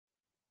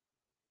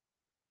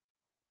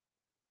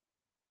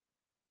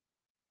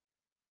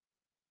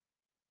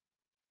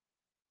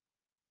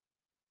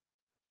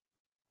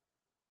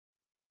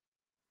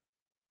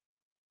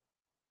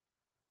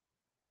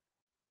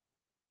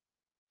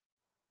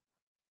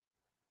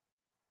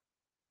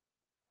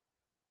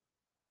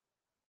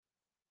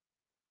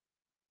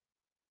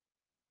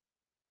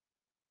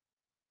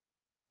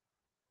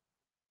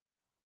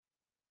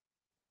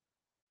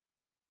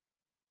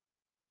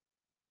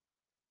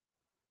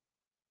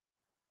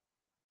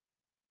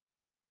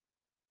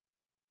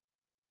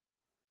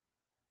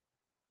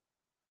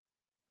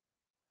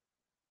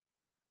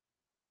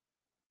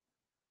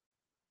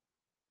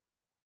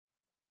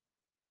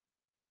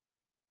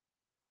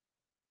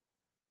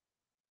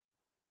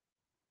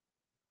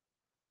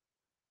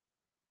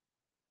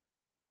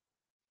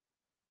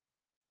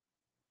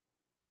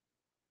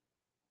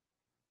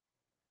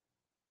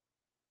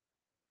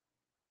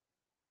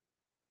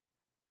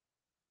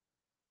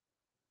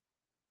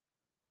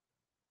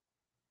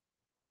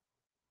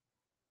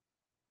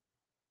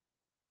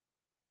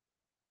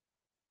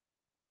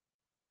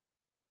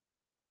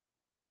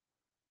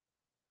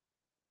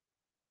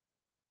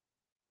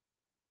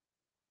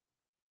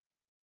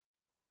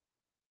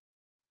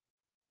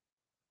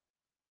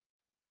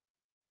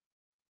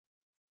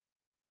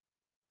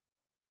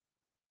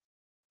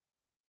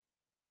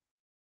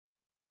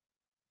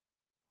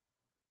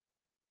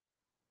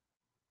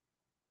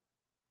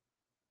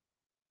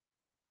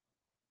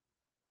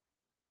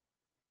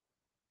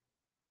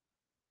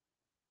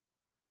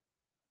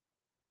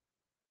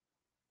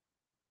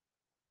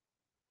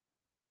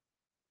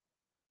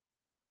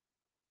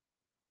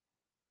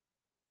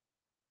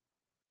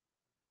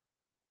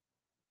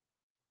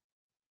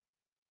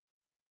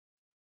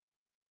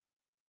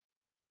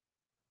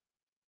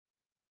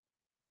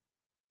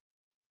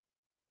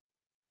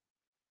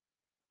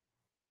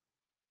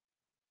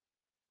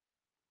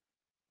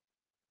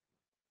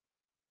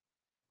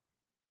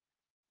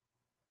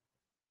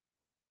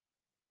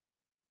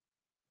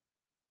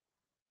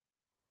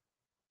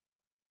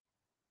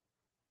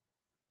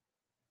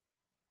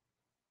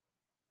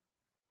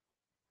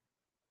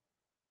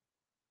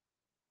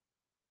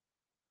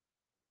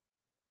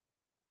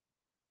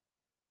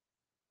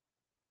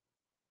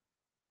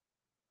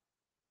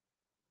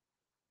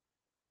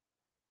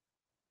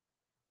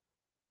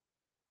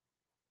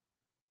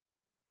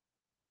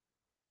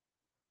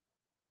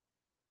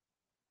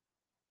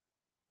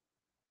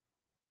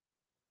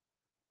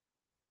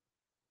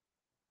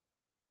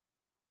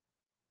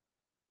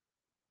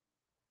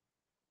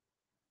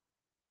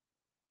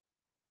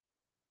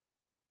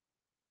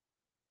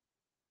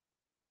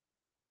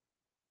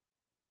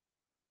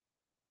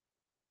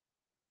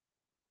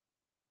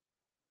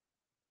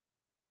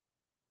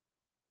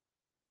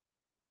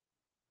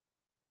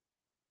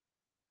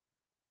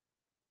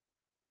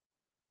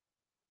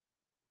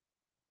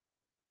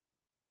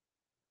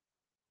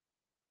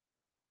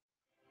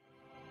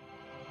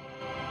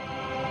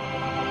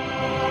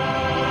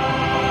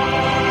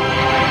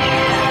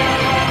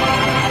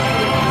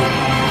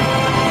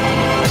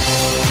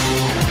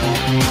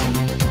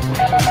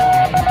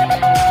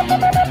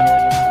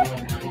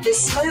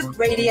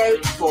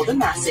radio for the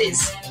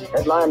masses.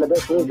 Headline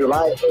edition,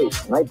 July 8,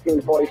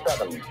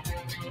 1947.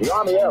 The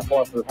Army Air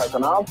Forces has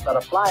announced that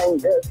a flying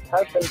disc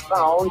has been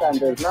found and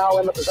is now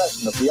in the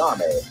possession of the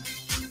Army.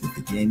 If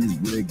the game is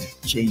rigged,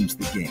 change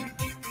the game.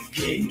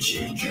 Game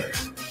changer.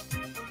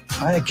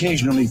 I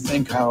occasionally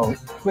think how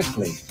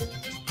quickly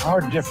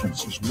our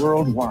differences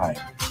worldwide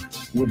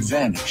would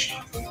vanish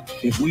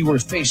if we were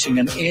facing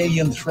an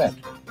alien threat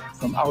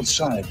from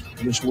outside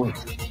this world.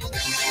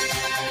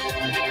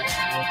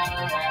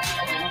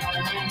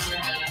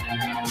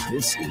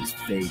 This is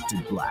Fade to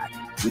Black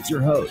with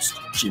your host,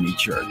 Jimmy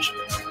Church,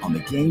 on the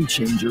Game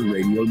Changer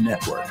Radio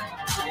Network.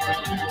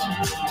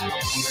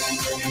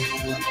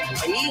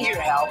 I need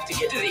your help to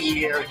get to the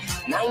year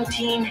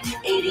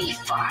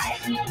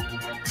 1985.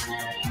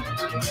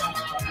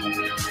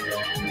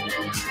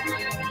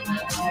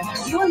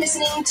 You're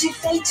listening to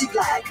Fade to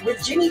Black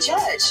with Jimmy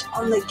Church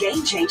on the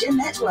Game Changer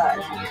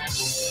Network.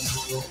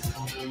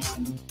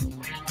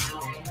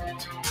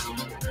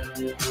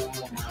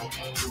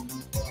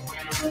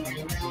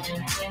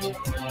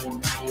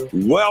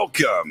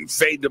 Welcome,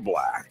 Fade to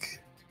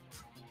Black.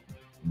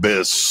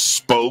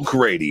 Bespoke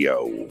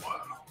radio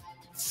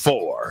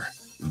for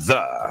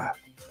the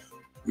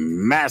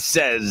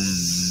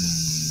masses.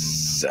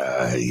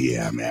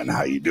 Yeah, man,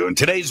 how you doing?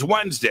 Today's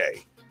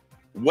Wednesday,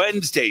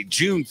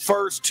 June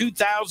 1st,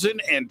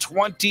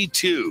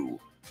 2022.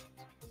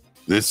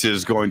 This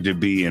is going to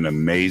be an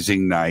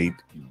amazing night.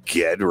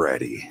 Get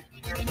ready.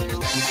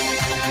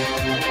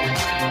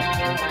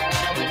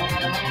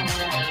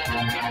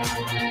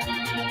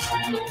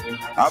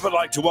 I would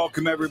like to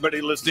welcome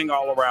everybody listening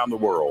all around the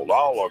world,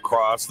 all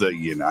across the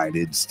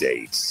United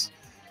States.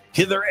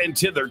 Hither and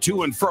thither,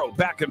 to and fro,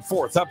 back and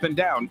forth, up and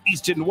down,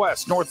 east and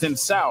west, north and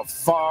south,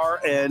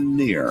 far and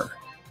near.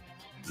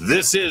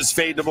 This is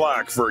Fade to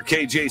Black for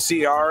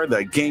KJCR,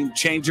 the Game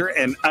Changer,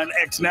 and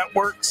UnX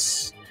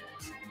Networks.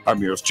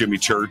 I'm your host, Jimmy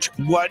Church.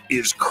 What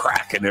is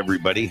cracking,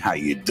 everybody? How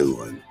you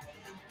doing?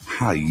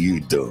 How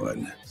you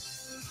doing?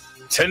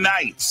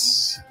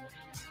 Tonight's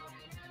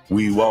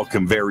we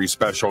welcome very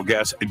special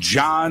guest.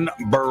 John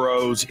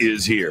Burroughs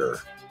is here.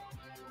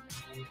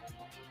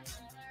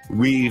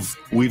 We've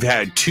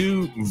had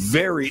two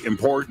very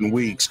important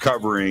weeks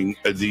covering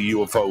the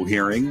UFO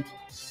hearing,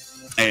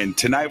 and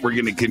tonight we're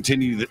going to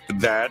continue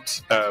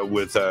that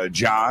with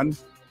John.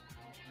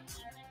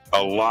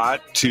 A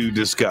lot to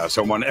discuss.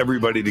 I want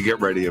everybody to get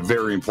ready. A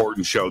very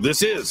important show.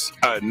 This is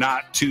a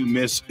not to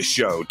miss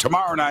show.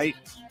 Tomorrow night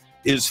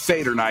is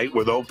Fader night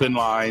with open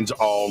lines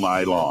all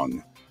night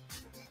long.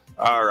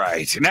 All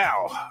right.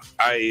 Now,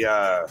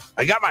 I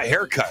got my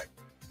hair cut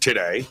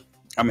today.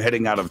 I'm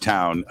heading out of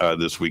town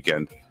this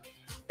weekend,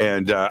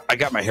 and I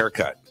got my hair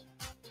cut.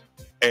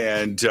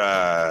 And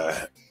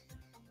here's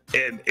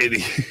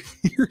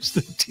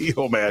the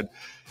deal, man.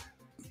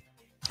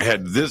 I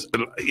had this,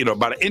 about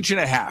 1.5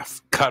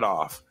 inches cut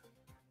off,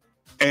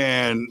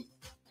 and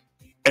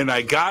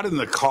I got in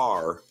the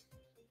car,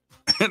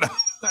 and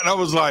I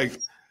was like,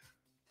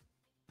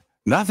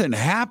 nothing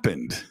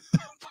happened.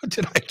 What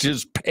did I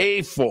just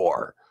pay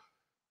for?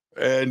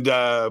 And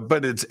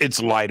but it's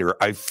lighter.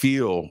 I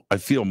feel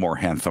more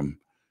handsome,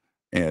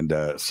 and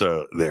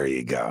so there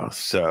you go.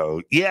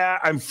 So yeah,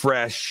 I'm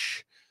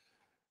fresh.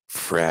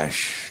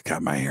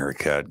 Got my hair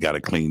cut. Got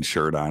a clean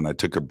shirt on. I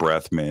took a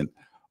breath mint,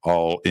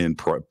 all in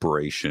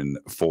preparation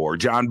for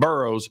John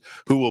Burroughs,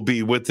 who will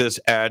be with us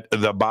at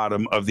the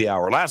bottom of the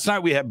hour. Last night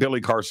we had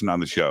Billy Carson on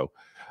the show,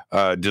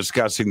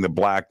 discussing the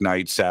Black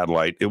Knight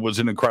satellite. It was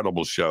an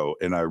incredible show,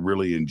 and I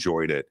really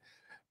enjoyed it.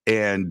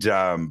 And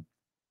the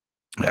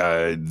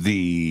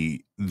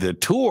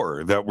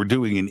tour that we're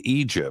doing in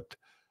Egypt,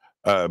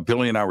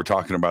 Billy and I were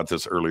talking about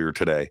this earlier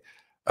today,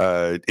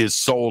 is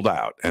sold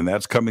out, and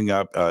that's coming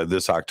up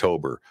this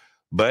October.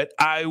 But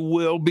I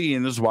will be,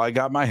 and this is why I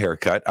got my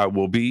haircut, I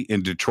will be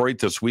in Detroit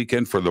this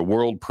weekend for the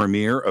world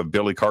premiere of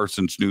Billy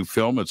Carson's new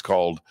film. It's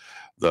called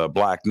The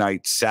Black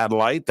Knight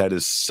Satellite. That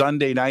is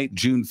Sunday night,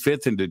 June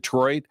 5th in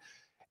Detroit.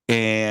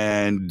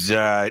 And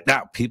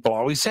now people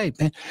always say,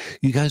 man,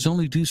 you guys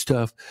only do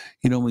stuff,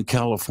 in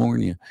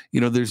California.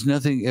 There's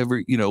nothing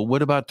ever,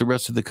 what about the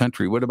rest of the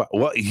country?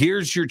 Well,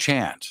 here's your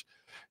chance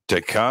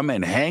to come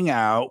and hang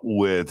out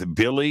with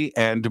Billy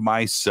and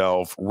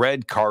myself,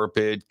 red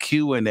carpet,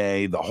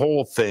 Q&A, the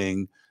whole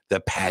thing, the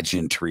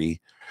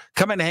pageantry.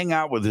 Come and hang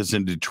out with us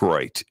in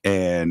Detroit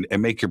and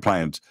make your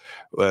plans.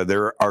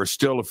 There are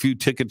still a few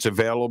tickets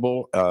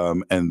available,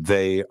 and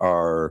they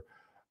are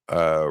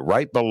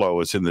right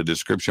below us in the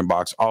description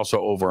box, also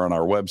over on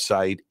our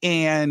website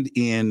and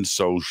in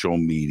social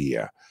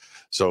media.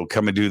 So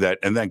come and do that.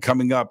 And then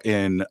coming up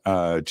in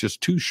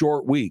just 2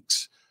 short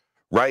weeks,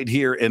 right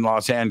here in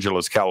Los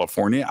Angeles,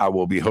 California, I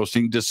will be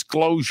hosting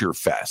Disclosure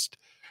Fest.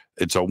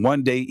 It's a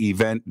one-day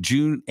event,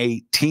 June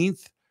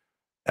 18th,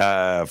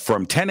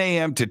 from 10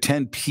 a.m. to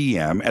 10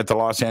 p.m. at the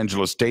Los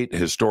Angeles State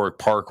Historic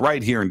Park,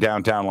 right here in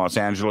downtown Los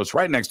Angeles,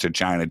 right next to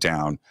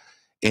Chinatown.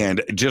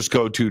 And just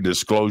go to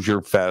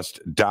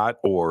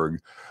disclosurefest.org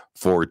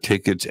for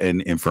tickets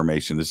and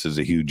information. This is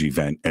a huge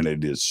event, and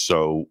it is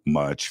so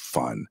much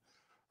fun.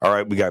 All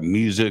right, we got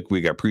music,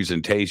 we got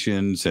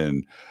presentations,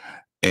 and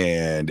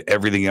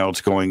everything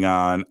else going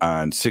on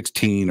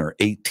 16 or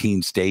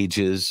 18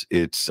 stages.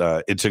 It's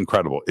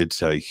incredible.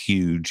 It's a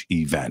huge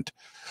event.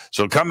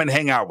 So come and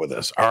hang out with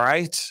us. All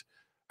right.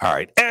 All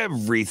right.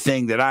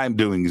 Everything that I'm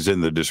doing is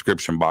in the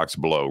description box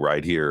below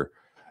right here.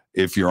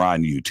 If you're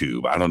on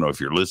YouTube, I don't know if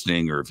you're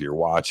listening or if you're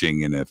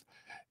watching. And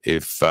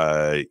if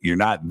you're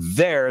not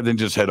there, then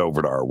just head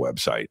over to our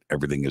website.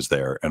 Everything is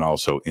there. And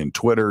also in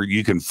Twitter,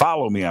 you can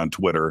follow me on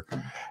Twitter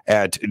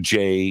at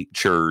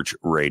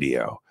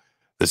JChurchRadio.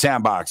 The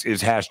Sandbox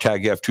is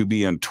hashtag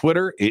F2B on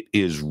Twitter. It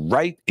is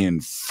right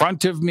in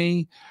front of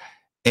me.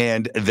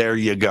 And there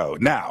you go.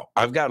 Now,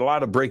 I've got a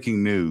lot of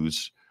breaking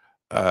news.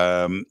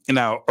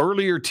 Now,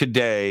 earlier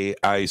today,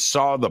 I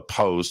saw the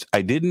post.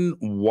 I didn't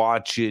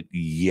watch it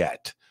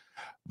yet,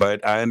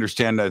 but I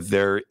understand that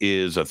there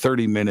is a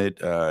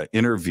 30-minute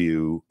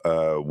interview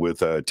with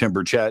Tim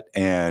Burchett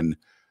and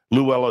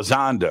Lou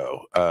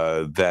Elizondo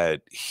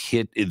that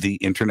hit the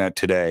internet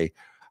today.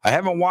 I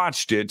haven't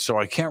watched it, so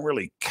I can't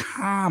really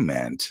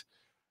comment.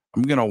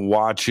 I'm going to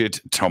watch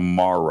it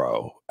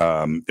tomorrow.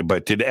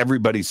 But did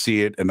everybody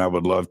see it? And I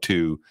would love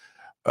to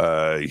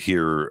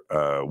hear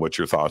what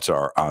your thoughts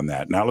are on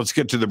that. Now, let's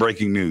get to the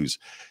breaking news.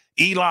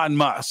 Elon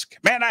Musk.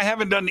 Man, I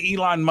haven't done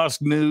Elon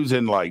Musk news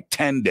in like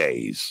 10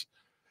 days.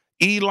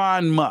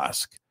 Elon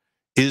Musk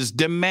is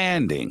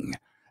demanding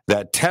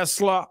that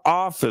Tesla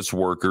office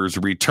workers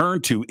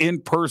return to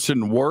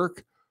in-person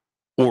work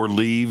or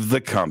leave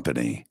the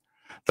company.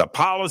 The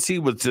policy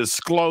was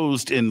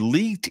disclosed in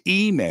leaked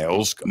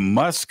emails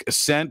Musk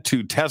sent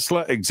to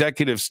Tesla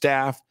executive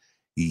staff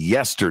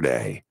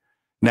yesterday.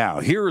 Now,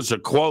 here is a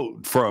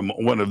quote from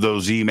one of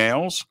those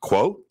emails.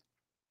 Quote,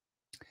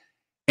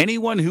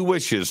 anyone who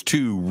wishes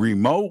to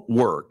remote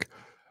work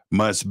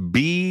must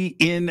be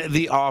in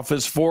the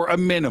office for a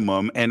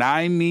minimum, and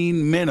I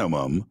mean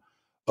minimum,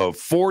 of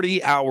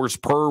 40 hours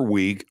per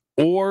week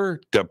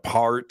or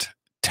depart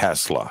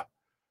Tesla.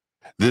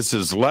 This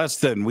is less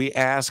than we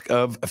ask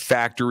of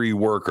factory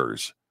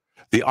workers.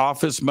 The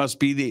office must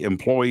be the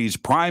employee's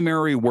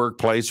primary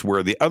workplace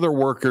where the other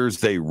workers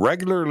they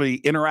regularly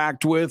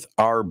interact with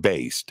are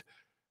based.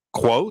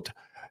 Quote,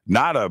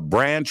 not a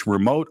branch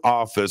remote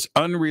office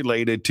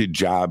unrelated to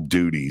job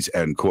duties,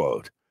 end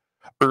quote.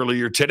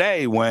 Earlier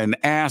today, when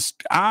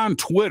asked on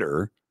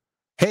Twitter,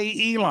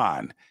 hey,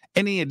 Elon,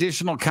 any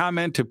additional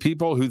comment to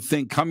people who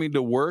think coming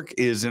to work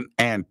is an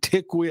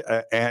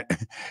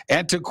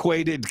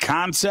antiquated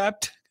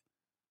concept?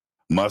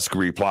 Musk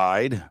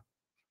replied,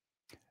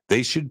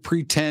 they should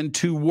pretend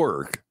to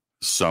work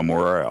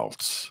somewhere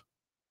else.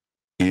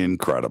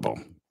 Incredible.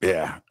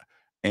 Yeah.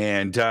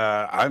 And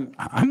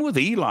I'm with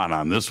Elon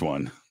on this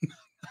one.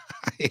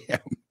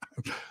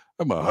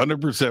 I'm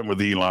 100%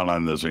 with Elon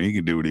on this one. He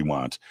can do what he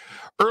wants.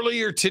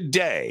 Earlier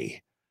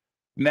today,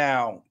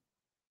 now,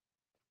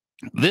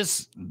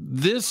 this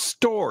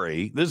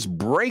story, this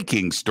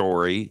breaking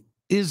story,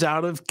 is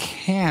out of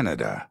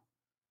Canada.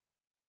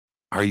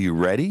 Are you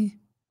ready?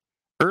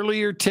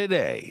 Earlier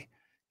today,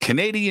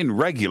 Canadian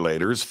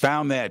regulators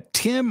found that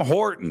Tim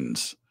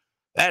Hortons,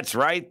 that's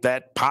right,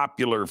 that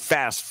popular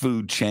fast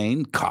food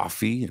chain,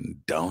 coffee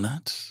and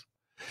donuts,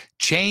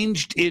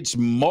 changed its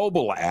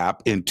mobile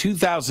app in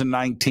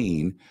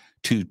 2019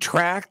 to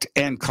track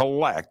and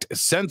collect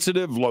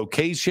sensitive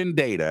location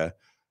data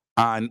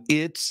on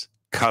its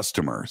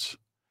customers.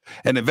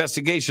 An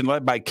investigation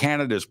led by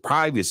Canada's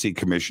Privacy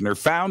Commissioner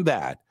found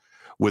that,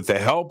 with the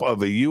help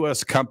of a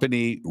U.S.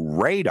 company,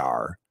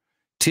 Radar,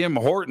 Tim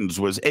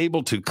Hortons was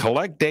able to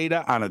collect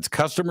data on its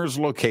customers'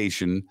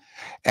 location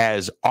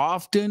as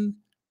often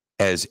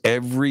as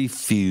every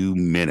few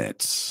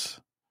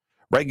minutes.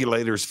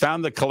 Regulators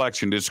found the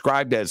collection,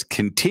 described as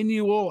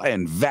continual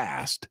and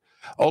vast,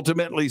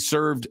 ultimately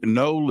served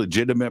no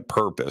legitimate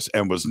purpose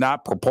and was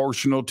not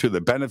proportional to the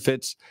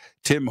benefits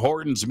Tim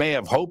Hortons may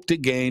have hoped to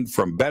gain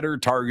from better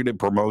targeted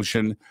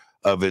promotion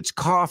of its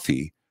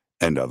coffee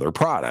and other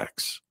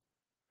products.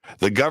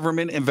 The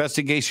government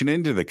investigation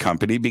into the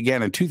company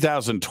began in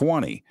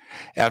 2020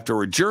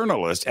 after a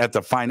journalist at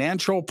the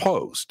Financial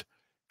Post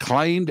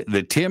claimed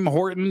the Tim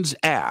Hortons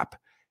app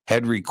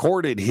had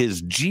recorded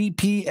his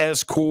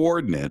GPS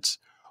coordinates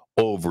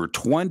over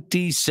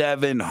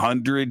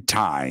 2,700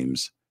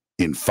 times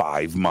in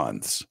 5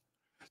 months.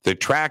 The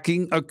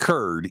tracking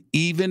occurred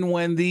even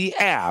when the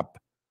app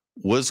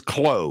was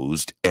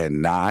closed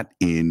and not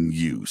in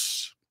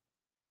use.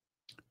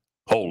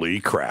 Holy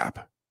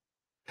crap.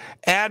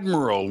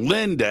 Admiral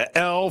Linda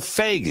L.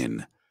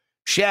 Fagan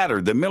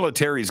shattered the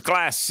military's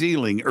glass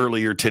ceiling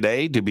earlier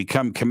today to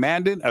become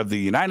commandant of the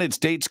United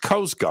States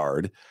Coast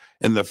Guard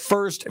and the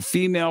first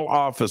female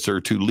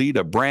officer to lead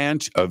a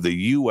branch of the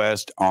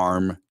U.S.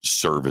 Armed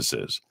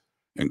Services.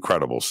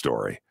 Incredible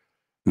story.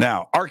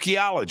 Now,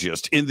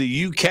 archaeologists in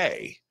the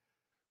UK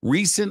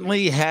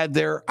recently had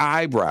their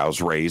eyebrows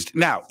raised.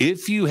 Now,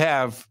 if you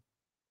have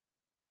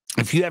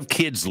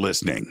kids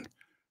listening,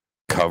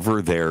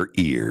 cover their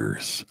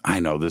ears. I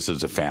know this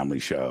is a family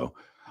show.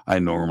 I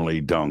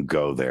normally don't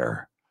go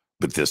there,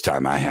 but this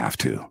time I have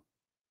to.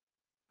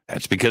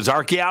 That's because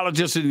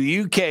archaeologists in the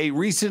UK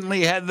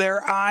recently had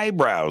their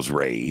eyebrows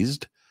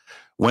raised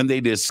when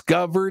they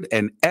discovered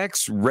an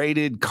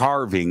X-rated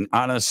carving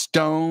on a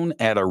stone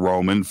at a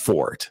Roman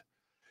fort.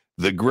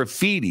 The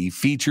graffiti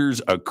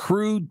features a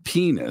crude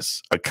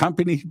penis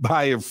accompanied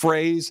by a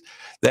phrase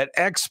that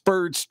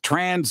experts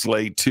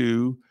translate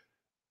to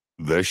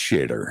the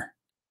shitter.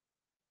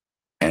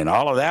 And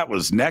all of that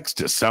was next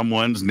to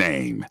someone's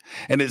name.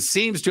 And it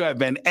seems to have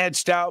been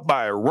etched out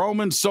by a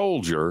Roman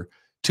soldier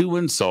to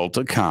insult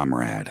a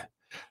comrade.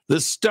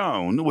 The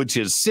stone, which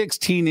is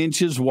 16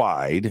 inches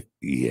wide,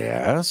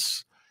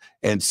 yes,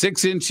 and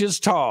 6 inches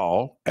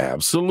tall,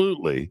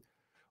 absolutely,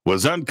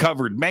 was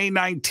uncovered May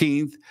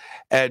 19th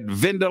at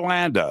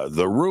Vindolanda,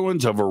 the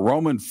ruins of a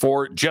Roman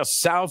fort just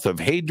south of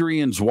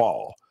Hadrian's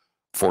Wall,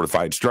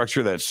 fortified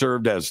structure that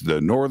served as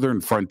the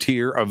northern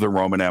frontier of the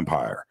Roman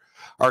Empire.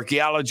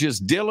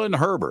 Archaeologist Dylan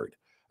Herbert,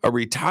 a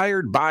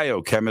retired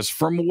biochemist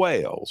from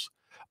Wales,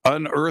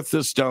 unearthed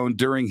the stone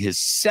during his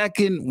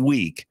second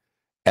week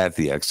at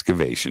the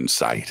excavation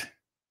site.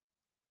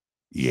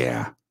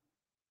 Yeah.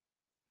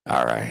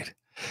 All right.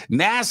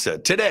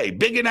 NASA today,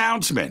 big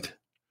announcement.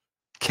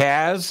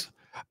 Kaz,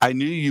 I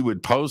knew you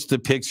would post a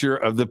picture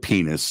of the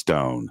penis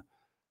stone.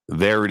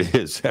 There it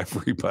is,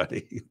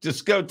 everybody.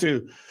 Just go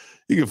to,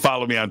 you can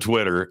follow me on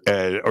Twitter,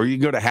 or you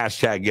can go to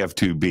hashtag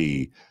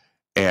F2B.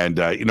 And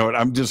you know what?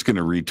 I'm just going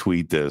to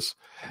retweet this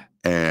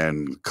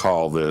and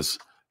call this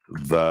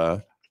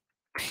the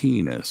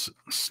penis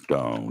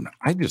stone.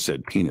 I just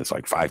said penis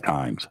like 5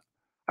 times.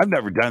 I've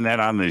never done that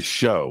on this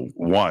show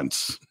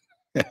once.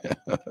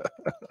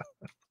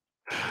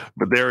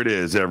 But there it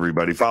is,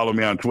 everybody. Follow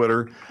me on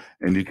Twitter,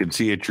 and you can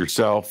see it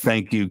yourself.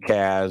 Thank you,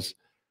 Kaz.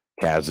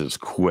 Kaz is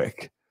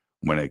quick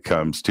when it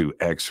comes to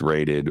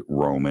X-rated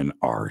Roman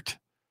art.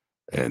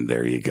 And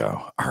there you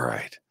go. All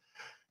right.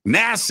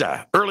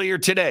 NASA earlier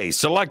today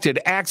selected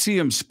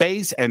Axiom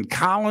Space and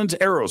Collins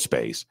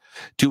Aerospace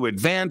to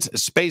advance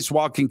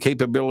spacewalking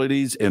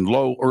capabilities in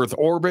low Earth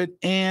orbit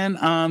and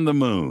on the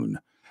moon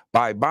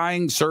by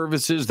buying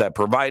services that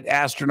provide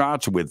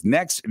astronauts with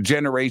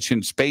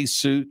next-generation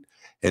spacesuit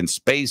and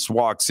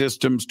spacewalk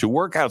systems to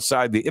work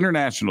outside the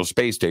International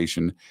Space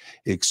Station,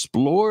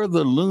 explore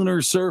the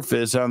lunar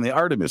surface on the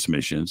Artemis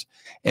missions,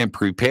 and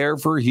prepare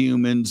for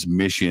humans'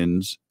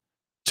 missions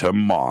to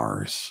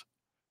Mars.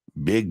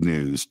 Big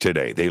news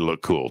today. They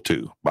look cool,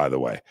 too, by the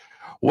way.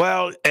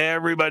 Well,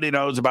 everybody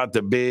knows about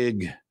the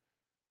big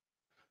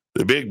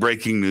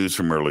breaking news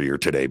from earlier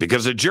today,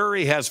 because a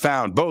jury has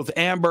found both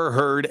Amber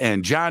Heard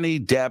and Johnny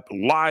Depp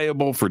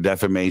liable for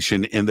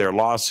defamation in their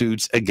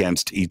lawsuits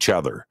against each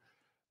other.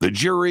 The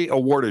jury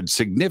awarded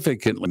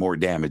significantly more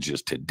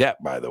damages to Depp,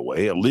 by the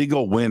way, a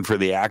legal win for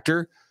the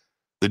actor.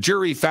 The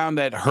jury found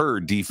that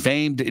Heard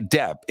defamed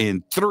Depp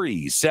in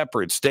 3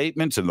 separate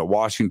statements in the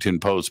Washington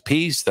Post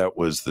piece that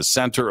was the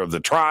center of the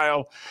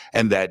trial,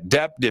 and that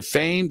Depp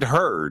defamed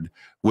Heard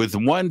with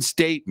one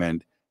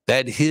statement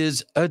that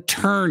his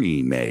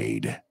attorney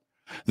made.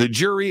 The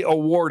jury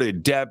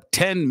awarded Depp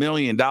 $10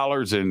 million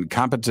in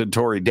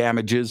compensatory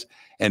damages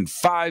and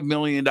 $5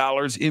 million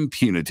in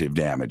punitive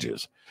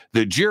damages.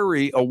 The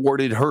jury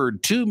awarded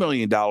Heard $2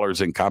 million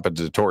in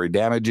compensatory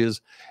damages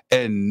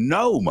and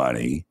no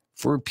money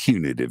for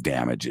punitive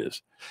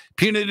damages.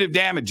 Punitive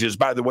damages,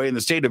 by the way, in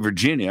the state of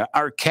Virginia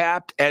are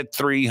capped at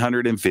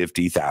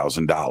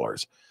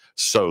 $350,000.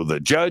 So the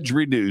judge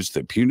reduced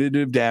the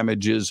punitive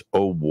damages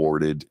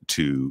awarded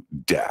to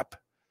Depp.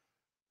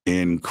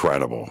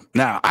 Incredible.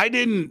 Now, I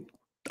didn't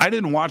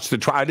watch the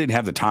trial. I didn't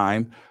have the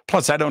time.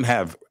 Plus, I don't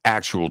have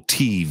actual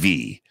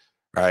TV,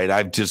 right?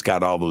 I've just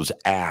got all those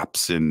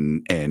apps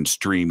and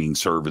streaming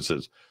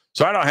services.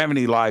 So I don't have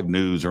any live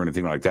news or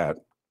anything like that.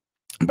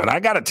 But I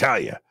got to tell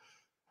you,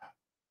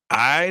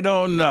 I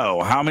don't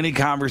know how many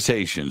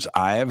conversations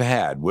I have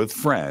had with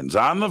friends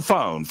on the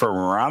phone from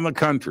around the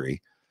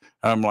country.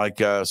 I'm like,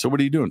 so what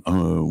are you doing?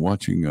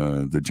 Watching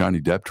the Johnny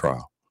Depp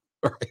trial.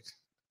 Right?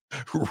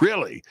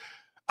 Really?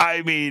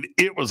 I mean,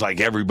 it was like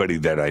everybody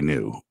that I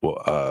knew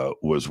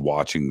was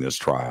watching this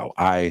trial.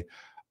 I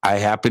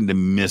happened to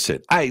miss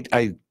it.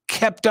 I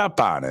kept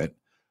up on it,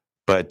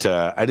 but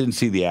I didn't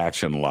see the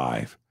action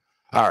live.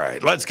 All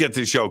right, let's get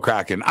this show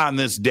cracking on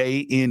this day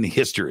in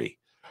history.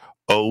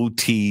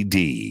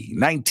 OTD.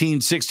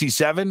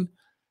 1967,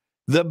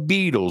 the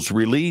Beatles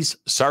release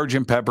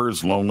Sgt.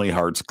 Pepper's Lonely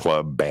Hearts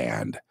Club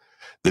Band,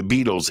 the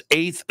Beatles'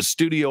 8th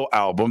studio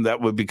album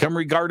that would become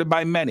regarded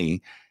by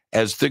many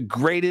as the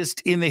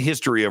greatest in the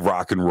history of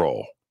rock and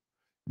roll.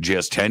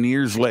 Just 10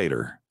 years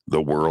later,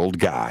 the world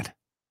got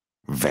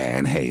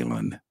Van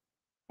Halen.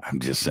 I'm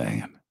just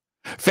saying.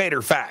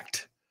 Fader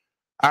fact.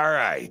 All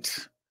right.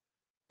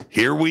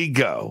 Here we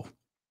go.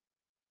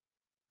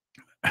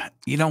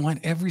 You know what?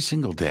 Every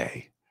single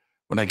day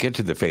when I get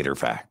to the Fader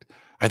fact,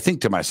 I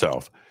think to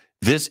myself,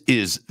 this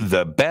is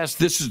the best,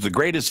 this is the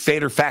greatest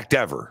Fader fact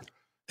ever.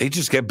 They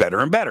just get better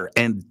and better.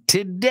 And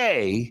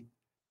today,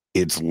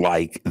 it's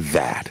like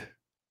that.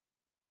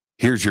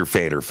 Here's your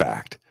Fader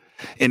fact.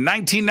 In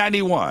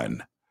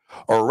 1991,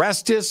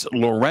 Orestes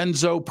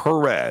Lorenzo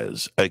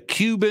Perez, a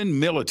Cuban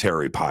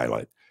military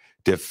pilot,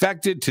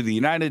 defected to the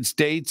United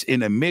States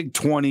in a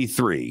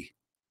MiG-23.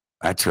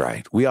 That's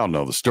right. We all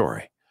know the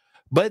story.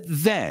 But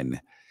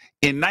then,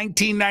 in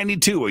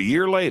 1992, a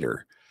year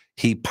later,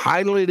 he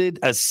piloted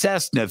a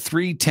Cessna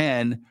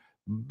 310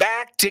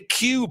 back to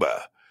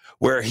Cuba,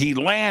 where he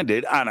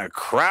landed on a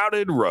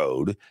crowded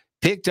road,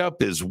 picked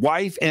up his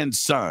wife and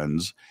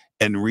sons,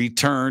 and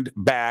returned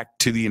back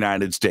to the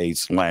United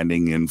States,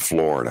 landing in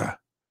Florida.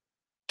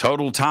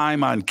 Total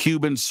time on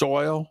Cuban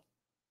soil,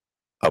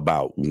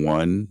 about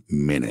 1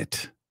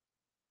 minute.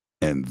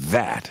 And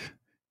that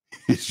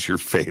is your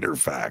Fate or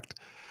Fact.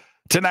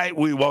 Tonight,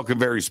 we welcome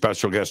very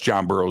special guest.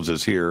 John Burroughs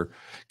is here,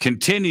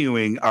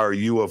 continuing our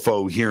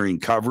UFO hearing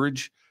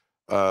coverage.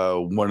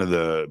 One of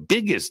the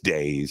biggest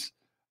days,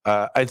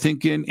 I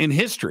think, in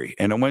history.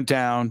 And it went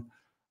down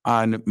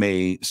on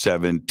May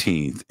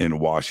 17th in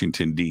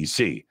Washington,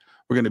 D.C.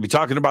 We're going to be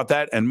talking about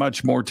that and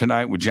much more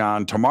tonight with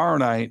John. Tomorrow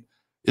night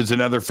is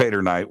another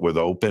Fader night with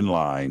open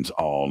lines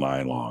all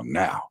night long.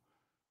 Now,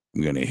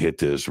 I'm going to hit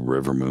this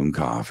River Moon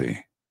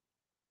coffee.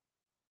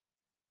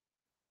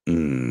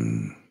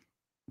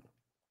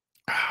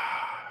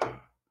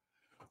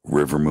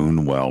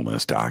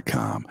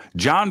 Rivermoonwellness.com.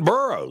 John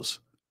Burroughs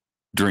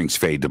drinks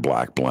Fade to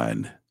Black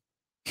blend.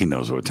 He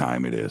knows what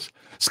time it is.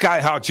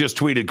 Skyhawk just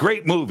tweeted,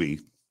 great movie.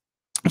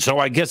 So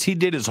I guess he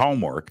did his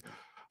homework.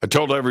 I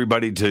told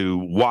everybody to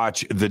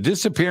watch The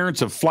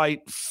Disappearance of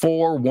Flight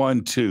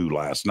 412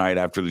 last night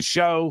after the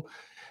show.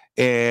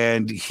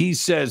 And he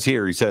says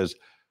here, he says,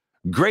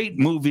 great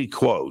movie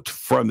quote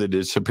from The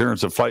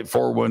Disappearance of Flight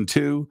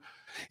 412.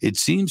 It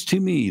seems to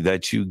me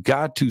that you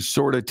got to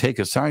sort of take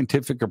a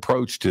scientific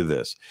approach to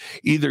this.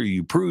 Either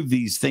you prove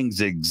these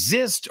things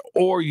exist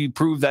or you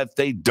prove that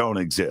they don't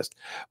exist,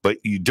 but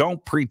you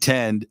don't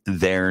pretend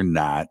they're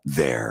not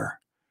there.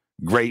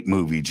 Great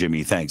movie,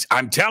 Jimmy. Thanks.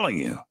 I'm telling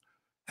you,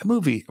 that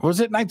movie, was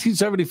it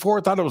 1974?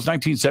 I thought it was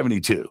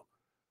 1972.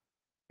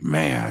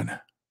 Man,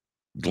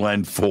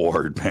 Glenn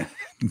Ford, man.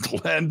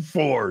 Glenn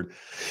Ford.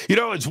 You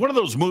know, it's one of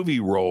those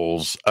movie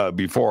roles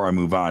before I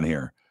move on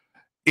here.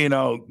 You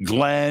know,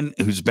 Glenn,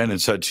 who's been in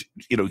such,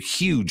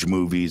 huge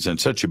movies and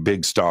such a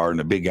big star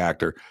and a big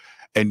actor,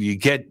 and you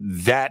get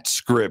that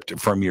script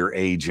from your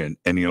agent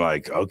and you're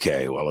like,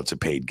 okay, well, it's a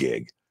paid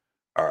gig.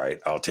 All right,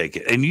 I'll take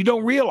it. And you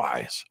don't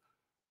realize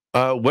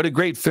what a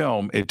great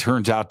film it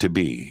turns out to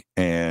be.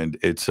 And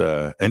it's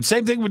and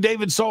same thing with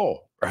David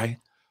Soul, right?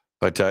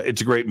 But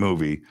it's a great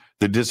movie,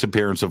 The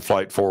Disappearance of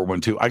Flight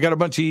 412. I got a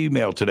bunch of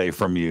email today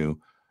from you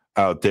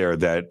out there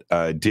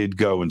that did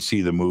go and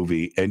see the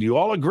movie, and you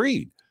all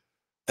agreed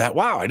that,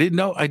 wow, I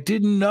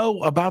didn't know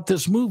about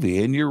this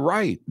movie. And you're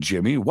right,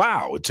 Jimmy.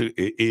 Wow, it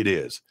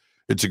is.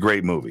 It's a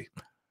great movie.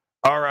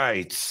 All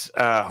right.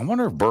 I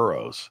wonder if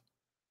Burroughs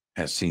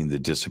has seen The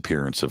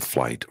Disappearance of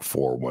Flight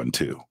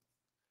 412.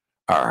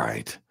 All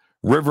right.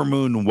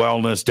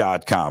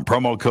 Rivermoonwellness.com.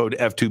 Promo code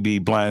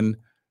F2B blend,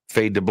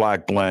 Fade to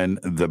Black blend,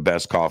 the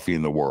best coffee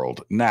in the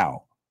world.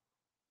 Now,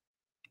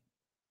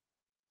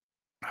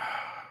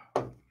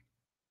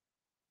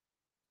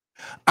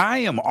 I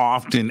am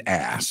often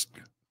asked,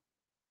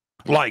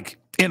 like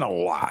in a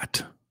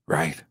lot,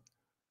 right?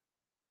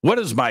 What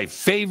is my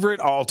favorite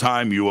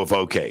all-time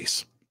UFO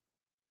case?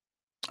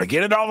 I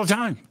get it all the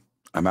time.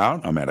 I'm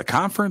out. I'm at a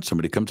conference.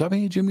 Somebody comes up,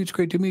 hey, Jimmy, it's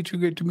great to meet you.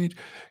 Great to meet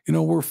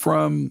you. We're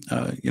from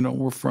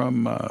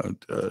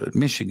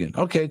Michigan.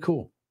 Okay,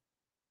 cool.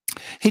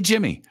 Hey,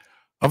 Jimmy,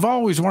 I've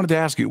always wanted to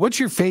ask you, what's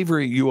your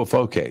favorite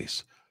UFO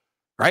case?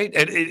 Right?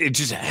 And it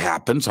just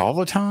happens all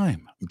the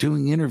time. I'm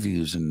doing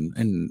interviews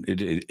and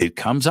it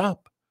comes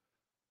up.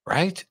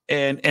 Right.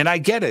 And I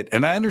get it.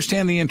 And I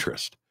understand the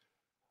interest.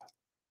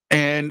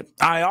 And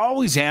I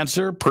always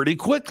answer pretty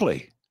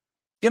quickly.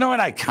 And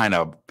I kind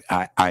of,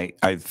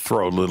 I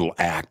throw a little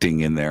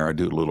acting in there. I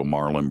do a little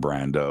Marlon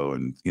Brando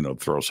and,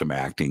 throw some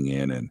acting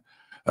in and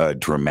a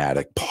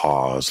dramatic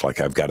pause.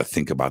 Like I've got to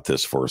think about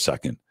this for a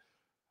second.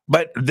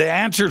 But the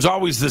answer is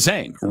always the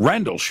same.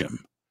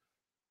 Rendlesham.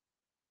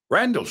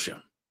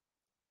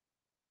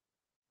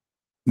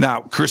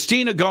 Now,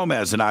 Christina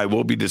Gomez and I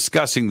will be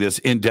discussing this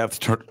in depth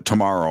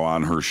tomorrow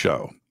on her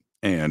show,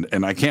 and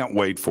I can't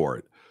wait for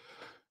it.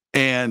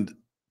 And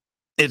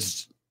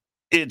it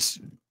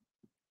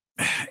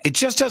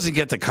just doesn't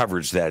get the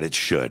coverage that it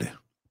should.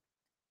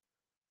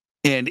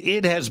 And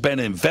it has been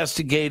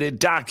investigated,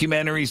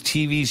 documentaries,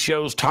 TV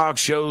shows, talk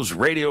shows,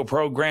 radio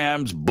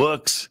programs,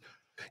 books.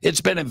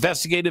 It's been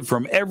investigated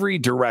from every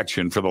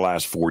direction for the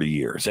last 40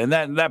 years, and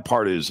that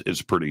part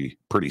is pretty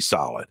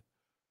solid.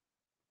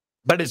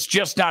 But it's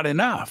just not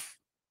enough.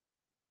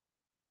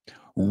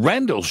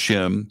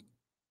 Rendlesham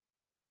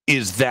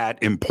is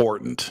that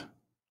important.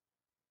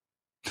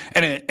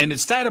 And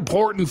it's that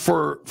important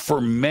for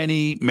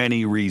many,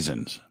 many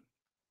reasons.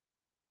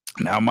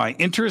 Now, my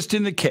interest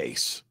in the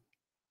case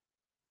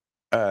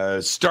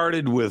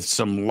started with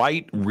some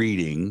light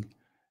reading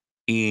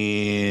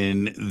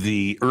in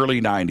the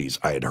early 90s.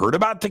 I had heard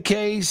about the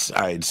case.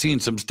 I had seen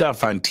some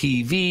stuff on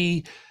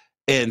TV.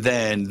 And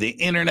then the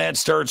internet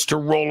starts to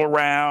roll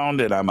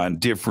around, and I'm on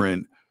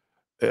different,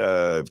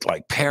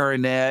 like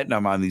Paranet, and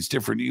I'm on these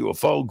different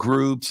UFO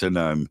groups, and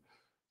I'm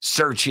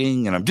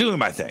searching, and I'm doing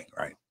my thing,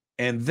 right?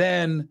 And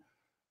then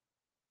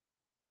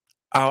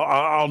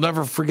I'll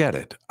never forget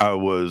it. I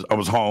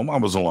was home. I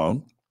was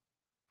alone.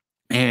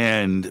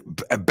 And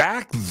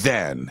back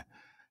then,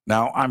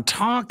 now I'm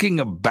talking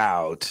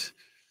about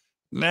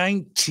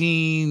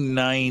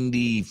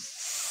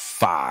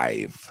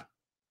 1995,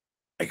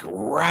 like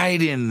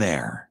right in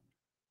there,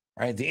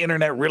 right? The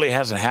internet really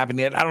hasn't happened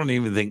yet. I don't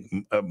even think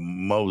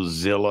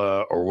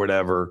Mozilla or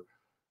whatever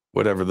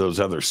those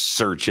other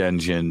search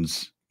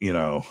engines,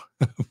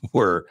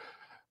 were,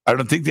 I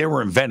don't think they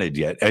were invented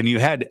yet. And you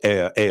had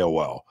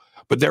AOL,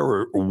 but there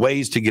were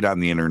ways to get on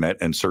the internet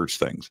and search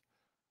things.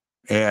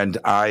 And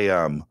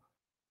I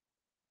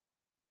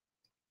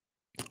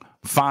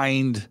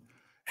find,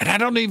 and I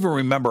don't even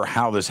remember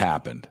how this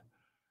happened,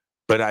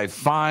 but I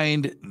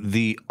find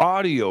the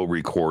audio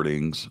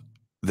recordings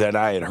that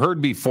I had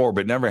heard before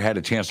but never had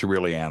a chance to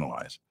really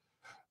analyze.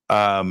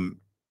 I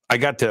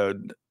got to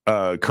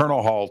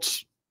Colonel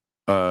Halt's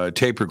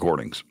tape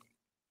recordings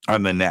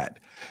on the net.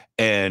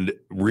 And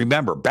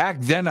remember,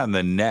 back then on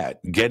the net,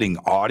 getting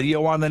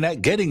audio on the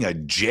net, getting a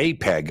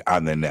JPEG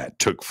on the net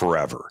took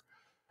forever.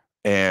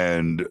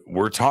 And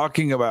we're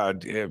talking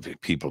about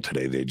people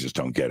today, they just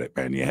don't get it,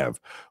 man. You have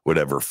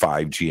whatever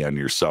 5G on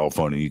your cell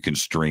phone and you can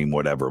stream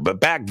whatever. But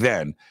back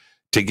then,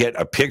 to get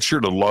a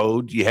picture to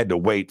load, you had to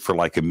wait for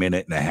like a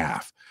minute and a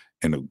half.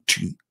 And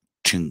chink,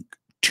 chink,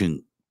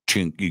 chink,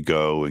 chink, you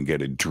go and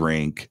get a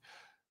drink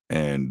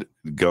and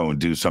go and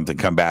do something,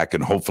 come back,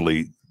 and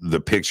hopefully the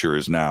picture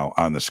is now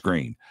on the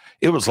screen.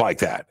 It was like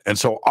that. And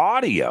so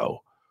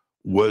audio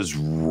was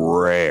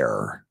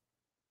rare.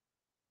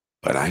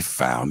 But I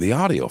found the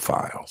audio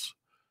files.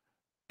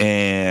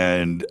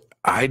 And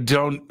I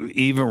don't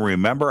even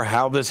remember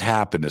how this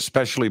happened,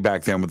 especially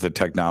back then with the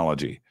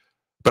technology.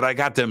 But I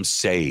got them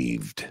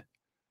saved.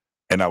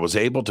 And I was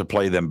able to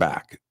play them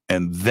back.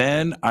 And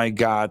then I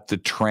got the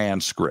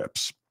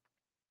transcripts.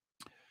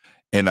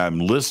 And I'm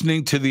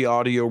listening to the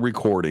audio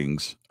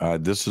recordings.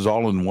 This is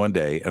all in one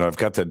day. And I've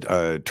got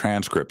the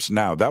transcripts.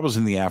 Now, that was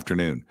in the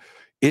afternoon.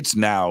 It's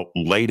now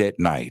late at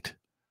night.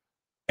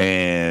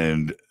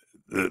 And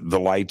the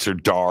lights are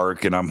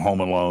dark and I'm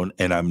home alone,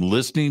 and I'm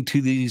listening to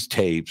these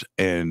tapes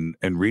and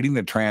reading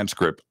the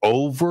transcript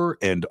over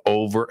and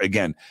over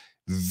again,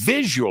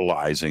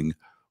 visualizing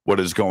what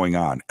is going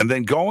on, and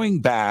then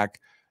going back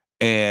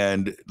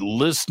and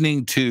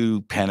listening to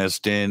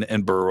Peniston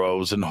and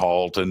Burroughs and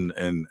Halt and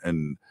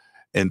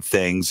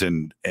things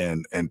and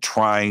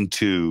trying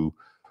to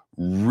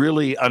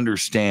really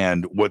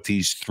understand what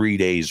these 3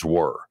 days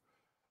were.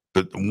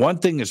 But one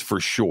thing is for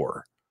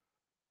sure,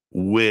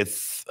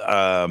 with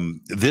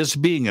this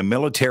being a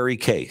military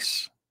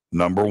case,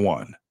 number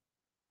one,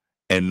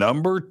 and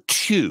number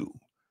two,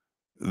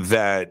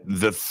 that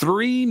the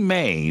three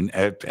main,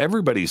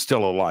 everybody's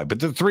still alive, but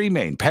the three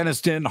main,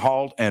 Peniston,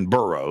 Halt, and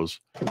Burroughs,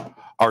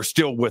 are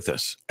still with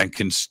us and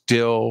can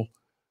still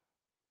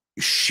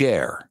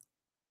share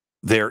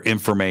their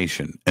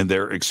information and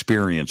their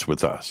experience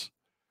with us.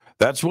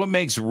 That's what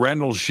makes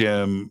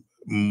Rendlesham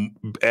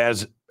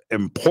as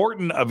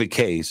important of a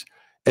case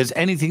as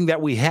anything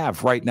that we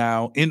have right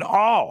now in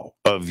all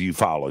of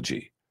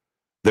ufology.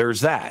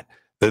 There's that.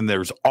 Then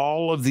there's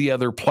all of the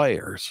other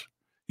players.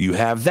 You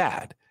have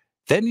that.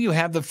 Then you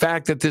have the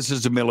fact that this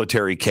is a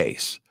military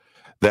case,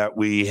 that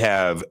we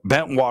have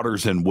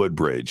Bentwaters and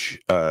Woodbridge,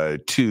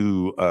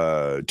 two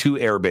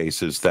air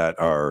bases that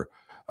are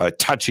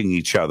touching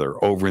each other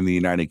over in the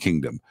United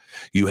Kingdom.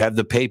 You have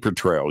the paper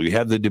trail. You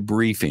have the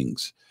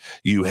debriefings.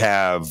 You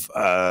have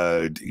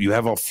a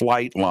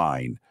flight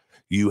line.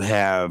 You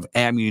have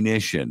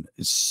ammunition.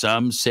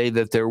 Some say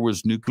that there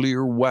was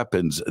nuclear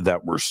weapons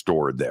that were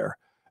stored there.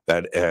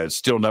 That has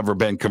still never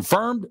been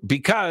confirmed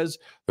because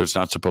there's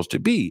not supposed to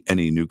be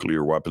any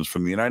nuclear weapons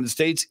from the United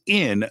States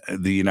in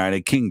the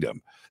United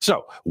Kingdom.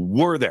 So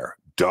were there?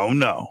 Don't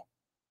know.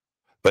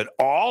 But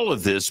all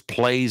of this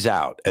plays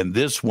out, and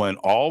this went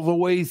all the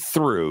way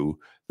through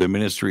the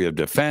Ministry of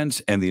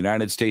Defense and the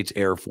United States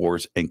Air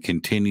Force and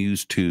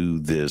continues to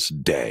this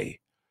day.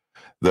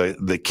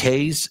 The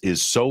case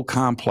is so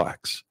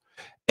complex,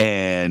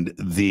 and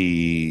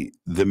the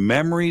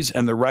memories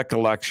and the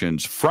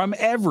recollections from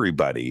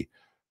everybody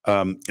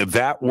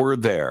that were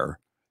there,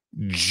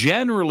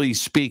 generally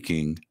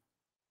speaking,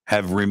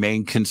 have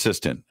remained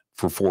consistent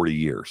for 40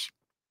 years.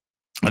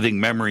 I think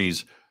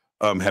memories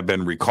have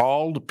been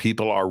recalled.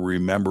 People are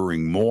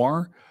remembering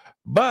more,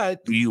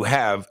 but you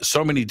have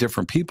so many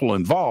different people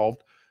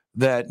involved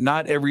that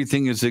not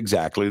everything is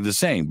exactly the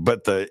same.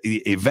 But the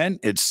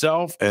event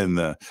itself and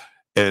the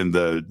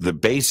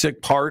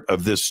basic part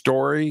of this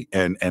story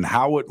and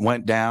how it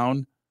went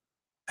down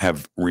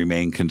have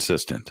remained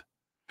consistent.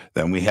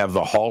 Then we have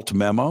the Halt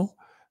memo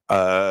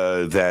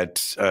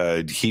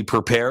that he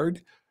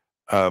prepared,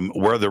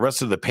 where the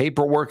rest of the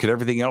paperwork and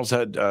everything else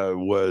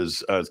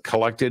was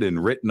collected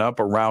and written up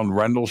around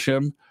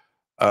Rendlesham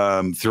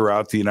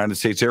throughout the United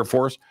States Air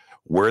Force.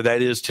 Where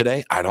that is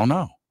today, I don't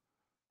know.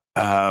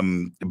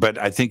 But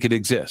I think it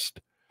exists.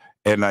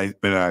 And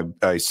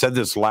I said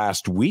this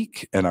last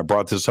week, and I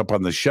brought this up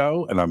on the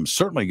show, and I'm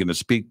certainly going to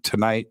speak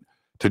tonight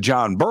to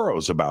John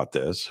Burroughs about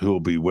this, who will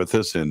be with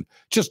us in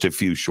just a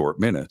few short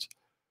minutes,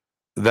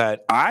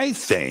 that I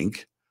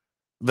think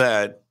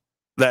that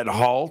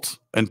Halt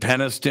and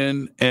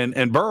Peniston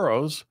and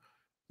Burroughs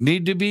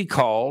need to be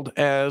called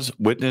as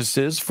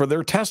witnesses for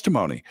their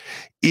testimony.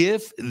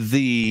 If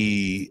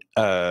the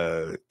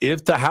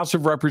House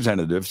of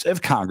Representatives,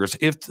 if Congress,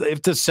 if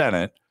the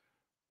Senate,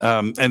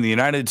 and the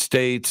United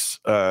States,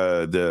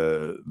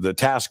 the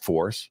task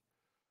force,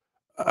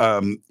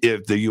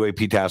 if the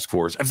UAP task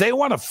force, if they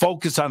want to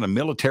focus on the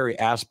military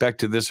aspect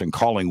to this and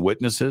calling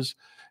witnesses,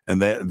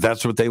 and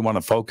that's what they want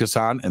to focus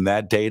on, and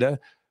that data,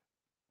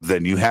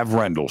 then you have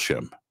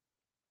Rendlesham.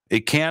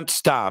 It can't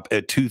stop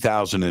at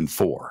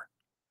 2004.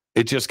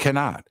 It just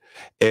cannot.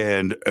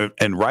 And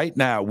right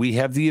now we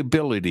have the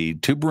ability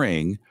to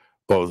bring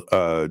both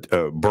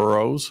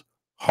Burroughs,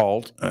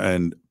 Halt,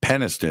 and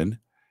Peniston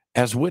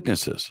as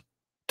witnesses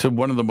to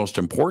one of the most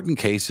important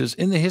cases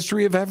in the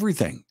history of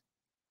everything.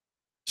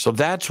 So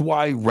that's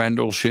why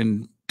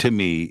Rendlesham, to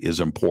me, is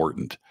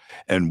important.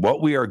 And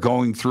what we are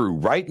going through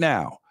right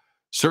now,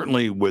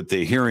 certainly with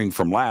the hearing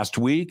from last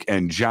week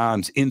and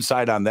John's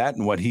insight on that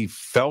and what he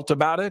felt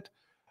about it,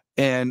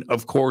 and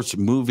of course,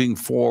 moving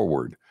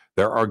forward,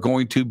 there are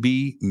going to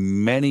be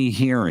many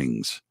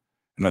hearings,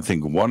 and I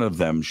think one of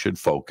them should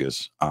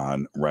focus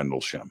on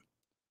Rendlesham.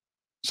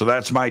 So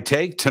that's my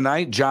take.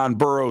 Tonight, John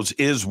Burroughs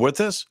is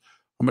with us.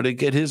 I'm going to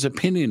get his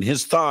opinion,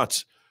 his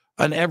thoughts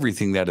on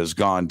everything that has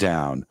gone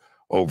down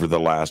over the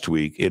last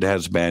week. It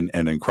has been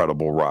an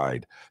incredible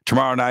ride.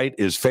 Tomorrow night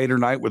is Fader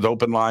Night with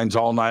open lines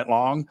all night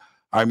long.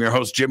 I'm your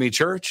host, Jimmy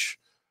Church,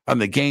 on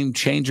the Game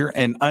Changer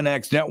and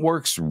UNX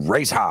Network's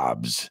Race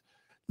Hobbs.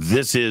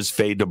 This is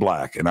Fade to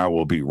Black, and I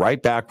will be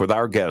right back with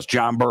our guest,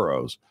 John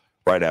Burroughs,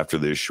 right after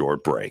this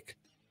short break.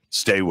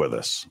 Stay with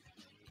us.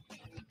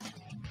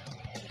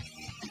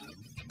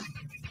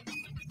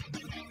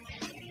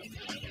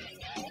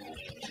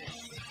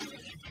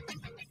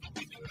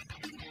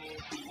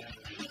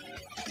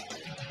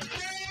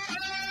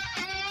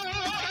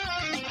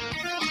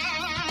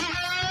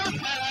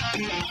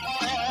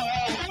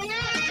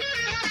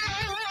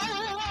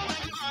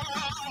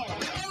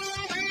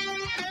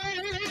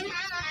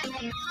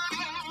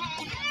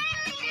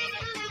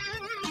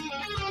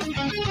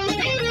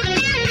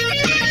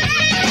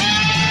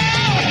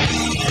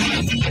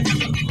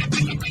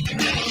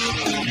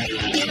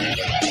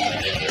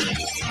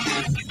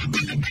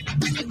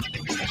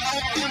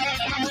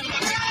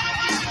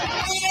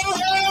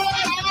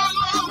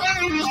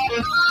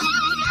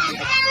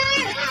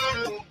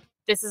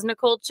 This is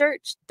Nicole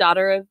Church,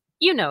 daughter of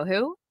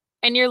you-know-who,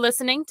 and you're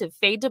listening to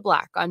Fade to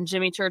Black on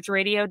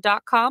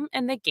JimmyChurchRadio.com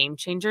and the Game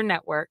Changer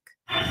Network.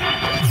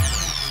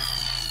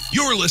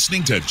 You're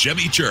listening to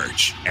Jimmy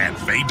Church and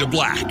Fade to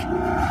Black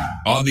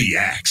on the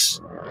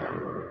X.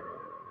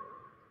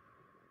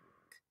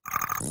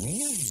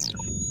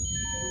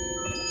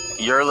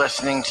 You're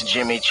listening to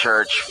Jimmy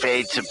Church,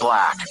 Fade to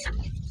Black.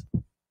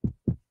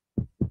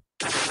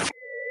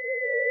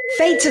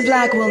 Fade to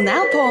Black will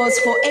now pause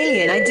for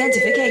alien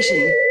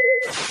identification.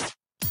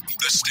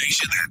 The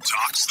station that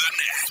talks the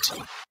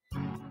net.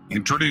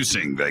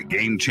 Introducing the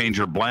Game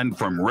Changer blend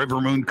from River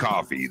Moon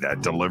Coffee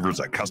that delivers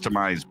a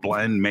customized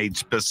blend made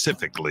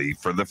specifically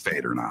for the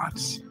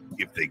Fadernauts.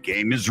 If the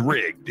game is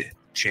rigged,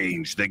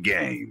 change the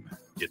game.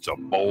 It's a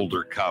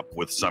bolder cup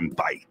with some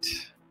bite.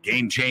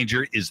 Game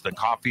Changer is the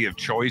coffee of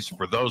choice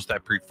for those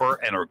that prefer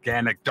an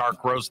organic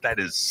dark roast that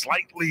is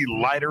slightly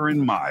lighter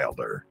and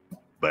milder,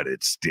 but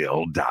it's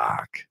still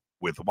dark.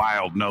 With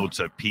wild notes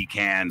of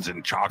pecans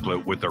and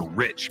chocolate with a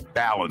rich,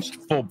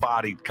 balanced,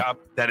 full-bodied cup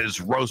that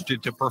is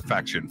roasted to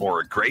perfection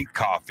for a great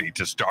coffee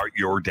to start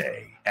your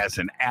day, as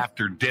an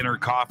after-dinner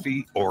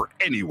coffee or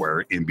anywhere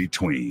in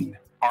between.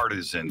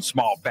 Artisan,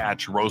 small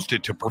batch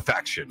roasted to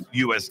perfection.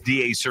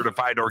 USDA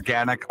certified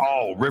organic,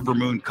 all River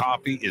Moon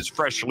coffee is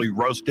freshly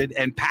roasted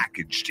and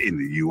packaged in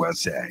the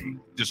USA.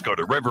 Just go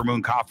to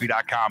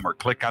rivermooncoffee.com or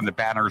click on the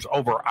banners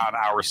over on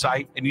our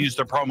site and use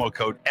the promo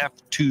code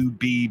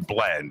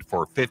F2BBLEND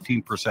for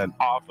 15%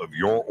 off of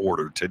your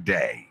order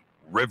today.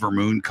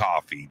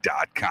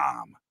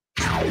 rivermooncoffee.com.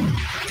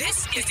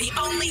 This is the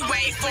only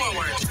way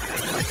forward.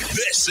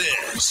 This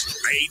is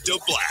Fade to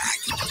Black.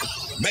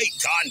 Make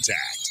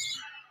contact.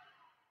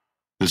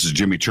 This is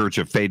Jimmy Church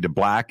of Fade to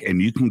Black, and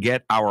you can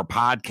get our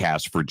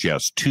podcast for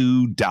just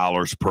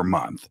 $2 per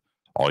month.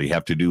 All you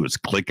have to do is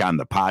click on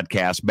the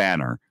podcast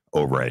banner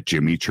over at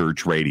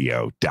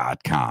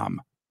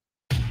jimmychurchradio.com.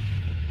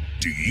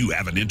 Do you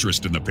have an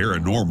interest in the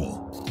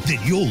paranormal? Then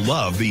you'll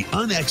love the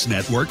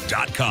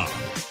unxnetwork.com.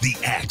 The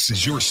X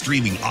is your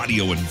streaming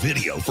audio and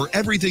video for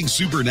everything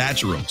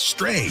supernatural,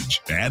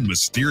 strange, and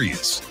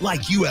mysterious,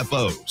 like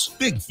UFOs,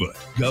 Bigfoot,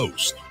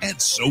 ghosts,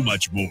 and so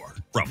much more.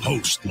 From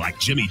hosts like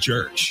Jimmy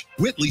Church,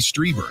 Whitley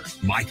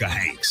Strieber, Micah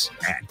Hanks,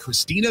 and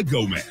Christina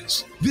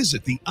Gomez.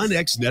 Visit the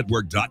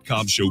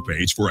unxnetwork.com show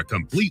page for a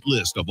complete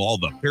list of all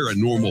the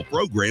paranormal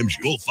programs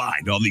you'll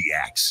find on the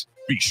X.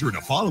 Be sure to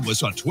follow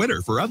us on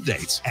Twitter for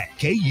updates at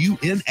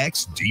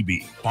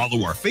KUNXDB.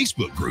 Follow our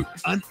Facebook group,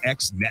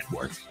 UNX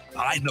Network.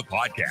 Find the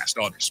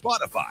podcast on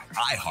Spotify,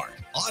 iHeart,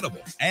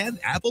 Audible, and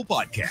Apple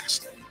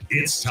Podcast.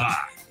 It's time.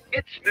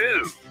 It's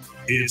new.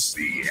 It's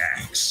the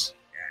X.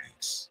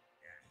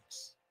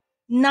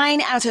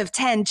 9 out of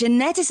 10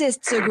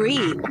 geneticists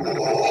agree.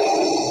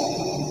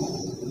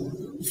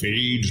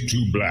 Fade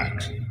to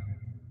Black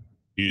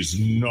is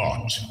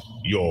not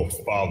your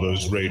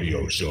father's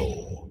radio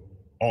show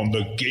on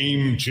the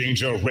Game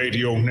Changer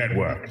Radio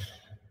Network.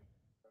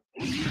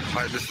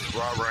 Hi, this is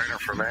Rob Reiner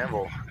from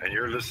Anvil, and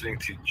you're listening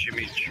to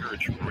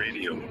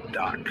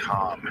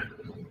JimmyChurchRadio.com.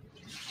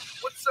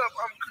 What's up?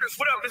 I'm Chris.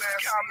 What up? This is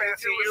Kyle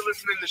Manson. You're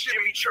listening to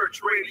Jimmy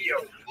Church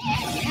Radio.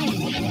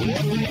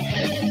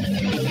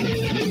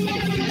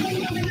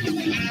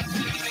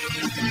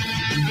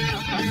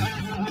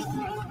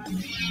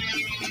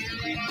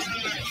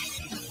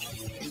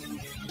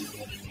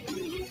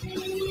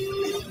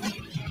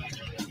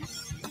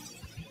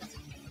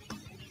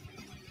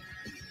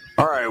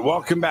 All right,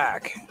 welcome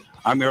back.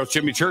 I'm your host,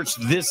 Jimmy Church.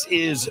 This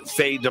is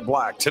Fade to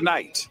Black.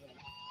 Tonight,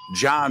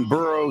 John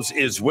Burroughs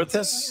is with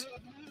us.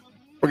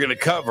 We're going to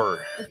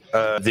cover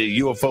the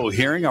UFO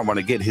hearing. I want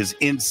to get his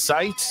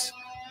insights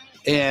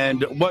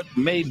and what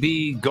may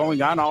be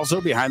going on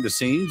also behind the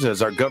scenes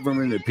as our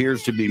government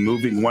appears to be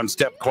moving one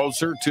step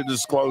closer to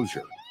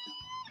disclosure.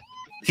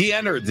 He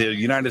entered the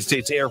United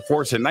States Air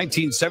Force in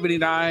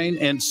 1979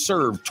 and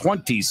served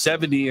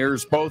 27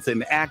 years, both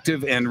in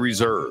active and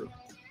reserve.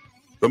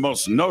 The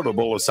most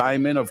notable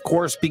assignment, of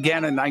course,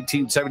 began in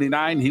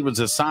 1979. He was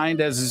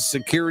assigned as a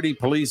security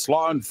police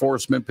law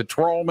enforcement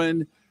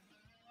patrolman,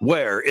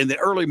 where in the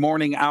early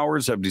morning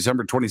hours of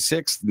December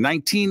 26,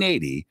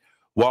 1980,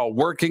 while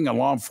working a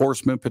law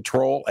enforcement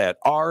patrol at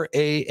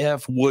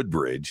RAF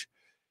Woodbridge,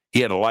 he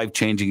had a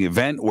life-changing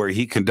event where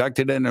he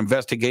conducted an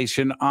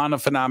investigation on a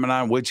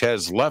phenomenon which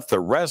has left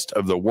the rest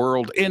of the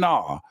world in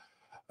awe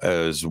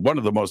as one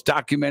of the most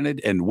documented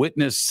and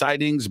witnessed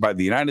sightings by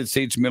the United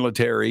States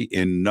military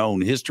in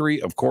known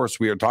history. Of course,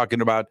 we are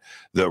talking about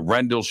the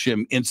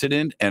Rendlesham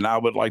incident, and I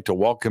would like to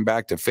welcome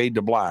back to Fade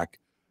to Black,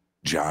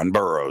 John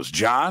Burroughs.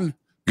 John,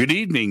 good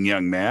evening,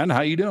 young man.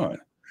 How you doing?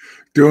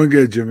 Doing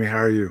good, Jimmy. How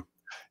are you?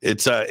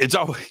 It's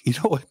always, you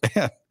know what,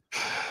 man?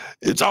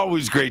 It's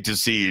always great to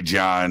see you,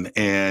 John.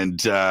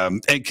 And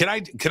can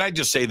I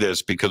just say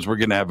this, because we're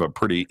going to have a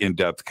pretty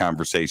in-depth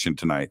conversation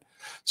tonight.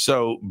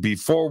 So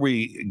before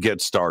we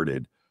get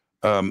started,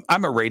 I'm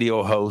a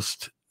radio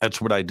host. That's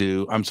what I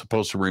do. I'm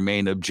supposed to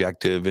remain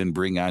objective and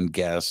bring on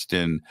guests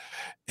and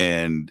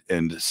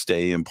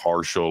stay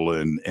impartial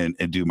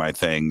and do my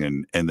thing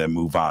and then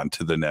move on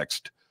to the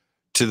next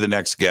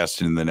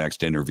guest in the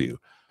next interview.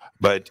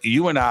 But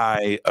you and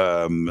I,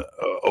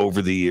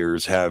 over the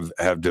years, have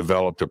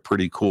developed a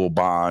pretty cool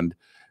bond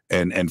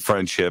and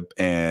friendship,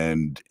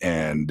 and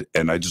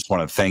I just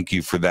want to thank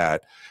you for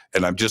that.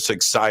 And I'm just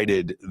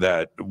excited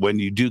that when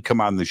you do come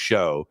on the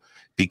show,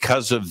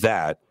 because of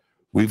that,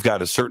 we've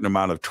got a certain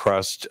amount of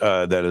trust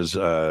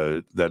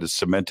that is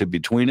cemented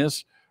between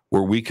us,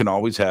 where we can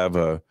always have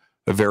a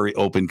very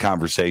open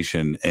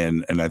conversation,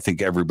 and I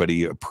think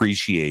everybody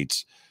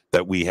appreciates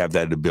that we have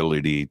that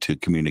ability to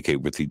communicate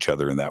with each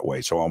other in that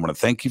way. So I want to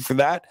thank you for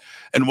that,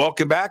 and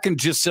welcome back, and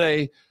just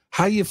say,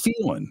 how you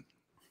feeling?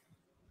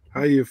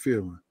 How you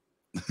feeling?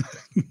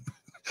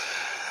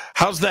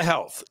 How's the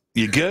health?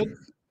 You good?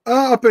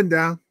 Up and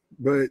down,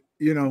 but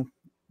you know,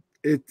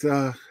 it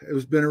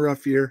was been a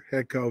rough year.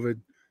 Had COVID,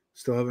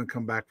 still haven't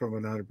come back from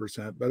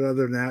 100%, but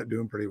other than that,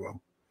 doing pretty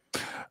well.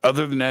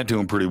 Other than that,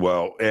 doing pretty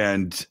well.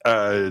 And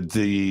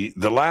the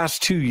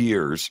last 2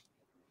 years,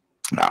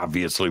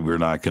 obviously, we're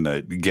not going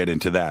to get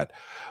into that,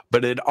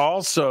 but it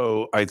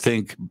also, I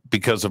think,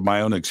 because of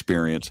my own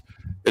experience,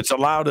 it's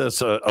allowed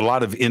us a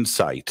lot of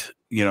insight.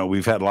 You know,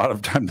 we've had a lot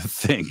of time to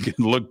think and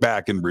look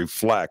back and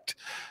reflect.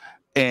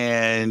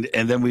 And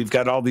then we've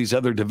got all these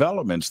other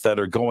developments that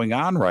are going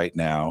on right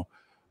now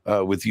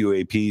with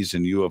UAPs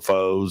and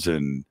UFOs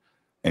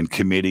and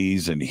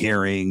committees and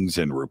hearings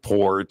and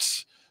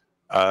reports.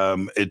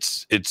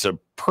 It's a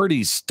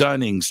pretty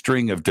stunning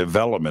string of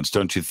developments,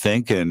 don't you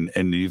think? And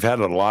you've had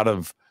a lot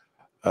of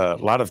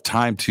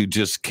time to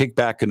just kick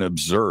back and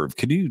observe.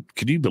 Could you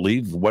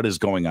believe what is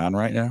going on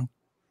right now?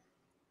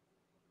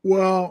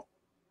 Well,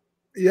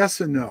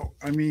 yes and no.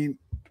 I mean,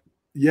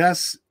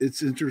 yes,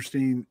 it's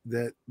interesting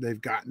that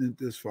they've gotten it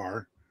this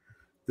far,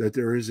 that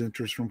there is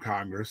interest from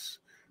Congress.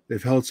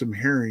 They've held some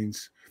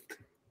hearings,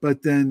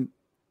 but then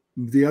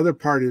the other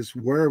part is,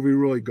 where have we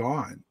really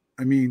gone?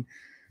 I mean,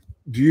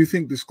 do you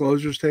think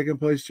disclosure's taking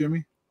place,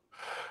 Jimmy?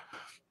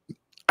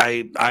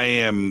 I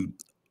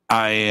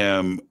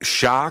am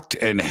shocked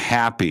and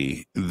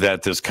happy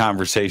that this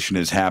conversation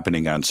is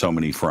happening on so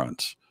many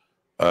fronts.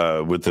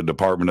 With the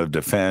Department of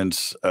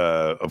Defense,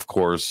 of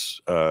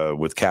course,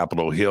 with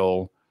Capitol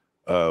Hill,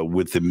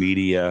 with the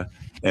media,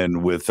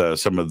 and with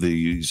some of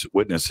these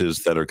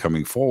witnesses that are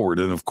coming forward.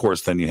 And of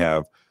course, then you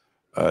have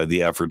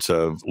the efforts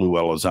of Lou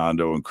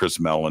Elizondo and Chris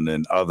Mellon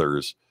and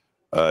others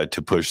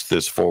to push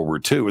this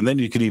forward too. And then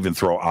you can even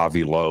throw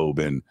Avi Loeb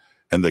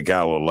and the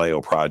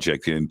Galileo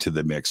project into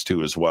the mix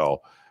too as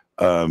well.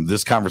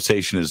 This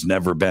conversation has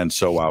never been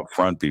so out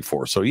front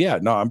before. So yeah,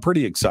 no, I'm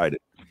pretty excited.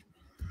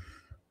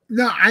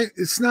 No,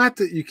 it's not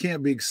that you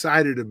can't be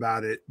excited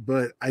about it,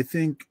 but I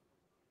think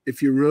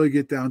if you really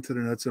get down to the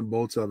nuts and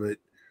bolts of it,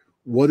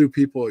 what do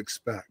people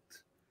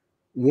expect?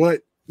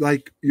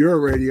 Like you're a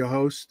radio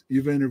host,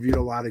 you've interviewed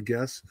a lot of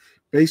guests.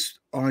 Based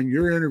on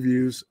your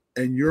interviews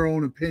and your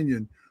own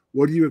opinion,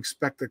 what do you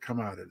expect to come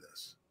out of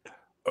this?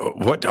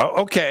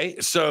 Okay.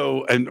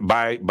 So, and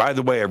by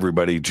the way,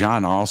 everybody,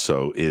 John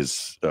also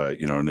is,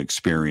 an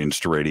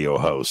experienced radio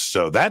host.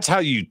 So that's how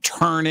you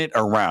turn it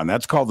around.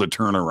 That's called the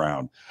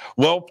turnaround.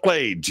 Well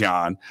played,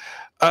 John.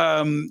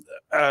 My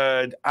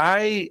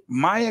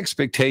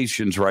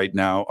expectations right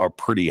now are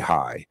pretty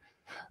high.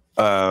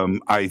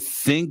 I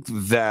think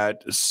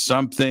that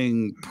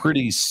something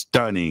pretty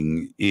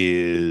stunning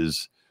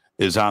is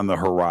on the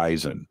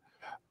horizon.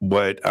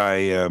 What I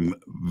am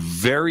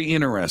very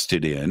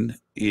interested in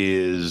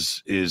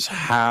is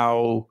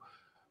how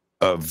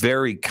a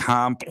very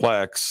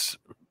complex,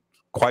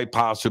 quite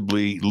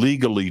possibly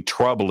legally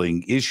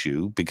troubling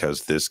issue,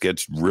 because this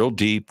gets real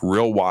deep,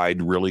 real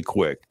wide, really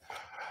quick,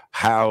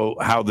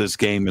 how this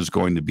game is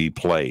going to be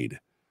played.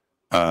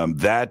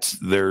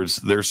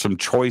 There's some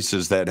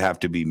choices that have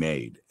to be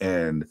made,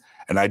 and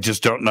I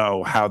just don't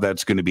know how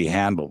that's going to be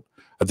handled.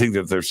 I think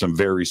that there's some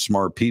very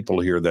smart people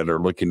here that are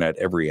looking at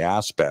every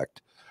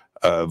aspect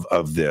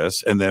of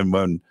this, and then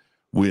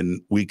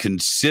when we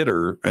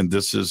consider, and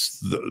this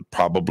is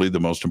probably the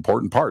most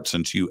important part,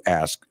 since you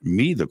asked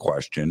me the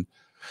question,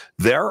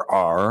 there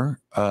are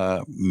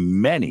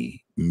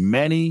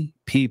many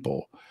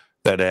people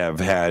that have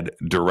had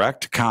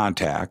direct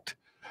contact,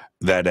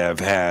 that have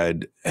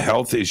had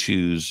health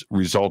issues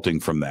resulting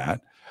from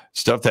that,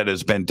 stuff that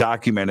has been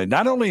documented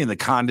not only in the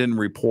Condon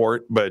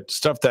report, but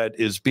stuff that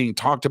is being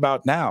talked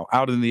about now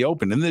out in the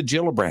open, in the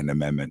Gillibrand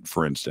Amendment,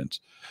 for instance.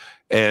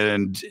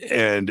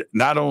 And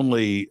not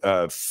only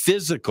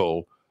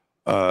physical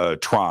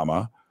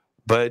trauma,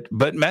 but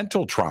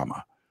mental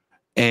trauma.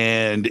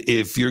 And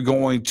if you're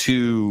going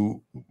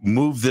to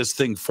move this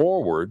thing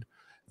forward,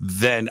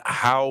 then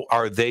how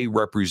are they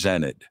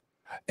represented?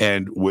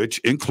 And which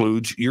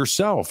includes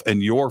yourself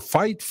and your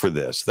fight for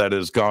this that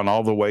has gone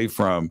all the way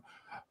from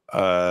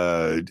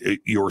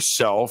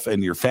yourself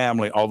and your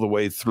family all the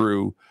way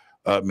through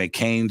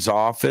McCain's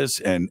office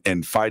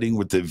and fighting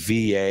with the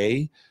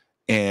VA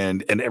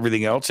and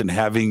everything else, and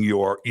having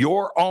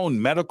your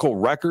own medical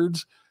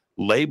records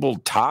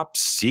labeled top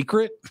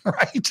secret,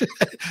 right?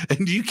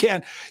 And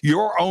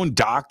your own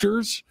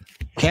doctors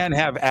can't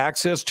have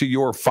access to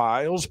your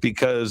files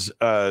because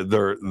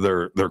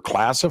they're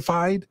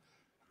classified.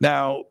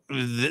 Now,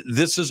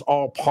 this is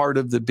all part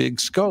of the big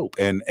scope,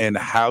 and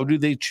how do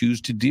they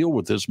choose to deal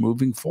with this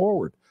moving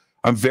forward?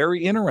 I'm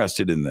very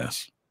interested in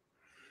this.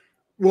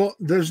 Well,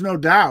 there's no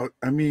doubt.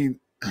 I mean,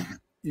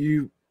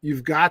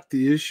 you've got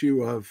the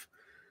issue of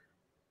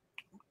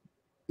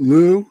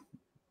Lou,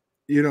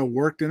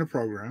 worked in a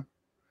program,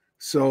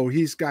 so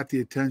he's got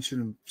the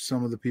attention of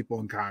some of the people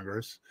in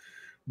Congress.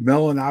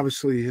 Mellon,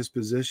 obviously, his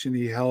position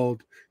he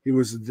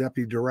was the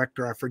deputy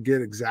director. I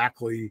forget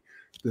exactly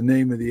the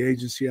name of the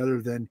agency,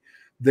 other than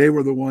they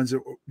were the ones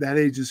that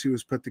agency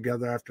was put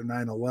together after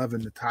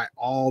 9/11 to tie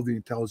all the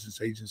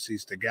intelligence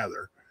agencies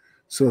together.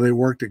 So they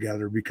worked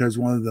together, because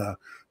one of the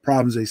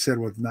problems they said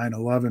with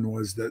 9/11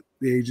 was that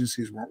the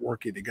agencies weren't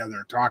working together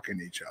and talking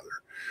to each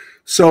other.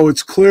 So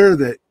it's clear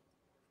that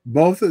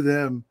both of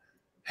them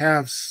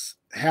have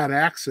had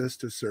access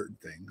to certain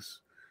things.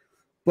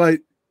 But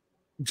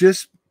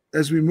just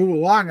as we move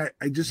along,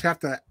 I just have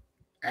to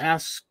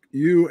ask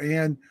you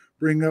and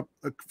bring up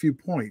a few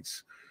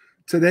points.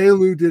 Today,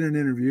 Lou did an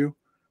interview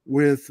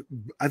with,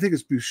 I think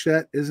it's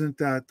Burchett, isn't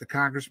that the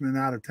congressman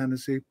out of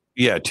Tennessee?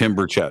 Yeah, Tim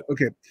Burchett.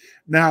 Okay.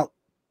 Now,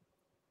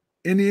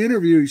 in the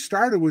interview, he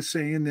started with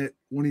saying that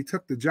when he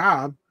took the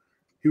job,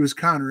 he was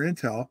counter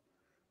intel,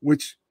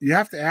 which you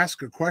have to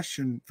ask a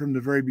question from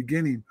the very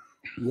beginning.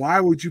 Why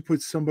would you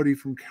put somebody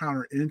from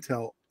counter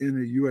intel in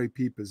a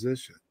UAP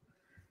position?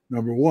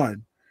 Number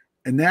one.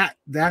 And that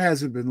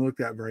hasn't been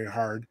looked at very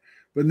hard.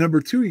 But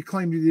number two, he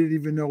claimed he didn't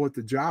even know what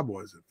the job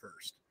was at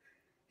first.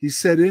 He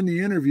said in the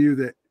interview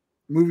that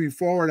moving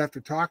forward, after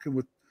talking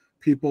with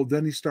people,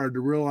 then he started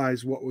to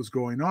realize what was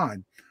going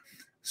on.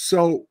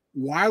 So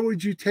why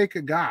would you take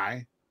a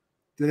guy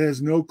that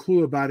has no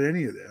clue about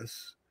any of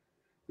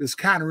this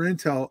counter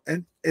intel?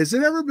 And has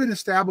it ever been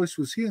established,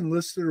 was he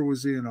enlisted or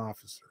was he an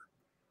officer?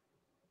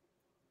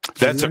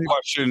 That's a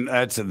question.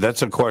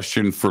 That's a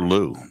question for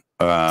Lou.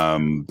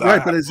 Right,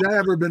 but has that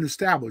ever been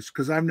established?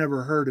 Because I've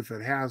never heard if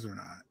it has or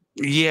not.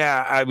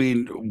 Yeah, I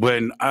mean,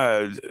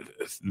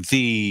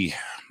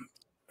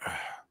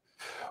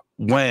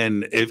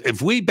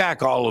 if we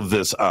back all of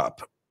this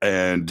up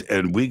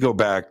and we go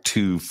back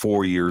to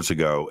 4 years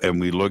ago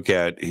and we look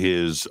at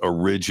his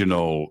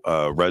original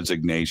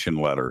resignation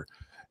letter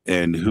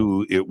and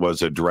who it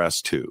was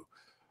addressed to,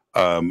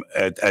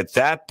 at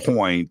that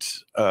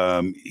point,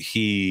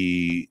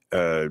 he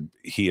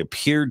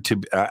appeared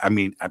to. I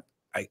mean,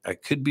 I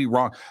could be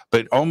wrong,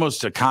 but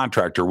almost a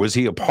contractor. Was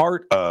he a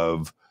part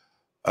of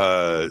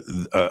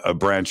a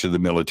branch of the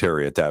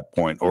military at that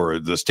point, or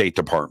the State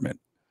Department?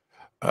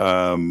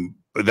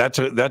 That's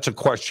a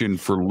question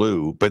for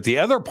Lou. But the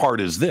other part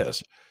is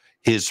this: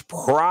 his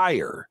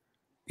prior,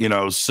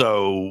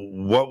 so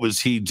what was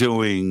he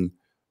doing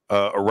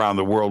around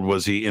the world?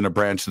 Was he in a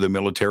branch of the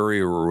military,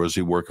 or was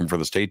he working for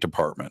the State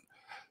Department?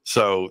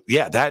 So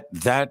yeah, that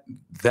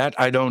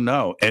I don't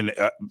know, and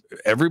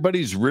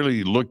everybody's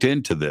really looked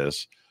into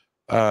this.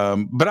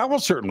 But I will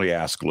certainly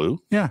ask Lou.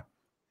 Yeah,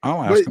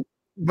 I'll ask him.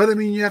 But I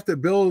mean, you have to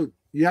build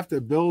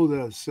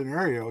a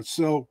scenario.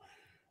 So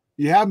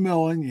you have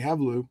Millen, you have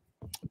Lou,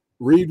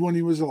 Reed when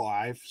he was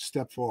alive,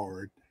 step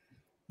forward.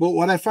 But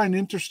what I find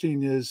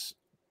interesting is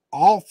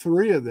all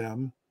three of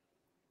them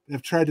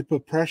have tried to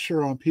put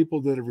pressure on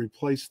people that have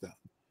replaced them.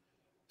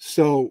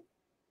 So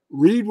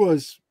Reed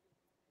was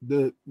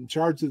in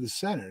charge of the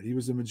Senate. He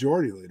was the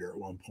majority leader at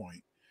one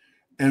point.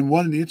 And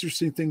one of the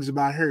interesting things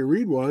about Harry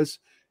Reid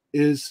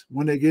is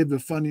when they gave the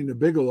funding to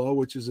Bigelow,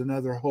 which is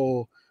another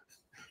whole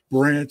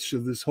branch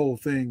of this whole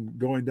thing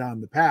going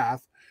down the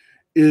path,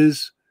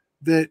 is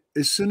that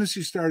as soon as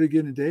he started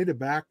getting data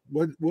back,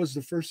 what was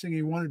the first thing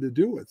he wanted to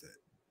do with it?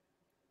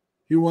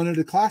 He wanted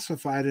to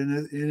classify it in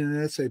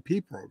an SAP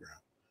program,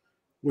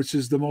 which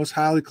is the most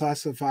highly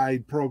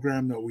classified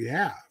program that we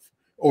have,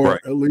 or right.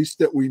 At least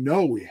that we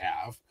know we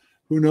have.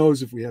 Who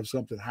knows if we have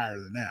something higher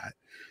than that?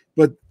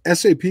 But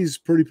SAP is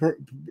pretty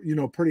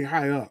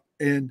high up,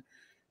 and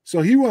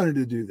so he wanted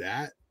to do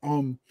that.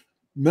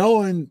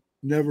 Mellon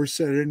never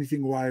said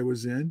anything why he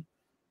was in.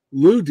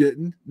 Lou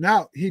didn't.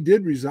 Now he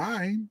did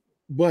resign,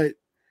 but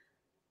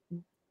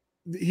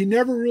he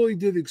never really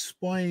did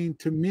explain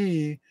to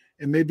me,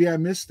 and maybe I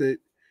missed it.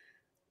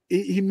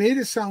 He made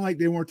it sound like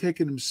they weren't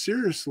taking him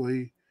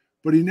seriously,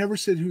 but he never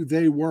said who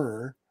they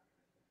were,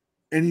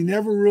 and he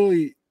never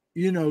really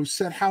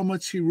said how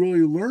much he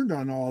really learned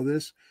on all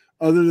this,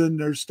 other than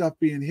their stuff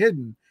being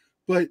hidden.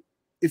 But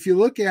if you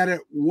look at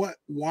it,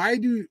 why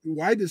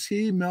does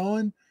he,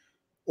 Mellon,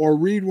 or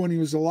Reed when he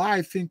was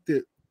alive, think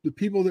that the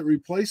people that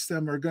replaced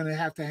them are going to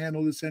have to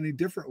handle this any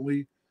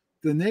differently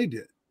than they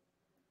did?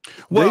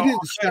 Well, they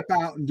didn't step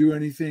out and do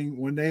anything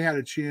when they had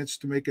a chance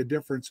to make a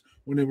difference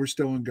when they were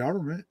still in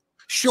government.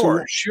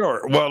 Sure.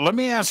 Well, let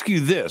me ask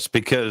you this,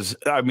 because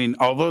I mean,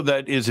 although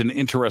that is an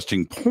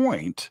interesting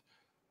point,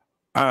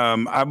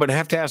 I would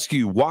have to ask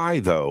you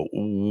why, though.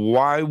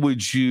 Why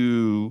would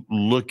you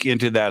look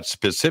into that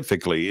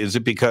specifically? Is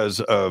it because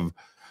of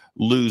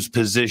Lou's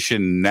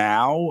position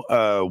now,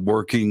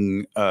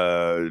 working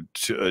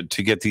to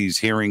get these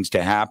hearings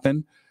to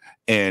happen,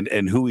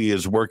 and who he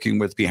is working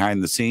with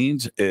behind the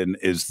scenes? And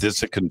is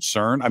this a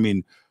concern? I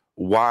mean,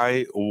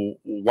 why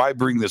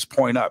bring this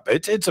point up?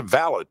 It's a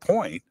valid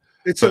point.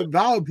 It's a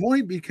valid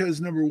point because,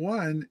 number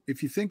one,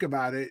 if you think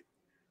about it,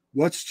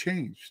 what's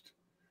changed?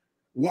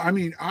 Well, I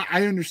mean,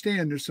 I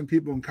understand there's some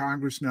people in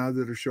Congress now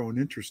that are showing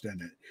interest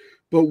in it,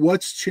 but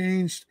what's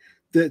changed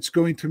that's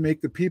going to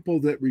make the people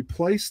that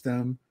replace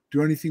them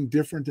do anything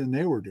different than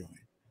they were doing?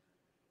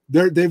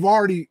 They've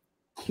already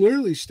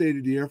clearly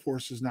stated the Air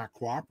Force is not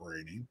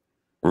cooperating.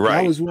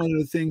 Right. That was one of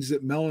the things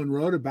that Mellon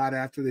wrote about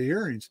after the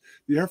hearings.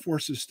 The Air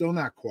Force is still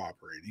not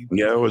cooperating.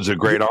 Yeah, it was a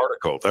great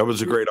article. That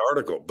was a great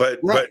article. But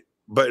right.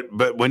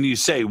 but when you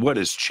say what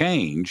has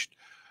changed,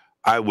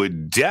 I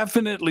would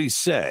definitely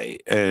say,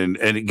 and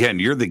again,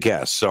 you're the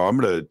guest, so I'm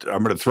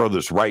gonna throw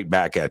this right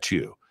back at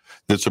you.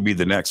 This will be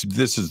the next.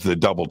 This is the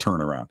double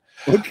turnaround.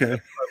 Okay.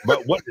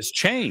 But what has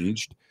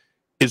changed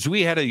is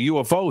we had a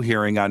UFO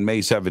hearing on May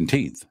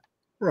 17th.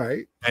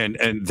 Right. And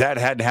that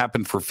hadn't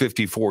happened for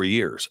 54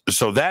 years.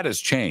 So that has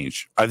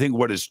changed. I think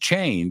what has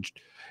changed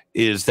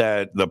is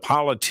that the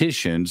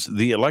politicians,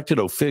 the elected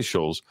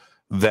officials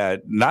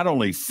that not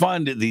only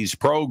fund these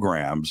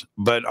programs,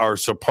 but are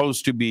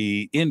supposed to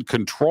be in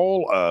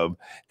control of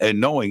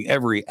and knowing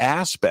every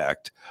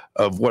aspect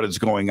of what is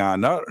going on,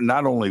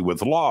 not only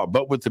with law,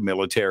 but with the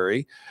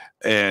military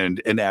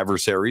and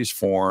adversaries,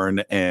 foreign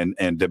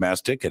and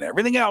domestic and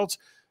everything else.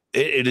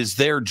 It is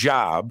their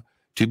job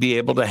to be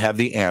able to have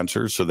the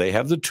answers, so they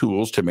have the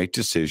tools to make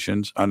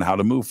decisions on how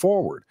to move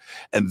forward.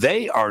 And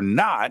they are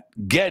not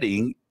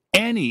getting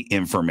any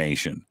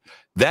information.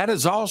 That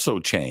has also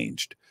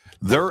changed.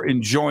 They're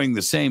enjoying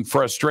the same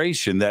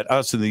frustration that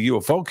us in the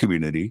UFO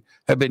community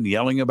have been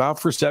yelling about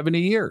for 70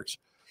 years.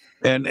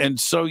 And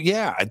so,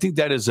 yeah, I think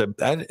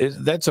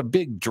that's a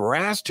big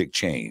drastic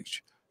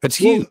change. That's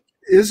huge.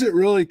 Is it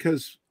really?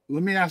 Because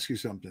let me ask you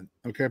something,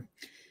 okay?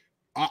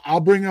 I'll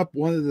bring up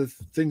one of the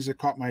things that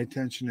caught my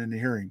attention in the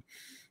hearing.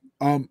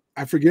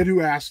 I forget who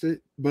asked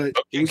it, but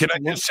okay, can I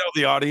just tell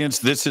the audience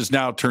this has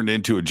now turned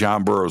into a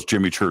John Burroughs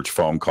Jimmy Church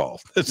phone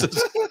call? This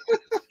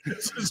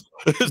is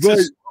what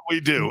we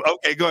do.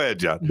 Okay, go ahead,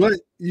 John. But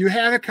you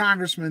had a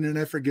congressman, and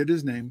I forget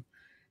his name.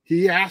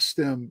 He asked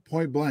them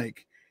point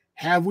blank,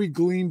 "Have we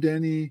gleaned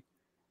any,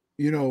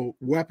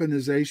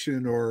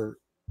 weaponization or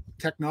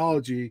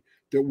technology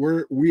that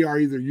we are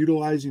either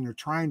utilizing or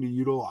trying to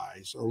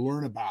utilize or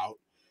learn about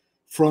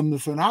from the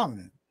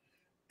phenomenon?"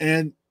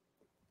 And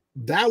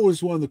that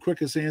was one of the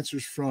quickest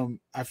answers from,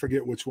 I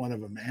forget which one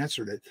of them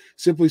answered it,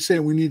 simply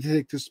saying we need to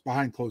take this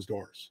behind closed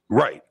doors.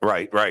 Right.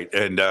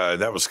 And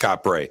that was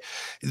Scott Bray.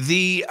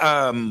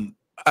 I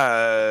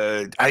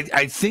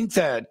think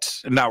that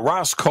now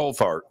Ross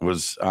Colfart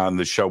was on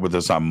the show with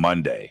us on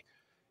Monday,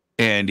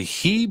 and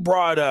he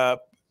brought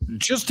up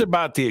just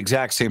about the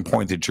exact same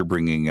point that you're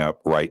bringing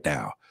up right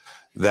now.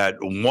 That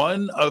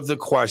one of the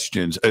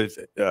questions,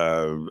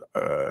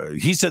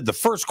 he said the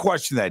first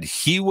question that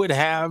he would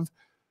have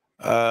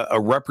a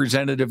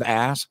representative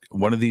ask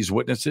one of these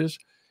witnesses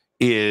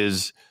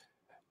is,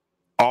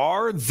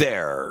 are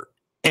there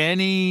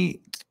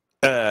any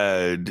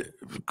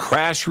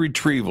crash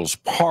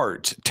retrievals,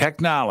 parts,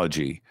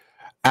 technology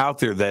out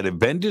there that have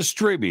been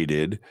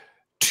distributed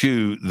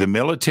to the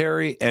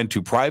military and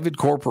to private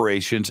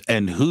corporations,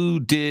 and who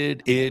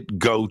did it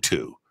go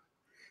to?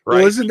 Right?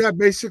 Well, isn't that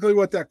basically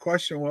what that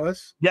question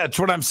was? Yeah, that's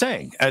what I'm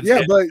saying.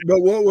 But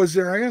what was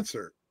their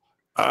answer?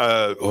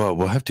 Well,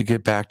 we'll have to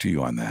get back to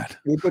you on that.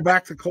 We'll go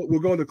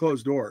to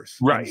closed doors.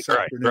 Right.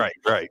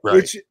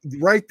 Which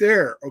right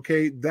there,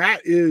 okay,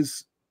 that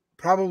is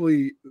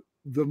probably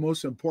the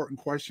most important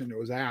question that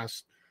was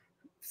asked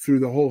through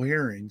the whole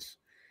hearings.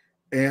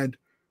 And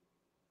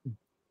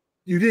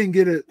you didn't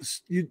get it.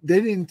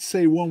 They didn't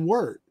say one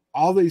word.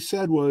 All they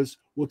said was,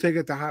 we'll take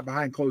it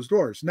behind closed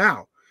doors.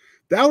 Now,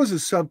 that was a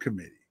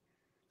subcommittee.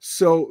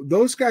 So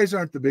those guys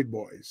aren't the big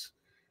boys.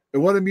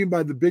 And what I mean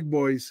by the big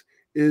boys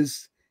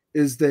is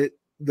that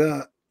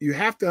you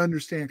have to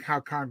understand how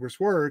Congress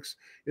works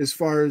as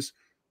far as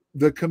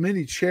the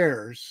committee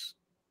chairs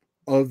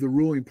of the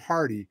ruling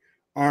party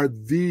are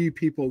the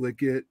people that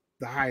get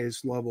the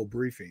highest level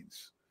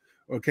briefings,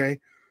 okay?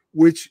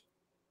 Which,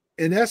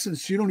 in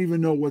essence, you don't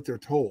even know what they're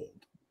told.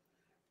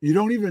 You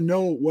don't even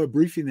know what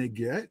briefing they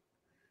get.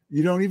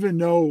 You don't even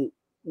know,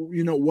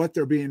 what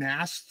they're being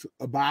asked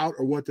about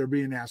or what they're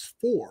being asked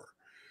for.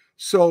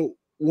 So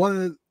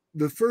one of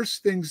the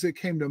first things that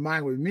came to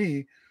mind with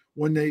me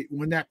when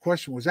that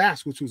question was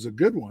asked, which was a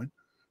good one,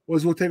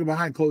 was we'll take it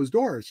behind closed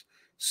doors.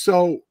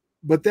 So,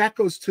 but that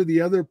goes to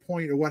the other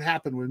point of what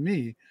happened with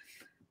me.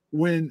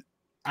 When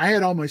I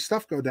had all my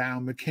stuff go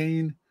down,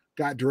 McCain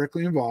got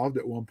directly involved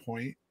at one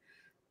point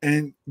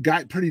and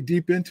got pretty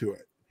deep into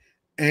it.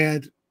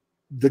 And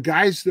the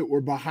guys that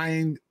were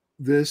behind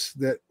this,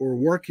 that were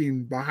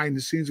working behind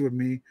the scenes with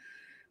me,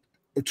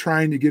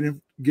 trying to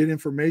get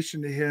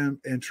information to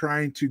him and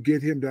trying to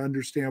get him to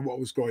understand what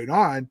was going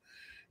on,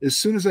 as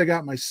soon as I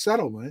got my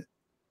settlement,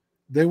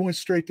 they went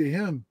straight to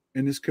him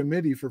and his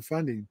committee for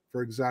funding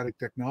for exotic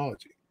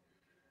technology.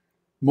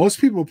 Most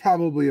people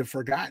probably have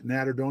forgotten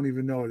that or don't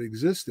even know it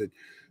existed.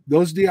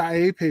 Those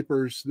DIA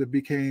papers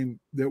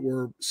that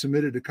were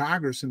submitted to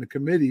Congress and the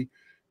committee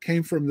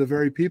came from the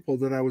very people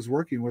that I was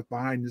working with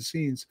behind the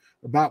scenes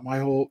about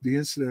the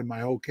incident in my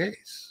whole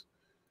case.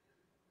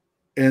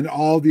 And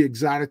all the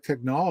exotic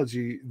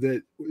technology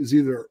that is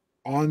either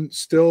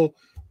still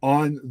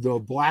on the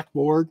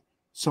blackboard,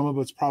 some of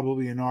it's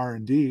probably in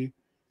R&D,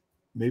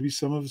 maybe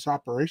some of it's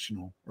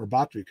operational or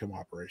about to become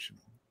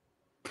operational.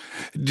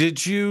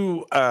 Did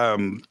you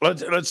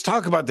let's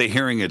talk about the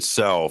hearing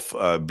itself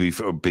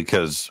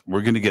because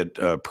we're going to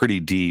get pretty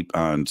deep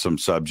on some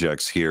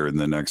subjects here in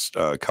the next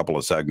couple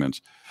of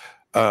segments.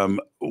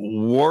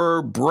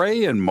 Were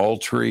Bray and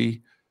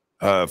Moultrie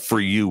for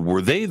you,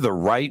 were they the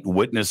right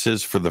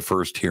witnesses for the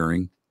first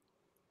hearing?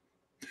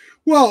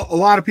 Well, a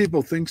lot of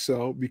people think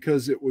so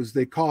because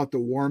they call it the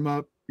warm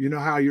up. You know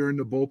how you're in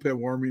the bullpen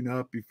warming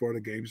up before the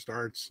game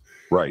starts?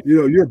 Right.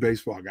 You're a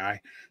baseball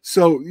guy.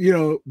 So,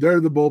 they're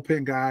the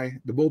bullpen guy,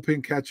 the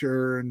bullpen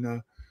catcher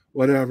and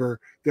whatever.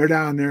 They're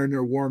down there and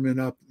they're warming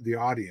up the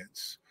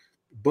audience.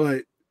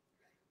 But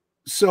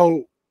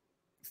so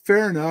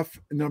fair enough,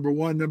 number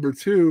one. Number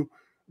two,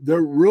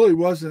 there really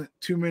wasn't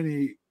too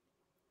many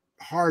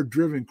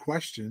hard-driven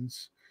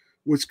questions,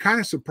 which kind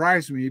of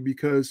surprised me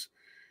because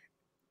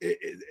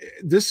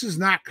this is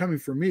not coming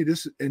from me.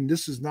 This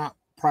is not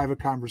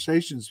private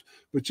conversations,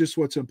 but just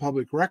what's in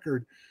public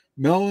record.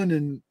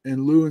 Mellon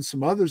and Lou and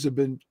some others have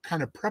been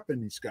kind of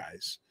prepping these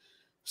guys.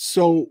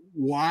 So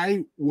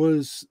why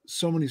was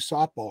so many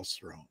softballs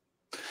thrown?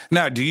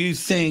 Now, do you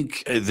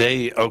think now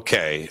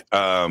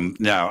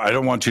I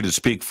don't want you to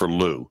speak for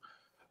Lou,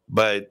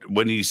 but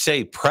when you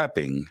say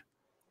prepping,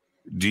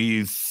 do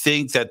you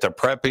think that the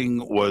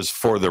prepping was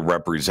for the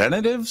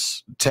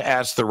representatives to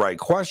ask the right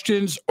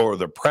questions, or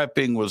the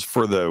prepping was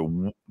for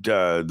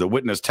the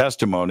witness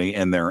testimony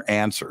and their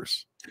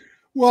answers?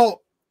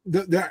 Well,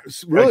 there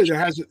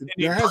hasn't.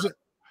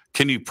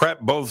 Can you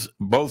prep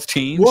both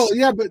teams? Well,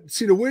 yeah, but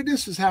see, the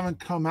witnesses haven't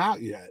come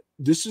out yet.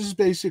 This is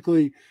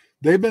basically,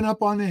 they've been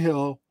up on the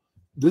Hill.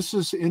 This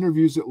is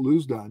interviews that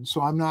Lou's done,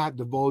 so I'm not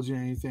divulging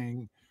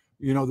anything,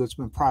 that's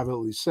been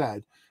privately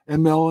said.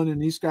 And Mellon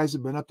and these guys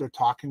have been up there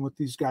talking with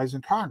these guys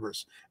in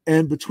Congress.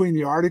 And between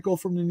the article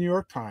from the New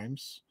York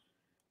Times,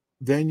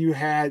 then you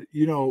had,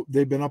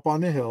 they've been up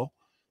on the Hill.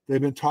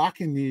 They've been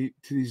talking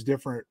to these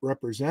different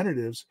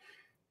representatives.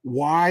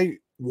 Why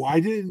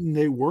didn't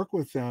they work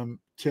with them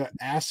to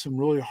ask some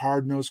really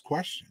hard-nosed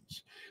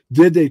questions?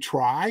 Did they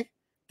try?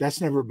 That's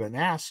never been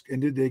asked.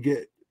 And did they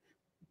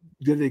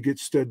get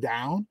stood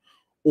down,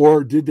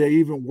 or did they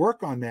even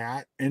work on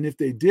that? And if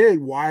they did,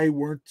 why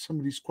weren't some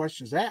of these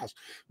questions asked?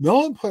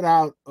 Millen put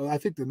out, I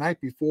think the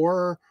night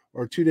before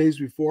or 2 days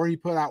before, he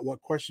put out what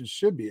questions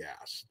should be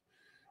asked.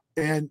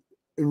 And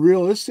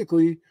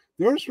realistically,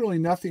 there's really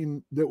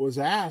nothing that was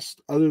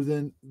asked other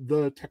than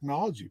the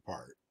technology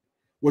part,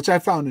 which I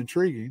found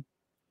intriguing.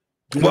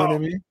 Do you know what I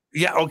mean?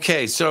 Yeah.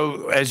 Okay.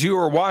 So as you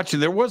were watching,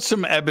 there was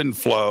some ebb and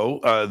flow.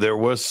 There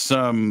was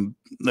some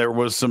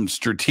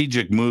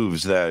strategic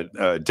moves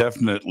that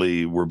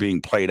definitely were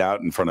being played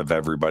out in front of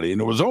everybody, and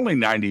it was only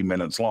 90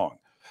 minutes long.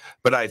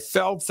 But I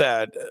felt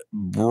that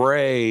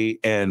Bray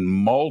and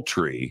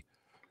Moultrie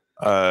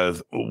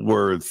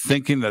were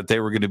thinking that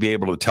they were going to be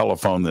able to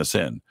telephone this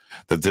in,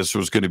 that this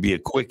was going to be a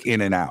quick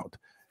in and out.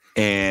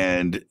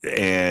 And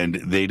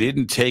they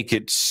didn't take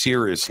it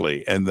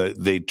seriously, and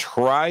they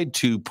tried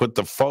to put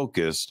the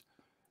focus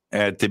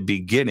at the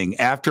beginning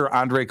after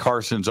Andre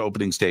Carson's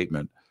opening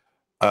statement.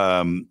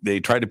 They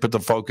tried to put the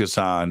focus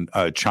on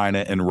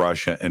China and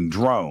Russia and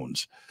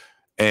drones,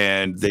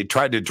 and they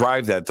tried to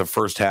drive that the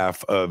first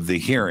half of the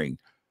hearing,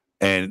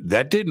 and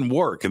that didn't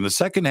work. And the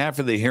second half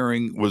of the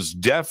hearing was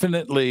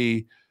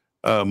definitely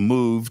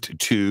moved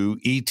to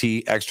ET,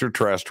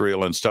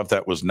 extraterrestrial, and stuff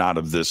that was not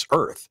of this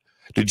earth.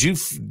 Did you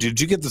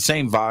get the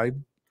same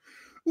vibe?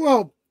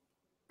 Well,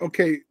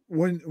 okay.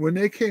 When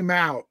they came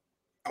out,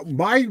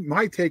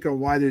 my take on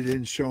why they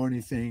didn't show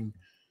anything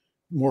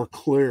more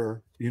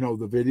clear, the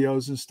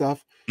videos and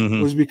stuff,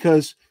 was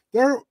because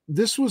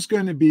this was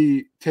going to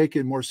be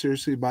taken more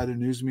seriously by the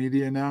news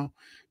media now,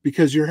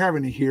 because you're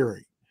having a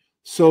hearing.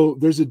 So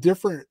there's a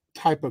different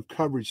type of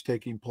coverage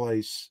taking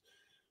place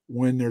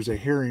when there's a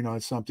hearing on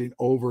something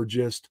over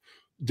just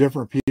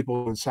different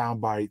people and sound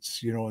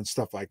bites, and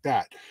stuff like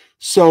that.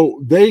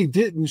 So they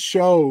didn't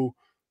show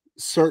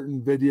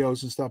certain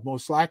videos and stuff,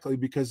 most likely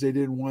because they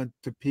didn't want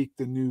to pique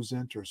the news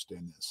interest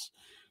in this.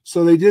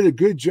 So they did a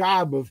good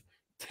job of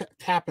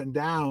tapping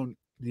down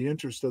the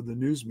interest of the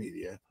news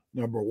media,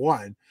 number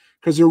one,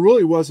 because there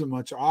really wasn't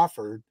much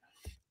offered.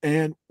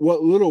 And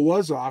what little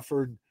was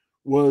offered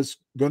was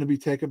going to be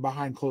taken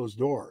behind closed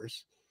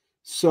doors.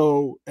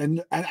 So,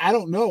 and I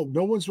don't know,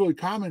 no one's really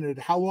commented,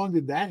 how long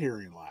did that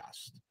hearing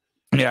last?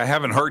 Yeah, I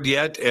haven't heard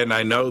yet, and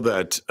I know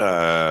that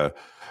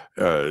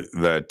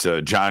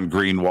John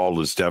Greenwald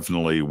is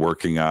definitely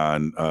working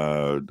on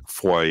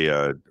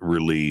FOIA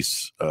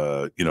release.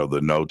 The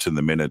notes and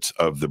the minutes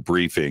of the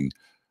briefing,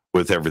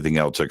 with everything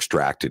else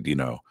extracted.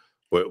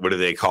 What do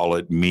they call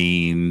it?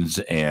 Means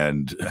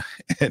and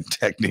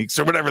techniques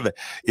or whatever.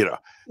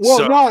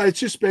 Well, no, it's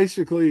just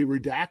basically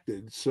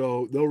redacted.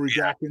 So they'll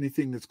redact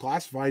anything that's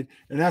classified,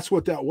 and that's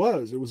what that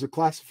was. It was a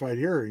classified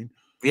hearing.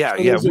 Yeah,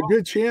 so there's a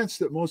good chance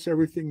that most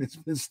everything that's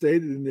been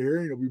stated in the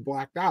hearing will be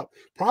blacked out.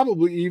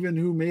 Probably even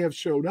who may have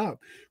showed up.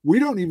 We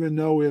don't even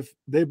know if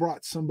they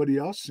brought somebody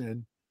else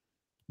in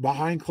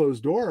behind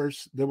closed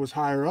doors that was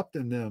higher up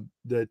than them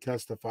that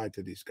testified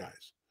to these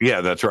guys.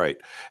 Yeah, that's right.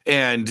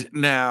 And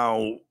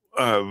now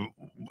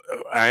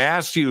I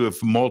asked you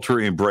if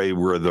Moultrie and Bray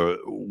were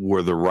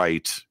the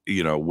right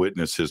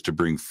witnesses to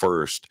bring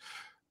first.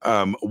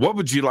 What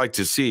would you like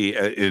to see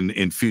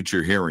in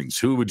future hearings?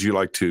 Who would you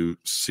like to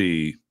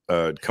see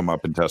come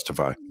up and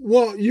testify?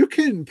 Well, you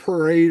can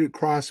parade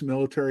across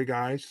military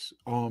guys,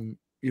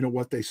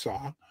 what they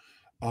saw.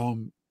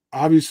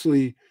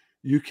 Obviously,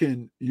 you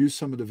can use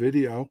some of the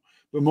video,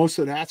 but most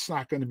of that's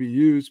not going to be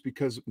used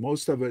because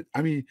most of it,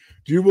 do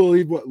you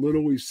believe what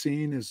little we've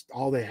seen is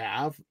all they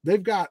have?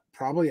 They've got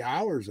probably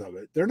hours of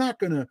it. They're not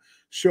going to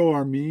show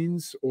our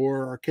means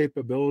or our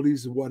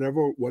capabilities of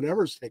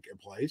whatever's taking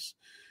place,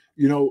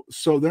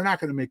 so they're not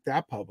going to make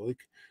that public.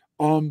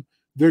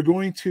 They're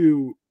going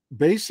to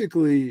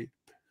basically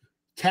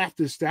tap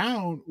this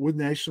down with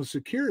national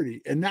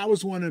security. And that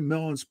was one of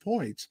Mellon's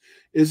points.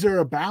 Is there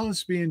a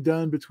balance being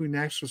done between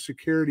national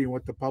security and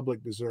what the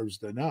public deserves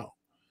to know?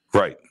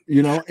 Right.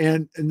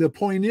 And the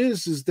point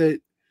is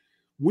that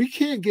we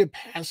can't get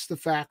past the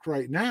fact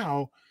right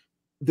now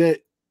that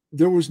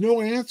there was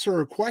no answer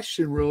or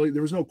question, really.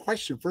 There was no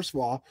question, first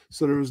of all,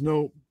 so there was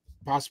no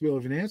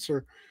possibility of an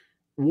answer.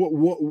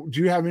 What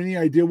do you have any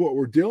idea what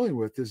we're dealing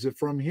with? Is it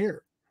from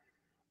here?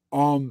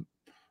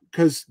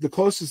 Because the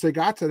closest they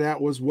got to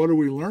that was, what are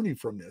we learning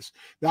from this?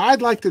 Now,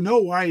 I'd like to know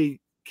why he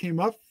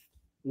came up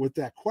with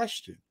that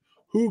question.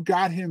 Who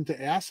got him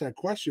to ask that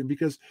question?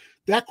 Because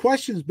that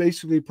question is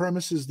basically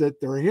premises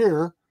that they're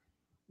here.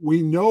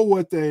 We know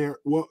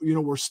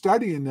we're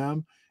studying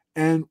them,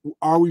 and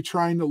are we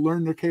trying to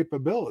learn their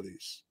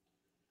capabilities?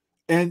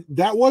 And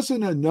that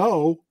wasn't a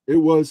no. It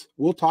was,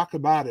 we'll talk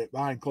about it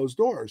behind closed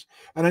doors.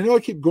 And I know I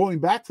keep going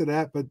back to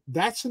that, but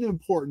that's an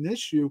important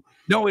issue.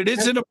 No, it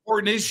is an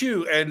important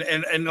issue.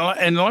 And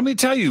let me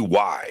tell you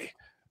why.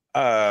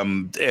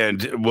 And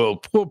we'll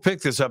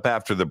pick this up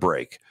after the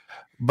break.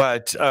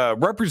 But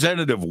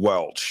Representative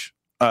Welch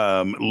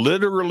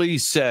literally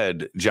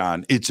said,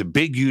 John, it's a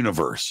big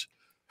universe.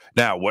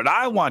 Now, what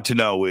I want to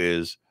know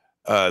is,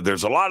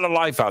 There's a lot of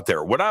life out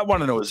there. What I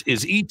want to know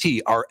is ET,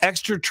 are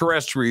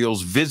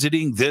extraterrestrials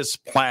visiting this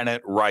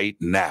planet right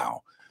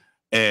now?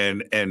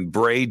 And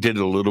Bray did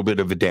a little bit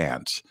of a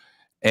dance.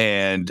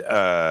 And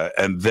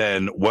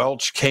then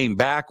Welch came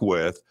back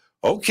with,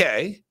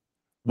 okay,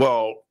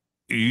 well,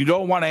 you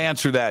don't want to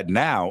answer that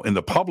now in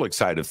the public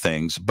side of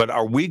things, but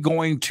are we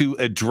going to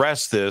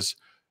address this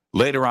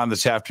later on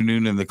this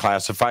afternoon in the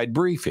classified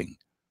briefing?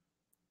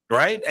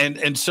 Right?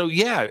 And so,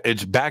 yeah,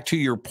 it's back to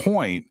your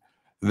point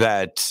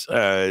that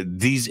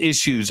these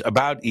issues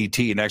about ET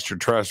and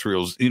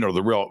extraterrestrials, you know,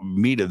 the real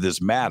meat of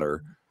this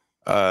matter,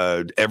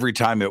 every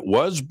time it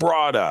was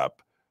brought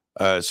up,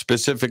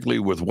 specifically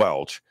with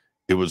Welch,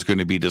 it was going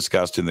to be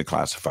discussed in the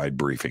classified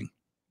briefing.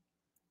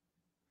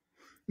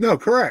 No,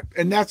 correct.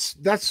 And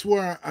that's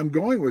where I'm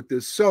going with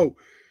this. So,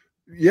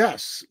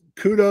 yes,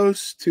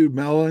 kudos to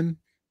Mellon,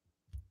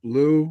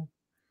 Lou,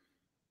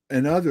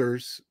 and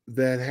others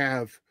that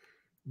have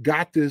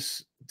got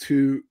this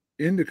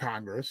into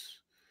Congress.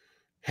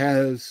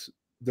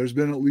 There's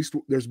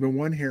been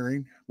one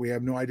hearing. We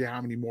have no idea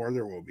how many more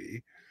there will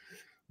be.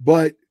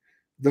 But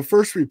the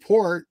first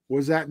report,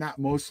 was that not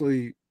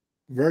mostly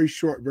very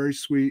short, very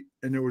sweet,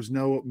 and there was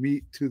no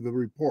meat to the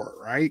report,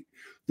 right?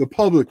 The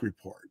public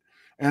report.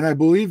 And I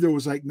believe there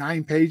was like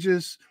 9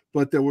 pages,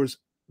 but there was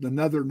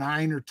another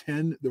 9 or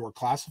 10 that were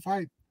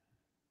classified.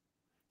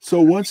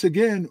 So once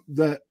again,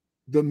 the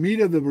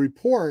meat of the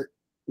report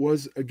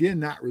was, again,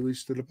 not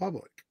released to the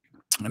public.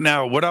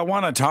 Now, what I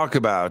want to talk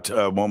about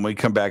when we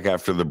come back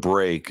after the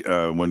break,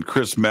 when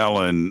Chris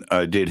Mellon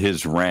did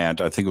his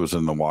rant, I think it was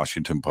in the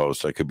Washington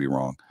Post, I could be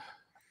wrong.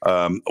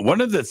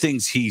 One of the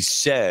things he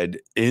said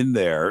in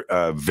there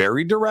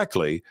very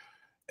directly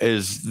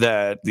is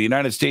that the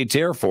United States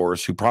Air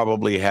Force, who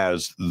probably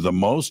has the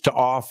most to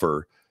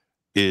offer,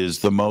 is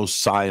the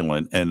most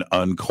silent and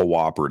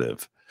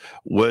uncooperative.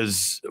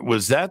 Was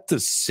that the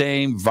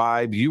same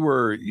vibe? You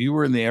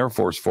were in the Air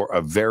Force for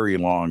a very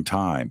long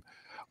time.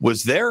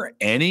 Was there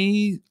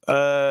any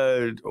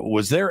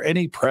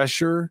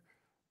pressure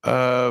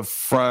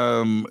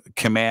from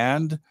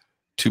command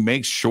to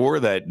make sure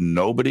that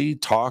nobody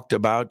talked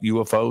about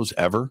UFOs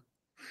ever?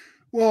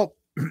 Well,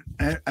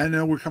 I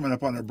know we're coming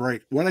up on a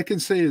break. What I can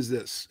say is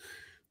this: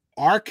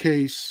 our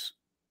case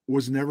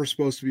was never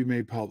supposed to be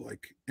made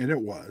public, and it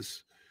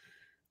was.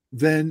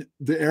 Then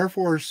the Air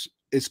Force,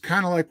 it's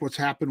kind of like what's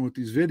happened with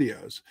these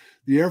videos.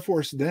 The Air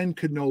Force then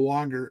could no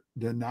longer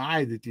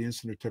deny that the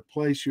incident took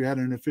place. You had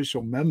an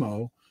official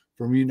memo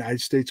from a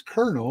United States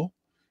colonel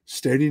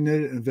stating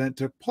that an event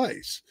took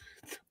place.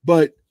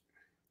 But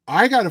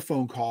I got a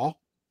phone call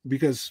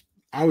because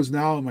I was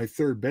now on my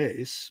third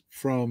base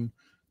from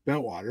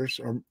Bentwaters,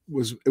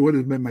 it would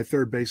have been my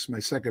third base, my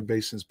second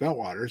base since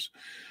Bentwaters.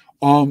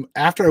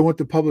 After I went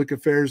to public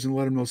affairs and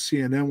let them know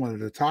CNN wanted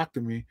to talk to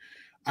me,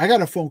 I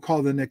got a phone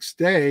call the next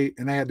day,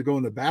 and I had to go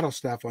into battle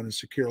staff on a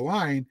secure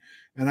line,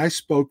 and I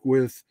spoke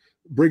with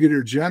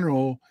Brigadier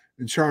General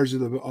in charge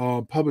of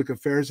the public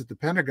affairs at the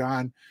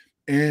Pentagon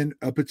and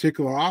a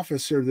particular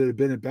officer that had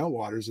been at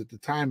Bentwaters at the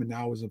time and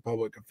now was in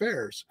public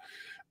affairs.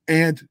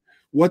 And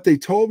what they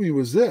told me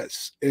was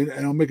this, and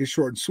I'll make it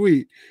short and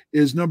sweet,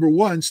 is number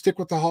one, stick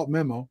with the Halt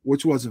memo,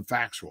 which wasn't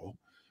factual.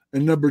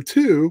 And number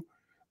two,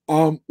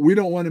 we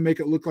don't want to make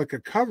it look like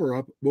a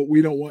cover-up, but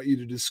we don't want you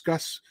to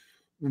discuss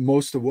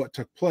most of what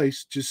took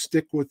place. Just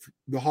stick with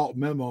the Halt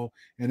memo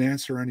and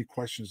answer any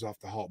questions off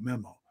the Halt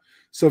memo.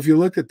 So if you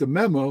look at the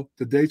memo,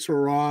 the dates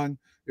were wrong.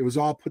 It was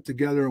all put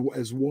together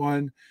as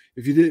one.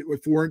 If you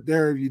weren't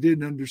there, if you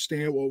didn't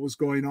understand what was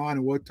going on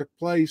and what took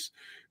place,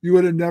 you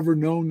would have never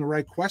known the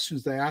right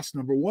questions to ask,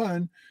 number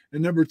one.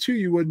 And number two,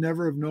 you would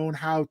never have known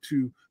how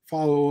to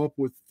follow up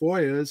with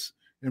FOIAs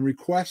and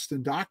requests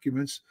and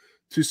documents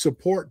to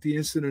support the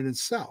incident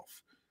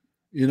itself.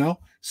 You know,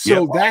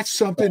 so that's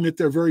something that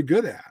they're very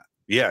good at.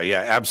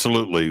 Yeah,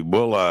 absolutely.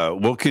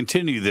 We'll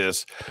continue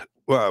this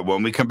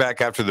when we come back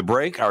after the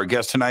break. Our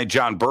guest tonight,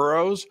 John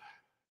Burroughs.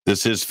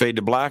 This is Fade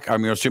to Black.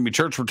 I'm your host, Jimmy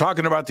Church. We're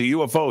talking about the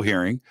UFO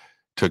hearing.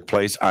 Took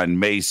place on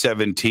May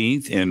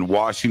 17th in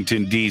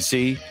Washington,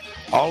 D.C.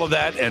 All of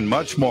that and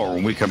much more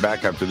when we come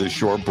back after this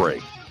short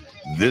break.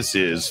 This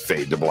is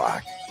Fade to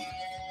Black.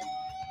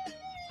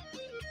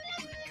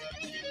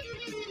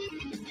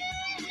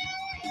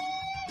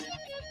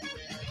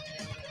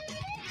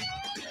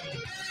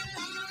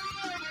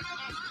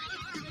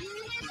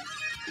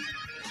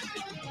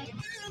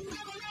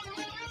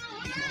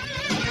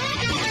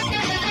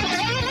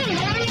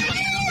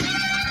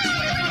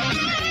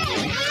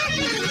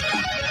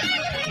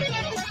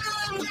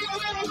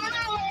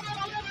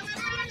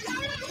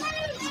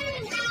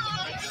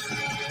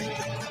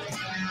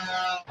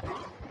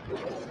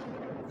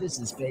 This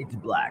is Fade to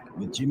Black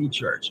with Jimmy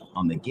Church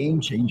on the Game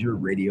Changer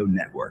Radio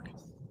Network.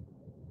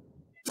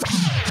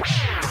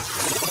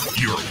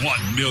 Your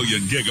 1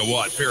 million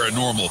gigawatt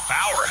paranormal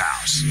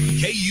powerhouse,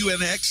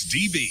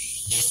 KUNX-DB,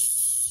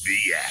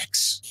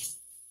 VX.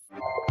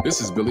 This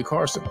is Billy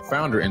Carson,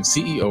 founder and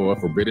CEO of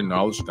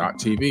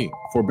ForbiddenKnowledge.tv.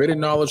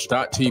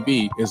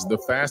 ForbiddenKnowledge.tv is the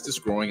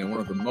fastest growing and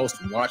one of the most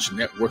watched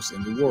networks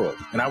in the world.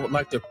 And I would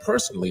like to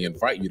personally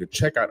invite you to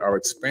check out our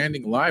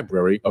expanding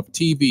library of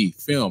TV,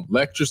 film,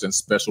 lectures, and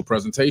special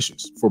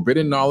presentations.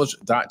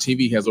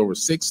 ForbiddenKnowledge.tv has over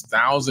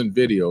 6,000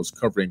 videos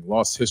covering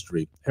lost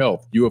history,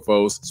 health,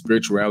 UFOs,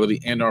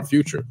 spirituality, and our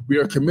future. We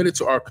are committed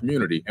to our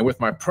community, and with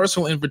my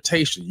personal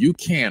invitation, you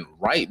can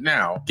right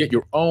now get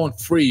your own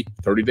free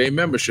 30-day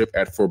membership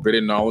at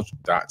ForbiddenKnowledge.tv.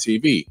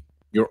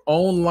 Your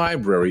own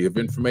library of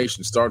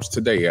information starts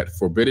today at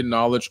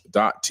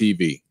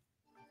ForbiddenKnowledge.tv.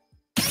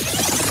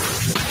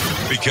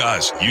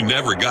 Because you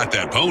never got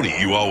that pony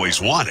you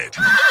always wanted.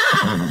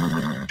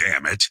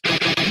 Damn it.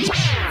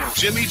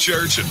 Jimmy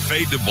Church and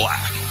Fade to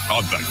Black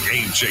on the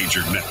Game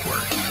Changer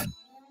Network.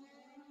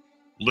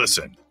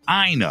 Listen,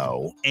 I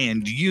know,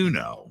 and you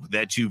know,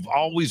 that you've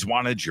always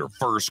wanted your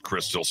first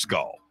crystal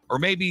skull. Or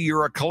maybe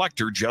you're a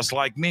collector just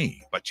like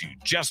me, but you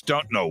just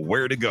don't know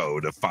where to go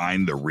to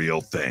find the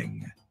real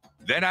thing.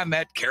 Then I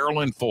met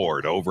Carolyn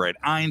Ford over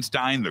at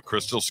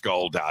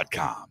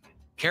EinsteinTheCrystalSkull.com.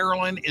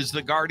 Carolyn is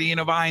the guardian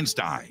of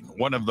Einstein,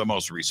 one of the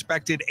most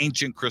respected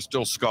ancient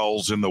crystal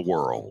skulls in the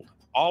world.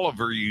 All of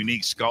her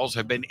unique skulls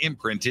have been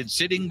imprinted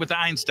sitting with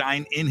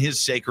Einstein in his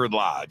sacred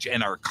lodge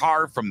and are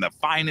carved from the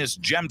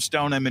finest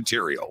gemstone and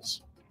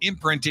materials.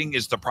 Imprinting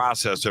is the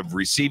process of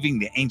receiving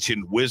the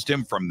ancient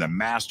wisdom from the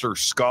master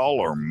skull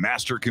or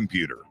master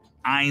computer.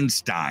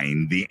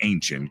 Einstein, the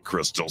ancient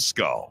crystal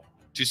skull.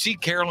 To see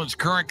Carolyn's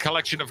current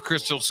collection of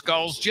crystal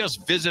skulls,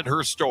 just visit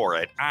her store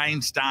at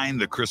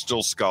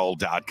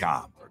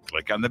EinsteinTheCrystalSkull.com or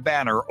click on the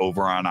banner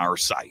over on our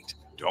site.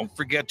 Don't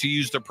forget to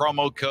use the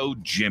promo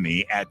code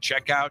Jimmy at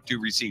checkout to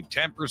receive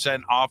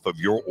 10% off of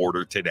your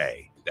order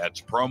today.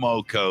 That's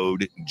promo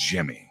code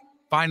Jimmy.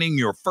 Finding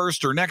your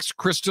first or next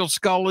crystal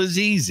skull is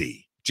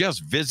easy.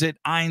 Just visit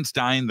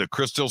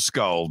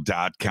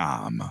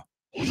EinsteinTheCrystalSkull.com.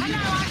 Hello,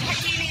 I'm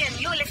Katie, and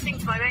you're listening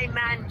to my main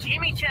man,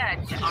 Jimmy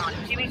Church, on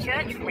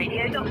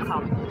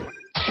JimmyChurchRadio.com.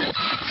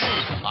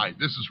 Hi,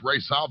 this is Ray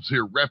Hobbs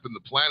here, repping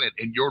the planet,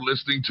 and you're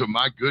listening to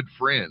my good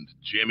friend,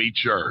 Jimmy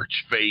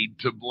Church, Fade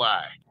to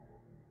Black.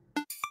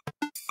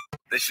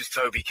 This is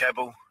Toby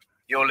Kebbell.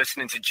 You're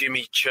listening to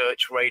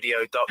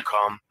JimmyChurchRadio.com.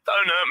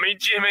 Don't hurt me,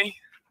 Jimmy.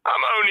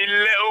 I'm only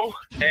little.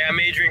 Hey, I'm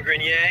Adrian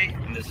Grenier,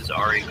 and this is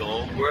Ari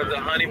Gold. We're the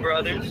Honey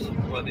Brothers.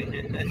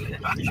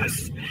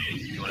 Yes.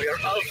 We're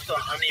of the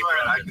Honey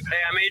Brothers.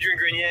 Hey, I'm Adrian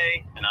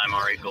Grenier. And I'm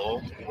Ari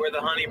Gold. We're the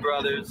Honey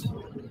Brothers.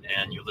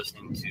 And you're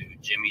listening to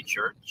Jimmy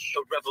Church.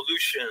 The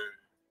Revolution.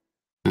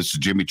 This is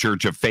Jimmy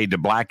Church of Fade to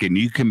Black, and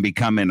you can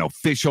become an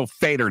official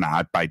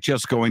Fadernaut by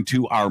just going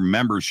to our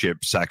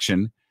membership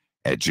section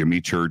at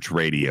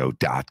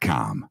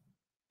JimmyChurchRadio.com.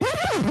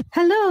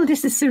 Hello,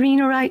 this is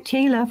Serena Wright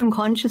Taylor from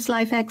Conscious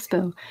Life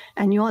Expo,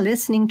 and you're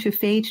listening to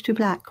Fade to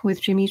Black with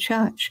Jimmy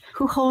Church,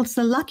 who holds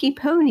the Lucky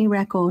Pony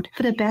record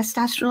for the best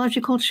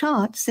astrological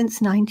chart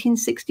since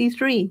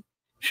 1963.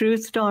 True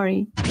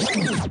story.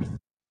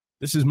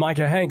 This is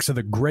Micah Hanks of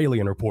the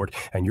Gralien Report,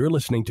 and you're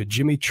listening to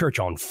Jimmy Church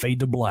on Fade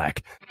to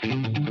Black.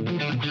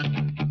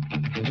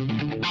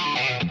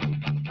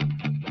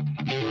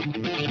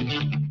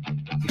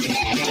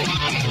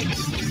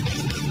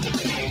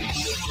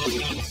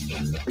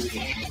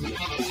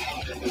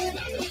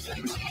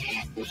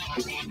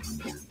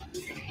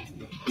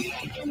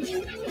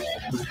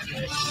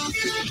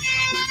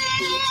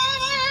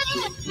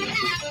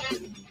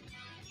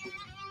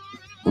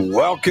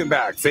 Welcome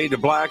back, Fade to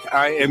Black.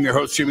 I am your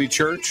host, Jimmy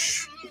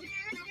Church.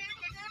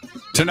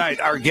 Tonight,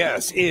 our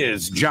guest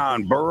is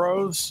John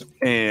Burroughs,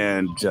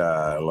 and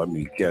let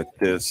me get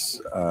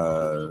this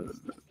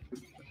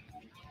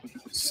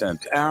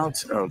sent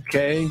out.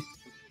 Okay.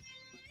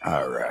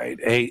 All right.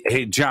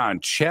 Hey, John,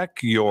 check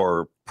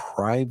your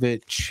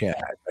private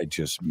chat. I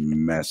just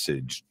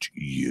messaged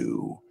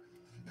you.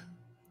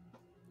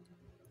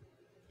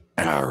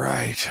 All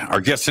right.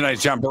 Our guest tonight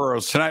is John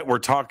Burroughs. Tonight we're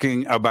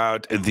talking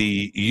about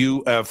the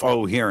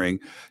UFO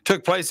hearing.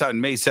 Took place on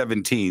May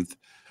 17th.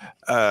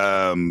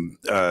 A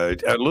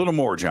little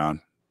more, John.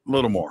 A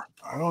little more.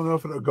 I don't know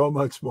if it'll go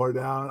much more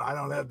down. I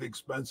don't have the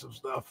expensive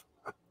stuff.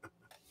 Is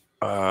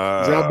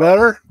that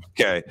better?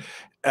 Okay.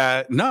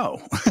 No.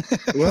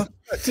 Well,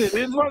 it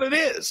is what it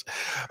is.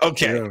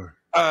 Okay.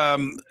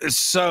 Yeah.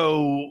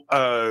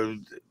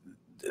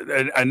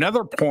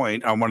 Another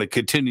point, I want to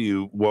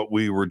continue what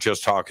we were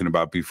just talking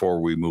about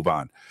before we move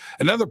on.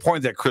 Another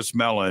point that Chris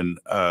Mellon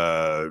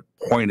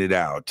pointed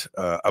out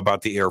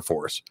about the Air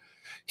Force.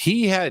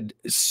 He had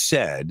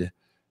said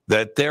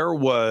that there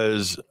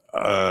was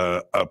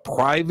a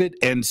private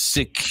and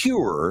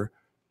secure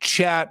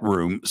chat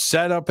room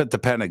set up at the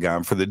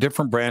Pentagon for the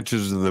different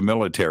branches of the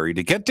military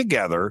to get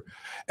together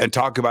and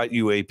talk about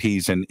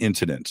UAPs and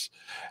incidents.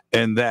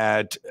 And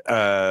that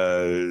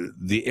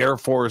the Air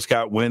Force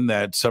got wind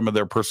that some of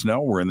their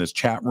personnel were in this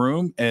chat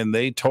room, and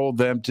they told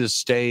them to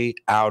stay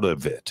out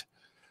of it.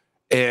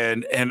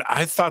 And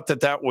I thought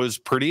that was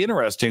pretty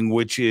interesting,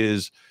 which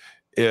is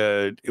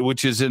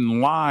which is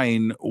in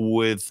line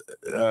with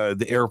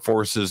the Air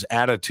Force's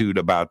attitude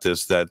about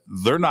this, that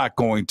they're not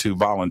going to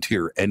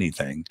volunteer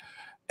anything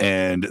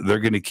and they're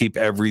going to keep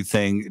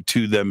everything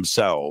to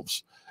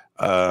themselves.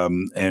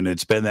 And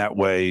it's been that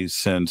way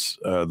since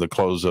the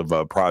close of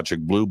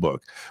Project Blue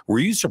Book. Were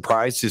you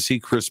surprised to see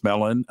Chris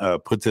Mellon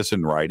put this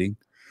in writing?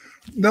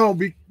 No,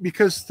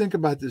 because think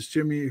about this,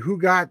 Jimmy. Who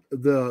got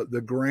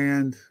the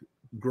grand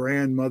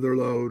mother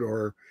load,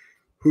 or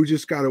who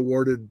just got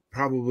awarded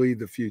probably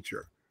the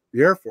future?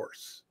 The Air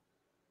Force,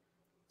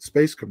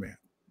 Space Command.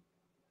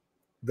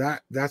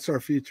 That's our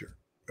future.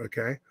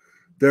 Okay,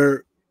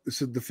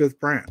 this is the 5th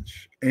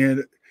branch,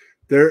 and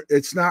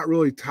it's not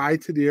really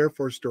tied to the Air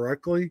Force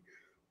directly,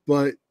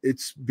 but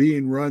it's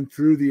being run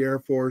through the Air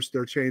Force,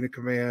 their chain of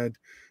command,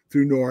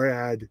 through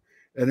NORAD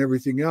and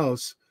everything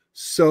else.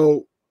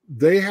 So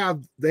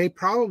they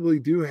probably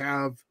do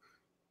have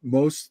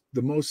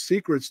the most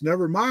secrets.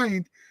 Never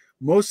mind,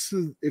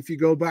 if you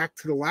go back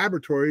to the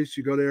laboratories,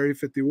 you go to Area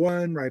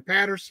 51,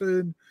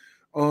 Wright-Patterson,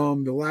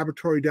 the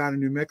laboratory down in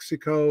New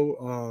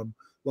Mexico,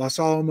 Los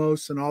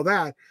Alamos, and all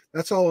that.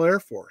 That's all Air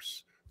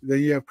Force. Then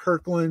you have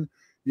Kirkland.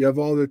 You have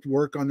all the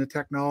work on the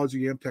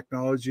technology, EM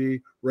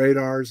technology,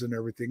 radars, and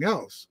everything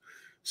else.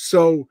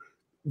 So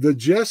the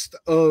gist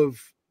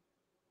of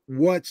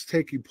what's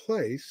taking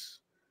place,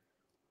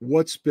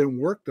 what's been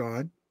worked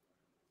on,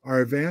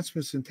 our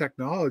advancements in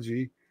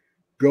technology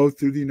go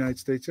through the United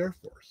States Air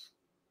Force.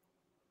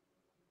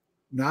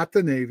 Not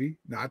the Navy,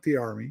 not the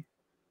Army,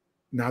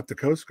 not the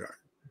Coast Guard.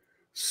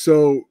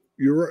 So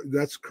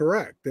that's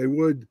correct. They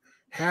would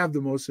have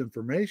the most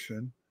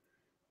information,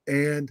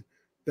 and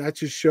that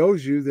just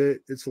shows you that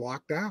it's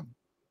locked down,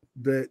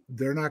 that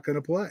they're not going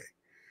to play.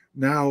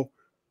 Now,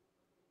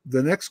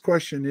 the next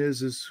question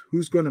is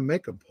who's going to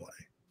make them play?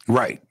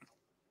 Right.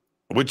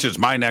 Which is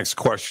my next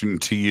question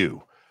to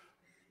you.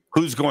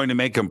 Who's going to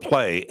make them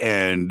play?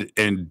 And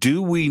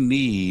do we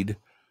need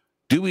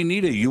a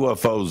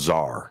UFO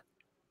czar?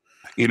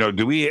 You know,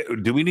 do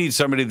we need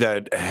somebody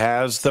that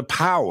has the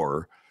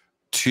power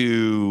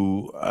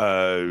to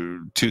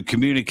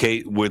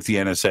communicate with the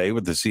NSA,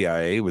 with the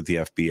CIA, with the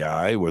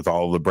FBI, with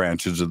all the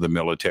branches of the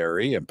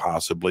military, and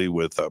possibly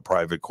with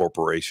private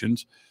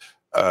corporations,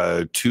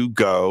 to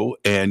go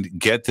and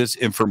get this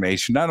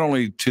information not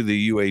only to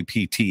the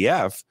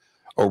UAPTF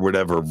or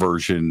whatever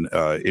version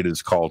it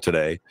is called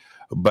today,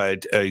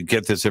 but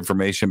get this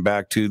information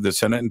back to the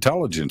Senate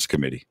Intelligence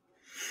Committee?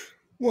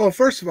 Well,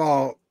 first of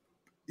all,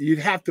 you'd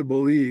have to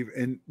believe,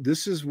 and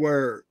this is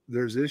where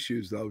there's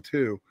issues though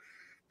too,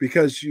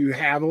 because you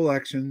have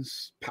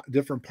elections,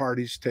 different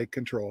parties take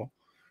control.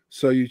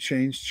 So you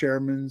change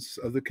chairmen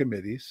of the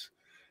committees,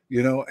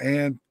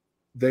 and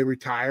they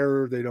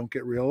retire or they don't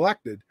get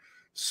reelected.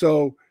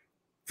 So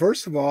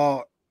first of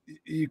all,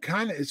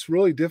 it's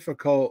really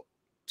difficult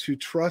to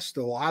trust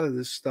a lot of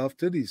this stuff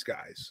to these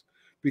guys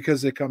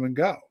because they come and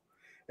go.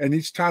 And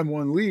each time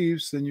one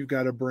leaves, then you've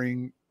got to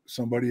bring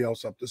somebody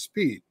else up to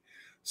speed.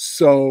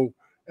 So,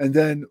 and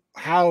then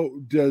how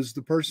does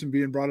the person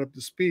being brought up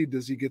to speed,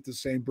 does he get the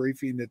same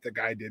briefing that the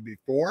guy did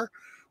before?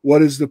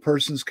 What is the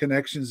person's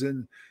connections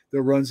in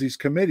that runs these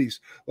committees?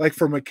 Like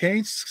for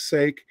McCain's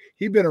sake,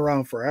 he'd been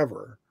around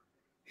forever.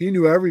 He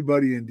knew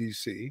everybody in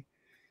DC.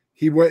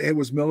 It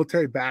was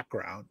military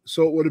background.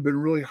 So it would have been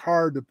really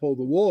hard to pull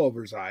the wool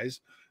over his eyes.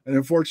 And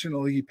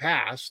unfortunately, he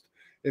passed.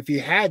 If he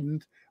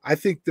hadn't, I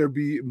think there'd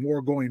be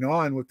more going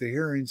on with the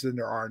hearings than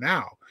there are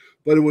now.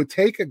 But it would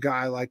take a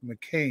guy like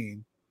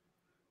McCain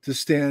to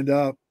stand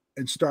up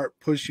and start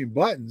pushing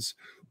buttons.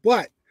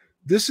 But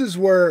this is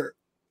where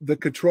the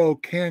control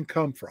can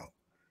come from,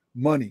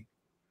 money.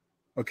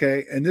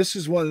 Okay. And this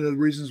is one of the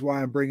reasons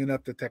why I'm bringing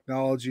up the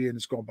technology and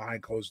it's going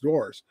behind closed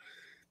doors.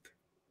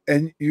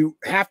 And you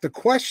have to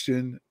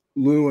question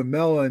Lou and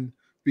Mellon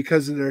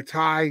because of their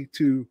tie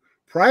to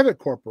private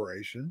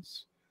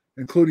corporations,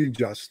 including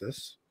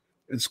Justice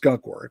and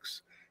Skunk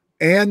Works,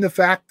 and the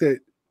fact that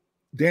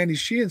Danny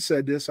Sheehan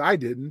said this, I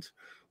didn't.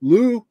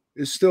 Lou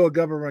is still a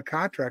government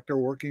contractor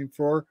working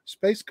for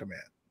Space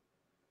Command.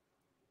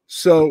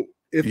 So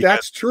if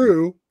that's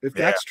true,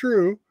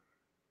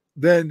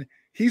 then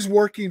he's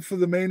working for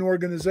the main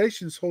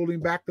organizations holding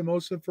back the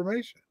most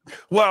information.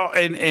 Well,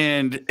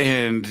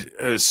 and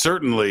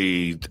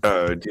certainly,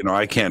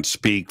 I can't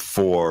speak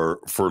for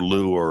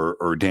Lou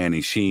or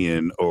Danny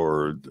Sheehan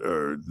or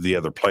the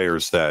other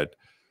players that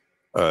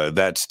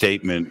that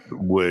statement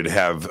would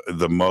have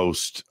the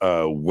most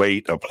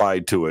weight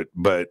applied to it.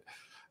 But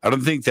I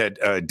don't think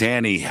that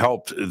Danny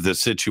helped the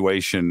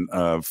situation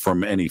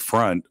from any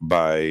front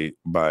by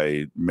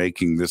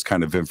making this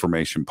kind of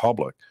information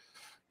public.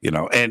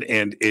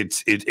 And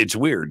it's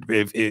weird.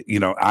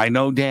 I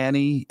know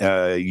Danny,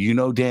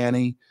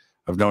 Danny.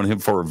 I've known him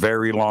for a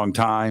very long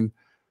time.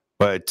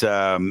 But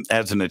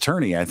as an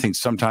attorney, I think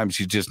sometimes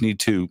you just need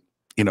to,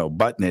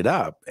 button it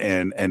up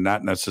and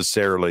not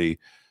necessarily.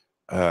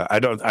 I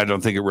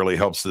don't think it really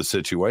helps the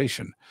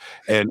situation.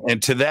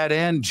 And to that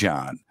end,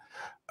 John,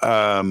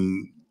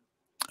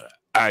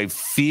 I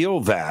feel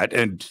that,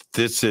 and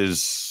this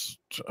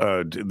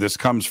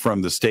comes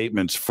from the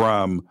statements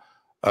from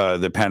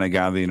the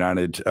Pentagon,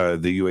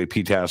 the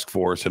UAP Task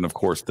Force, and of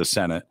course the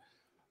Senate,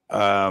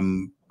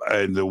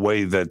 and the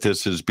way that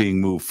this is being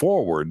moved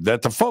forward,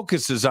 that the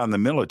focus is on the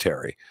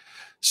military.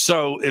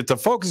 So if the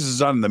focus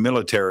is on the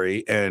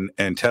military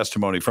and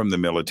testimony from the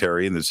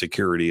military and the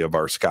security of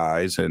our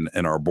skies and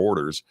our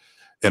borders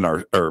and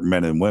our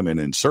men and women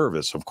in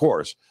service, of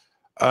course,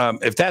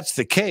 if that's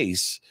the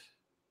case,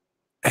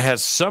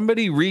 has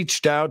somebody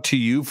reached out to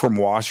you from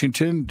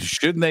Washington?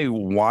 Shouldn't they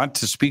want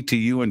to speak to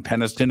you in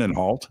Peniston and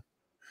Halt?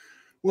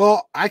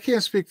 Well, I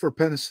can't speak for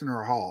Peniston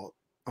or Halt,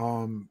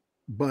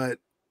 but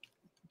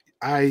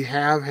I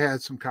have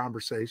had some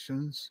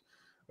conversations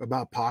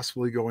about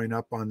possibly going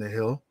up on the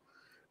Hill,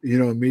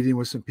 meeting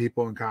with some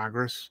people in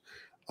Congress,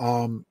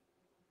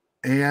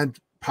 and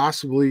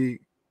possibly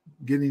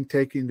getting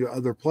taken to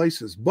other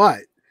places.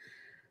 But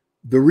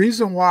the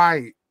reason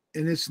why,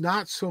 and it's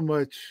not so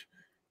much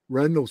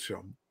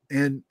Rendlesham,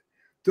 and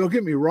don't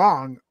get me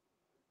wrong,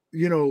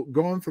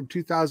 going from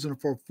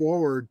 2004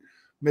 forward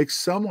makes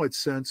somewhat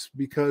sense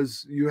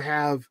because you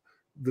have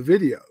the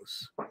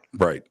videos,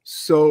 right?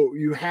 So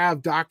you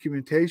have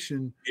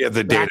documentation,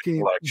 the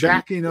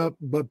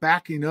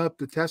backing up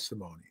the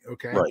testimony.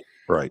 Okay,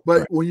 right.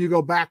 But when you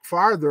go back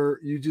farther,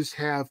 you just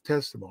have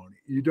testimony.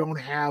 You don't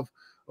have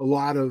a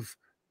lot of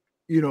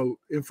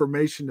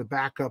information to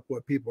back up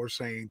what people are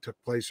saying took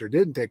place or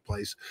didn't take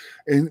place.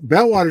 In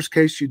Bellwater's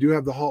case, you do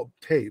have the Halt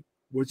tape,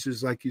 which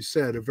is, like you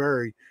said, a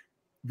very,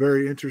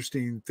 very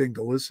interesting thing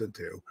to listen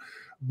to.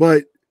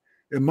 But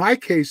in my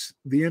case,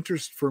 the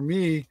interest for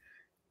me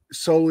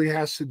solely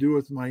has to do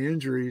with my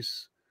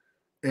injuries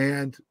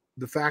and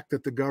the fact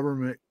that the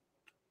government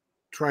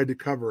tried to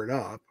cover it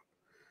up,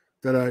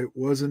 that I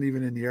wasn't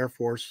even in the Air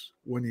Force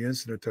when the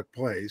incident took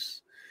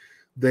place.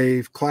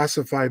 They've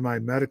classified my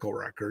medical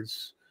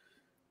records,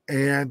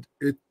 and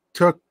it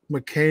took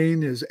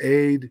McCain, his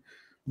aide,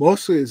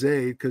 mostly his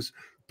aide, because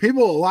a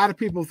lot of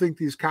people think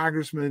these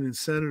congressmen and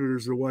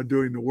senators are the one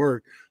doing the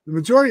work. The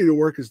majority of the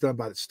work is done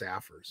by the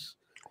staffers.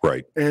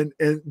 Right. And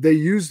they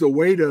use the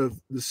weight of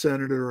the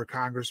senator or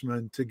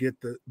congressman to get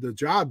the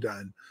job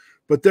done.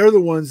 But they're the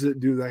ones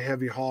that do the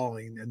heavy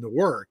hauling and the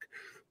work.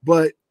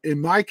 But in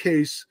my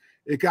case,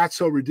 it got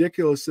so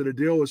ridiculous that a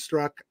deal was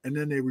struck and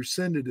then they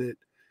rescinded it.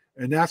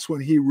 And that's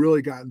when he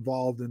really got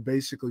involved and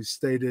basically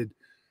stated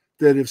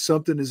that if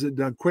something isn't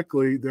done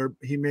quickly,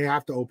 he may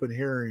have to open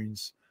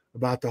hearings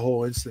about the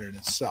whole incident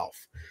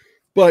itself.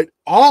 But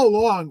all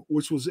along,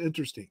 which was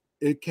interesting,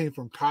 it came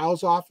from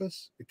Kyle's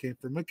office, it came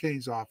from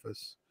McCain's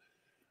office,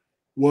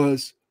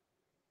 was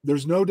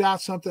there's no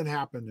doubt something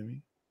happened to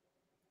me.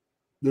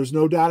 There's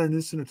no doubt an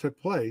incident took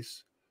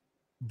place,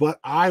 but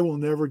I will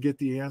never get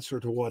the answer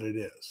to what it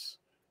is.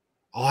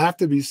 I'll have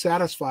to be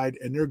satisfied.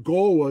 And their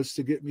goal was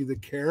to get me the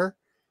care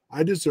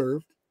I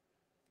deserved,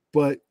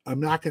 but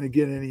I'm not going to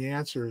get any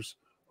answers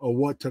of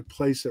what took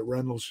place at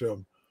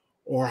Rendlesham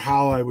or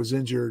how I was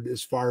injured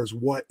as far as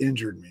what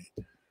injured me.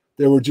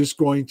 They were just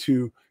going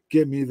to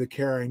get me the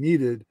care I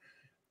needed.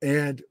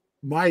 And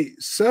my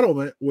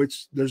settlement,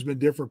 which there's been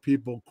different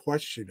people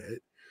question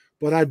it,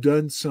 but I've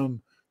done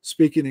some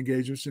speaking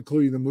engagements,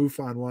 including the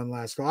MUFON one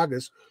last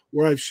August,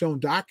 where I've shown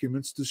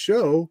documents to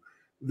show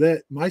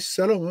that my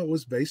settlement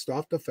was based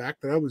off the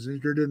fact that I was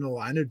injured in the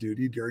line of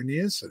duty during the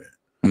incident.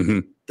 Mm-hmm.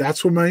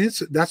 That's where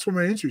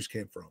my injuries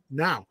came from.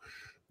 Now,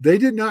 they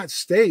did not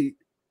state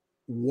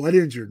what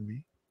injured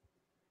me.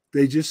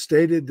 They just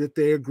stated that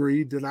they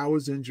agreed that I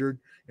was injured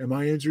and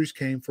my injuries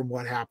came from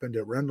what happened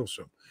at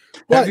Rendlesham.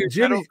 But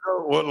Jimmy,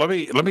 well, let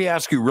me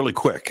ask you really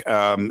quick.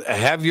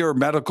 Have your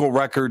medical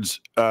records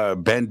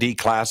been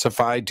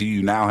declassified? Do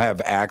you now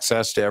have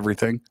access to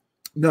everything?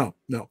 No.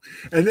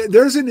 And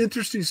there's an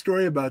interesting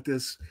story about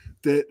this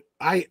that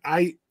I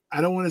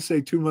don't want to say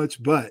too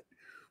much, but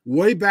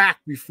way back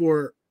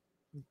before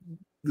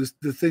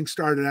the thing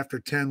started after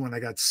 10, when I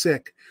got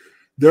sick,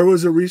 there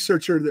was a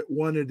researcher that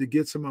wanted to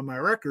get some of my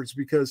records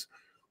because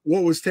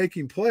what was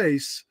taking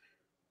place,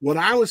 what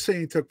I was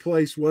saying took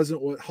place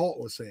wasn't what Halt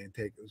was saying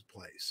took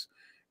place.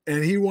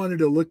 And he wanted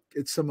to look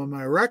at some of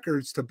my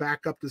records to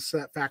back up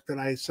the fact that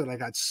I said I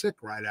got sick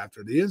right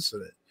after the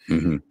incident.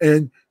 Mm-hmm.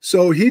 And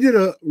so he did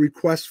a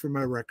request for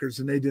my records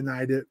and they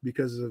denied it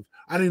because of,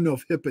 I didn't know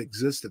if HIPAA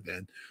existed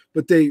then,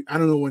 but I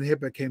don't know when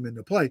HIPAA came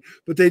into play,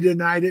 but they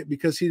denied it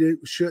because they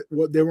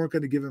weren't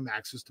going to give him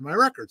access to my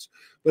records.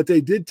 But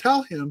they did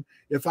tell him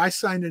if I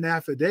signed an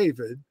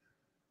affidavit,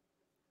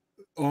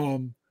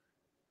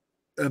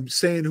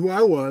 saying who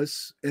I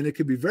was, and it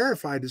could be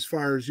verified as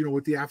far as,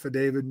 with the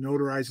affidavit,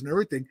 notarized and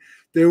everything,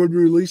 they would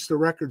release the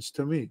records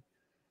to me.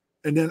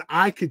 And then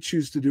I could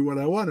choose to do what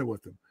I wanted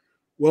with them.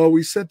 Well,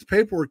 we sent the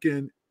paperwork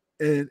in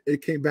and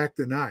it came back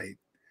denied.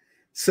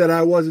 Said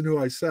I wasn't who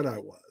I said I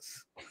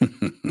was.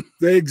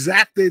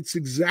 It's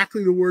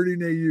exactly the wording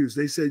they used.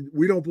 They said,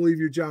 we don't believe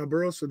you're John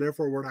Burroughs, so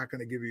therefore we're not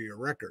going to give you your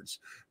records.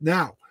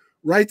 Now,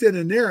 right then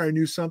and there, I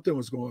knew something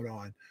was going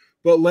on.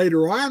 But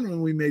later on,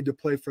 when we made the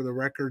play for the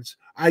records,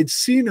 I'd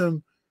seen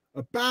them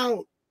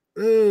about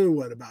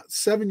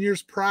 7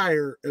 years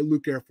prior at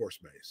Luke Air Force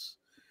Base.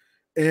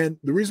 And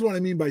the reason what I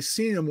mean by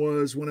seeing them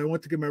was when I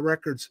went to get my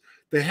records,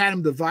 they had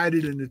them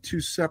divided into 2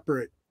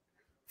 separate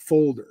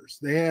folders.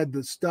 They had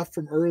the stuff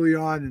from early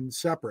on and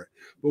separate.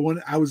 But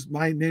when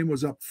my name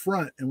was up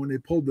front, and when they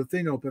pulled the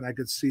thing open, I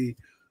could see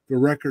the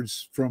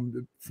records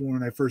from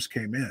when I first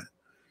came in.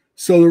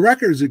 So the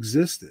records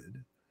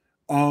existed.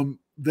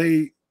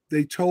 They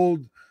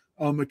told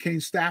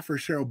McCain staffer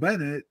Cheryl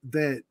Bennett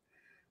that,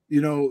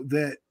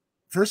 that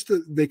first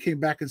they came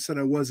back and said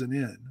I wasn't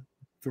in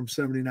from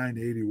 79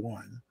 to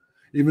 81,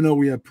 even though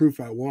we had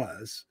proof I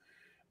was.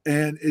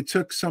 And it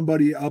took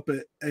somebody up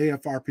at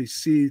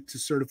AFRPC to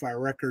certify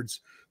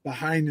records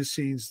behind the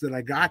scenes that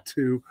I got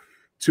to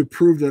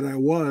prove that I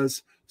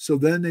was. So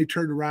then they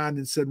turned around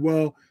and said,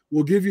 well,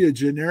 we'll give you a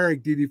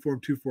generic DD Form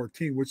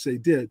 214, which they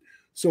did.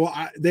 So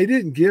they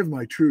didn't give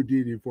my true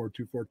DD Form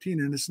 214,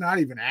 and it's not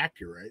even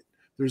accurate.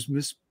 There's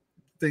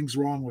things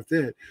wrong with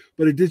it,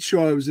 but it did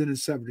show I was in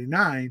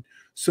 79.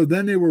 So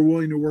then they were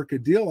willing to work a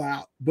deal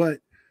out. But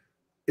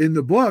in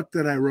the book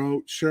that I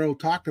wrote, Cheryl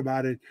talked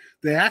about it.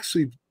 They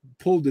actually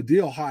pulled the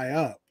deal high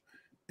up,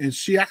 and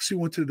she actually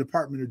went to the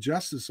Department of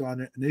Justice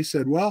on it. And they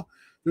said, well,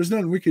 there's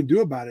nothing we can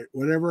do about it.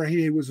 Whatever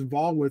he was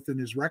involved with in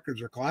his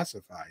records are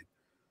classified.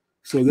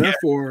 So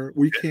therefore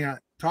we can't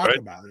talk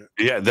about it.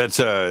 Yeah. That's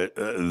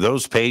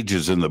those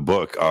pages in the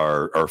book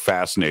are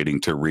fascinating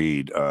to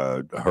read,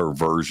 her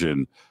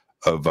version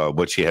of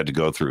what she had to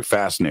go through.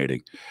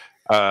 Fascinating.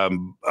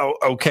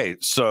 Okay.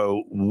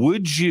 So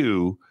would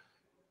you,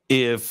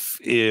 if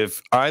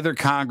either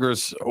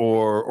Congress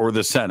or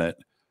the Senate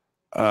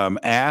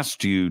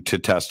asked you to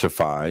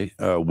testify,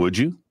 would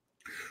you?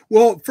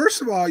 Well,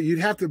 first of all, you'd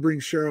have to bring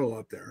Cheryl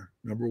up there,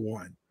 number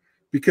one,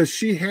 because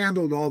she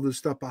handled all this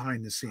stuff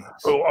behind the scenes.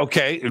 Oh,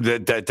 okay.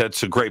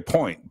 That's a great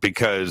point,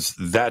 because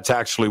that's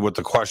actually what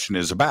the question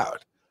is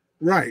about.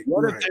 Right.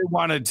 What if they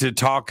wanted to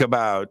talk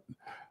about,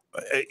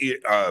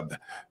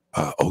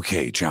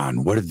 okay,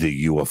 John, what did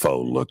the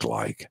UFO look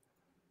like?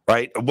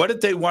 Right. What if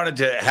they wanted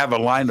to have a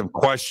line of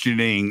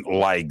questioning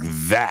like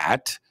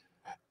that,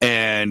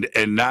 and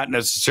not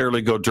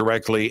necessarily go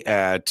directly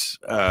at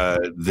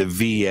the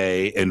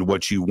VA and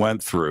what you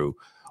went through?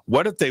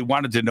 What if they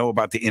wanted to know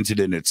about the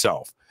incident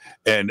itself,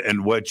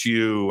 and what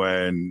you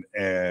and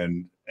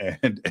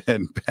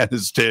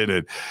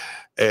Peniston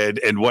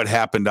and what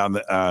happened on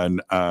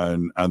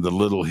the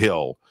little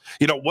hill?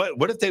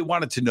 What if they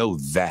wanted to know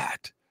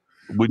that?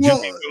 Would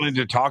you be willing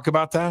to talk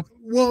about that?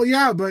 Well,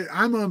 yeah, but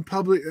I'm on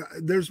public.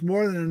 There's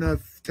more than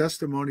enough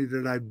testimony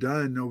that I've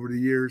done over the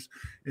years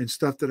and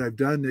stuff that I've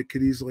done that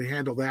could easily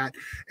handle that.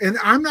 And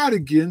I'm not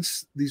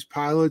against these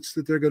pilots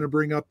that they're going to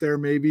bring up there,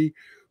 maybe,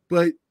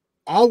 but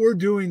all we're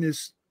doing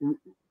is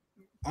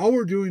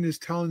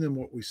telling them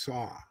what we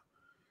saw,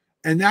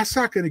 and that's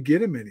not going to get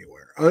them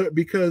anywhere,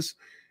 because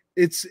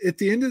it's at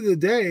the end of the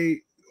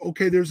day.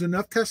 Okay, there's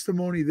enough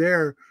testimony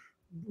there,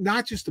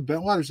 not just the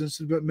Bentwaters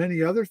incident, but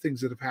many other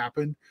things that have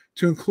happened,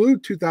 to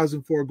include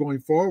 2004 going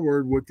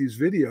forward with these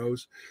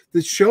videos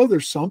that show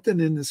there's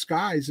something in the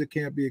skies that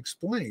can't be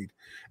explained,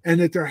 and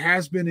that there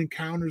has been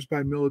encounters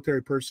by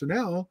military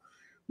personnel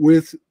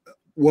with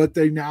what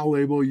they now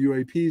label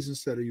UAPs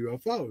instead of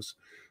UFOs.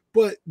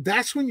 But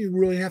that's when you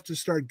really have to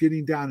start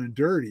getting down and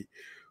dirty.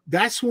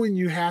 That's when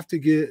you have to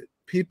get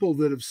people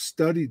that have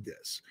studied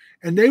this,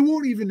 and they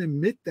won't even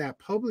admit that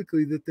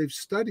publicly that they've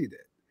studied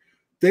it.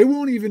 They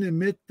won't even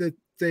admit that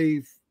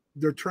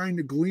they're trying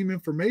to glean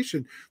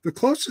information. The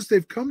closest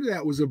they've come to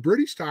that was a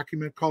British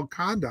document called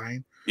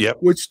Condign,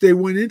 which they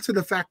went into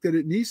the fact that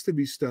it needs to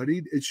be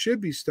studied. It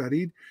should be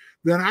studied.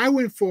 Then I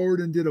went forward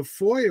and did a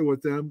FOIA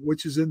with them,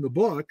 which is in the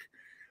book.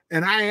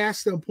 And I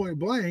asked them point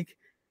blank,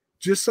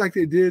 just like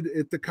they did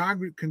at the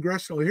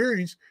congressional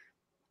hearings,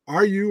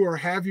 are you or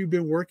have you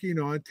been working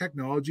on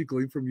technology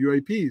gleaned from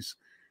UAPs?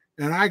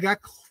 And I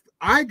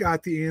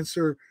got the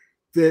answer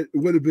that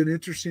would have been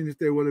interesting if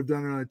they would have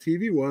done it on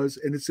TV was,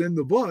 and it's in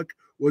the book,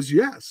 was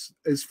yes.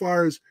 As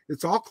far as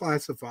it's all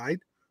classified,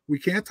 we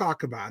can't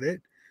talk about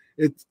it.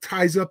 It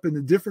ties up in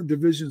the different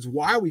divisions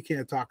why we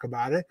can't talk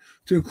about it,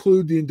 to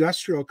include the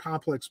industrial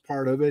complex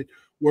part of it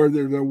where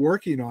they're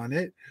working on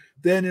it.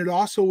 Then it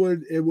also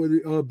would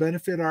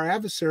benefit our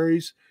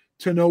adversaries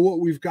to know what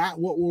we've got,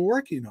 what we're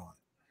working on.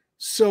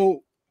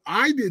 So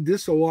I did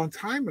this a long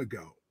time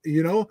ago.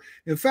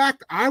 In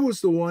fact, I was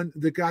the one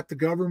that got the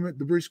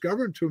British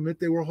government, to admit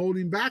they were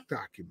holding back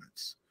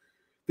documents.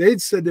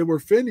 They'd said they were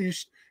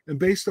finished, and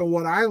based on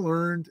what I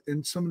learned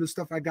and some of the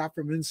stuff I got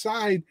from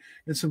inside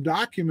and some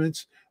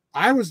documents,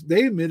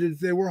 they admitted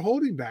they were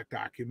holding back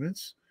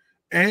documents.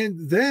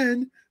 And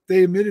then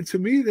they admitted to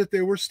me that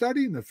they were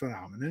studying the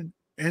phenomenon,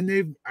 and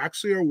they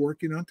actually are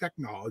working on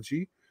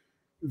technology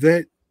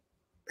that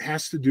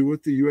has to do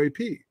with the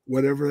UAP,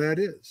 whatever that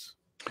is.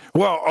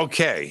 Well,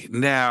 okay.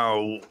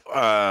 Now,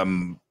 I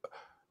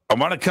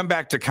want to come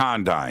back to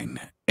Condign,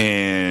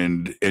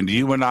 and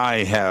you and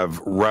I have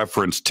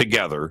referenced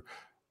together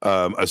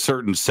a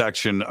certain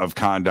section of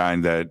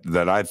Condign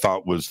that I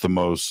thought was the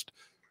most,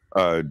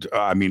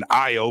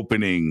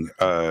 eye-opening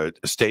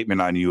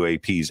statement on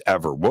UAPs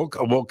ever.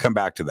 We'll come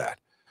back to that.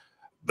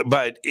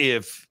 But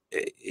if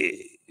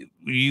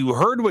you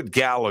heard what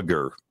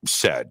Gallagher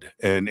said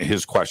in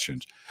his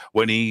questions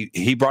when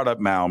he brought up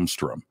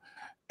Malmstrom,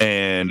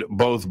 and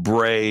both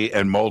Bray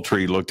and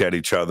Moultrie looked at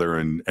each other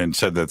and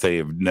said that they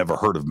have never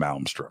heard of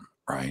Malmstrom,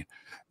 right?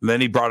 And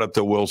then he brought up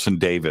the Wilson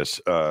Davis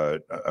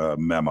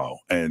memo,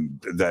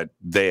 and that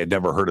they had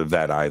never heard of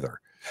that either.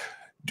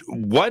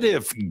 What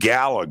if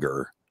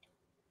Gallagher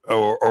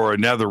or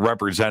another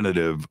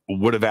representative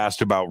would have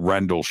asked about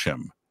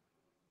Rendlesham?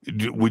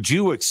 Would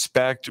you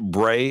expect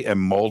Bray and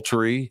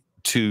Moultrie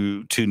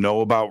to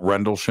know about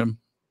Rendlesham?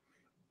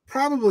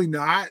 Probably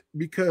not,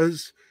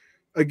 because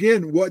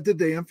again, what did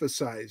they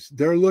emphasize?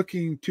 They're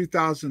looking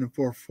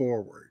 2004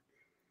 forward.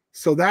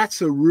 So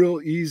that's a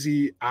real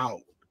easy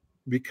out,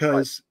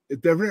 because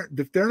if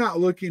they're not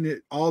looking at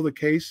all the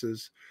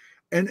cases,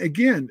 and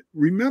again,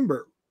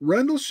 remember,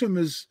 Rendlesham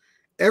is,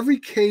 every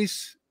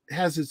case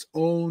has its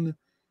own,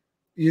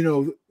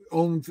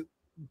 own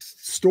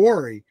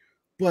story,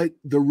 but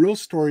the real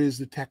story is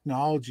the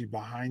technology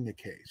behind the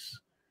case.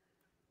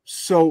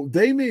 So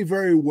they may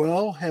very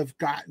well have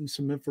gotten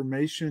some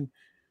information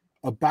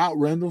about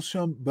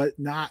Rendlesham, but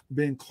not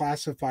been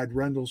classified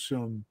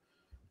Rendlesham,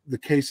 the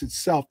case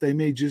itself. They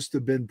may just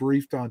have been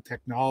briefed on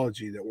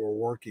technology that we're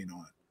working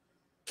on.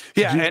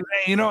 Yeah,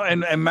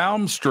 and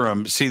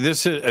Malmstrom, see,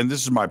 this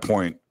is my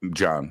point,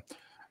 John,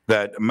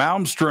 that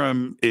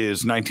Malmstrom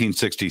is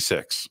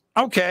 1966.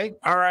 Okay,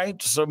 all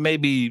right. So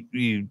maybe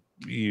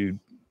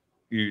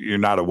you're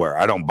not aware.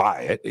 I don't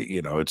buy it.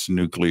 It's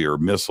nuclear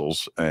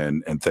missiles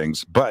and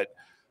things. But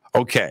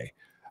okay,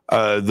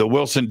 the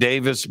Wilson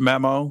Davis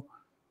memo.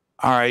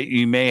 All right,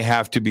 you may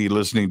have to be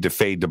listening to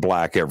Fade to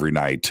Black every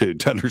night to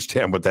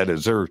understand what that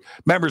is. There are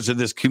members of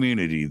this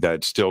community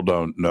that still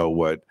don't know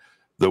what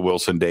the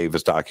Wilson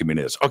Davis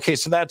document is. Okay,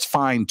 so that's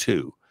fine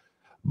too.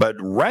 But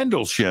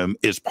Rendlesham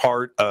is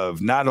part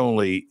of not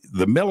only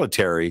the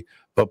military,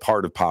 but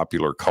part of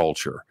popular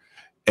culture.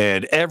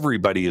 And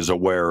everybody is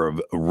aware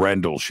of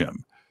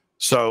Rendlesham.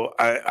 So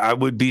I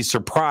would be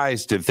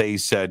surprised if they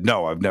said,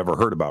 no, I've never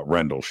heard about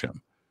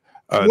Rendlesham.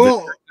 That's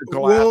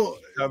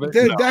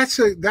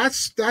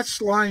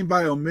lying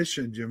by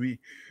omission, Jimmy.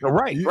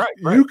 Right.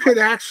 You could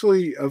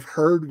actually have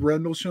heard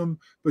Rendlesham,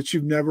 but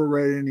you've never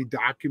read any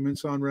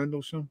documents on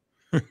Rendlesham.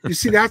 You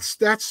see,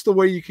 that's the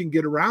way you can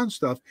get around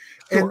stuff.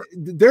 Sure.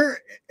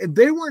 And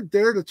they weren't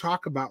there to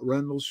talk about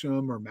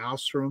Rendlesham or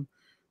Malmstrom.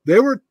 They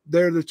were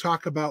there to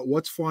talk about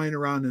what's flying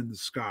around in the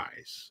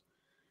skies.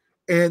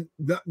 And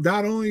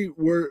not only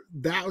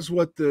that was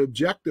what the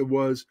objective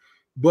was,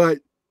 but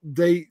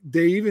they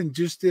even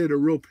just did a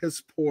real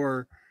piss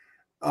poor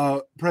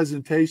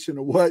presentation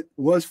of what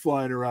was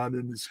flying around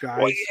in the skies.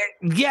 Well,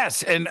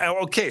 yes. And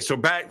okay, so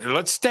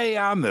let's stay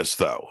on this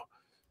though.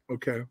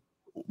 Okay.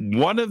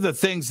 One of the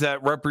things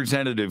that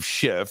Representative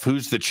Schiff,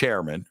 who's the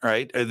chairman,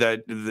 right?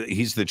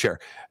 He's the chair.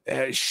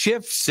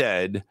 Schiff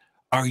said,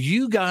 are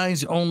you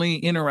guys only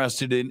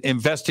interested in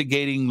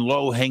investigating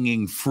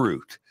low-hanging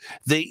fruit,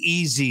 the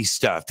easy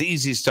stuff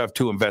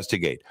to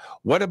investigate?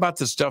 What about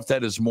the stuff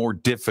that is more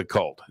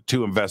difficult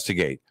to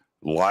investigate,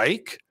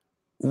 like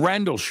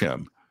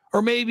Rendlesham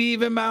or maybe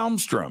even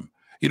Malmstrom?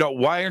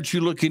 Why aren't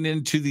you looking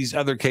into these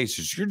other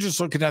cases? You're just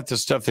looking at the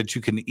stuff that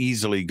you can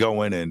easily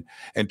go in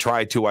and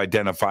try to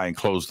identify and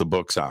close the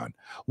books on.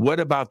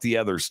 What about the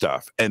other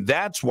stuff? And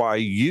that's why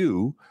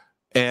you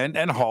and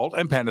Halt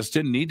and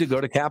Peniston need to go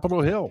to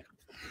Capitol Hill.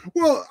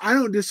 Well, I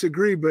don't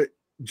disagree, but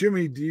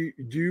Jimmy, do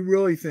you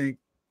really think,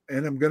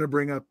 and I'm going to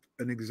bring up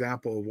an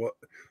example of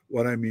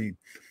what I mean.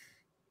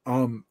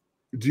 Do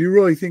you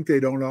really think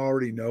they don't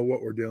already know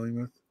what we're dealing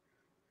with?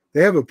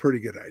 They have a pretty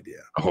good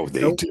idea. Oh,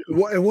 they do.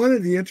 And one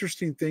of the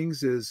interesting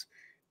things is,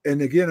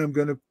 and again, I'm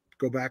going to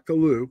go back to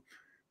Lou,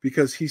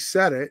 because he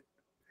said it.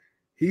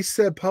 He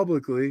said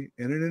publicly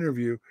in an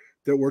interview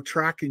that we're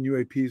tracking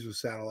UAPs with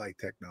satellite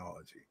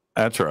technology.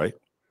 That's right.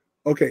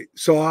 Okay,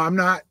 so I'm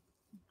not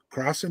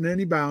crossing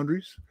any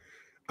boundaries.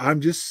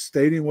 I'm just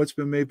stating what's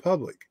been made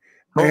public.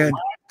 Oh, and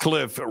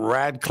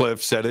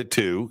Radcliffe said it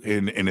too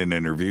in an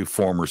interview,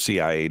 former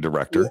CIA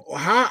director. Well,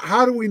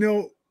 how do we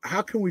know?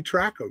 How can we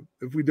track them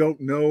if we don't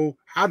know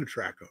how to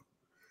track them?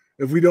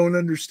 If we don't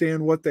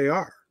understand what they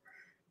are?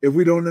 If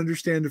we don't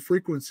understand the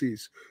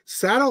frequencies?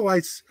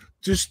 Satellites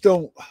just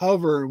don't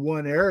hover in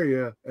one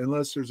area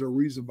unless there's a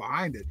reason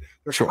behind it.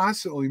 They're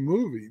constantly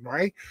moving,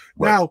 right?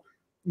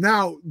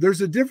 Now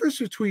there's a difference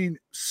between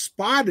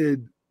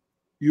spotted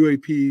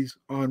UAPs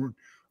on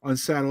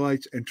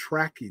satellites and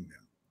tracking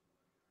them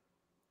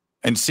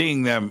and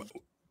seeing them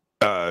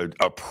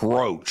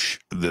approach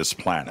this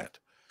planet.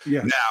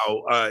 Yeah.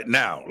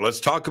 Now let's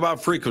talk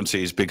about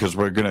frequencies, because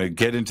we're going to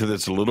get into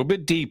this a little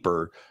bit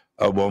deeper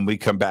when we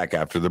come back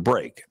after the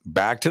break.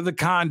 Back to the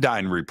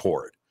Condign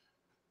report.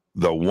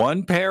 The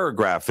one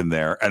paragraph in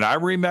there, and I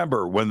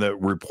remember when the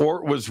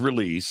report was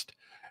released,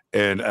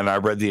 and I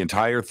read the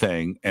entire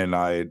thing, and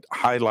I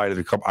highlighted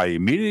a couple. I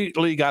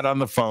immediately got on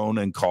the phone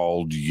and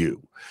called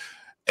you,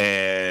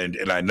 and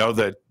I know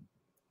that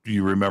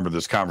you remember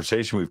this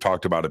conversation. We've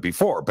talked about it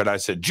before, but I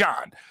said,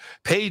 John,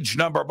 page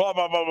number, blah,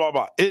 blah, blah, blah,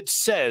 blah. It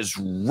says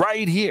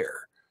right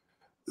here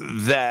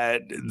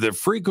that the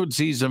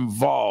frequencies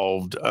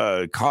involved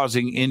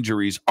causing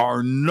injuries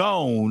are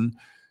known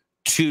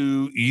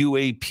to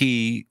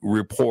UAP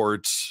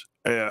reports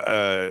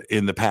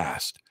in the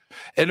past.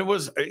 And it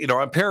was,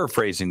 I'm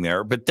paraphrasing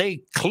there, but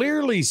they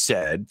clearly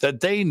said that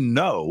they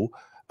know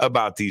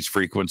about these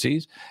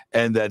frequencies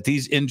and that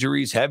these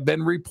injuries have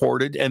been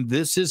reported. And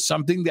this is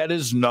something that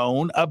is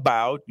known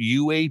about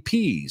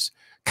UAPs.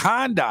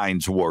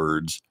 Condine's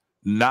words,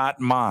 not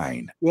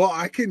mine. Well,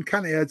 I can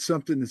kind of add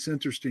something that's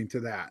interesting to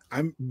that.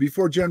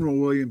 Before General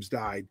Williams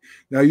died.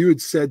 Now, you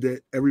had said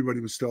that everybody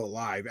was still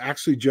alive.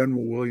 Actually,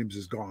 General Williams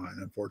is gone,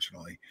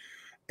 unfortunately.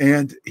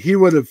 And he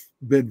would have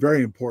been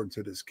very important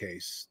to this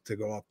case to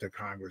go up to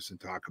Congress and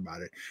talk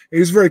about it. He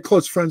was very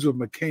close friends with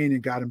McCain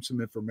and got him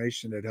some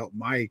information that helped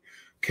my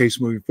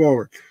case moving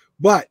forward.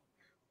 But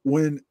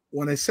when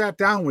I sat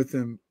down with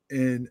him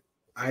and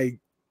I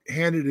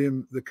handed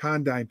him the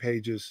Condine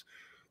pages,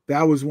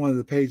 that was one of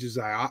the pages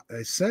I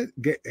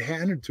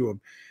handed to him.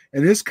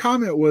 And his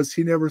comment was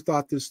he never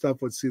thought this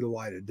stuff would see the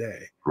light of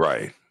day.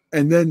 Right.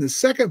 And then the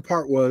second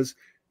part was,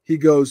 he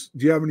goes,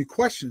 do you have any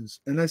questions?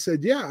 And I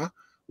said, yeah.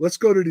 Let's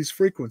go to these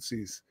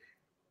frequencies.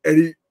 And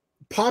he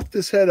popped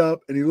his head up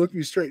and he looked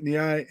me straight in the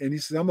eye and he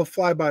said, I'm a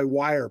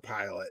fly-by-wire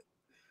pilot.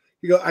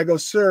 I go,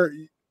 sir,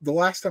 the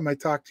last time I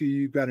talked to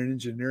you, you got an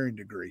engineering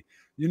degree.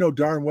 You know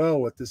darn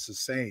well what this is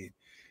saying.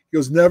 He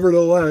goes,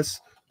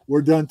 nevertheless,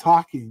 we're done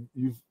talking.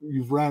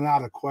 You've run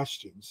out of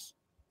questions.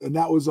 And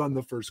that was on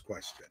the first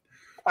question.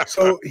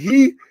 So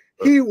he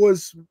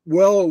was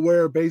well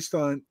aware based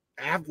on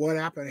what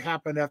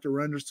happened after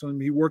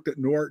Rendlesham. He worked at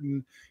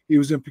Norton. He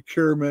was in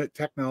procurement,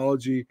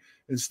 technology,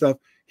 and stuff.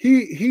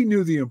 He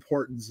knew the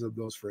importance of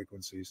those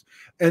frequencies.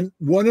 And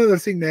one other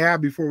thing to add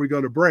before we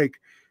go to break,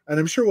 and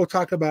I'm sure we'll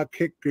talk about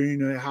Kick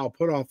Green and Hal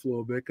Putoff a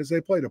little bit because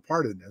they played a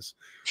part in this.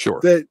 Sure.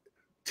 That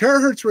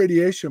terahertz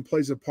radiation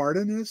plays a part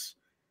in this,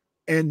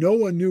 and no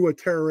one knew what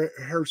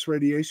terahertz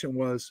radiation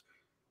was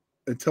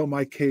until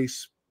my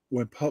case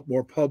went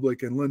more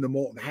public, and Linda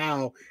Moulton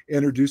Howe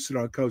introduced it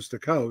on Coast to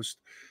Coast.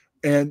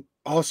 And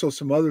also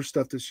some other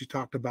stuff that she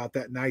talked about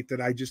that night that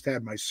I just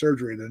had my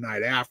surgery the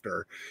night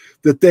after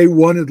that they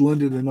wanted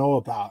Linda to know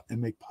about and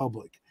make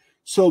public.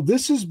 So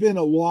this has been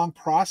a long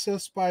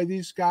process by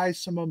these guys,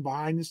 some of them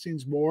behind the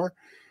scenes more.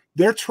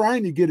 They're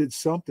trying to get at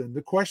something.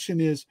 The question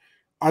is,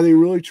 are they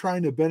really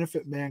trying to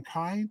benefit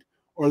mankind,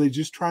 or are they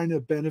just trying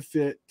to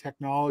benefit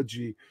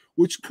technology,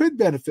 which could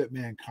benefit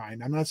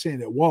mankind? I'm not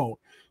saying it won't,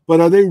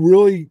 but are they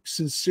really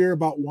sincere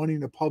about wanting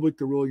the public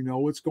to really know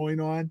what's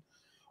going on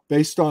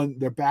based on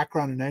their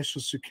background in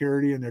national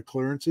security and their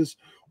clearances?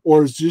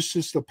 Or is this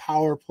just a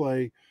power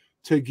play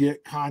to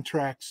get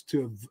contracts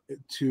to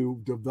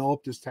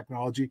develop this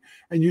technology?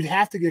 And you'd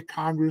have to get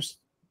Congress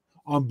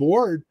on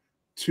board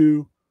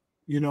to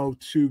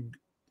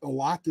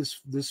allot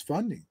this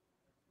funding.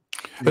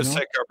 Let's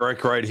take our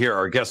break right here.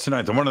 Our guest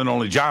tonight, the one and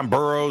only John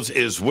Burroughs,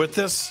 is with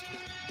us.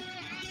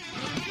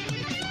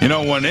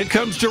 When it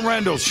comes to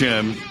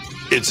Rendlesham,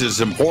 it's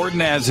as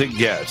important as it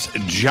gets.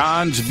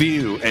 John's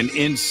view and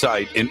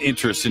insight and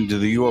interest into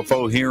the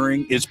UFO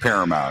hearing is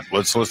paramount.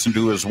 Let's listen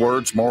to his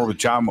words. More with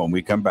John when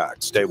we come back.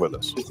 Stay with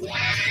us.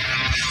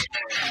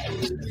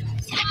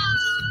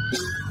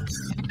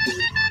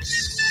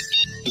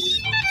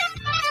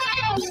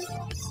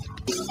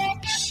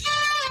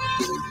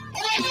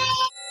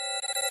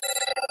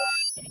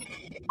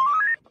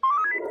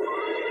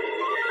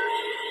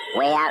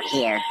 Way out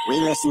here, we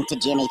listen to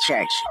Jimmy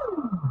Church.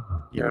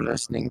 You're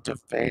listening to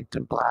Fade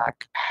to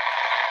Black.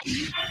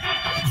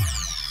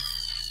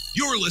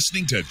 You're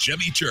listening to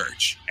Jimmy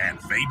Church and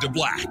Fade to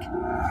Black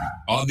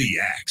on the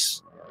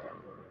X.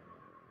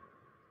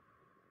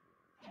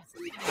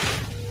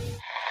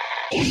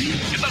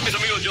 ¿Qué tal, mis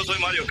amigos? Yo soy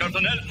Mario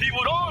Carson, el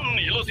tiburón,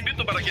 y los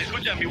invito para que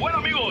escuchen a mi buen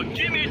amigo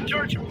Jimmy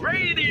Church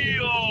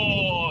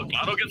Radio.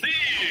 ¡Claro que sí!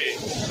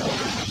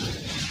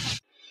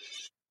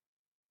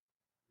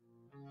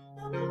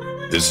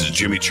 This is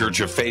Jimmy Church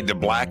of Fade to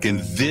Black,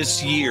 and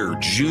this year,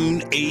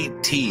 June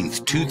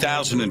 18th,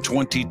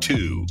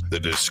 2022, the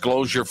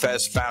Disclosure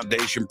Fest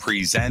Foundation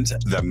presents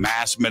the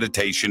Mass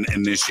Meditation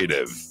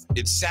Initiative.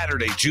 It's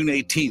Saturday, June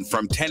 18th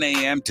from 10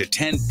 a.m. to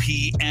 10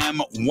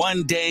 p.m.,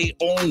 one day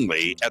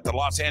only at the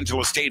Los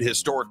Angeles State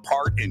Historic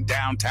Park in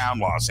downtown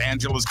Los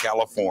Angeles,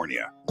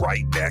 California,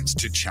 right next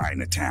to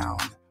Chinatown.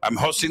 I'm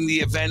hosting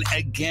the event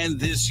again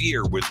this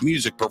year with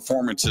music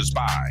performances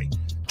by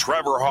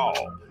Trevor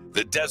Hall,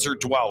 The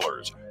Desert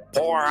Dwellers,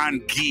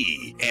 Poran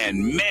Key,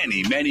 and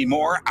many, many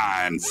more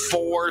on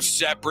 4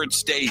 separate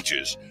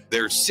stages.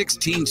 There's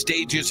 16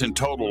 stages in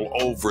total,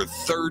 over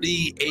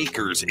 30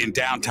 acres in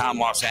downtown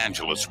Los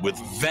Angeles, with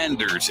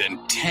vendors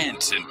and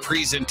tents and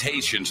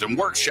presentations and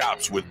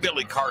workshops with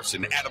Billy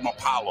Carson, Adam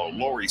Apollo,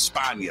 Lori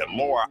Spagna,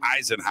 Laura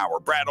Eisenhower,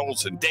 Brad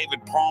Olson,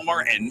 David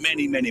Palmer, and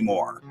many, many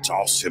more. It's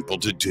all simple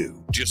to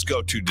do. Just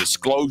go to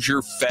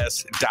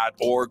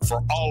disclosurefest.org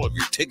for all of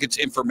your tickets,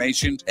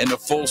 information, and a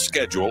full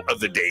schedule of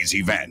the day's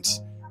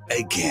events.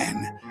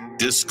 Again,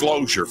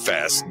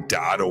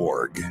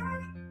 disclosurefest.org.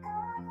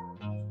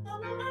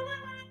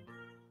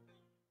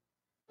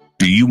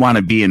 Do you want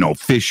to be an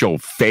official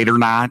Fade or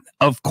Not?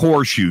 Of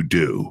course you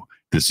do.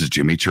 This is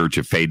Jimmy Church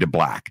of Fade to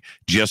Black.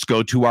 Just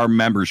go to our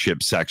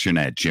membership section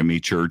at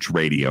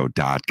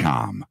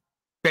jimmychurchradio.com.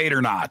 Fade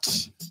or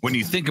Nots. When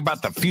you think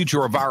about the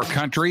future of our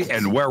country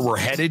and where we're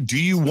headed, do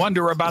you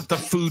wonder about the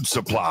food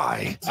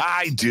supply?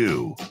 I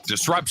do.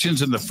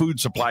 Disruptions in the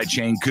food supply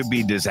chain could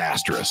be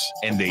disastrous,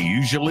 and they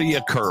usually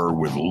occur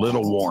with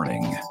little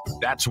warning.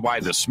 That's why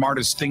the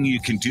smartest thing you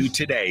can do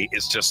today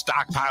is to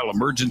stockpile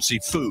emergency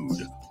food,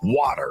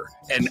 water,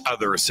 and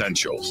other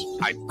essentials.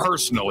 I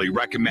personally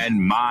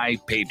recommend My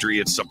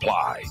Patriot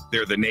Supply.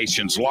 They're the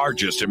nation's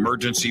largest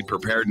emergency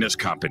preparedness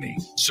company,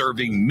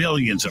 serving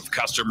millions of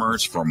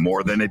customers for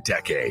more than a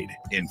decade.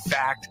 In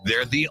fact,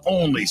 they're the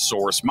only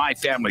source my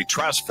family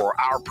trusts for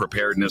our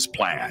preparedness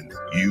plan.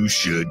 You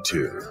should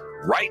too.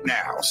 Right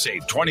now,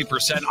 save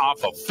 20%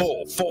 off a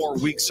full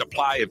 4-week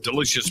supply of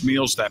delicious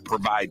meals that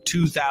provide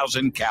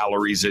 2,000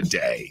 calories a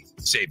day.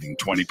 Saving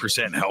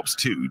 20% helps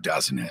too,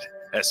 doesn't it?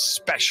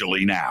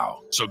 Especially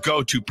now. So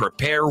go to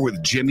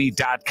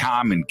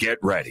preparewithjimmy.com and get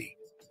ready.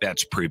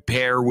 That's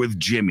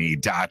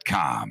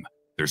preparewithjimmy.com.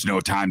 There's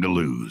no time to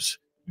lose.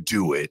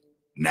 Do it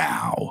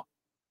now.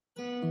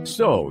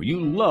 So, you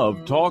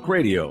love talk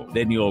radio?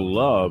 Then you'll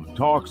love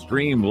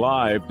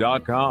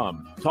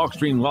TalkStreamLive.com.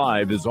 TalkStream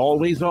Live is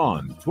always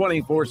on,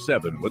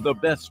 24/7, with the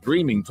best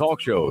streaming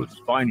talk shows.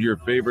 Find your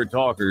favorite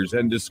talkers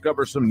and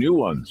discover some new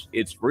ones.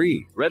 It's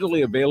free,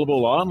 readily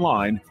available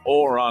online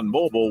or on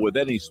mobile with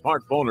any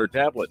smartphone or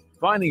tablet.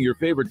 Finding your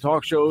favorite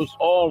talk shows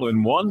all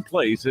in one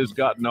place has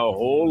gotten a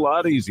whole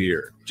lot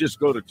easier. Just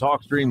go to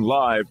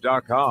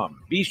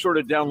TalkStreamLive.com. Be sure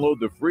to download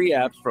the free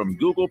apps from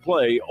Google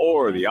Play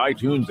or the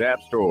iTunes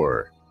App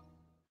Store.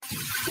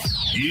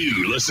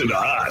 You listen to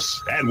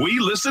us, and we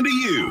listen to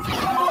you.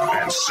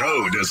 And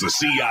so does the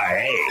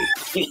CIA.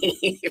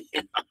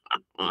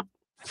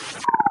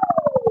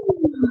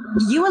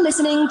 You are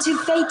listening to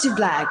Fade to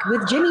Black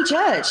with Jimmy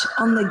Church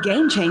on the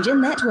Game Changer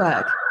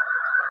Network.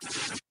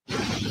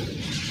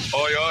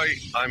 Oi, oi,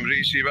 I'm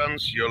Reese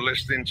Evans. You're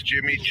listening to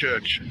Jimmy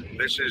Church.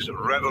 This is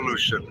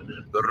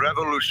Revolution. The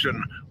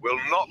revolution will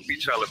not be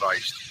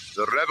televised.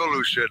 The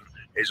revolution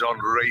is on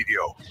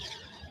radio.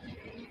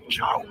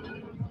 Ciao.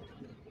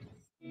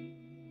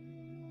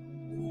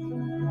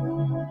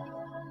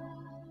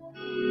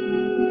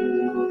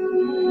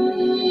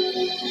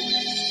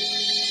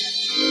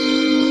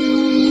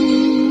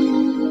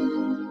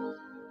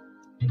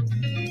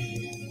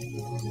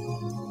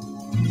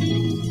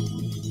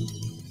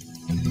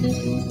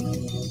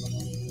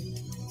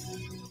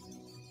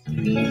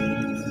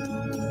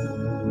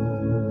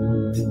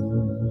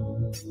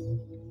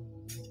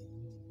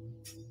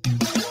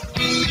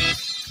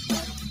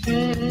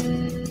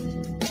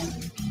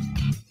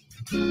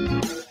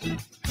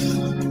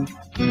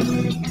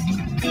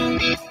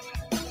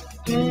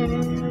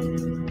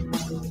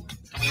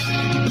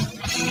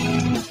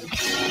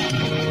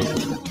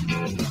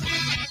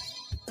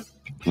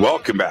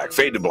 Welcome back.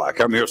 Fade to Black.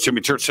 I'm here with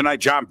Jimmy Church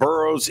tonight. John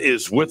Burroughs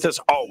is with us.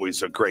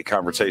 Always a great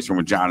conversation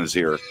when John is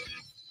here.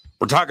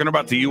 We're talking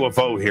about the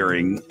UFO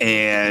hearing,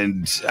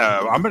 and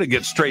I'm going to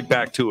get straight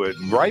back to it.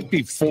 Right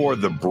before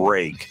the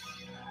break,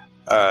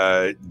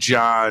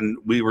 John,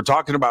 we were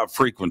talking about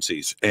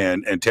frequencies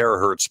and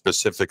terahertz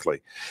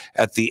specifically.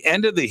 At the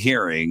end of the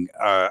hearing,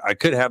 I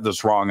could have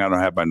this wrong. I don't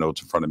have my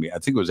notes in front of me. I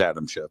think it was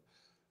Adam Schiff,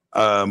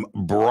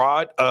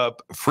 brought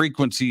up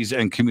frequencies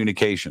and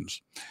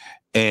communications.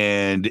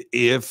 And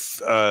if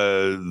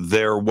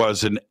there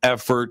was an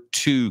effort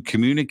to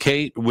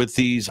communicate with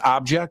these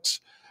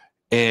objects,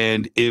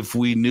 and if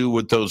we knew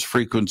what those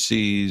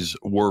frequencies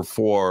were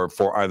for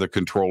either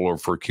control or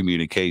for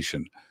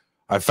communication.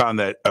 I found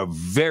that a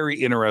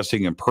very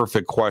interesting and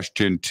perfect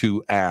question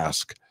to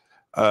ask.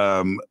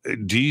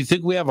 Do you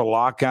think we have a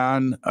lock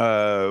on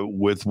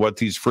with what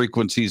these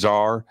frequencies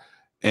are?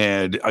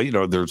 And,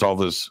 there's all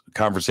this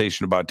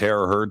conversation about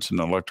terahertz and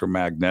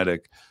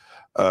electromagnetic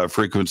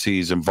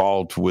frequencies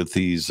involved with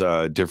these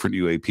different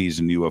UAPs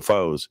and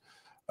UFOs.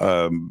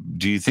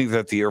 Do you think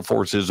that the Air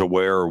Force is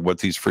aware of what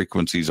these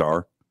frequencies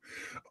are?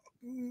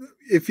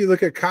 If you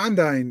look at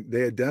Condign,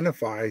 they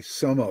identify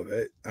some of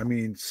it. I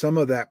mean, some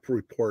of that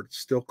report's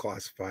still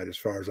classified as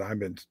far as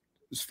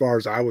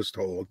I was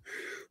told.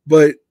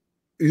 But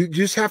you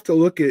just have to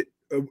look at,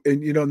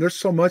 and there's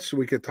so much that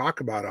we could talk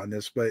about on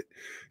this, but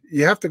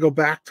you have to go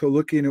back to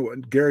looking at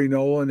what Gary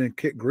Nolan and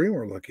Kit Green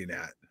were looking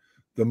at,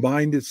 the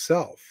mind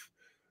itself,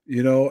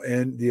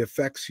 and the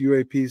effects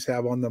UAPs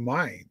have on the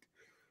mind.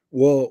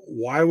 Well,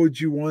 why would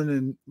you want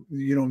to,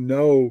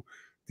 know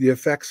the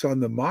effects on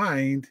the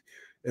mind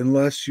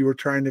unless you were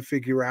trying to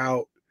figure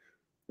out,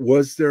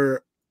 was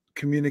there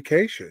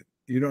communication?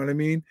 You know what I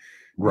mean?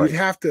 Right.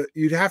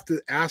 You'd have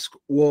to ask,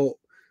 well,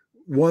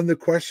 one of the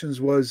questions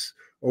was,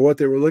 or what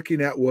they were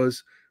looking at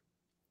was,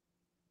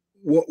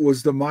 what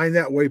was the mind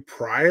that way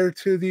prior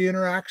to the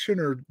interaction,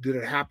 or did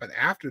it happen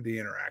after the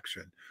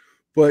interaction?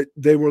 But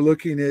they were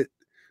looking at,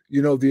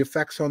 the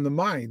effects on the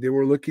mind. They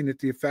were looking at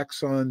the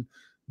effects on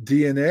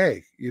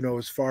DNA,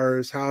 as far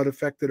as how it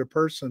affected a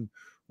person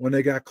when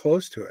they got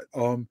close to it.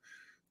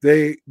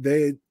 They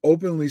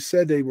openly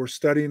said they were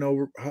studying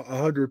over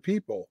 100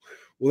 people.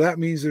 Well, that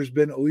means there's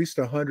been at least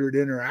 100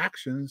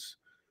 interactions,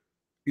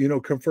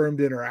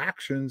 confirmed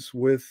interactions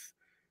with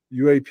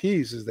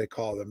UAPs, as they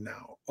call them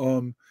now.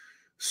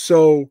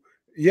 So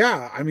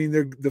yeah, I mean,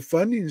 the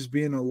funding is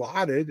being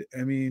allotted.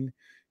 I mean,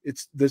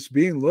 that's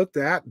being looked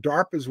at.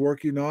 DARPA is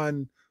working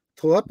on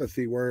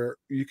telepathy, where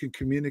you can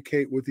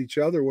communicate with each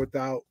other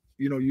without,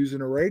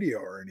 using a radio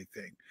or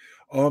anything.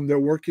 They're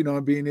working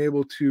on being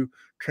able to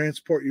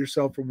transport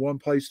yourself from one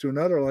place to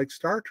another, like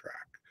Star Trek.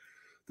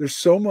 There's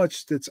so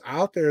much that's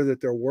out there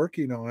that they're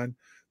working on.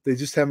 They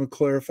just haven't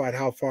clarified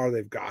how far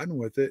they've gotten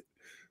with it.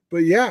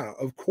 But yeah,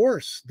 of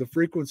course, the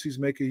frequencies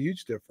make a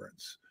huge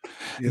difference.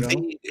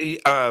 The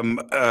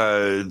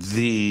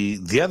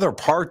other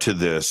part to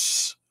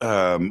this,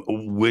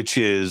 which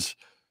is,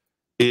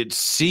 it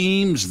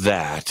seems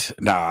that,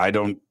 now I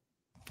don't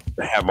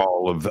have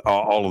all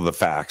of the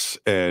facts,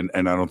 and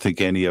I don't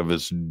think any of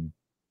us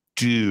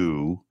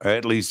do,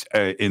 at least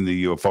in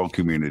the UFO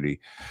community,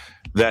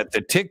 that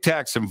the Tic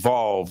Tacs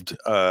involved,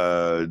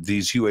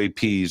 these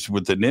UAPs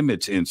with the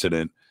Nimitz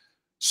incident,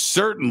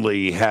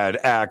 certainly had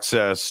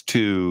access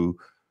to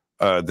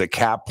the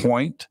cap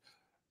point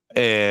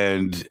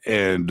and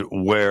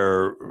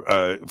where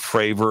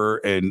Fravor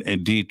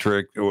and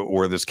Dietrich,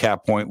 where this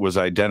cap point was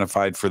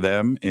identified for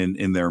them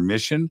in their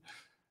mission,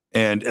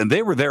 and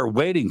they were there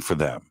waiting for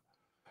them.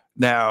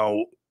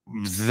 Now,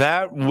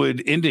 that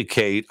would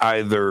indicate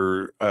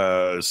either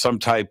some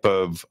type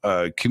of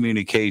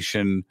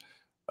communication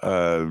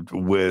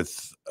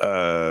with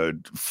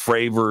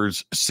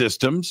Fravor's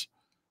systems,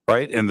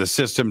 right? And the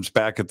systems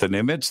back at the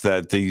Nimitz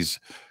that these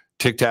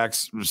Tic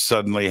Tacs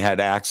suddenly had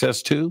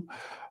access to,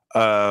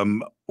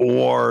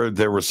 or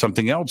there was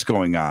something else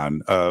going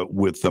on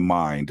with the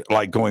mind,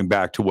 like going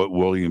back to what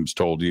Williams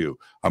told you.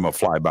 I'm a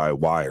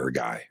fly-by-wire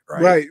guy,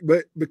 right? Right,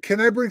 but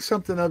can I bring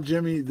something up,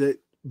 Jimmy, that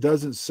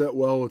doesn't sit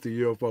well with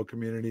the UFO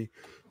community?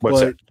 What's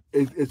that?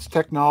 It's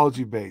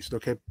technology based.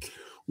 Okay,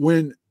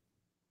 when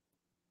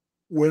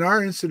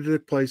our incident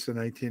took place in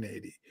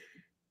 1980,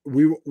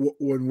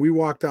 when we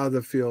walked out of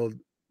the field,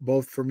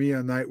 both for me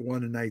on night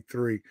 1 and night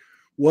 3,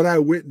 what I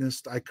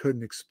witnessed, I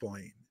couldn't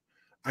explain.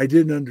 I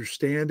didn't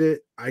understand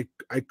it. I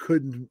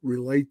couldn't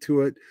relate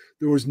to it.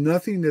 There was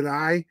nothing that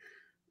I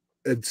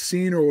had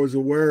seen or was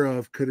aware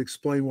of could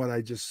explain what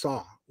I just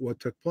saw, what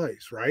took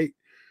place, right?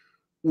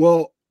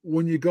 Well,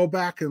 when you go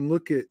back and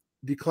look at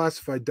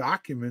declassified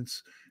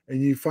documents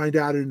and you find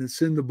out, and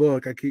it's in the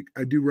book,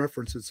 I do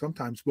reference it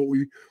sometimes, but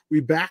we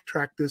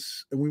backtracked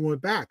this and we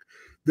went back.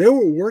 They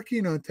were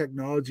working on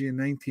technology in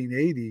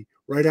 1980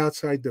 right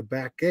outside the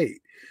back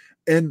gate.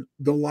 And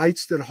the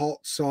lights that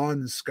Halt saw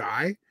in the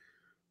sky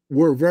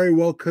were very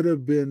well could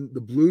have been the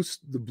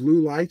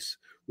blue lights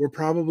were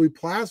probably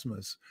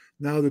plasmas.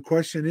 Now the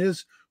question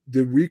is,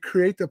 did we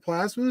create the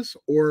plasmas,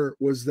 or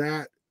was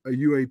that a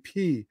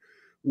UAP,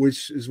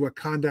 which is what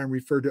Condon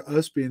referred to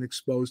us being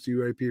exposed to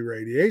UAP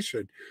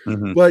radiation?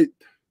 Mm-hmm. But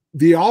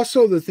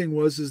the thing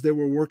was they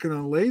were working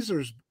on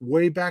lasers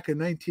way back in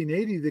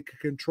 1980 that could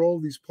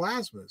control these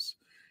plasmas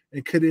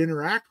and could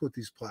interact with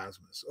these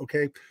plasmas.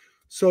 Okay,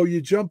 so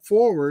you jump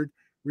forward.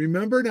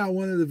 Remember now,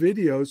 one of the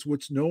videos,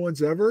 which no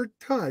one's ever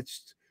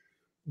touched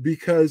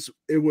because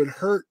it would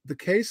hurt the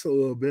case a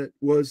little bit,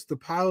 was the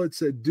pilot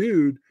said,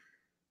 "Dude,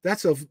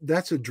 that's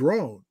a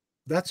drone.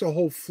 That's a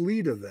whole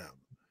fleet of them."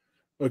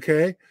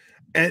 Okay,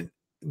 and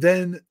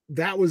then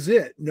that was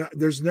it. Now,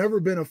 there's never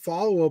been a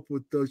follow-up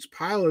with those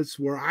pilots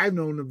where I've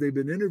known if they've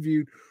been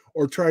interviewed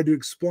or tried to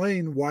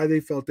explain why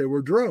they felt they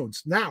were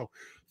drones. Now,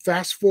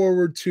 fast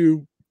forward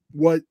to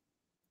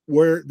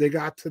where they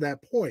got to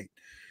that point.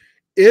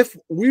 If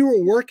we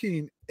were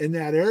working in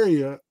that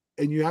area,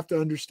 and you have to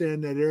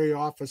understand that area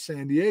off of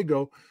San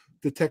Diego,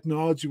 the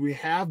technology we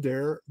have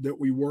there that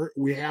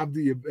we have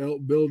the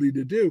ability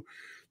to do,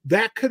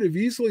 that could have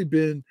easily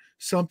been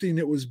something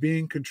that was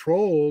being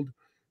controlled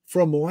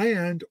from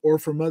land or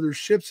from other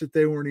ships that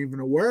they weren't even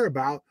aware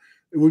about.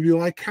 It would be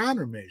like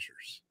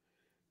countermeasures.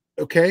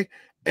 Okay.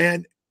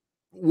 And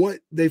what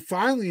they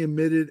finally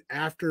admitted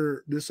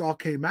after this all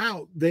came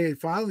out, they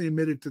finally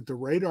admitted that the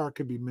radar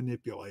could be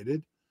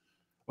manipulated.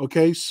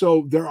 Okay,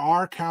 so there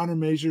are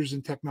countermeasures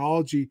and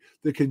technology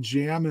that can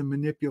jam and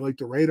manipulate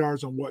the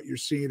radars on what you're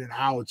seeing and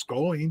how it's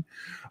going.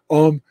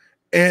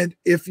 And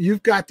if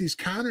you've got these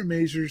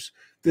countermeasures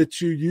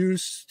that you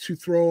use to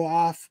throw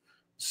off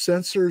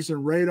sensors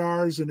and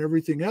radars and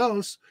everything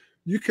else,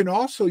 you can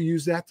also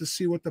use that to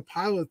see what the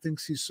pilot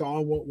thinks he saw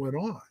and what went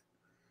on.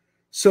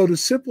 So to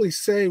simply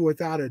say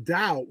without a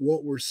doubt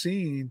what we're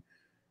seeing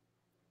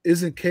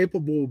isn't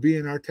capable of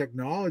being our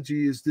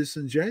technology is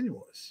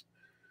disingenuous,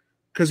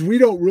 because we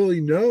don't really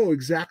know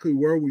exactly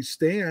where we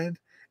stand,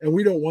 and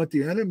we don't want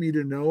the enemy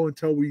to know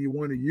until we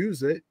want to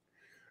use it.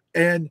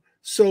 And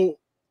so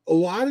a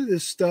lot of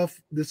this stuff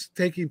that's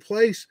taking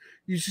place,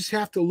 you just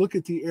have to look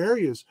at the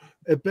areas.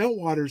 At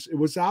Bentwaters, it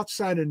was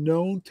outside a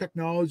known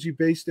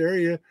technology-based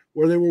area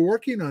where they were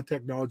working on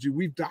technology.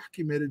 We've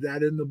documented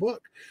that in the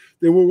book.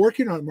 They were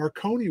working on,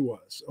 Marconi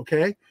was,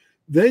 okay?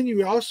 Then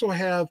you also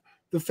have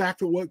the fact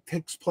that what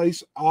takes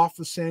place off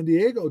of San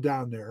Diego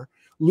down there.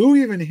 Lou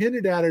even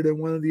hinted at it in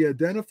one of the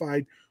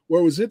identified,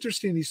 where it was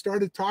interesting. He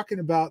started talking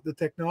about the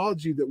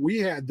technology that we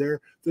had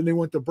there. Then they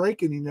went to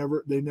break, and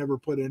they never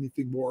put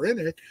anything more in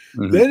it.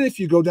 Mhm. Then if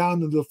you go down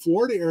to the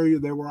Florida area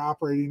they were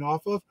operating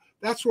off of,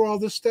 that's where all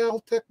the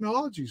stealth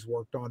technologies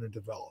worked on and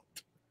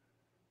developed.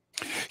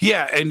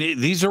 Yeah, and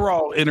these are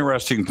all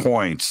interesting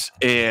points,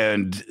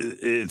 and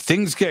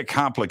things get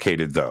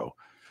complicated though.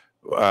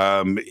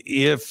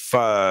 If you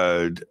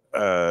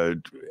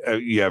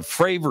have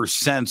Fravor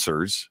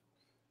sensors,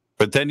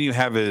 but then you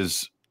have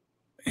his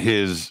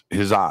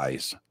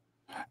eyes,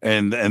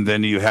 and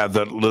then you have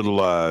that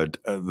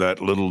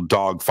little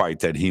dog fight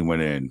that he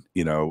went in,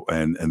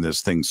 and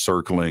this thing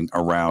circling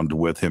around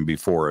with him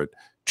before it,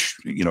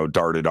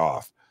 darted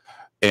off.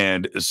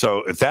 And so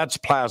if that's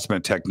plasma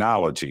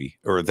technology,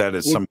 or that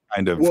is some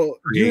kind of, do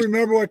you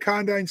remember what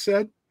Condine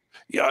said?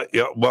 Yeah.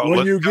 Well,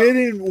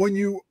 when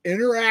you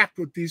interact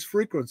with these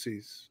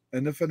frequencies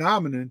and the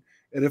phenomenon,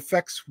 it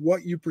affects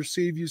what you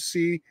perceive, you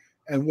see,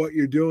 and what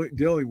you're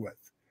dealing with.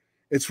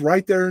 It's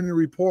right there in the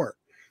report.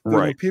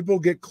 Right. When people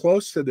get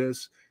close to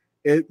this,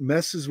 it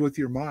messes with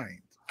your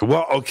mind.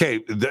 Well,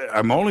 okay,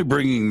 I'm only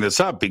bringing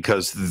this up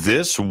because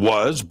this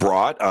was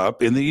brought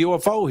up in the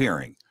UFO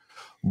hearing,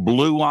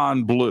 blue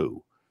on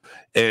blue.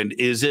 And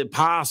is it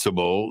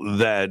possible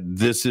that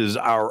this is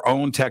our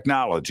own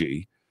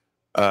technology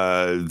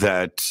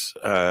that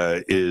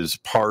is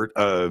part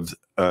of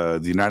the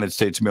United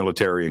States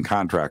military and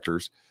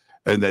contractors,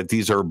 and that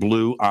these are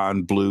blue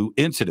on blue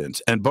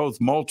incidents? And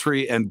both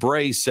Moultrie and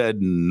Bray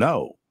said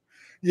no.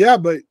 Yeah,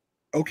 but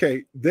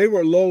okay, they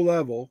were low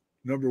level,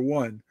 number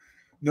one.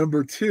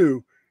 Number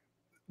two,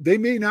 they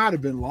may not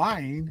have been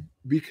lying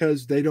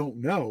because they don't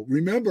know.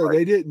 Remember,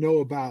 They didn't know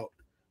about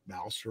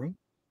Maelstrom.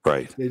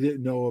 Right. They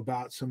didn't know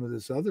about some of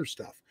this other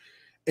stuff.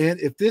 And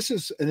if this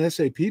is an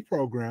SAP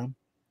program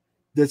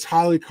that's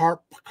highly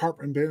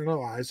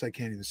compartmentalized, I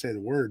can't even say the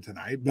word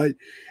tonight,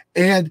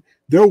 and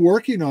they're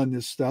working on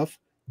this stuff,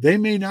 they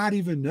may not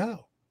even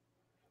know.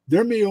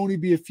 There may only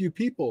be a few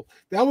people.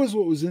 That was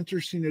what was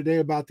interesting today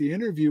about the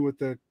interview with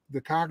the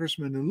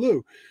congressman and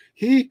Lou.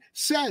 He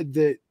said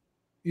that,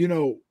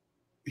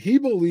 he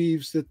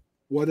believes that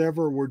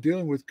whatever we're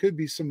dealing with could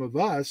be some of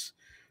us,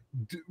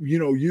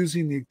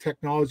 using the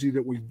technology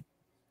that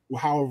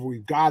however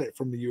we've got it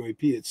from the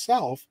UAP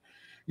itself,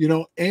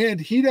 and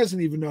he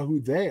doesn't even know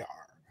who they are.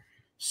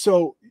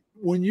 So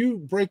when you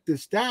break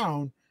this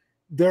down,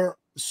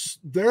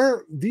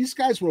 these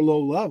guys were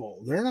low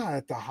level. They're not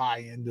at the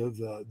high end of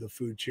the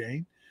food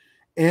chain.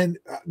 And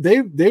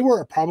they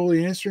were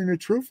probably answering it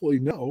truthfully,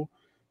 no,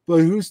 but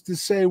who's to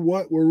say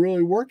what we're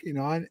really working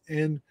on?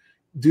 And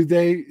do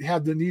they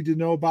have the need to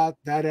know about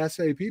that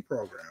SAP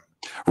program?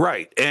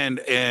 Right. And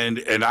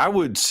I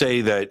would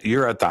say that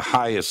you're at the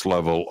highest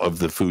level of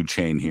the food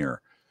chain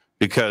here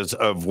because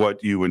of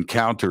what you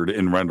encountered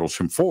in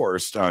Rendlesham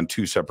Forest on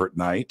 2 separate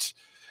nights.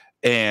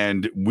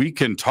 And we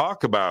can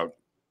talk about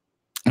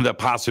the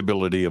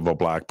possibility of a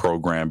black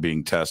program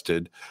being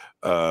tested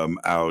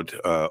out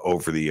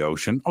over the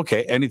ocean.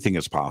 Okay, anything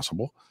is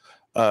possible.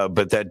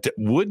 But that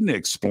wouldn't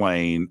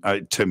explain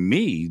to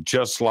me,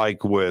 just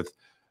like with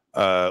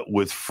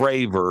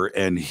Fravor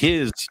and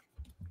his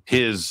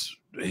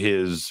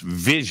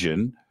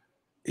vision,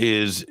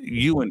 is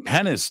you and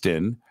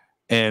Peniston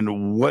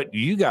and what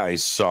you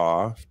guys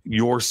saw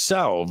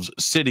yourselves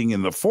sitting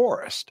in the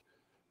forest.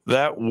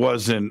 That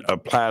wasn't a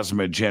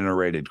plasma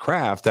generated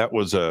craft. That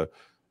was a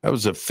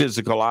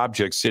physical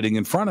object sitting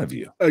in front of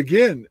you.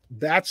 Again,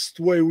 that's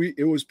the way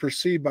it was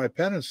perceived by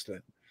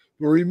Peniston.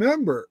 But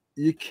remember,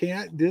 you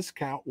can't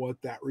discount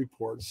what that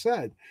report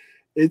said.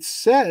 It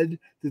said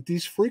that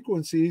these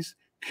frequencies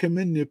can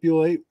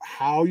manipulate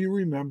how you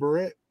remember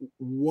it,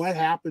 what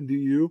happened to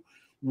you,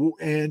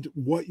 and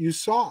what you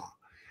saw.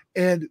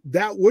 And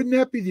wouldn't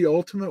that be the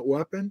ultimate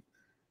weapon?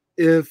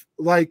 If,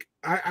 like,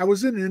 I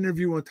was in an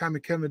interview one time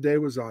and Kevin Day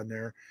was on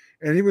there,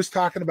 and he was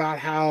talking about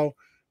how,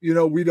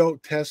 we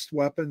don't test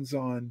weapons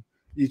on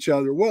each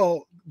other.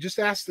 Well, just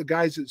ask the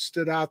guys that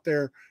stood out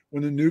there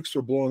when the nukes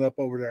were blowing up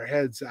over their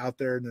heads out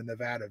there in the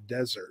Nevada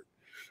desert,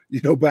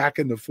 back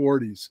in the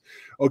 40s.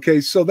 Okay,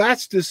 so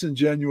that's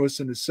disingenuous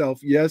in itself.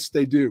 Yes,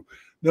 they do.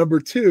 Number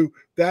two,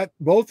 that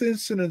both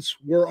incidents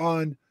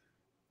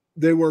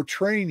they were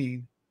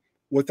training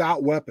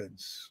without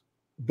weapons,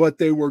 but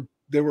they were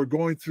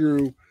going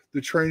through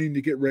the training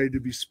to get ready to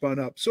be spun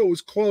up. So it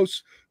was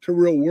close to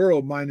real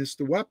world minus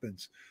the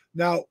weapons.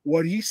 Now,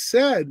 what he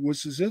said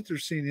was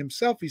interesting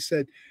himself. He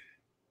said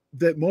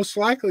that most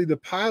likely the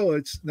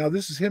pilots, now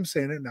this is him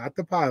saying it, not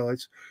the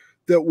pilots,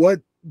 that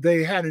what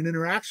they had an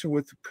interaction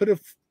with could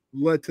have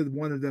led to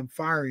one of them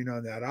firing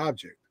on that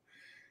object.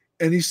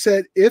 And he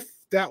said if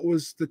that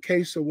was the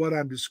case of what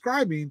I'm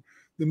describing,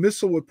 the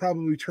missile would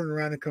probably turn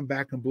around and come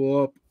back and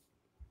blow up,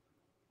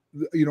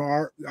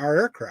 our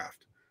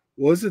aircraft.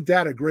 Well, isn't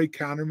that a great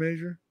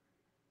countermeasure?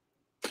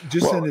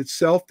 Just in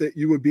itself, that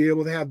you would be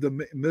able to have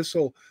the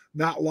missile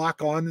not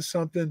lock on to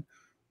something,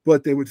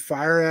 but they would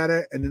fire at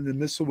it, and then the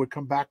missile would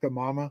come back to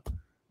mama,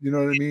 You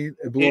know what I mean?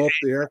 It blew up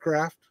the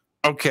aircraft.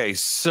 Okay,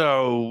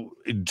 so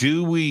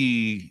do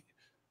we?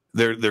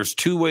 There's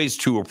two ways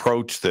to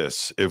approach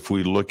this if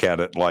we look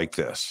at it like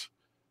this,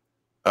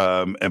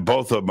 and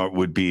both of them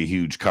would be a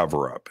huge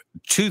cover-up.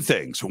 Two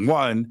things: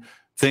 one,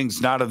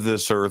 things not of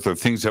this earth or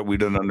things that we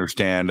don't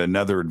understand.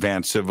 Another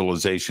advanced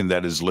civilization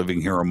that is living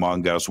here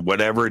among us,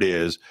 whatever it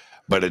is,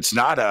 but it's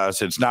not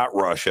us. It's not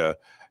Russia,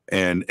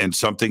 and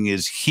something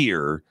is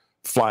here,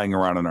 flying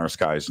around in our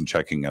skies and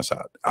checking us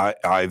out.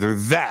 Either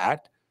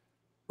that,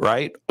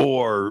 right,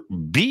 or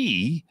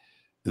B,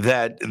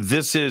 that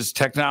this is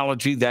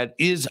technology that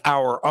is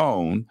our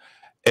own,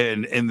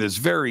 and in this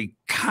very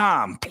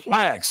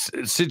complex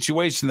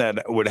situation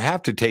that would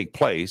have to take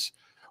place,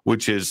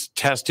 which is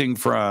testing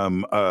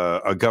from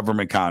a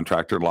government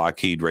contractor,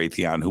 Lockheed,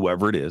 Raytheon,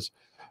 whoever it is,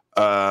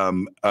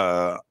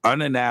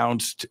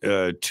 unannounced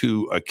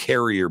to a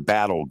carrier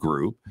battle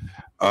group,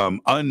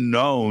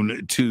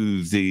 unknown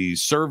to the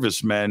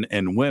servicemen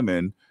and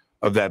women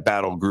of that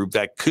battle group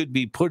that could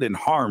be put in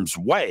harm's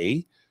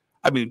way.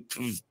 I mean,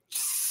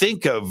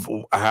 think of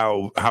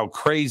how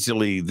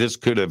crazily this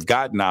could have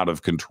gotten out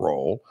of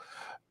control,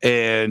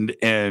 and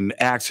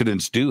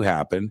accidents do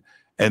happen,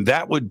 and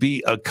that would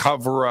be a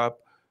cover-up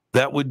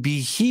that would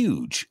be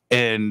huge,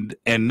 and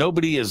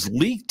nobody has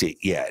leaked it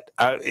yet.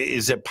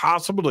 Is it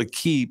possible to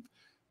keep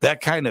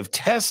that kind of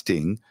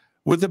testing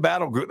with the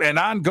battle group and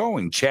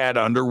ongoing? Chad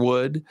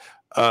Underwood,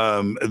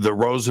 the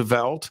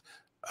Roosevelt,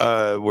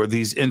 where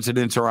these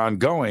incidents are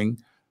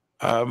ongoing.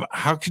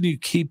 How can you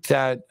keep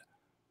that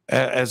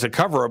as a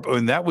cover-up?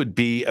 And that would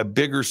be a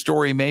bigger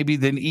story maybe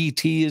than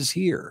ET is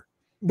here.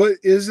 But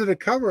is it a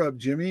cover-up,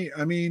 Jimmy?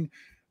 I mean,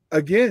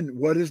 again,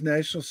 what is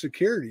national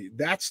security?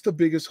 That's the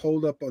biggest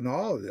holdup on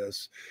all of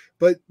this.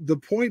 But the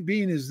point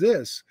being is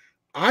this: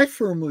 I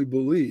firmly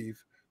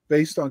believe,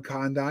 based on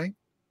Condign,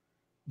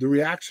 the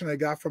reaction I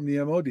got from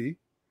the MOD,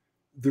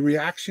 the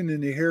reaction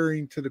in the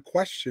hearing to the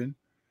question,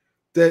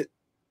 that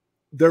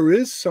there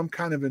is some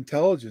kind of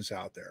intelligence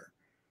out there.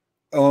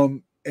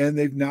 And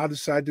they've now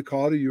decided to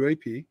call it a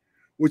UAP,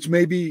 which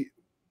may be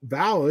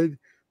valid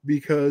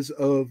because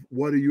of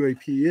what a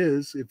UAP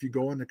is. If you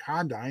go into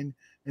Condign,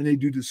 and they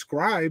do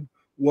describe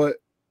what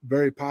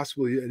very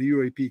possibly a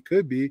UAP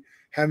could be,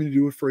 having to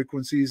do with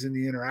frequencies and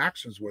the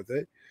interactions with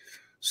it.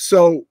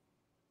 So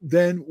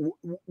then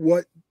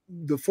what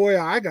the FOIA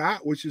I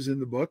got, which is in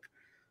the book,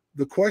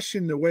 the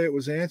question, the way it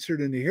was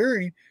answered in the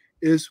hearing,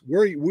 is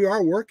we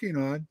are working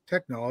on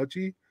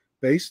technology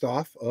based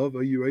off of a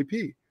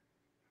UAP.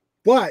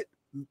 But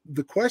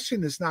the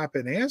question that's not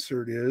been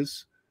answered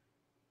is,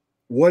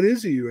 what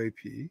is a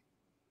UAP?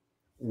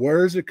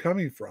 Where is it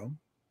coming from?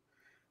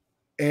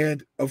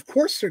 And of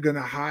course, they're going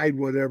to hide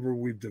whatever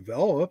we've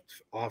developed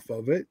off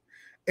of it.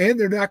 And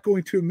they're not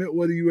going to admit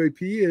what a UAP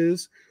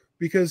is,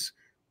 because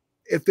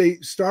if they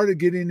started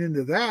getting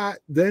into that,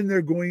 then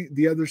they're going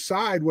the other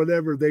side,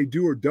 whatever they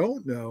do or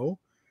don't know,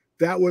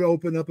 that would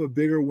open up a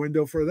bigger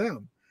window for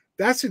them.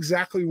 That's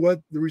exactly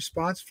what the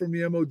response from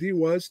the MOD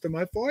was to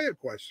my FOIA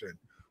question,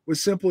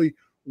 was simply,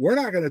 we're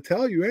not going to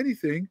tell you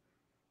anything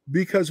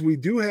because we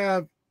do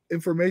have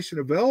information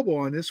available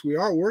on this. We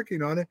are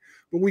working on it,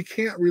 but we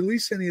can't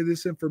release any of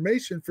this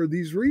information for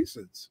these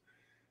reasons.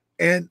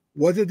 And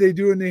what did they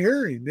do in the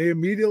hearing? They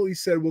immediately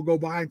said, we'll go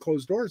behind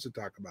closed doors to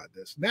talk about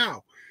this.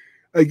 Now,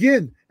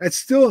 again, that's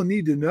still a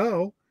need to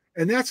know,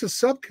 and that's a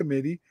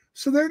subcommittee,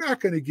 so they're not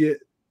going to get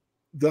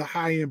the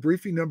high-end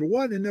briefing, number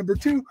one. And number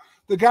two,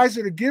 the guys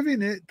that are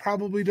giving it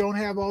probably don't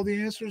have all the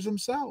answers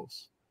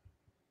themselves.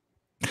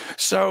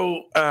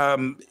 So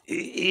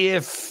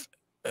if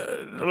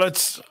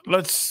let's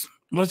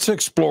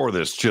explore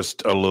this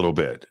just a little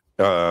bit.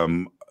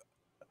 I'm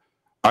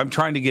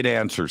trying to get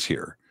answers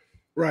here.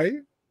 Right.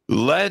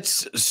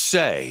 Let's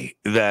say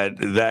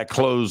that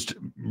closed,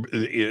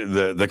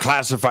 the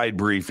classified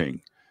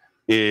briefing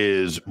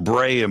is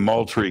Bray and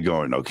Moultrie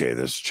going, okay,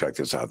 check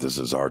this out. This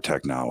is our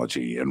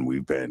technology, and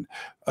we've been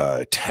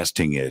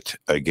testing it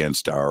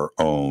against our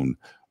own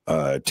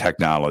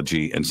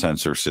technology and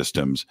sensor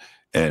systems,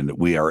 and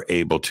we are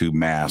able to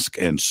mask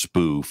and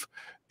spoof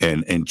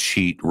and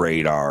cheat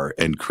radar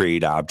and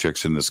create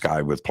objects in the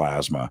sky with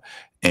plasma,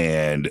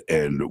 and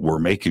we're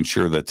making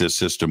sure that this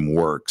system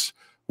works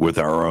with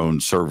our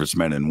own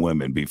servicemen and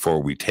women before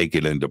we take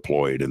it and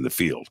deploy it in the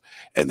field.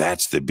 And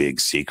that's the big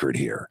secret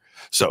here.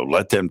 So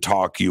let them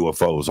talk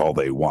UFOs all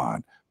they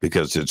want,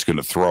 because it's going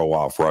to throw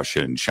off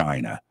Russia and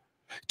China.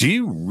 Do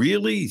you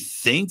really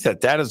think that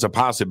that is a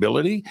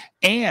possibility?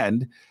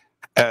 And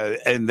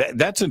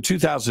that's in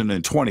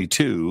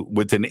 2022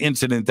 with an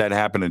incident that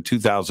happened in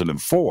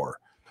 2004.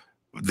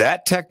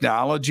 That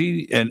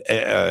technology and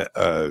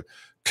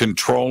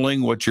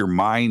controlling what your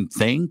mind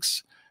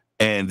thinks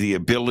and the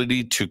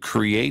ability to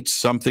create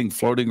something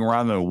floating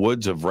around in the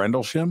woods of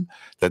Rendlesham,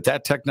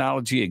 that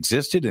technology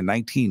existed in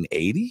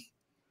 1980?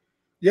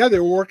 Yeah, they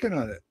were working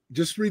on it.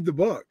 Just read the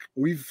book.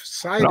 We've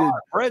cited. No, I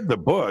read the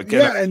book.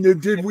 Yeah, and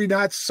did we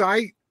not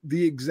cite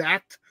the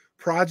exact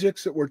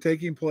projects that were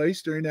taking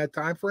place during that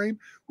time frame?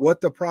 What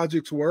the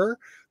projects were?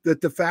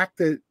 That the fact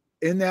that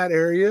in that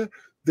area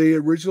They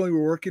originally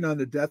were working on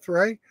the death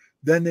ray.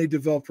 Then they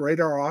developed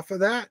radar off of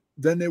that.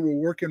 Then they were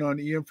working on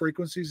EM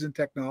frequencies and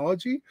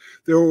technology.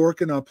 They were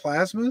working on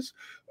plasmas.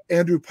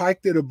 Andrew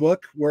Pike did a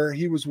book where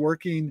he was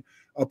working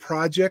a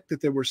project that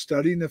they were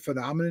studying the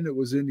phenomenon that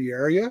was in the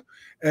area.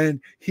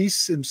 And he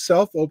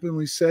himself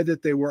openly said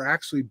that they were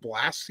actually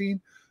blasting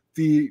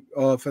the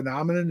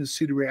phenomenon to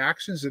see the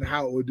reactions and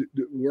how it would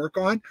work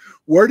on.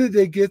 Where did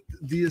they get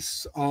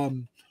these,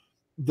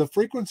 the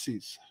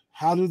frequencies?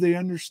 How do they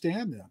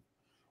understand them?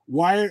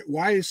 Why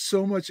is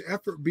so much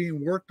effort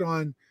being worked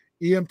on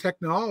EM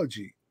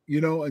technology,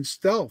 and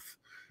stealth,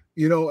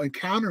 and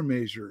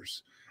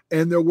countermeasures?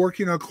 And they're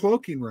working on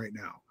cloaking right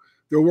now.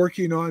 They're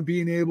working on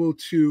being able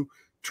to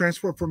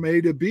transport from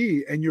A to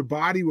B, and your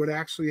body would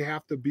actually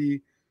have to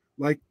be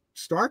like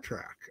Star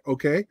Trek,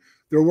 okay?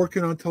 They're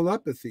working on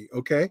telepathy,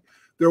 okay?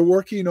 They're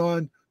working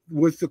on,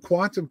 with the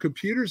quantum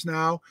computers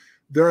now,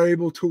 they're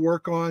able to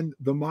work on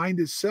the mind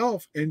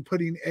itself and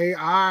putting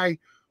AI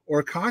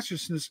or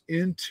consciousness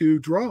into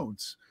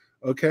drones,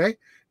 okay?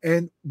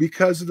 And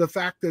because of the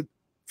fact that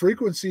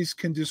frequencies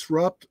can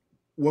disrupt,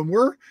 when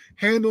we're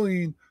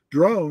handling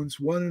drones,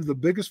 one of the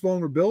biggest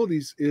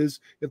vulnerabilities is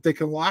if they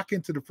can lock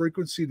into the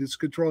frequency that's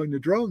controlling the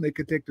drone, they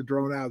could take the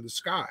drone out of the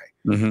sky.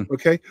 Mm-hmm.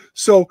 Okay.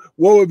 So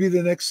what would be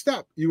the next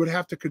step? You would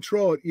have to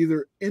control it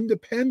either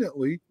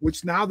independently,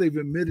 which now they've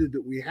admitted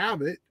that we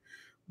have it.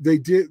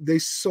 They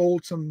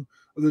sold some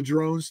of the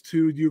drones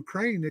to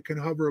Ukraine that can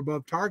hover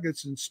above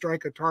targets and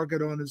strike a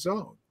target on its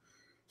own.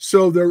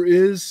 So there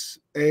is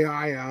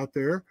AI out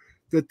there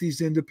that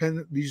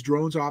these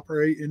drones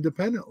operate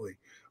independently.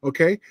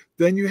 Okay,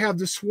 then you have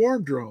the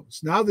swarm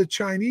drones. Now the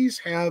Chinese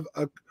have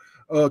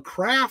a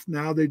craft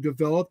now they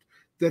developed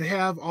that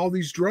have all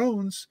these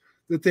drones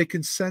that they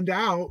can send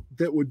out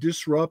that would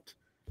disrupt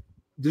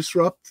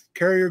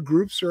carrier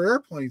groups or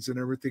airplanes and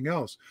everything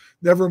else.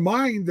 Never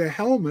mind the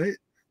helmet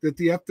that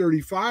the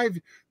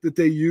F-35 that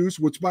they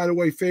use, which, by the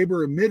way,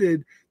 Faber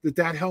admitted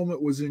that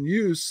helmet was in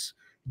use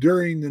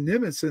during the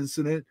Nimitz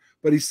incident,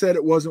 but he said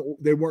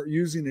they weren't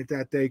using it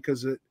that day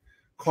because it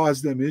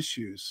caused them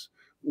issues.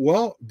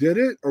 Well, did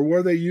it, or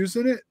were they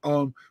using it?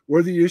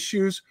 Were the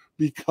issues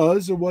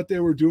because of what they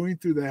were doing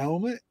through the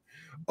helmet?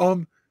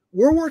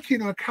 We're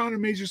working on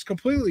countermeasures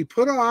completely.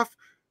 Put off.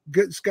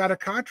 It's got a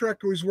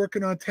contractor who's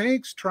working on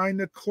tanks, trying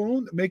to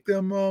make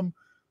them,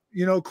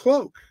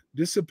 cloak,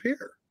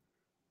 disappear.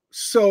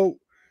 So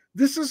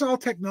this is all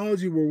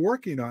technology we're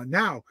working on.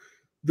 Now,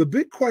 the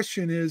big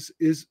question is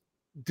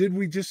did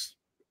we just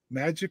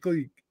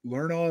magically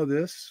learn all of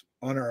this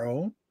on our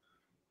own,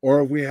 or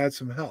have we had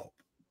some help?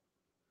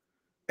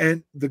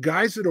 And the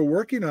guys that are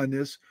working on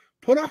this,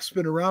 Putoff's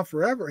been around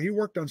forever. He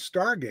worked on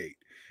Stargate.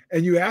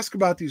 And you ask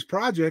about these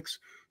projects,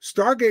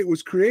 Stargate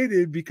was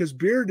created because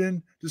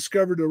Bearden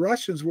discovered the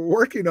Russians were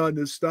working on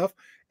this stuff,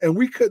 and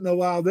we couldn't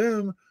allow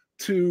them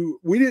to,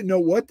 we didn't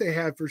know what they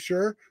had for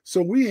sure.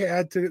 So we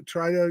had to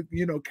try to,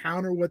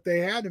 counter what they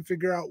had and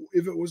figure out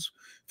if it was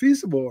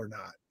feasible or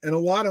not. And a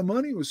lot of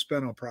money was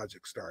spent on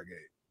Project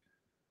Stargate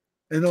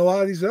and a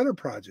lot of these other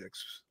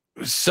projects.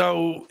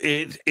 So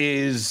it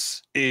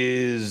is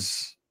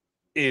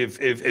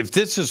if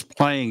this is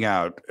playing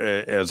out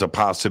as a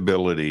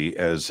possibility,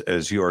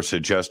 as you are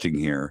suggesting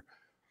here,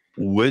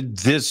 would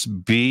this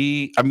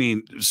be? I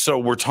mean, so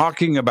we're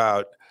talking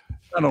about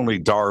not only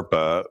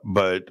DARPA,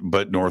 but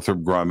Northrop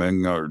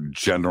Grumman or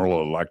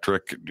General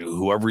Electric,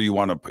 whoever you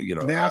want to,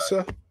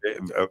 NASA,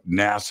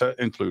 NASA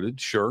included,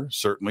 sure,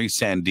 certainly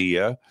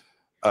Sandia,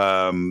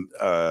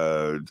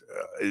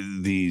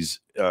 these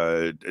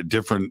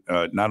different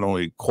not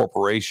only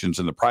corporations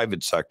in the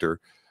private sector,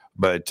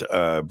 but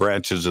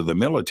branches of the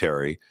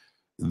military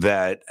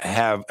that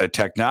have a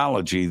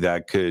technology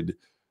that could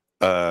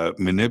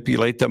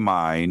manipulate the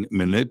mind,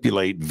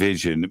 manipulate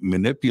vision,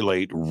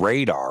 manipulate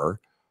radar,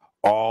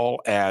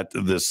 all at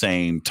the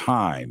same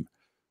time.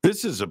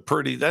 This is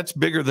that's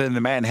bigger than the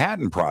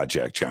Manhattan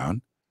Project,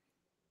 John.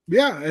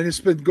 Yeah, and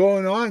it's been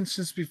going on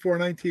since before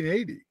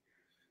 1980.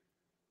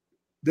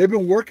 They've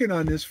been working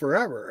on this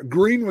forever.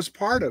 Green was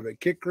part of it.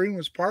 Kit Green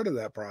was part of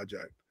that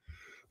project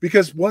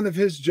because one of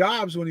his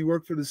jobs when he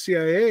worked for the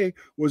CIA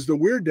was the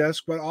Weird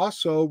Desk, but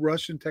also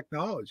Russian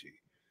technology.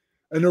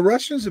 And the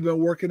Russians have been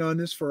working on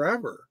this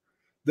forever.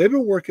 They've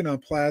been working on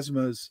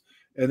plasmas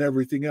and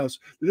everything else.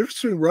 The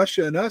difference between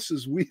Russia and us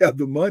is we have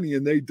the money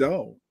and they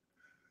don't.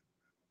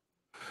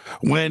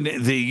 When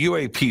the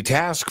UAP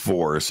task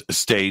force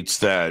states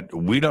that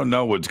we don't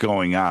know what's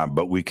going on,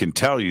 but we can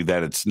tell you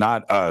that it's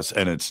not us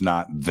and it's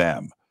not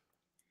them,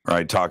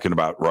 right? Talking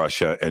about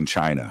Russia and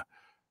China.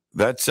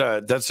 That's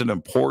an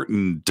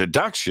important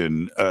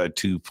deduction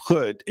to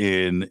put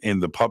in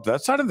the pub.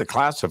 That's not in the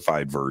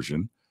classified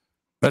version.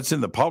 That's in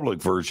the public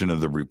version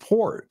of the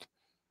report.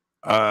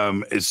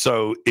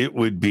 So it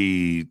would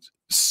be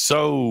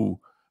so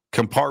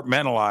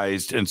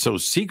compartmentalized and so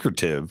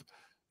secretive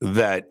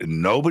that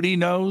nobody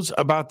knows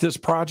about this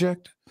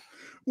project?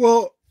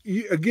 Well,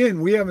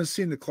 again, we haven't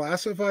seen the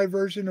classified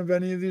version of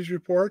any of these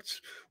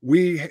reports.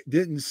 We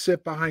didn't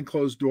sit behind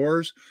closed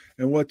doors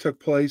and what took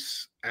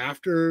place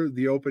after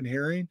the open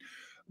hearing.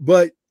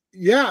 But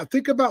Yeah,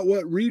 think about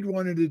what Reed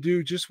wanted to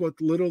do, just what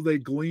little they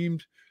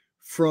gleaned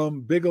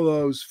from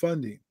Bigelow's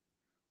funding.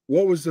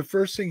 What was the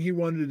first thing he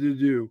wanted to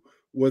do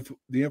with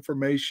the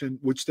information,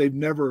 which they've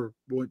never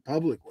went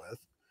public with,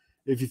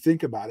 if you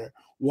think about it?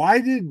 Why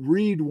did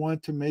Reed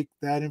want to make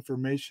that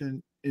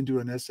information into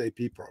an SAP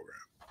program?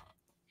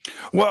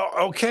 Well,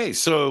 okay,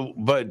 so,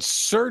 but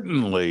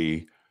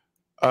certainly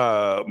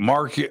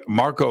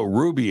Marco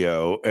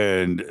Rubio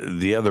and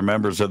the other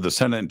members of the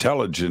Senate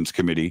Intelligence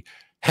Committee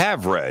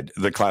have read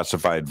the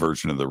classified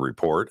version of the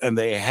report, and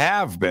they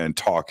have been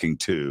talking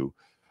to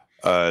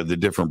the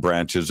different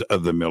branches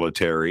of the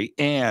military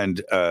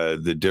and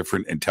the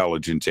different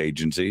intelligence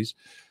agencies.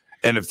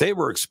 And if they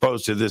were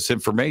exposed to this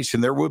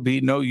information, there would be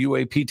no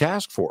UAP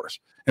task force.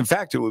 In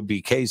fact, it would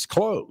be case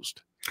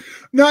closed.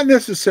 Not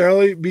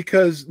necessarily,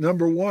 because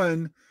number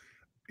one,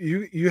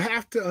 you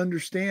have to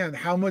understand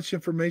how much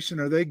information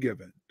are they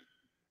given.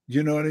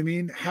 You know what I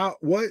mean?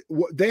 What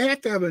they have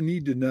to have a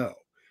need to know.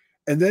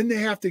 And then they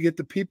have to get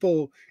the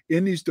people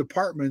in these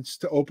departments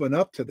to open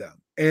up to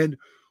them. And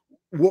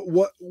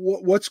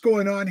what's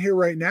going on here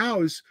right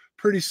now is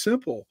pretty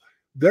simple.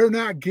 They're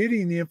not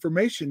getting the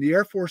information. The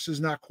Air Force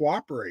is not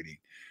cooperating.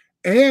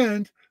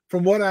 And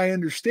from what I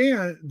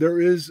understand,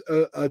 there is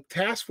a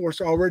task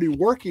force already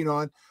working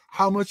on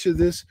how much of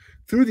this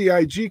through the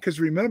IG, because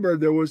remember,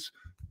 there was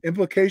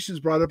implications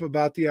brought up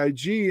about the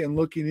IG and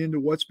looking into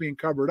what's being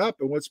covered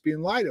up and what's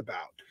being lied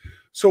about.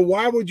 So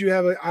why would you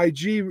have an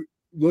IG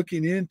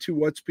looking into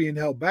what's being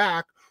held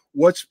back,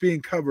 what's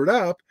being covered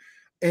up,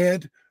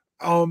 and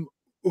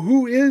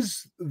who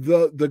is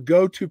the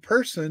go-to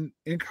person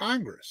in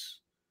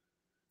Congress?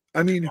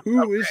 I mean,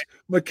 who is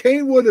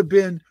McCain would have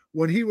been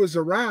when he was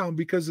around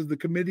because of the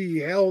committee he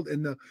held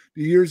and the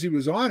years he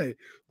was on it.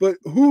 But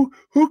who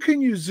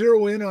can you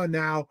zero in on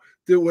now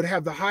that would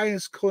have the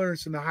highest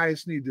clearance and the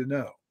highest need to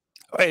know?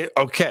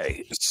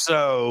 Okay.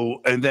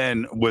 So, and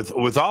then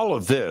with all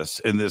of this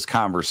in this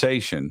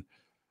conversation,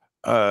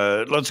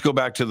 let's go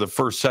back to the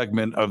first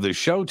segment of the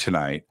show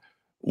tonight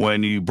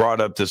when you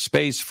brought up the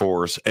Space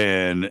Force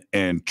and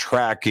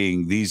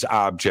tracking these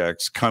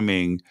objects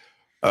coming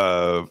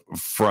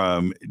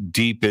from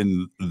deep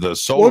in the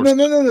solar. Well,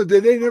 no.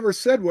 They never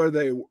said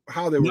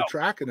how they were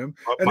tracking them,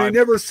 and they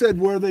never said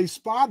where they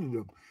spotted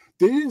them.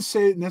 They didn't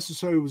say it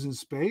necessarily was in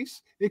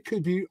space. It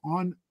could be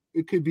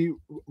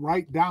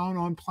right down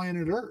on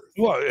planet Earth.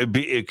 Well,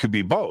 it could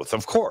be both,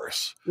 of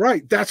course.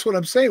 Right. That's what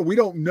I'm saying. We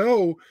don't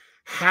know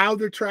how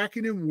they're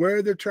tracking him,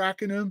 where they're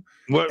tracking him.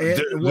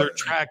 They're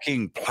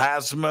tracking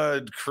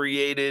plasma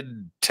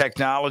created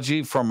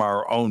technology from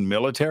our own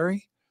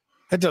military.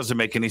 That doesn't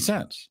make any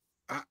sense.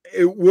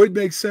 It would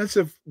make sense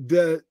if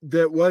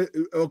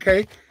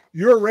okay,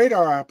 you're a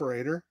radar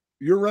operator,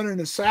 you're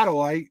running a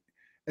satellite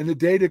and the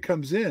data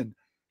comes in.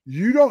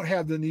 You don't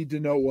have the need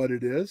to know what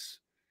it is.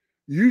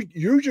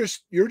 You're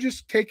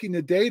just taking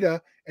the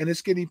data and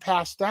it's getting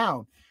passed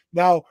down.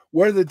 Now,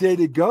 where the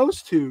data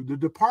goes to, the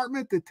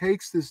department that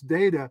takes this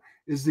data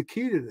is the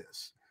key to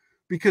this,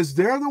 because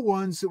they're the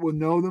ones that would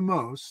know the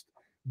most.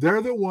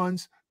 They're the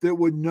ones that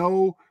would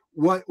know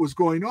what was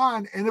going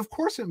on. And of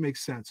course it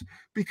makes sense,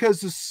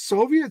 because the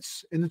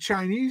Soviets and the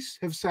Chinese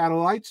have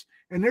satellites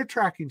and they're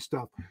tracking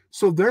stuff.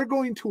 So they're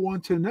going to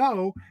want to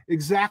know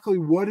exactly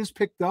what is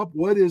picked up,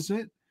 what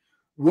isn't,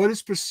 what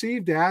is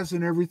perceived as,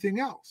 and everything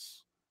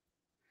else.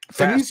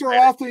 And these are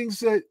all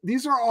things that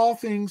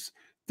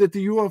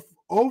the UFO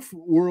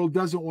world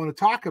doesn't want to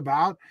talk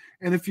about.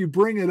 And if you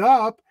bring it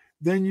up,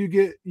 then you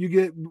get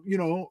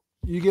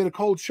a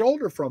cold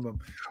shoulder from them.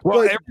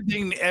 Well,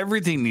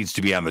 everything needs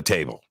to be on the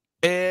table.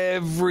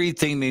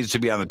 Everything needs to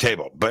be on the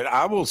table. But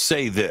I will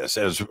say this,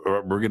 as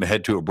we're going to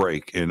head to a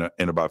break in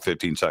about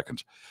 15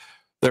 seconds.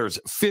 There's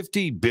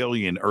 50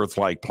 billion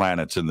Earth-like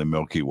planets in the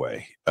Milky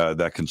Way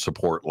that can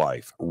support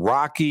life.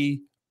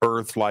 Rocky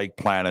Earth-like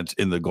planets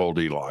in the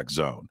Goldilocks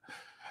zone.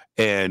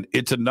 And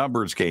it's a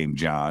numbers game,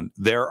 John.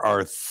 There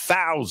are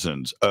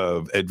thousands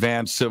of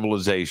advanced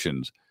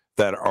civilizations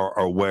that are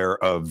aware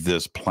of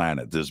this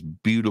planet, this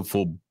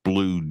beautiful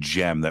blue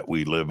gem that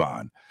we live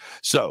on.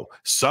 So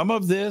some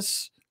of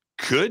this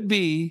could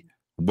be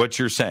what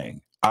you're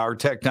saying, our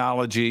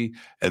technology,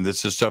 and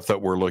this is stuff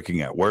that we're looking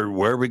at.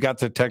 Where we got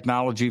the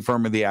technology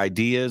from and the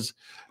ideas,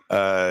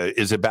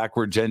 is it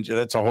backwards engine?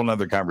 That's a whole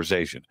nother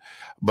conversation.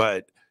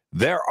 But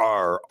there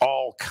are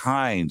all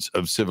kinds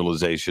of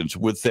civilizations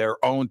with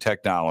their own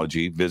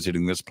technology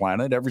visiting this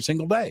planet every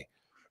single day.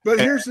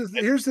 But here's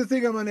the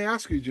thing I'm going to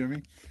ask you,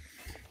 Jimmy.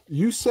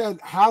 You said,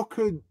 how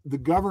could the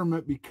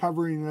government be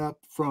covering up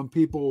from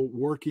people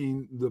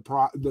working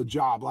the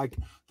job, like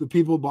the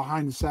people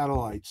behind the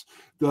satellites,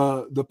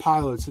 the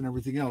pilots and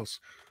everything else?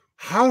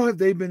 How have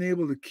they been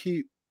able to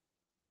keep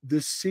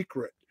this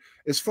secret?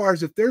 As far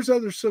as if there's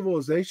other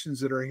civilizations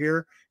that are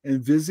here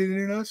and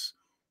visiting us,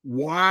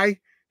 why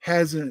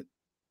hasn't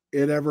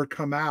it ever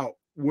come out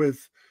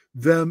with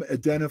them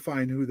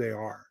identifying who they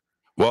are?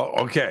 Well,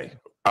 okay.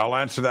 I'll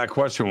answer that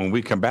question when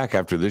we come back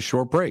after this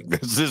short break.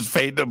 This is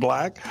Fade to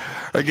Black.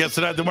 I guess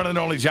tonight, the one and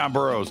only John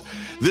Burroughs.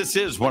 This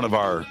is one of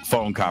our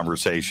phone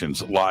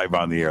conversations live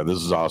on the air. This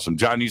is awesome.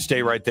 John, you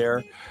stay right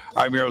there.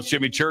 I'm your host,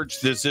 Jimmy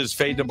Church. This is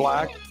Fade to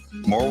Black.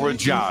 More with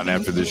John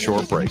after this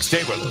short break.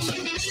 Stay with us.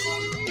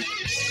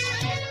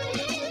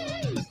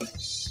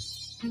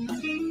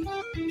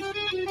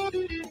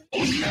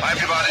 Hi,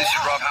 everybody. This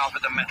is Rob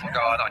Halford, the Metal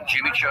Guard on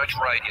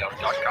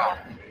JimmyChurchRadio.com.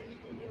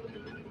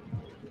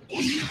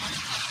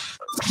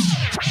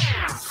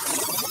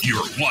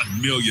 Your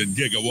 1 million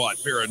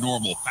gigawatt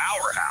paranormal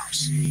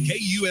powerhouse,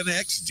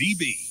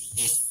 KUNX-DB,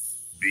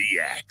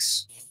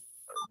 VX.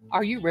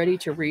 Are you ready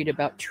to read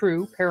about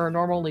true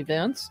paranormal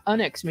events?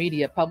 UNX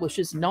Media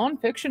publishes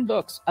nonfiction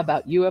books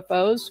about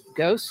UFOs,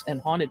 ghosts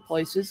and haunted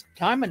places,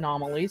 time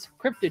anomalies,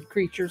 cryptid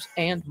creatures,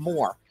 and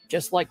more.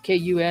 Just like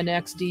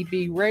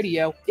KUNX-DB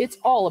Radio, it's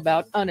all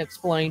about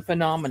unexplained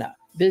phenomena.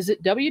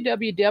 Visit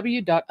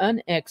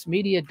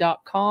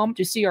www.unxmedia.com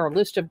to see our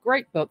list of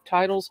great book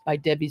titles by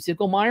Debbie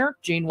Ziegelmeyer,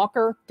 Gene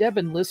Walker,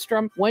 Devin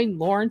Listrom, Wayne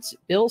Lawrence,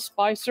 Bill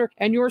Spicer,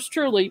 and yours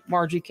truly,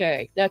 Margie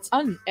Kay. That's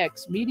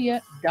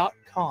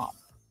unxmedia.com.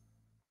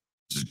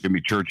 This is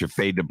Jimmy Church of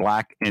Fade to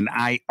Black, and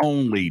I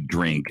only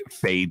drink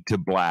Fade to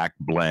Black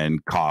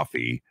blend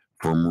coffee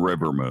from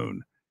River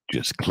Moon.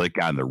 Just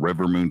click on the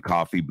River Moon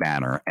coffee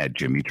banner at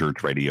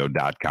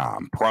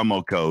jimmychurchradio.com.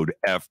 Promo code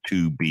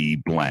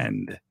F2B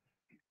blend.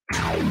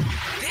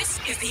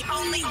 This is the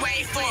only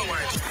way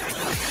forward.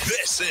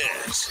 This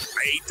is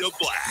Fade to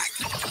Black.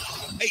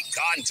 Make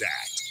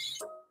contact.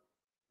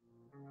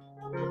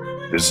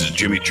 This is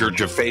Jimmy Church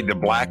of Fade to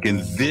Black, and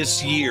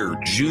this year,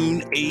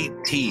 June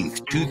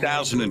 18th,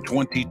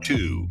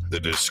 2022, the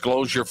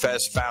Disclosure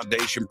Fest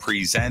Foundation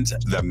presents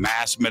the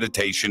Mass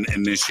Meditation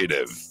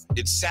Initiative.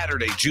 It's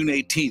Saturday, June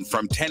 18th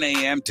from 10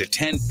 a.m. to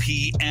 10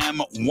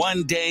 p.m.,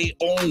 one day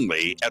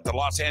only at the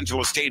Los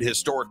Angeles State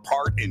Historic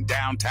Park in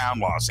downtown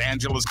Los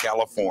Angeles,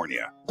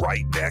 California,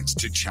 right next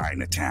to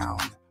Chinatown.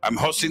 I'm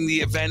hosting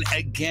the event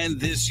again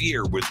this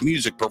year with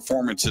music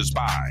performances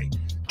by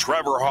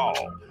Trevor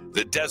Hall,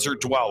 The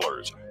Desert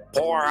Dwellers,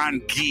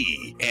 Poran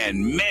Gi,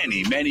 and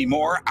many, many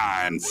more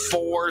on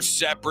 4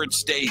 separate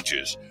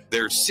stages.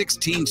 There's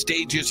 16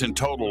 stages in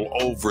total,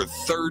 over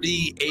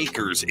 30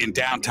 acres in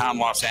downtown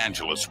Los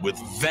Angeles, with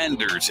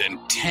vendors and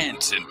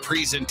tents and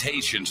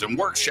presentations and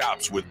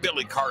workshops with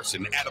Billy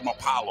Carson, Adam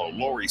Apollo,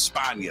 Lori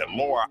Spagna,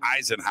 Laura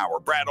Eisenhower,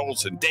 Brad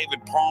Olson,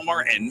 David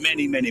Palmer, and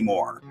many, many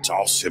more. It's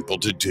all simple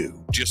to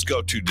do. Just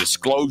go to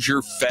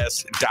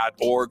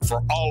disclosurefest.org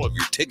for all of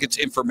your tickets,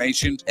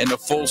 information, and a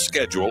full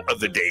schedule of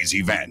the day's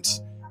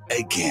events.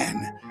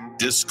 Again,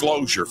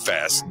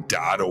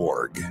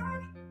 disclosurefest.org.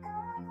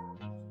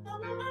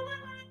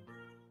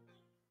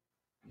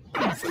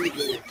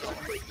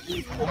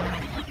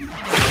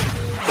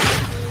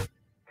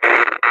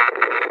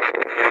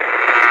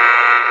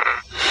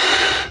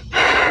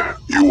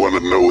 You want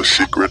to know a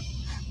secret?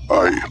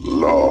 I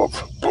love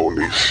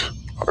ponies.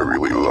 I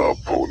really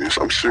love ponies.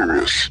 I'm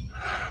serious.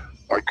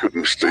 I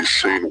couldn't stay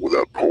sane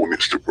without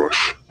ponies to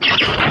brush.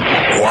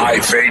 Why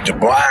Fade to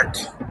Black?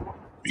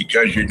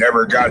 Because you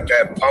never got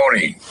that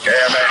pony.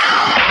 Damn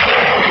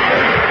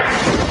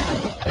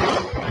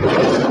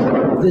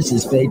it. This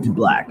is Fade to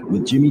Black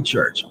with Jimmy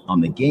Church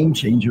on the Game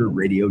Changer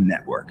Radio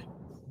Network.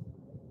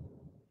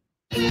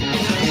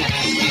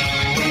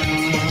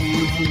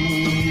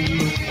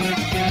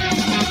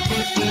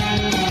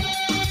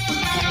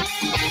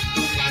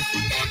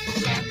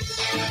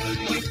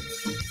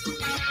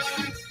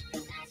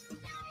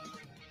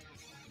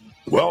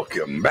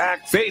 Welcome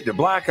back, Fade to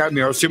Black. I'm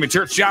your host, Jimmy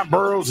Church. John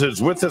Burroughs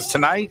is with us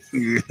tonight.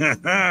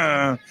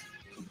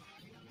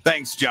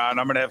 Thanks, John.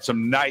 I'm going to have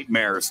some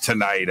nightmares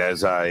tonight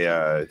as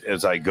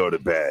I go to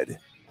bed.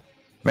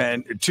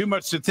 Man, too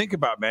much to think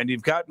about, man.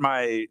 You've got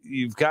my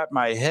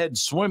head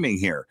swimming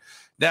here.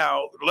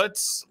 Now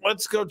let's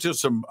go to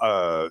some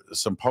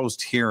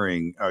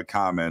post-hearing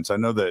comments. I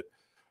know that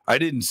I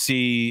didn't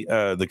see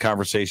the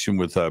conversation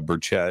with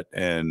Burchett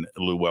and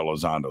Lou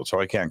Elizondo, so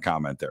I can't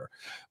comment there.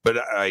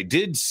 But I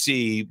did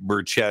see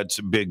Burchett's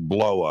big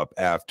blow up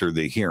after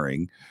the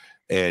hearing.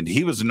 And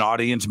he was an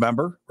audience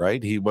member,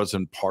 right? He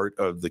wasn't part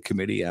of the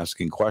committee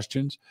asking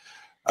questions,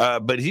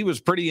 but he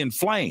was pretty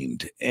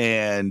inflamed.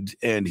 And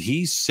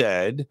he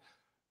said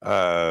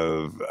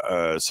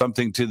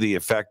something to the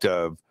effect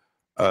of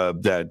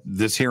that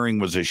this hearing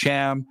was a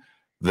sham,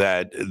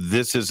 that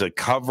this is a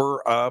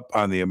cover up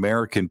on the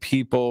American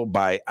people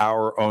by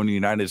our own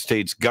United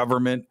States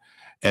government,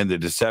 and the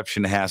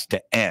deception has to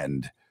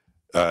end.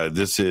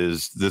 This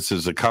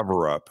is a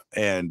cover up.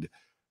 And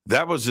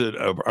that was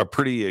a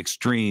pretty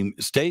extreme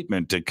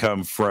statement to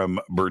come from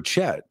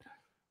Burchett.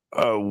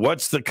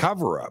 What's the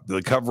cover-up?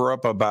 The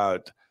cover-up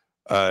about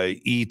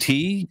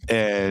E.T.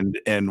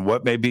 and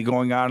what may be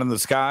going on in the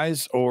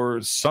skies,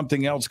 or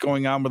something else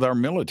going on with our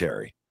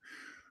military?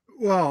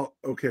 Well,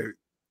 okay.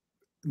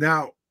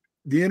 Now,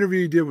 the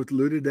interview you did with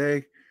Lou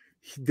today,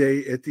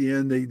 at the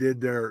end, they did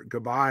their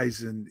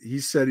goodbyes, and he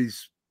said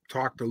he's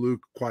talked to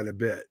Luke quite a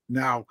bit.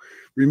 Now,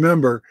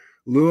 remember,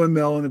 Lou and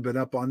Mellon have been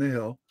up on the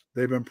Hill.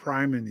 They've been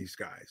priming these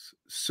guys.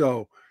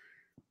 So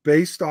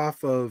based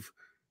off of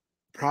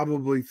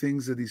probably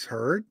things that he's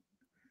heard,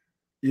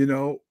 you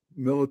know,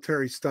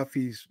 military stuff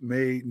he's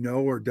may know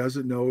or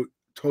doesn't know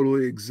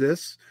totally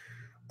exists,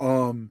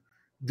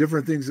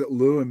 different things that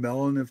Lou and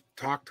Mellon have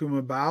talked to him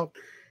about,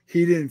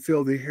 he didn't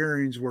feel the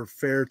hearings were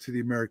fair to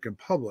the American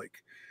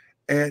public.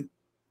 And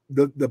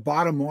the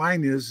bottom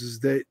line is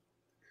that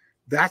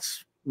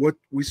that's what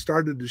we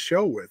started the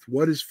show with.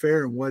 What is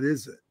fair and what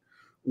isn't?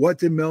 What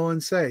did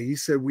Mellon say? He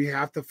said we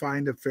have to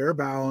find a fair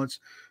balance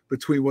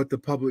between what the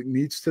public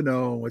needs to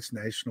know and what's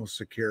national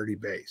security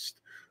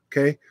based.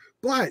 Okay.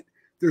 But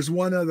there's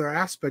one other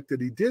aspect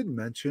that he did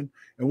mention,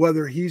 and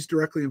whether he's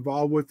directly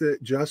involved with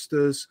it,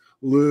 Justice,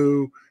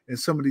 Lou, and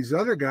some of these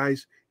other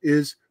guys,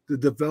 is the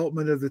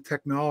development of the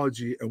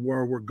technology and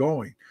where we're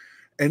going.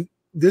 And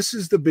this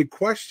is the big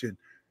question.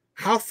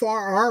 How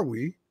far are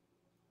we?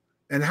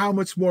 And how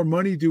much more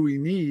money do we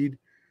need,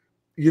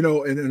 you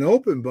know, in an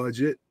open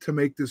budget to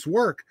make this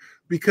work?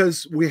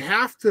 Because we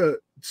have to,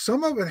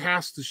 some of it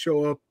has to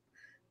show up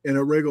in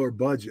a regular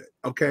budget,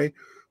 okay?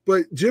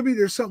 But Jimmy,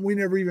 there's something we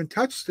never even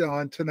touched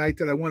on tonight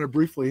that I want to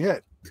briefly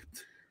hit.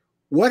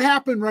 What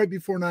happened right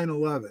before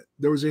 9/11?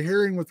 There was a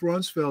hearing with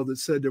Rumsfeld that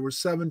said there were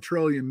 $7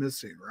 trillion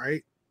missing,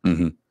 right?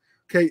 Mm-hmm.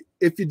 Okay,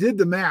 if you did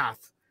the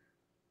math,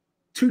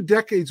 2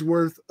 decades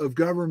worth of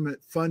government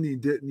funding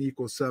didn't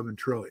equal $7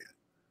 trillion.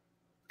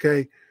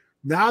 Okay,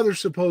 now there's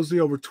supposedly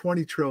over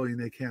 20 trillion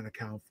they can't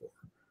account for.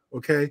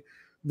 Okay,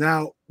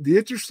 now the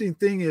interesting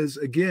thing is,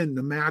 again,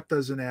 the math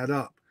doesn't add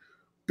up.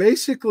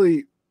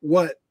 Basically,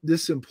 what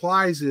this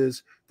implies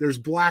is there's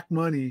black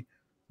money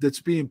that's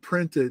being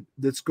printed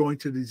that's going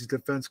to these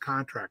defense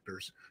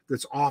contractors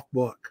that's off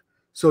book.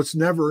 So it's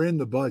never in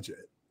the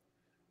budget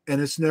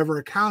and it's never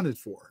accounted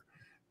for.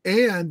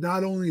 And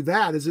not only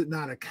that is it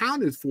not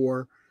accounted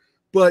for,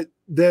 but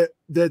that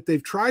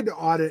they've tried to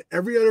audit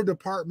every other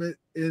department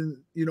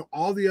in, you know,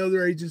 all the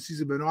other agencies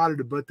have been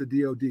audited, but the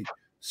DOD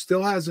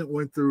still hasn't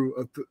went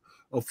through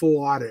a full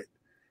audit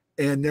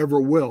and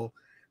never will.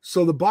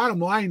 So the bottom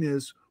line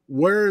is,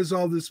 where is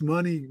all this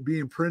money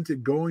being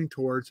printed going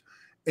towards?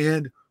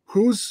 And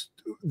who's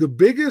the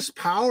biggest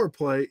power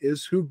play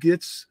is who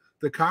gets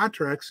the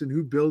contracts and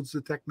who builds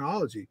the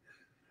technology.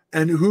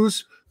 And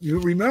you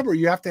remember,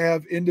 you have to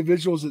have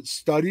individuals that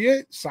study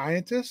it,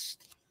 scientists,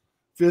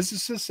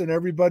 physicists, and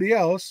everybody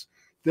else.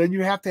 Then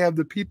you have to have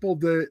the people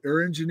that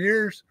are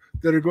engineers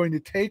that are going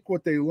to take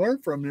what they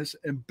learn from this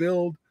and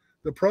build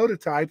the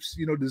prototypes,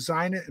 you know,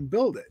 design it and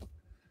build it.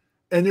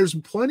 And there's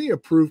plenty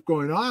of proof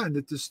going on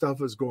that this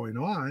stuff is going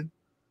on.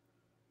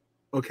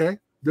 Okay.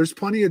 There's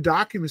plenty of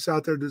documents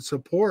out there that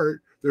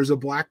support there's a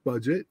black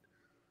budget,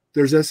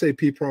 there's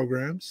SAP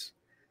programs,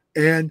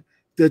 and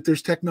that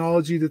there's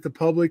technology that the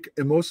public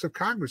and most of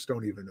Congress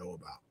don't even know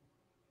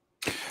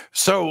about.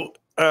 So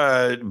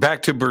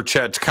back to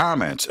Burchett's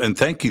comments, and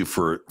thank you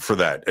for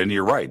that. And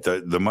you're right.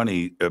 The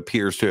money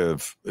appears to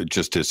have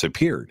just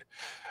disappeared.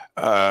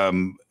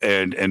 And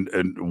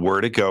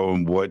where'd it go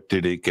and what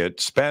did it get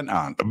spent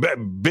on?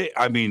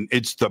 I mean,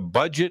 it's the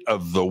budget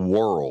of the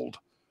world,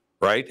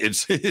 right?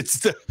 It's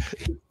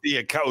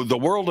the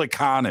world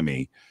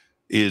economy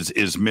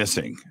is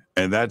missing,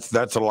 and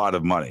that's a lot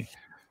of money.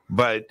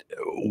 But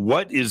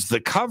what is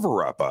the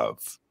cover up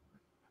of?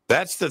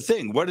 That's the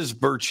thing. What is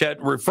Burchett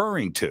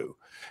referring to?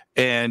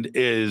 And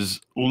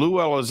is Lou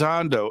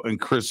Elizondo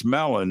and Chris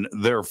Mellon,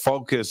 their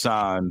focus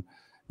on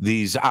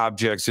these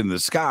objects in the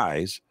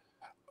skies?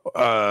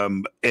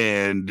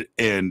 And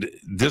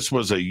this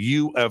was a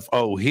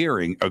UFO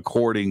hearing,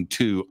 according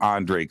to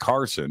Andre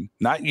Carson,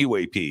 not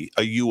UAP,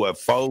 a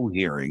UFO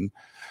hearing.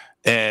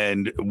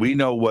 And we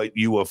know what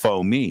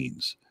UFO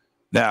means.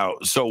 Now,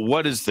 so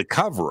what is the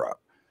cover up?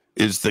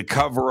 Is the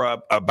cover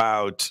up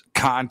about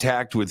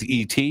contact with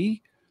ET,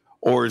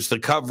 or is the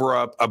cover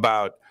up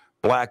about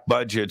black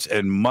budgets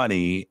and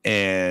money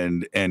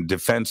and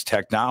defense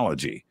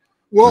technology?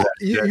 Well,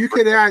 you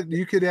could add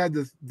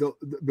the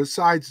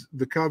besides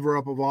the cover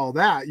up of all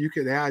that, you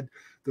could add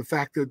the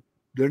fact that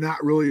they're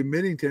not really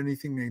admitting to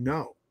anything they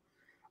know.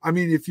 I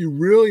mean, if you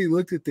really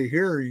looked at the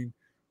hearing,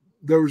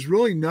 there was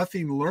really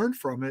nothing learned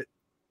from it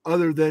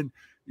other than,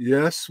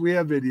 yes, we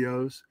have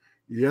videos.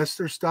 Yes,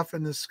 there's stuff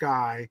in the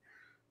sky.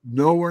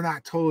 No, we're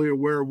not totally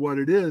aware of what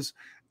it is.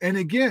 And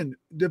again,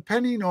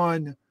 depending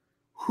on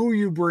who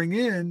you bring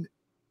in,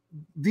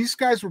 these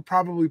guys were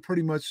probably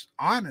pretty much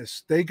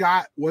honest. They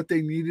got what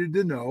they needed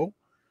to know.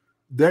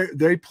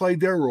 They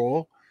played their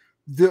role.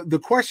 The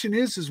question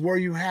is where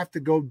you have to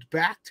go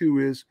back to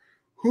is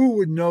who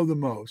would know the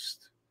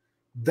most?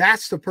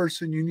 That's the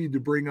person you need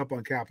to bring up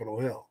on Capitol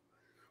Hill.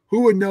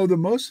 Who would know the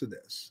most of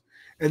this?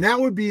 And that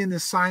would be in the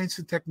science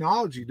and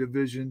technology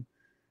division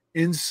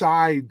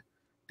inside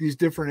these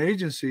different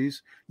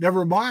agencies.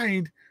 Never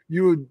mind,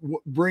 you would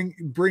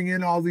bring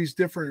in all these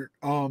different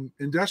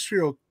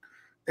industrial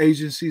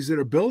agencies that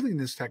are building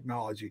this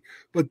technology.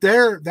 But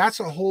that's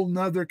a whole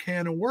nother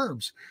can of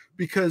worms,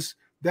 because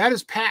that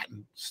is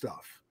patent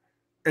stuff.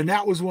 And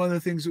that was one of the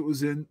things that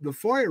was in the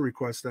FOIA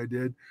request I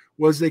did,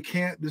 was they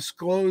can't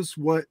disclose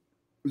what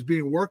is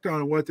being worked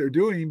on and what they're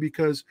doing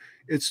because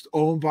it's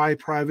owned by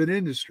private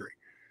industry.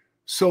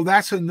 So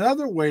that's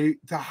another way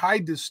to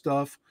hide this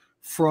stuff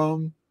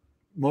from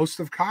most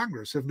of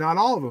Congress, if not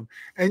all of them.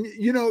 And,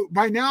 you know,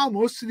 by now,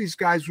 most of these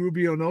guys,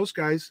 Rubio and those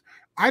guys,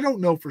 I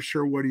don't know for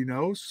sure what he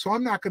knows. So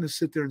I'm not going to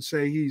sit there and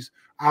say he's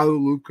out of the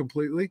loop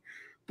completely.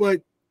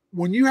 But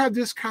when you have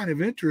this kind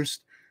of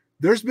interest,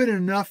 there's been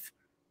enough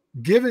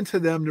given to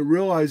them to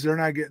realize they're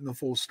not getting the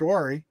full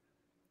story.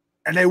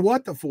 And they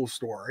want the full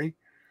story.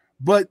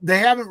 But they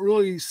haven't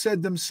really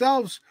said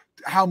themselves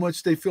how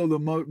much they feel the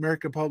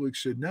American public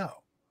should know.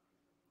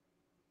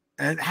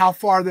 And how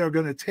far they're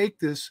going to take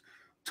this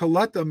to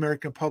let the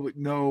American public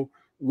know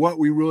what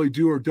we really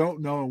do or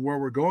don't know and where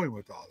we're going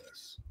with all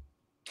this.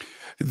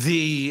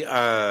 The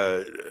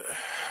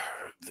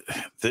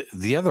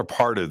other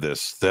part of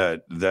this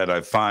that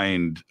I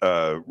find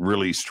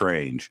really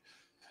strange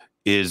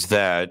is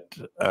that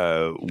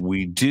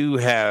we do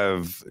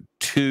have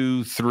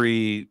 2,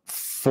 3,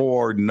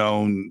 4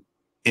 known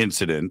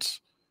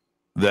incidents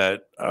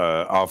that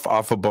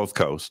off of both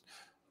coasts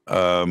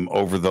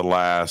over the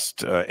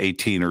last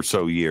 18 or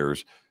so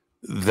years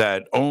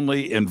that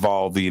only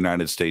involve the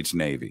United States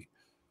Navy,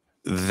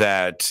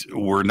 that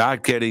we're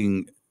not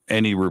getting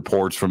any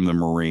reports from the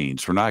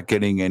Marines. We're not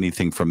getting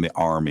anything from the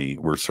Army.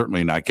 We're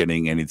certainly not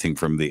getting anything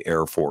from the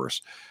Air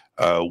Force.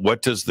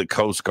 What does the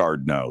Coast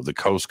Guard know? The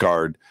Coast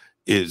Guard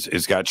is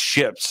got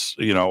ships,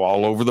 you know,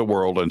 all over the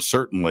world, and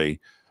certainly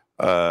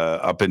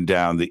up and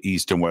down the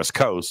East and West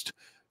Coast.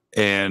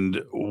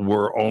 And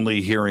we're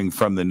only hearing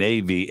from the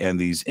Navy and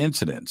these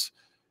incidents.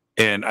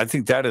 And I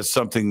think that is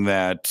something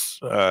that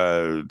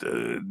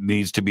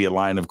needs to be a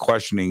line of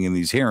questioning in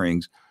these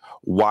hearings,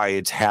 why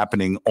it's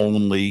happening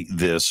only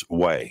this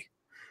way.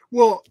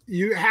 Well,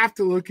 you have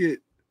to look at,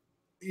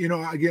 you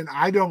know, again,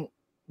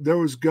 there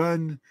was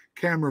gun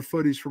camera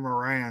footage from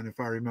Iran, if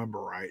I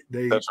remember right.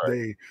 That's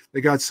right.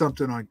 They got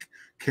something on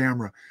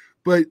camera.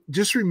 But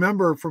just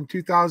remember from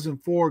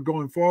 2004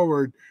 going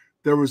forward,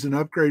 there was an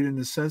upgrade in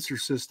the sensor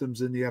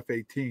systems in the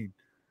F-18.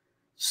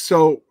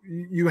 So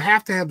you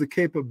have to have the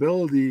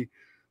capability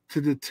to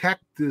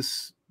detect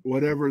this,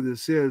 whatever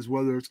this is,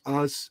 whether it's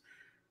us,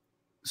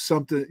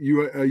 something,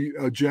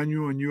 a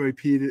genuine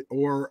UAP,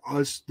 or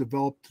us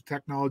developed the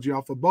technology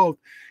off of both.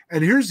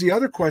 And here's the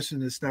other question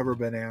that's never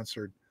been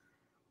answered.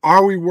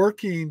 Are we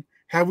working?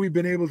 Have we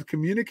been able to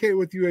communicate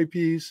with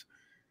UAPs?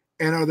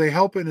 And are they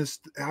helping us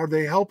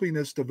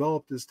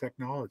develop this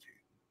technology?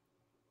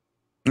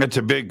 That's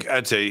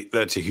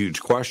a huge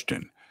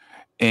question.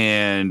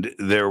 And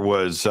there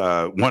was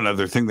one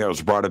other thing that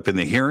was brought up in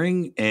the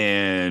hearing,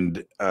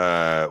 and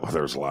there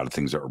was a lot of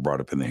things that were brought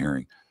up in the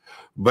hearing,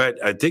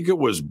 but I think it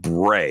was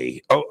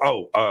Bray. I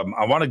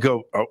want to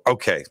go.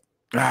 Okay.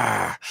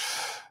 I'm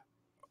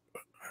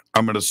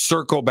going to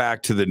circle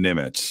back to the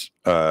Nimitz.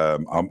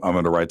 I'm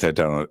going to write that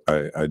down.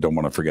 I don't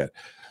want to forget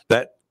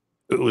that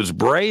it was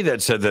Bray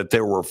that said that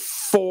there were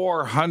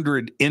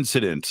 400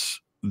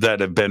 incidents that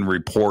have been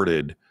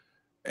reported.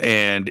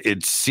 And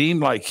it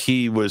seemed like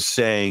he was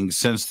saying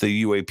since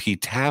the UAP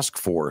task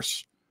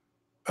force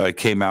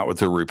came out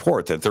with a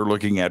report that they're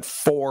looking at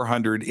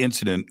 400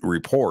 incident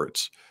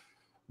reports.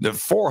 The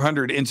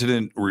 400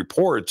 incident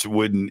reports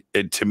wouldn't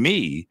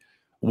indicate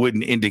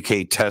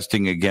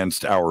testing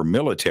against our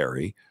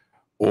military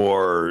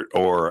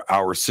or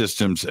our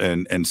systems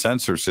and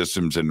sensor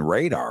systems and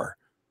radar.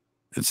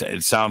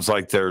 It sounds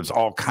like there's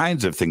all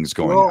kinds of things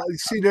going on. Well,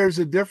 see, there's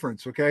a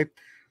difference, okay?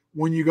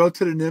 When you go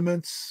to the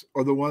Nimitz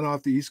or the one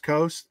off the East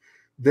Coast,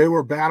 they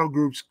were battle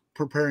groups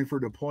preparing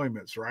for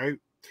deployments, right?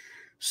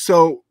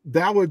 So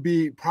that would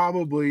be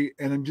probably,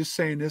 and I'm just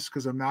saying this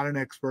because I'm not an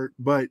expert,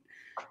 but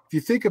if you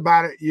think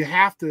about it, you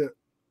have to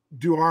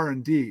do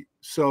R&D.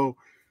 So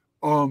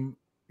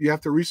you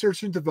have to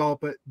research and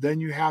develop it. Then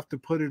you have to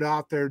put it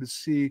out there to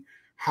see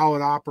how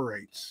it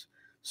operates.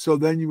 So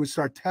then you would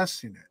start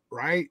testing it,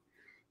 right?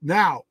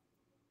 Now,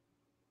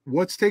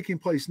 what's taking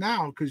place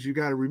now, because you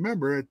got to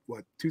remember at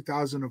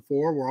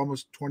 2004, we're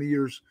almost 20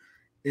 years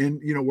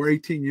in, we're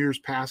 18 years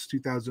past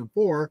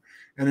 2004,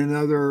 and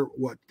another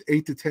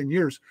 8 to 10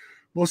 years.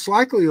 Most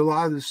likely a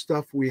lot of the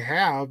stuff we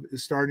have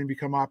is starting to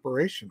become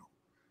operational.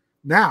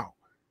 Now,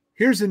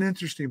 here's an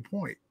interesting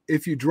point.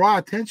 If you draw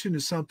attention to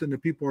something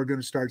that people are going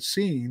to start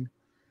seeing,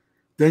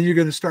 then you're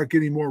going to start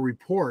getting more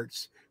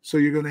reports. So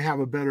you're going to have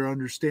a better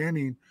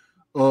understanding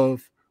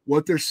of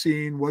what they're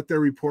seeing, what they're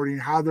reporting,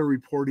 how they're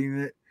reporting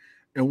it,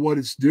 and what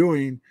it's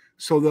doing,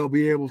 so they'll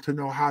be able to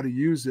know how to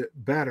use it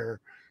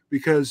better.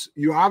 Because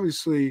you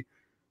obviously,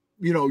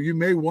 you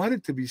may want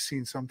it to be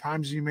seen.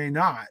 Sometimes you may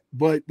not,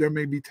 but there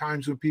may be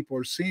times when people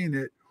are seeing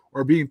it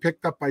or being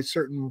picked up by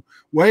certain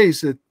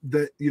ways that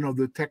the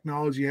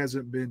technology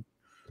hasn't been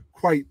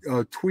quite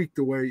tweaked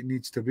the way it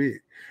needs to be.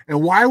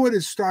 And why would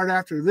it start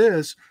after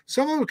this?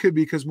 Some of it could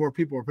be because more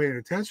people are paying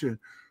attention,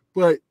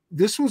 but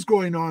this was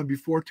going on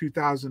before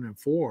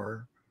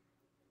 2004.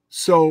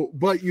 So,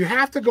 but you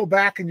have to go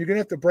back and you're going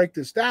to have to break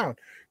this down.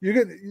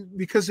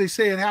 Because they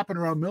say it happened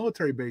around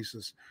military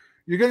bases.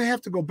 You're going to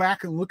have to go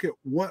back and look at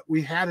what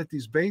we had at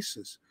these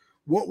bases.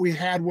 what we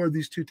had where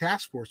these two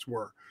task forces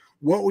were,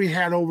 what we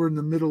had over in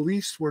the Middle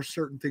East where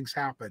certain things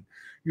happen.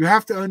 You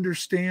have to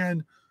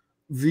understand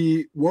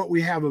what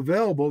we have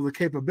available, the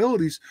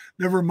capabilities.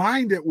 Never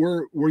mind that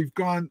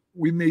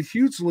we made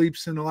huge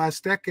leaps in the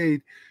last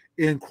decade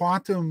in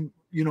quantum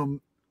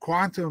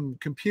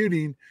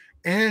computing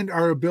and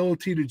our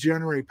ability to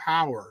generate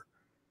power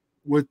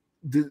with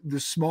the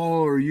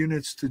smaller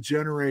units to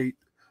generate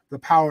the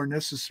power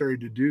necessary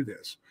to do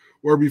this.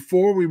 Where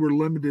before we were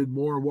limited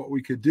more in what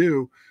we could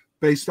do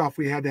based off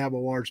we had to have a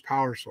large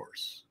power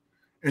source.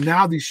 And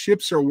now these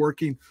ships are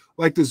working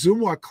like the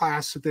Zumwalt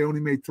class that they only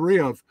made 3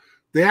 of.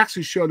 They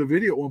actually showed a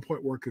video at one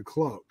point where it could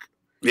cloak.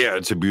 Yeah,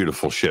 it's a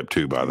beautiful ship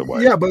too, by the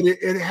way. Yeah, but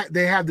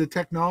they have the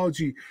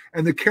technology,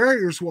 and the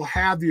carriers will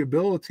have the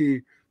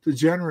ability to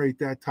generate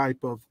that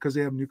type of, because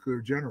they have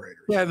nuclear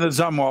generators. Yeah, the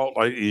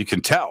Zumwalt, you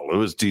can tell it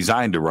was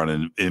designed to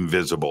run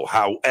invisible.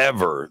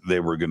 However, they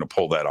were going to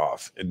pull that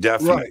off.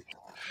 Definitely.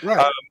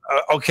 Right.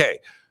 Okay.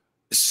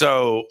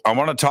 So I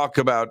want to talk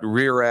about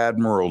Rear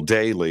Admiral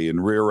Daly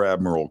and Rear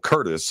Admiral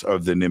Curtis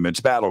of the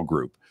Nimitz Battle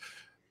Group.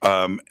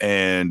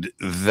 And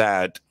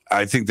that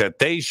I think that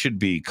they should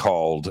be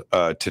called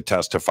to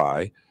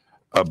testify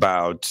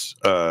about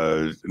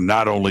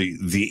not only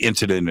the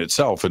incident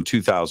itself in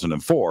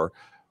 2004,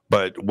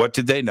 but what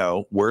did they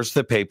know? Where's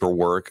the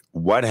paperwork?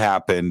 What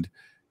happened?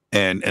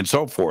 And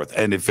so forth.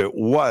 And if it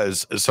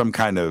was some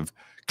kind of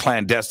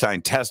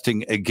clandestine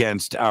testing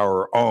against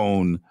our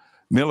own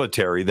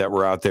military that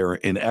were out there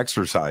in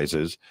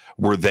exercises,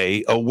 were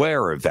they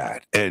aware of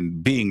that?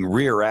 And being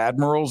rear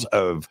admirals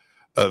of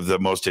the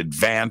most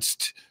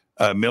advanced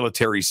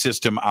military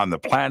system on the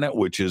planet,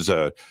 which is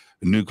a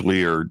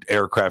nuclear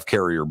aircraft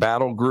carrier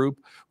battle group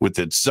with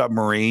its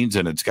submarines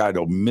and its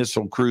guided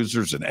missile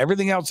cruisers and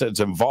everything else that's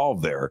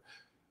involved there,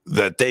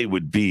 that they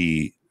would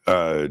be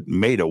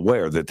made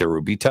aware that there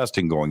would be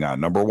testing going on,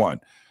 number one.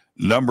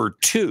 Number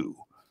two,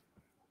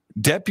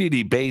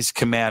 Deputy Base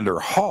Commander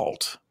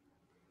Halt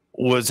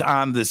was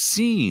on the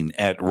scene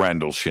at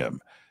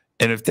Rendlesham.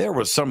 And if there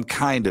was some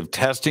kind of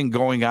testing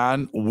going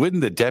on,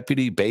 wouldn't the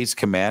deputy base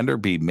commander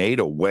be made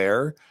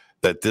aware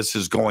that this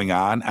is going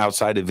on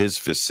outside of his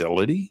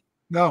facility?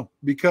 No,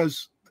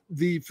 because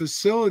the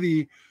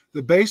facility,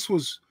 the base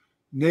was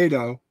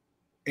NATO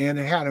and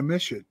it had a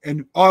mission.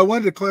 And I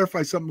wanted to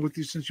clarify something with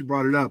you since you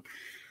brought it up.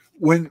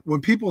 When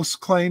people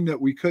claim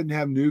that we couldn't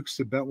have nukes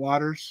at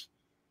Bentwaters,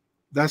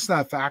 that's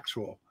not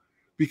factual,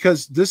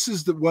 because this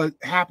is what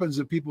happens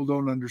that people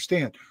don't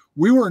understand.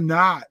 We were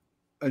not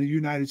a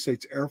United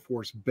States Air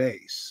Force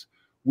base.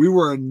 We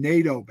were a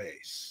NATO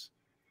base.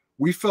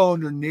 We fell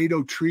under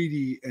NATO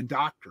treaty and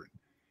doctrine.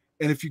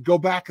 And if you go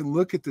back and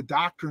look at the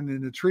doctrine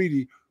in the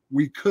treaty,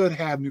 we could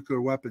have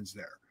nuclear weapons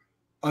there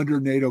under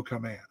NATO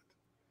command.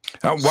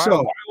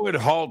 Why would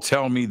Halt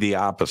tell me the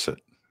opposite?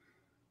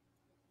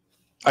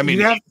 I mean,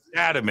 he's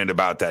adamant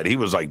about that. He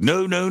was like,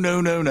 no.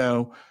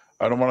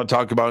 I don't want to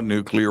talk about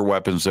nuclear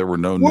weapons. There were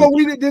no. Well,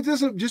 that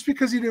doesn't, just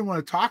because he didn't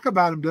want to talk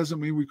about them doesn't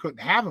mean we couldn't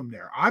have them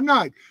there. I'm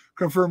not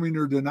confirming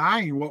or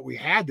denying what we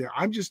had there.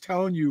 I'm just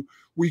telling you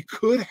we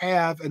could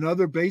have, and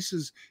other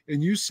bases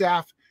in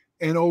USAF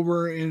and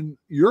over in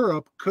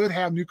Europe could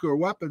have nuclear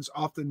weapons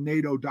off the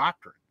NATO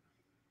doctrine.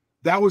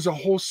 That was a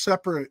whole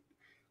separate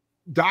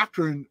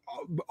doctrine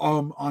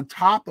on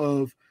top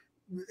of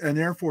an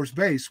Air Force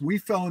base. We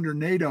fell under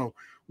NATO,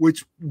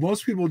 which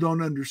most people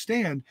don't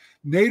understand.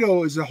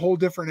 NATO is a whole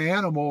different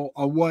animal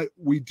on what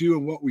we do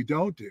and what we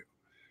don't do.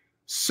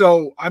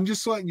 So I'm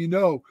just letting you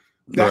know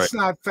that's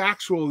not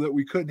factual that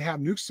we couldn't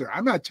have nukes there.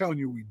 I'm not telling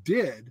you we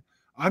did.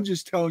 I'm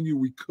just telling you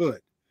we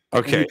could.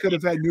 Okay. And we could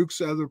have had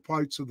nukes in other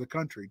parts of the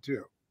country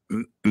too.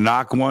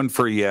 Knock one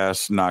for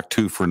yes, knock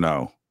two for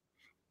no.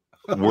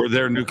 Were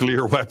there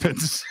nuclear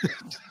weapons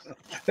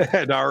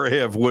at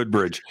RAF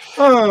Woodbridge?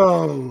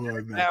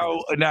 Oh,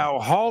 now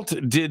Halt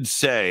did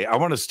say, I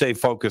want to stay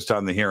focused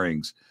on the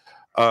hearings,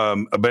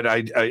 but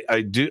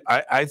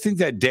I think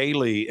that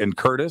Daly and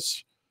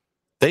Curtis,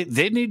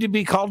 they need to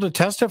be called to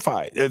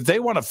testify if they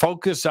want to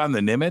focus on the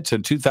Nimitz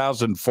in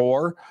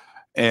 2004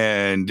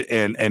 and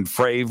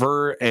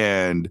Fravor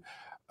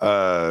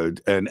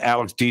and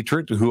Alex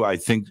Dietrich, who I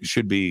think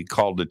should be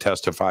called to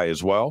testify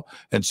as well,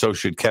 and so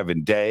should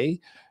Kevin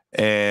Day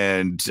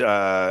and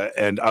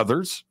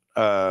others,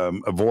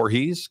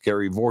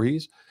 Gary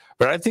Voorhees.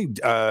 But I think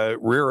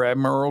Rear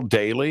Admiral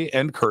Daly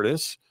and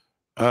Curtis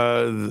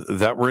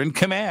that were in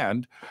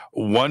command,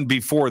 one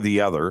before the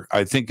other.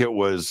 I think it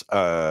was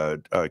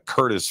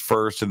Curtis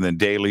first, and then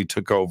Daly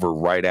took over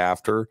right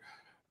after.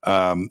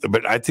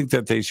 But I think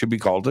that they should be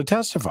called to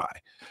testify.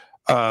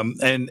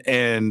 And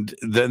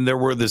then there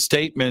were the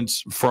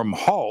statements from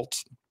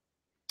Halt,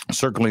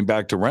 circling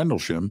back to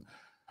Rendlesham,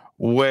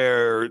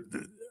 where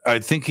I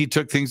think he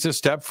took things a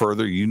step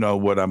further. You know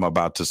what I'm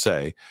about to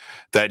say,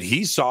 that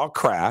he saw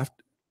craft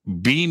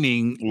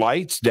beaming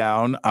lights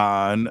down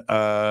on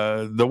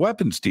the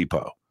weapons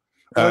depot.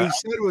 What he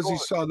said was he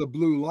saw the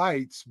blue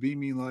lights,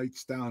 beaming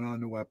lights down on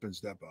the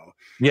weapons depot.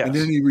 Yes. And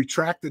then he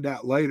retracted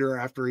that later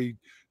after he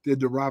did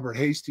the Robert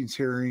Hastings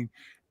hearing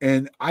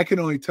And I can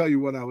only tell you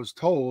what I was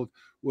told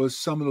was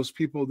some of those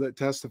people that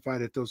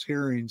testified at those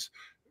hearings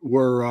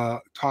were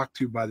talked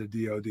to by the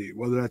DOD.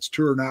 Whether that's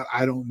true or not,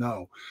 I don't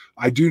know.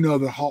 I do know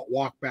that Halt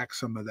walked back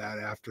some of that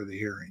after the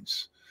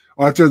hearings,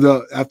 or after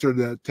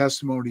the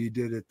testimony he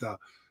did at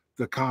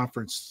the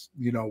conference,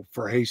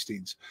 for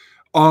Hastings.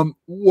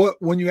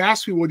 When you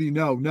ask me, what do you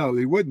know? No,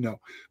 they wouldn't know,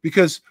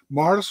 because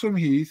Martlesham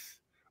Heath,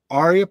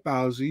 Aria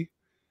Bowsey,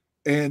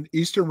 and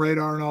Eastern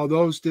Radar and all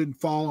those didn't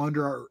fall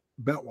under our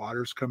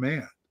Bentwaters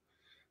command.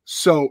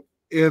 So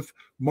if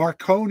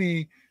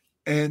Marconi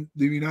and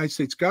the United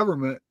States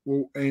government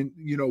were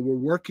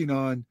working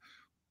on,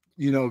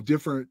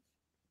 different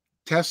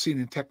testing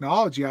and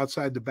technology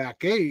outside the back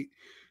gate,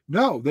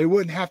 no, they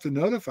wouldn't have to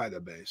notify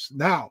the base.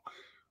 Now,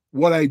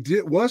 what I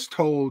was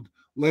told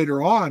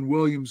later on,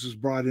 Williams was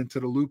brought into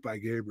the loop by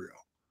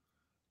Gabriel.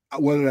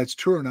 Whether that's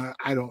true or not,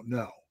 I don't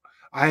know.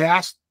 I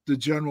asked the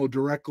general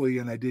directly,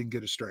 and I didn't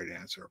get a straight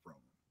answer from him.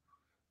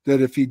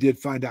 That if he did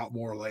find out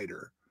more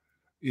later,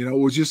 it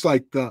was just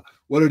like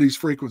what are these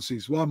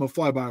frequencies? Well, I'm a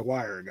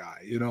fly-by-wire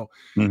guy.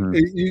 Mm-hmm.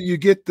 You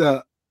get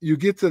to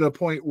the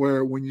point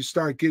where when you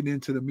start getting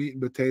into the meat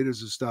and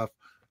potatoes and stuff,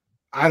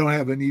 I don't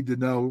have a need to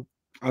know.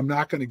 I'm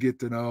not going to get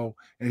to know,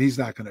 and he's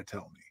not going to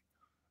tell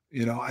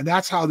me. And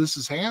that's how this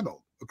is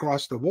handled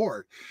across the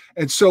board.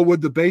 And so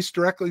would the base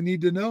directly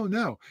need to know?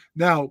 No.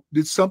 Now,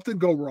 did something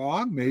go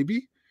wrong?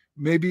 Maybe,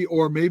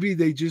 or maybe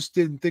they just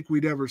didn't think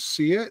we'd ever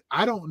see it.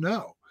 I don't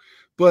know.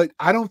 But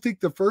I don't think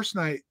the first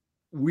night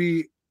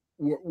we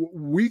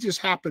just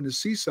happened to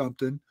see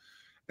something.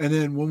 And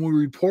then when we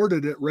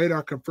reported it,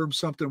 radar confirmed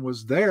something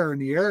was there in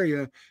the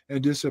area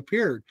and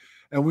disappeared.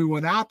 And we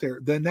went out there.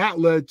 Then that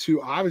led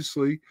to,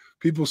 obviously,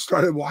 people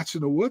started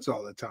watching the woods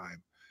all the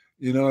time.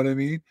 You know what I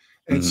mean?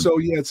 And so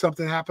you had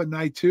something happen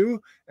night 2.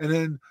 And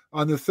then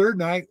on the third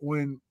night,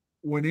 when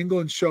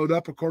England showed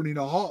up, according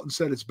to Halt, and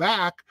said it's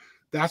back,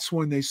 that's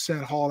when they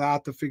sent Halt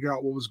out to figure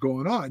out what was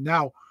going on.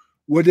 Now,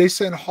 would they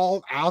send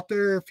Halt out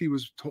there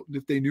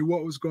if they knew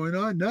what was going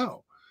on?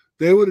 No.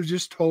 They would have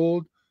just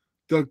told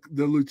the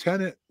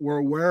lieutenant, we're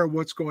aware of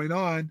what's going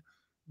on.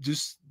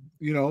 Just,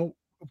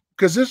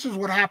 because this is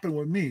what happened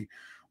with me.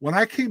 When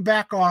I came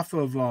back off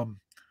of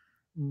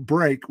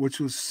break, which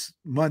was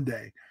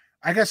Monday,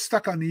 I got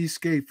stuck on the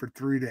East Gate for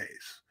 3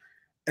 days.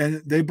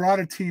 And they brought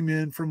a team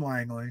in from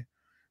Langley.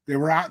 They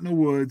were out in the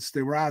woods.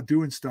 They were out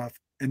doing stuff.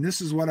 And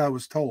this is what I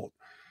was told.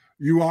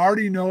 You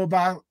already know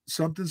about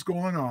something's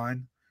going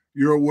on.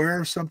 You're aware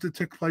of something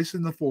took place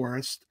in the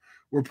forest.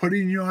 We're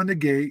putting you on the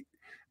gate.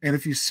 And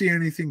if you see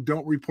anything,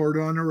 don't report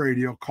it on the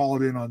radio. Call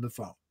it in on the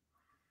phone.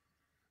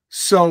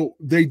 So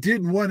they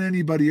didn't want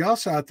anybody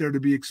else out there to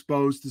be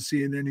exposed to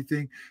seeing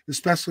anything,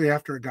 especially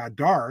after it got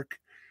dark.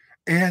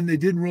 And they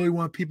didn't really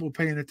want people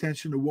paying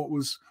attention to what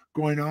was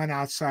going on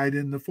outside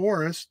in the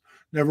forest.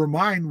 Never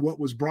mind what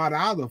was brought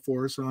out of the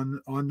forest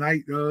on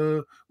night,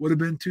 would have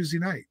been Tuesday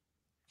night.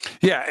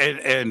 Yeah,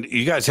 and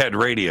you guys had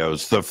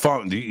radios. The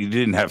phone, you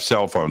didn't have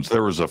cell phones.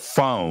 There was a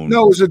phone.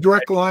 No, it was a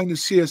direct line to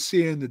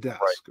CSC and the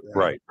desk.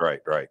 Right.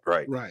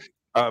 Right.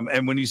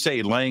 And when you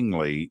say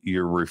Langley,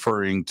 you're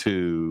referring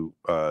to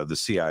the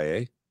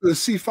CIA? The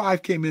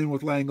C5 came in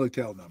with Langley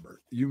tail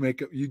number. You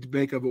make of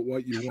it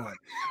what you want.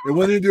 It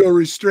went into a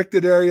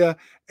restricted area.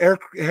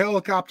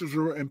 Helicopters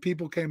and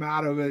people came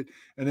out of it,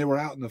 and they were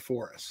out in the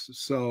forest.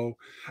 So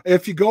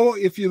if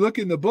you look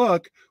in the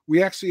book,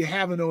 we actually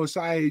have an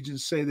OSI agent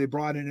say they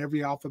brought in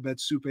every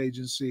alphabet soup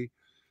agency.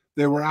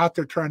 They were out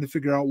there trying to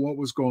figure out what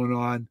was going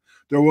on.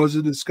 There was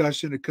a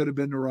discussion. It could have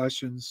been the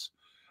Russians.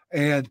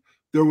 And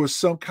there was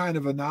some kind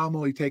of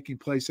anomaly taking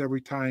place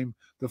every time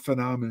the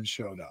phenomenon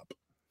showed up.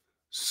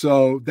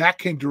 So that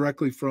came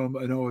directly from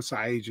an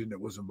OSI agent that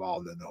was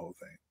involved in the whole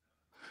thing.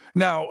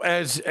 Now,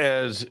 as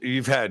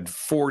you've had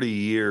 40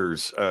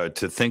 years to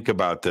think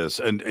about this,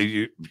 and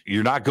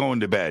you're not going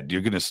to bed,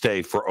 you're going to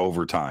stay for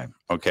overtime.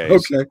 Okay. Okay.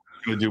 So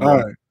you're gonna do all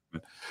more.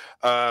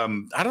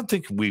 Right. I don't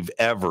think we've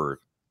ever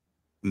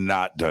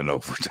not done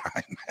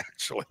overtime,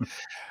 actually.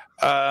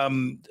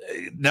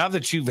 Now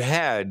that you've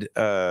had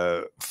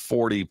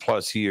 40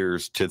 plus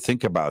years to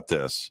think about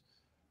this,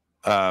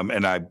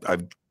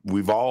 and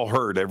we've all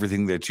heard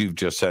everything that you've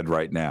just said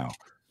right now.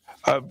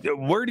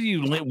 Where do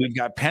you live? We've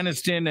got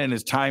Peniston and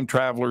his time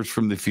travelers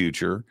from the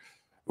future.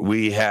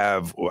 We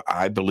have,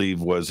 I believe,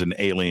 was an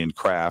alien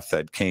craft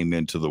that came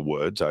into the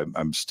woods.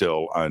 I'm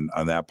still on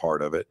that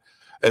part of it.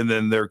 And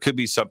then there could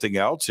be something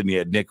else. And you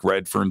had Nick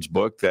Redfern's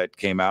book that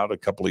came out a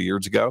couple of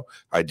years ago.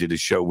 I did a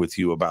show with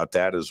you about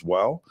that as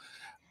well.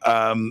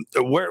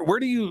 Where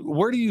do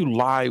you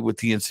lie with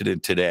the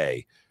incident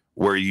today,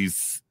 where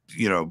you've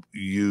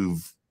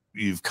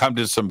come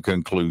to some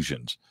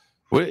conclusions?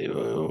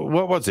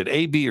 What was it,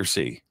 A, B, or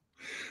C?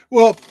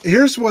 Well,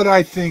 here's what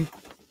I think,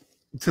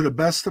 to the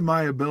best of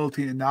my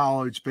ability and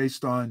knowledge,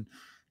 based on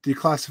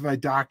declassified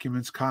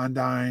documents,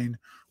 Condign,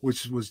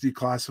 which was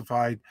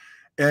declassified,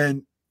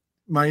 and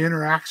my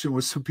interaction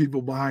with some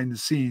people behind the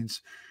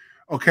scenes.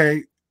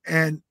 Okay.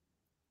 And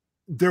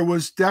there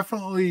was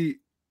definitely,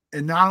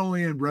 and not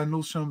only in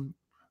Rendlesham,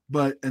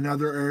 but in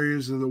other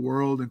areas of the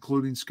world,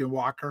 including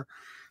Skinwalker,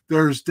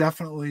 there's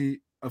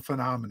definitely a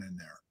phenomenon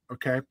there.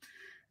 Okay.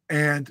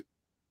 And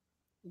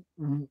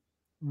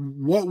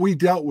what we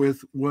dealt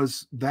with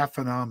was that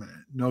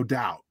phenomenon, no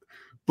doubt.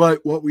 But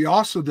what we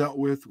also dealt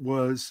with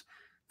was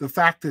the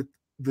fact that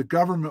the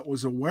government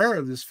was aware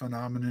of this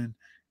phenomenon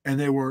and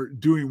they were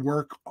doing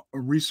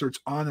research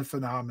on the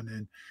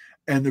phenomenon.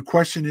 And the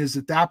question is,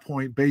 at that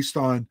point, based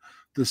on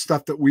the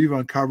stuff that we've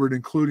uncovered,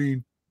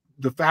 including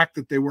the fact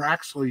that they were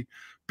actually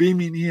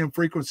beaming EM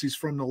frequencies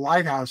from the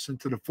lighthouse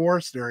into the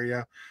forest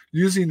area,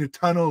 using the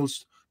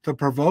tunnels to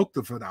provoke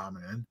the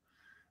phenomenon.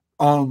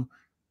 And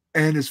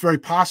it's very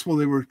possible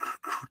they were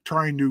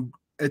trying to,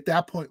 at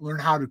that point, learn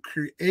how to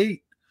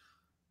create,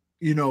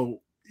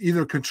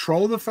 either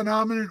control the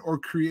phenomenon or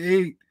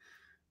create.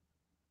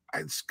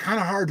 It's kind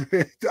of hard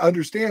to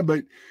understand,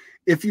 but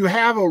if you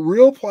have a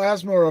real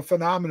plasma or a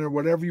phenomenon, or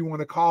whatever you want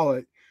to call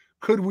it,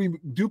 could we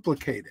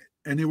duplicate it?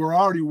 And they were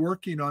already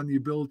working on the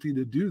ability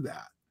to do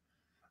that,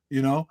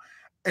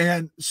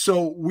 And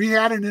so we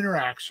had an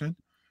interaction.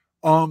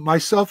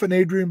 Myself and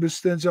Adrian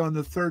Bustinza on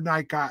the third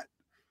night got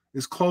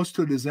as close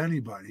to it as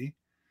anybody.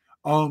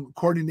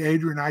 According to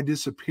Adrian, I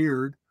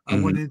disappeared. I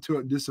went into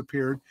it and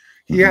disappeared.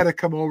 He had to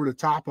come over the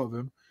top of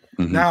him.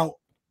 Now,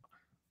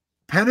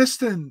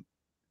 Peniston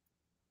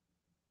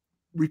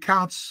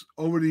recounts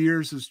over the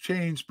years has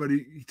changed, but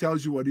he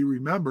tells you what he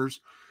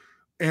remembers.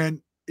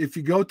 And if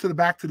you go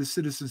back to the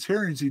citizens'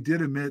 hearings, he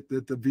did admit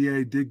that the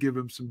VA did give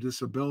him some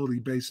disability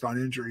based on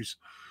injuries,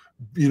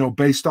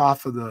 based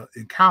off of the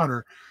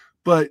encounter.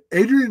 But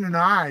Adrian and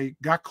I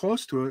got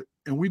close to it,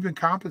 and we've been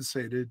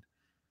compensated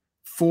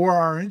for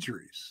our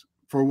injuries,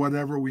 for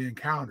whatever we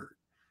encountered.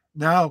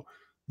 Now,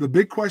 the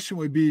big question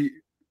would be,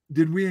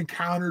 did we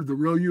encounter the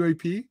real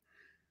UAP?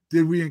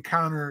 Did we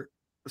encounter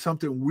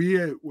something we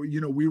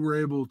were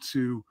able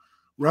to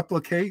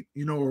replicate,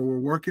 or we're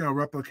working on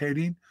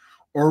replicating,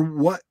 or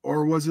what,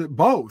 or was it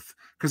both?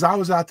 Because I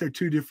was out there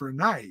 2 different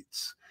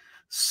nights.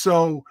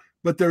 So,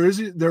 but there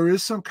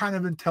is some kind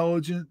of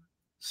intelligence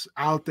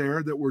out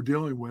there that we're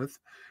dealing with.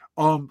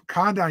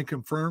 Condyne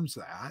confirms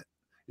that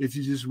if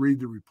you just read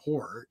the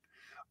report.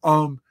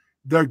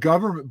 Their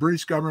government,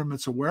 British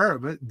government's aware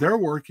of it. They're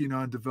working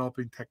on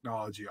developing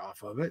technology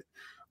off of it.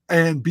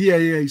 And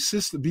BAE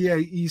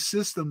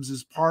Systems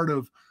is part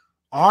of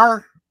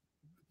our,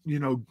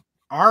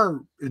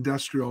 our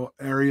industrial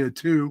area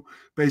too,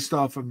 based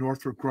off of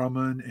Northrop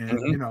Grumman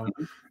and,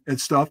 and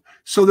stuff.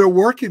 So they're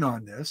working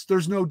on this.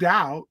 There's no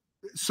doubt.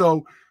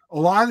 So a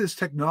lot of this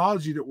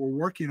technology that we're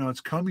working on is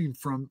coming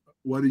from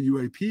what a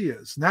UAP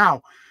is.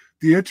 Now,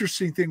 the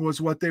interesting thing was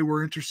what they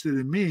were interested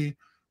in me,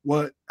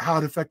 how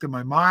it affected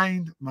my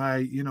mind,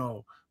 my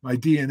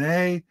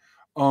DNA,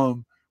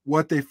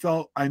 what they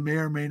felt I may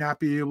or may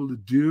not be able to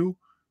do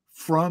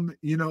from,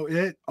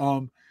 it.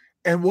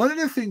 And one of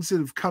the things that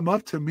have come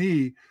up to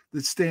me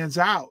that stands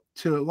out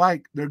to,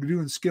 like, they're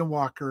doing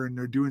Skinwalker and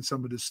they're doing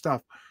some of this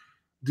stuff.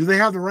 Do they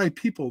have the right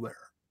people there?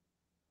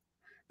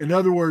 In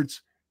other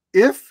words,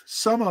 if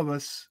some of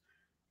us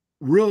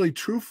really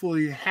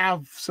truthfully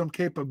have some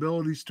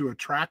capabilities to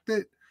attract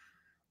it,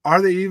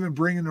 are they even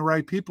bringing the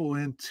right people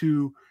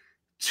into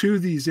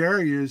these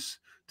areas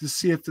to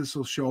see if this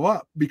will show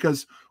up?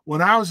 Because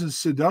when I was in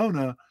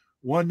Sedona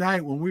one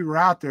night, when we were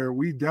out there,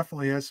 we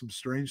definitely had some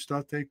strange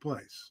stuff take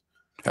place.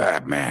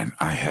 Man,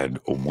 I had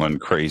one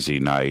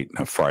crazy night,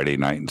 a Friday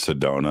night in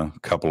Sedona a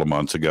couple of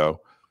months ago.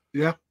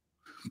 Yeah.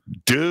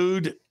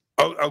 Dude.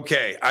 Oh,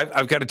 okay.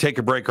 I've got to take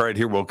a break right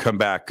here. We'll come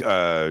back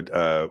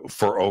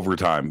for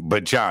overtime.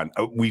 But John,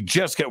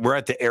 we're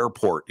at the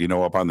airport,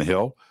 up on the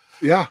hill.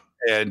 Yeah.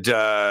 And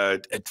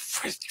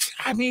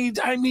I mean,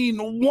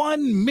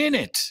 1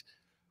 minute,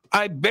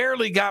 I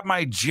barely got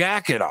my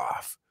jacket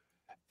off,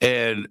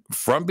 and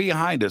from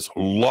behind us,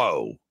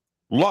 low,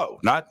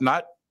 not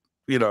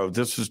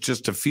this is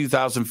just a few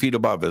thousand feet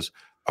above us,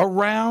 a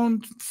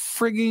round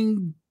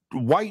frigging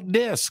white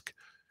disc,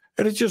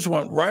 and it just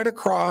went right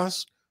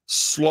across,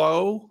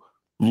 slow,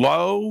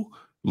 low,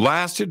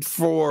 lasted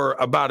for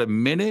about a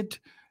minute,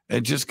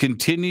 and just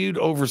continued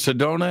over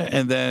Sedona,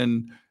 and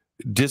then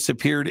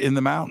disappeared in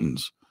the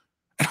mountains.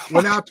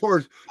 Went out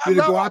towards, did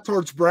it go out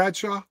towards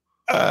Bradshaw?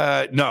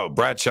 No,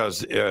 Bradshaw's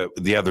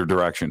the other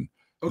direction.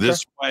 Okay.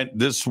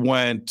 This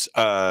went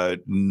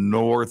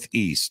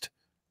northeast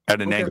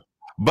at an angle.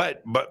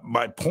 But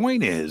my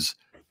point is,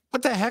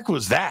 what the heck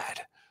was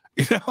that?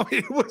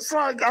 It was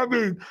like, I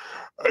mean,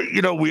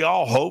 we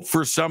all hope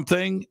for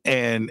something,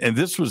 and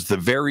this was the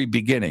very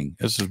beginning.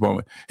 This is when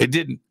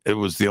it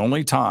was the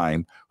only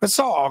time. I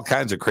saw all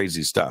kinds of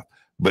crazy stuff,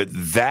 but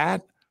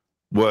that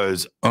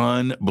was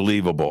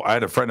unbelievable. I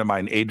had a friend of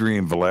mine,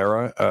 Adrian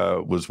Valera,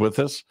 was with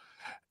us,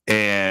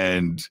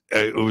 and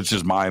it was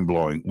just mind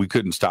blowing. We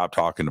couldn't stop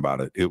talking about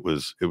it. It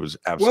was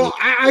absolutely. Well,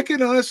 I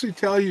can honestly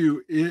tell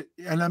you,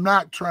 and I'm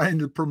not trying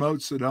to promote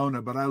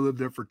Sedona, but I lived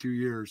there for 2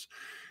 years.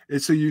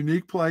 It's a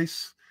unique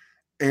place,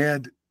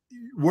 and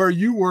where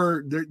you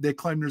were, they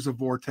claim there's a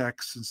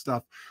vortex and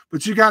stuff,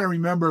 but you got to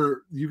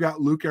remember, you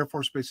got Luke Air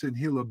Force Base in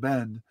Gila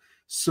Bend.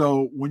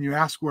 So when you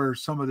ask where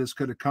some of this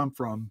could have come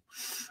from,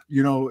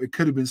 it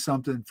could have been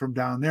something from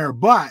down there.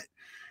 But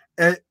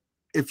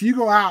If you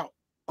go out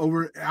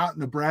in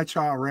the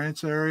Bradshaw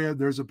Ranch area,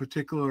 there's a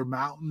particular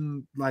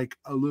mountain, like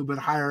a little bit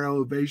higher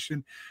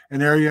elevation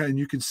an area, and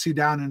you can see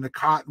down in the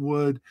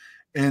Cottonwood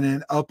and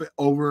then up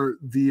over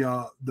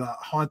the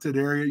haunted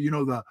area,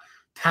 the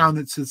town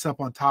that sits up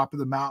on top of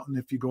the mountain.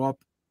 If you go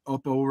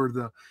up over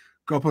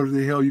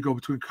the hill, you go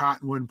between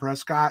Cottonwood and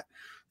Prescott,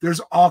 there's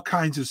all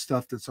kinds of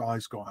stuff that's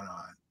always going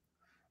on.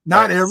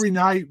 Not every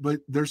night, but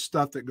there's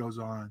stuff that goes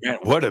on. Man,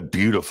 what a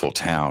beautiful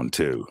town,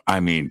 too.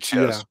 I mean,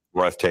 just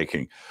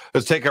breathtaking.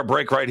 Let's take our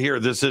break right here.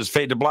 This is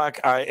Fade to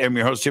Black. I am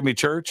your host, Jimmy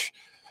Church.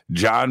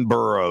 John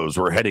Burroughs.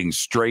 We're heading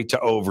straight to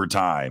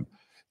overtime.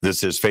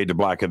 This is Fade to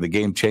Black of the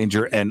Game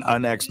Changer and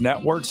UNX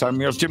Networks. I'm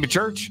your host, Jimmy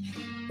Church.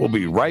 We'll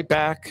be right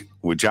back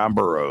with John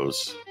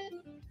Burroughs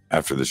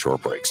after the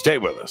short break. Stay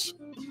with us.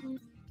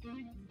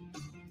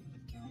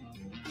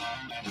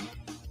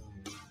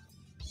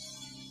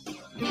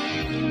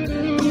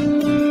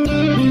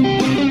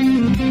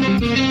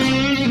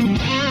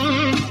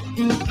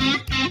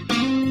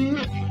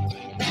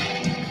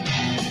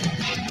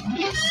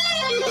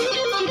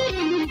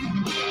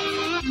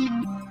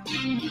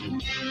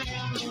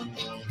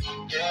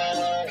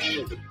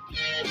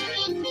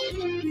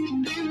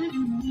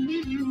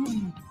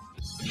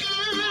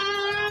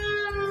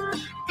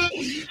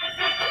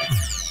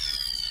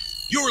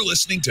 You're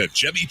listening to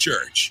Jimmy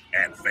Church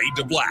and Fade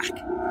to Black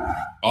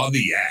on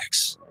the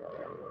X.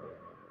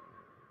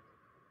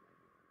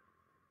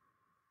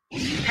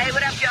 Hey,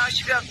 what up, y'all?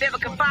 It's your girl,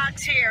 Vivica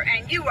Fox here,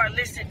 and you are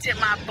listening to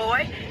my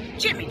boy,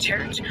 Jimmy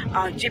Church,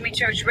 on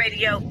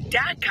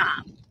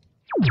JimmyChurchRadio.com.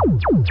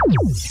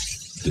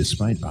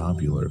 Despite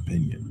popular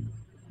opinion,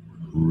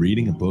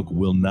 reading a book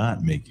will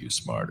not make you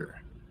smarter.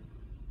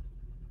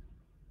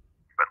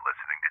 But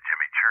listening to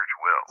Jimmy Church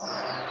will.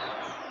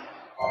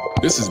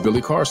 This is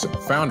Billy Carson,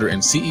 founder and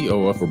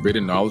CEO of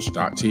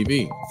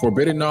ForbiddenKnowledge.tv.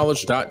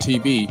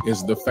 ForbiddenKnowledge.tv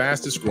is the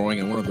fastest growing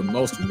and one of the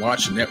most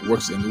watched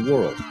networks in the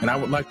world. And I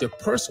would like to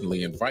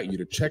personally invite you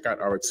to check out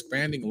our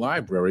expanding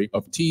library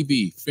of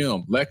TV,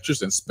 film,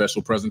 lectures, and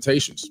special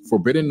presentations.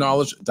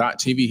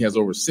 ForbiddenKnowledge.tv has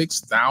over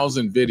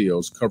 6,000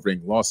 videos covering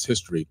lost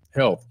history,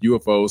 health,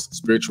 UFOs,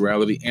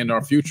 spirituality, and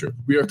our future.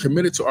 We are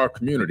committed to our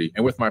community,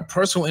 and with my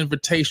personal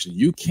invitation,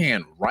 you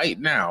can right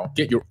now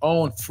get your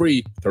own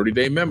free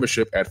 30-day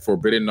membership at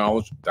ForbiddenKnowledge.tv.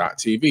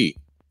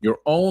 Your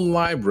own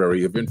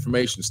library of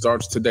information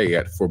starts today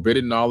at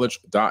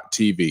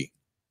ForbiddenKnowledge.tv.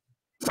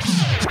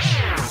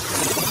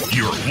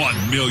 Your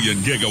 1 million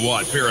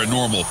gigawatt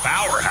paranormal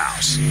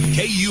powerhouse,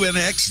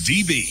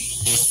 KUNX-DB,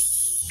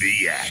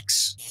 the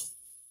X.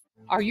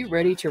 Are you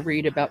ready to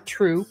read about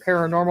true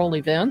paranormal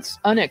events?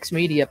 UNX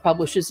Media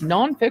publishes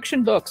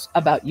nonfiction books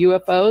about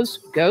UFOs,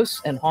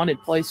 ghosts and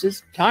haunted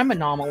places, time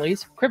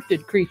anomalies,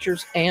 cryptid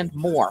creatures, and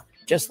more.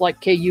 Just like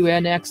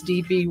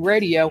KUNX-DB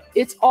Radio,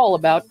 it's all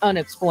about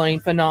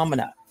unexplained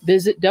phenomena.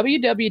 Visit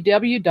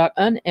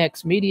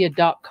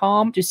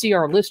www.unxmedia.com to see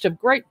our list of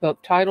great book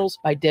titles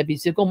by Debbie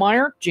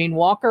Ziegelmeyer, Gene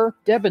Walker,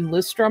 Devin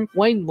Listrom,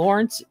 Wayne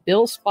Lawrence,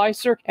 Bill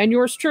Spicer, and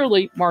yours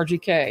truly, Margie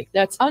Kay.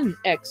 That's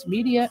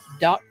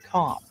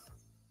unxmedia.com.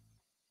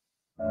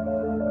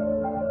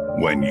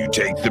 When you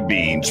take the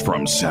beans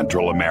from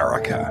Central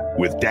America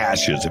with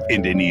dashes of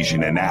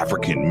Indonesian and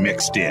African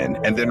mixed in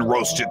and then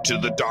roast it to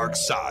the dark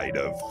side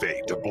of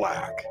Fade to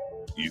Black,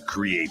 you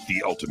create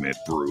the ultimate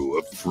brew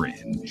of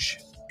fringe.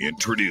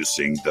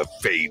 Introducing the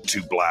Fade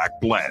to Black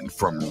blend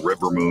from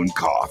River Moon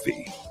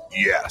Coffee.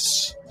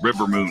 Yes,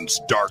 River Moon's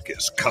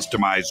darkest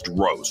customized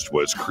roast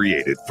was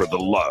created for the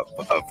love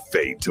of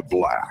Fade to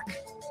Black.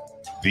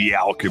 The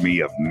alchemy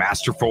of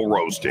masterful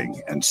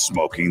roasting and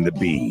smoking the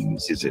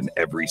beans is in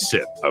every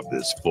sip of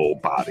this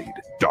full-bodied,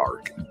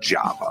 dark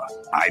Java.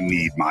 I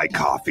need my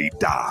coffee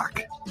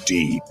dark,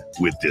 deep,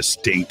 with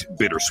distinct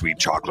bittersweet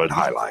chocolate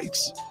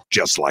highlights,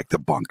 just like the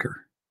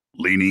bunker.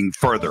 Leaning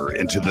further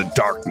into the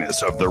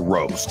darkness of the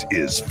roast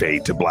is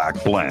Fade to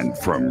Black blend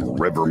from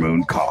River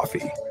Moon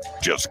Coffee.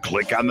 Just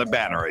click on the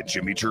banner at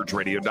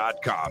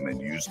JimmyChurchRadio.com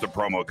and use the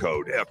promo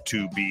code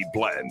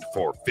F2BBLEND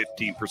for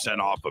 15%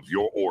 off of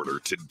your order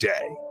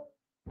today.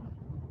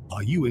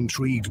 Are you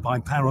intrigued by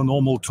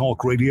Paranormal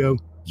Talk Radio?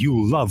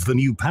 You'll love the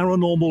new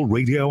Paranormal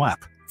Radio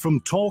app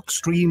from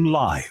TalkStream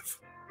Live.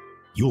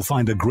 You'll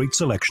find a great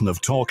selection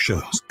of talk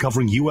shows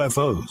covering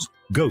UFOs,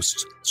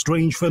 ghosts,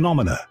 strange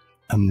phenomena,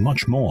 and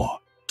much more.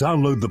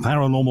 Download the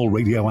Paranormal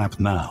Radio app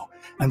now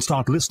and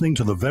start listening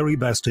to the very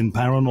best in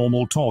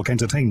paranormal talk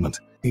entertainment,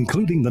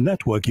 including the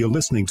network you're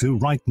listening to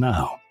right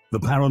now, the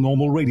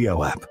Paranormal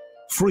Radio app,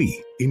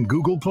 free in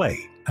Google Play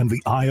and the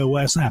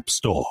iOS App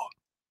Store.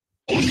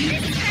 This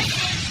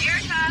is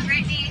Erica,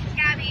 Brittany,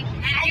 Gabby,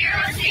 and you're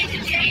listening to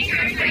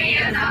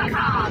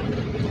JimmyChurchRadio.com.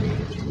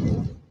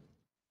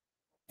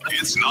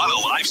 It's not a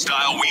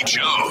lifestyle we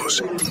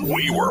chose.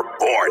 We were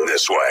born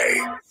this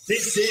way.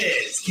 This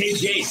is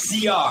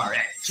KJCR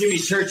at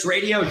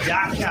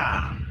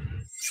JimmyChurchRadio.com.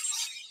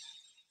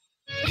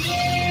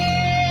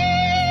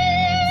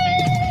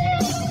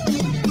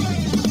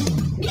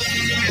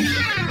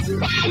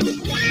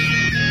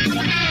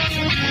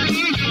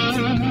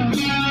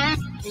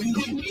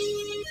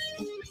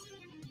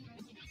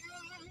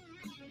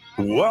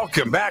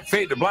 Welcome back,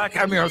 Fade to Black.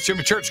 I'm your host,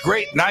 Jimmy Church.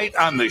 Great night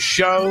on the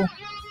show.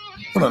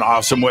 What an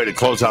awesome way to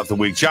close out the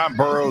week. John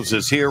Burroughs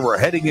is here. We're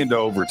heading into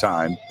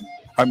overtime.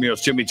 I'm your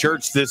host, Jimmy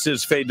Church. This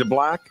is Fade to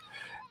Black.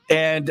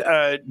 And,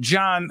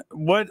 John,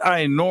 what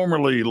I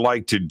normally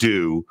like to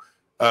do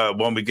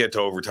when we get to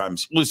overtime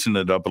is loosen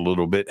it up a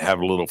little bit,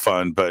 have a little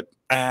fun. But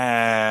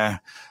I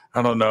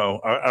don't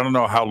know. I don't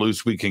know how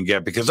loose we can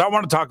get, because I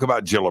want to talk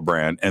about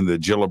Gillibrand and the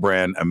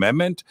Gillibrand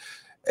Amendment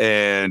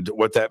and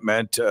what that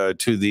meant to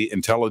the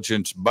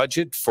intelligence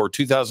budget for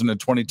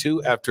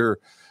 2022 after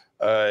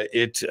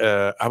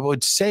I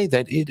would say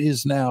that it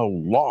is now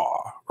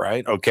law,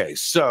 right? Okay,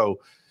 so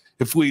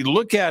if we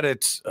look at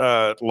it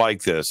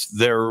like this,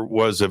 there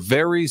was a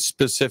very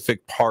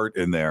specific part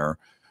in there,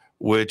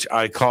 which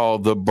I call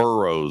the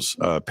Burroughs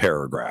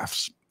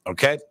paragraphs,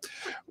 okay,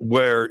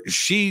 where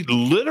she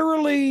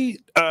literally,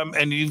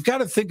 and you've got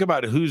to think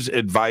about who's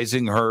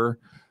advising her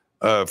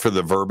for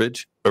the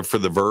verbiage, or for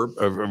the verb.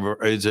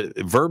 Is it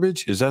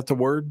verbiage? Is that the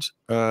words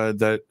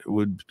that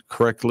would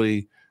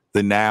correctly,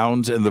 the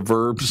nouns and the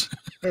verbs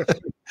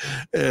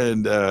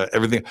and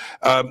everything?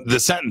 The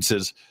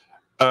sentences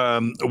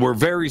were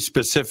very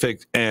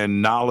specific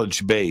and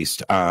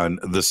knowledge-based on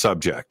the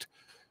subject.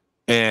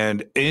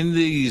 And in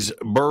these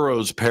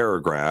Burroughs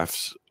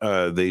paragraphs,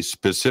 they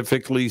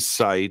specifically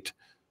cite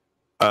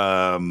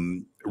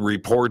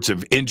reports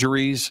of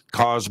injuries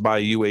caused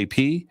by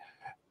UAP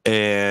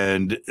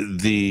and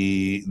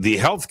the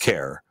health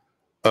care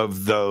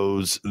of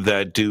those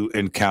that do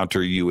encounter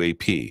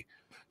UAP.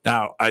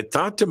 Now, I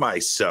thought to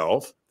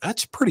myself,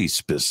 that's pretty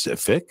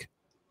specific,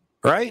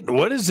 right?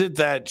 What is it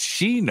that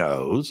she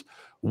knows?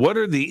 What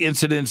are the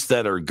incidents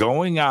that are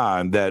going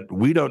on that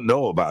we don't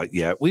know about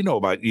yet? We know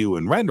about you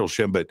and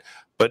Rendlesham, but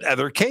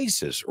other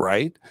cases,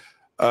 right,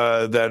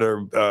 that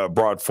are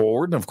brought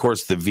forward. And, of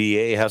course, the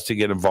VA has to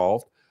get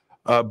involved.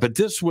 But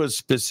this was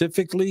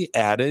specifically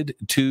added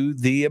to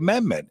the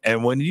amendment.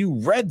 And when you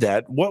read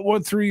that, what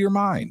went through your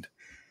mind?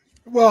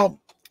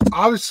 Well,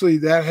 obviously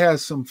that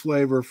has some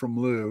flavor from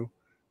Lou,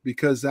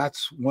 because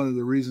that's one of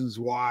the reasons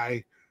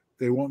why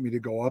they want me to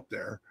go up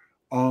there.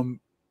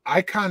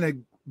 I kind of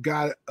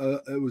got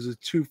it was a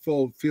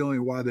twofold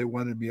feeling why they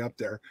wanted me up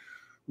there.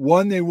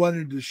 One, they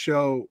wanted to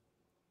show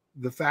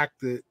the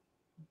fact that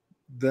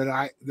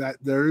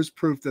there is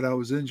proof that I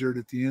was injured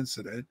at the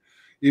incident,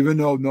 even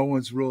though no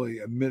one's really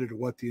admitted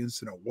what the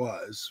incident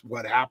was,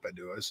 what happened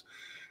to us.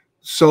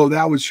 So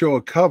that would show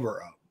a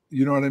cover up.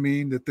 You know what I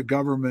mean? That the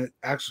government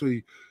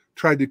actually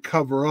tried to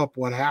cover up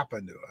what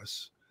happened to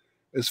us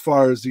as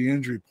far as the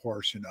injury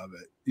portion of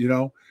it, you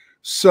know?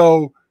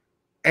 So,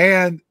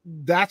 and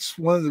that's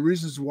one of the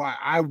reasons why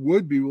I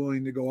would be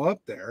willing to go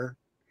up there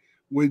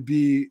would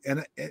be,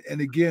 and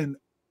again,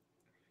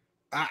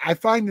 I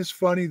find this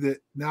funny that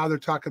now they're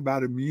talking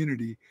about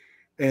immunity,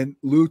 and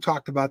Lou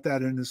talked about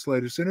that in his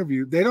latest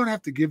interview. They don't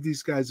have to give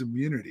these guys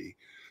immunity.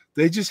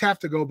 They just have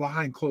to go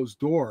behind closed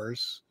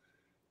doors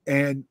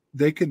and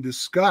they can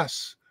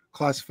discuss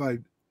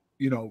classified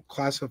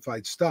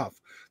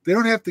stuff. They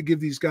don't have to give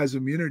these guys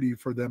immunity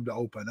for them to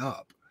open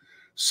up.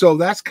 So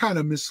that's kind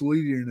of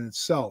misleading in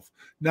itself.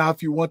 Now,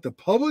 if you want the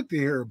public to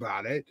hear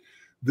about it,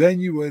 then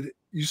you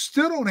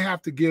still don't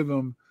have to give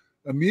them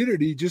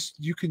immunity.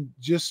 You can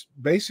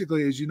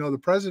basically, as you know, the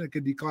president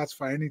can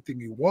declassify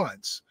anything he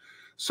wants.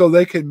 So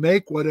they can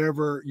make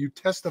whatever you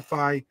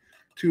testify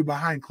to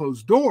behind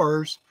closed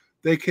doors,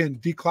 they can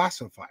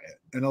declassify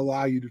it and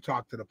allow you to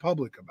talk to the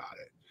public about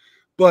it.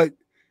 But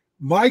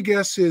my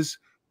guess is,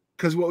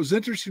 because what was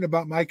interesting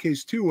about my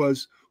case too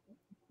was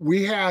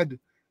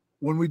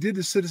when we did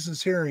the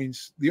citizens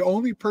hearings, the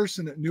only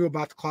person that knew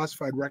about the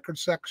classified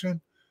records section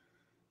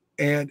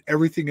and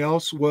everything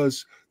else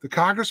was the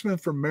congressman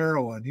from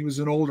Maryland. He was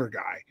an older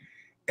guy,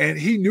 and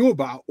he knew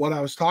about what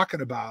I was talking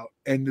about,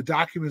 and the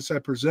documents I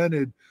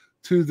presented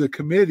to the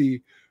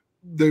committee,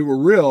 they were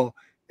real.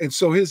 And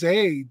so his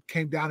aide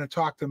came down and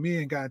talked to me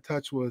and got in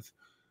touch with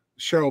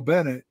Cheryl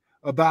Bennett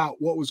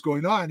about what was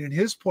going on. And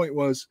his point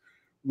was,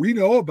 we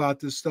know about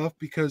this stuff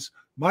because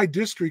my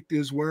district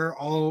is where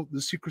all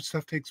the secret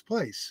stuff takes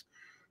place.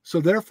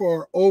 So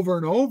therefore, over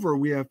and over,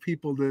 we have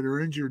people that are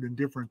injured in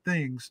different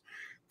things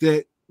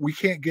that we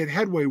can't get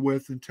headway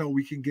with until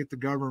we can get the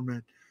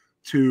government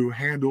to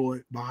handle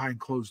it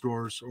behind closed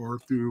doors or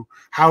through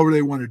however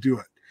they want to do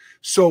it.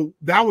 So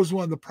that was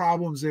one of the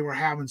problems they were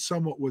having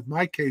somewhat with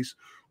my case,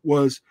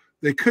 was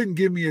they couldn't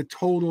give me a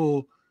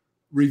total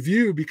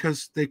review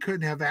because they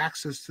couldn't have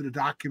access to the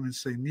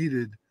documents they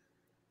needed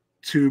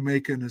to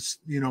make an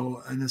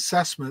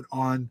assessment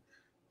on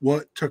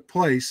what took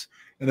place.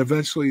 And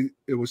eventually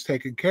it was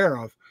taken care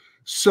of.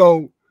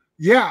 So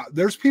yeah,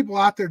 there's people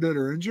out there that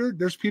are injured.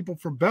 There's people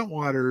from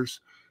Bentwaters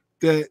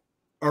that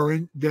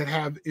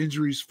have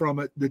injuries from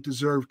it that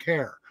deserve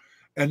care.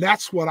 And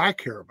that's what I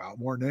care about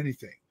more than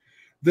anything.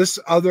 This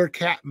other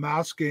cat and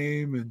mouse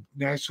game and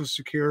national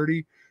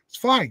security, it's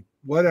fine,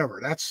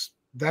 whatever. That's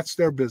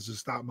their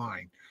business, not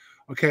mine.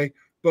 Okay.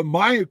 But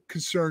my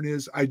concern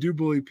is I do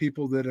believe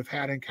people that have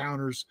had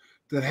encounters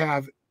that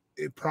have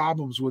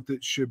problems with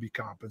it should be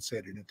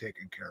compensated and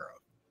taken care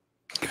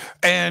of.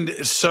 And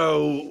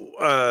so,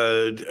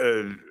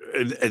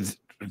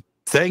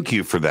 thank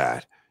you for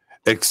that.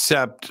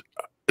 Except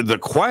the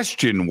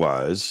question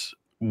was,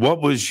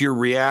 what was your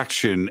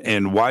reaction,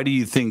 and why do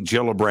you think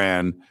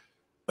Gillibrand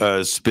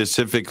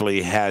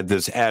specifically had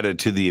this added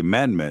to the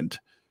amendment?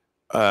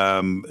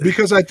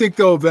 Because I think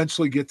they'll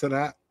eventually get to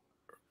that.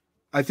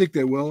 I think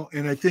they will.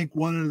 And I think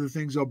one of the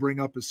things they'll bring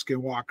up is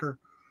Skinwalker,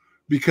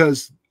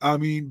 because, I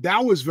mean,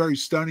 that was very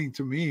stunning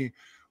to me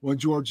when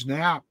George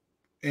Knapp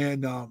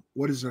and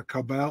what is it,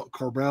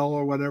 Corbell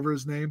or whatever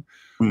his name,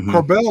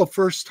 Corbell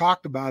first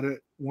talked about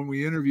it when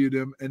we interviewed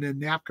him, and then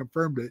Knapp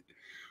confirmed it,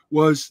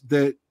 was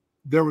that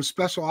there was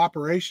special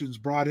operations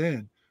brought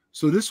in.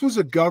 So this was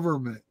a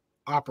government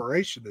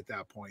operation at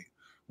that point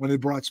when they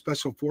brought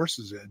special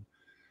forces in,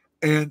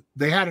 and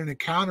they had an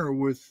encounter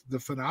with the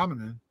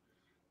phenomenon,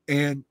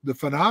 and the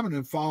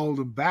phenomenon followed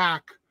them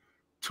back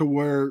to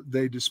where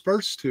they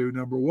dispersed to,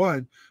 number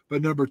one,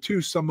 but number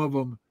two, some of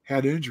them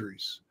had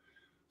injuries.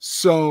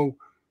 So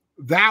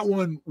that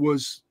one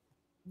was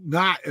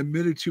not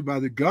admitted to by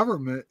the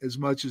government as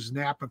much as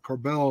Knapp and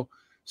Corbell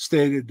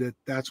stated that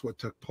that's what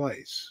took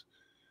place.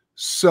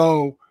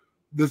 So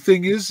the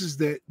thing is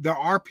that there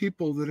are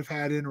people that have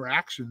had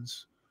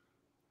interactions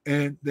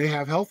and they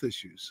have health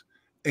issues,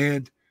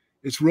 and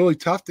it's really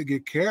tough to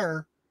get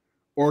care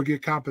or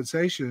get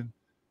compensation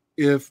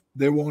if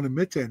they won't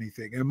admit to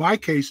anything. In my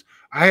case,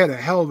 I had a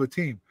hell of a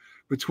team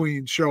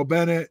between Cheryl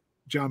Bennett,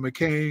 John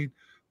McCain,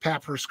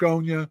 Pat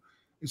Persconia,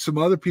 and some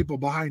other people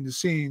behind the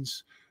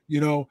scenes, you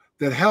know,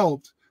 that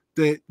helped,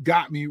 that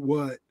got me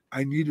what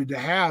I needed to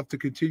have to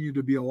continue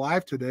to be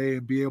alive today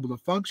and be able to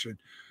function.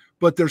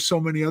 But there's so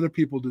many other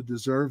people that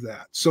deserve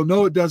that. So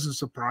no, it doesn't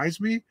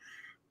surprise me.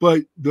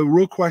 But the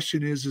real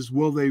question is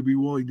will they be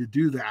willing to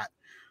do that?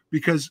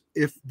 Because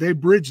if they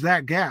bridge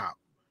that gap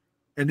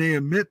and they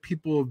admit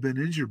people have been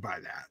injured by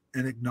that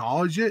and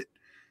acknowledge it,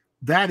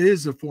 that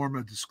is a form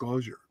of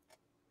disclosure.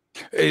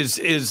 Is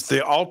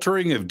the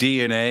altering of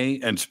DNA,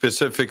 and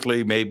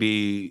specifically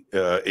maybe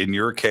in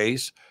your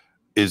case,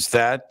 is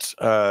that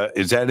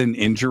an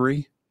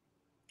injury?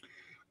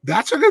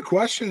 That's a good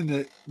question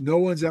that no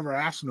one's ever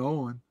asked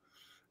Nolan.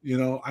 You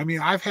know, I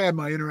mean, I've had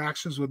my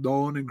interactions with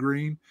Nolan and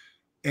Green,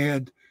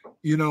 and,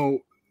 you know,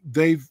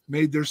 they've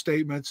made their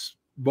statements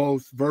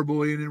both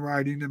verbally and in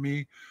writing to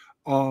me.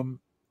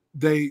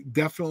 They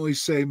definitely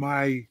say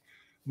my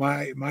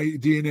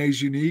DNA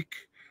is unique.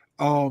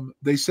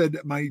 They said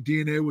that my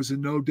DNA was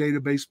in no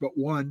database but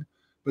one,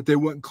 but they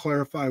wouldn't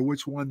clarify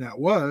which one that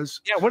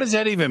was. Yeah, what does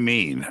that even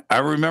mean? I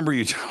remember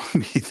you telling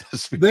me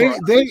this before.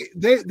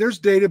 There's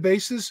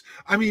databases.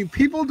 I mean,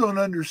 people don't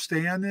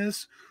understand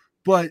this,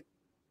 but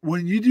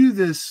when you do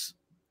this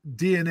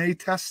DNA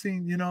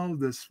testing, you know,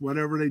 this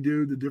whatever they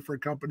do, the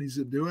different companies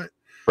that do it,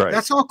 right,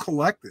 that's all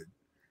collected.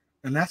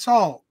 And that's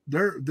all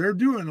they're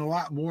doing a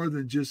lot more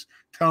than just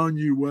telling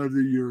you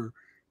whether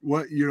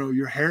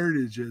your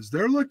heritage is.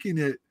 They're looking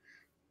at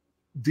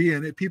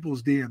DNA,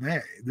 people's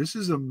DNA. This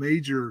is a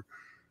major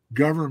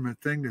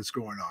government thing that's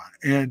going on.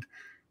 And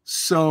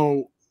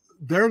so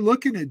they're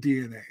looking at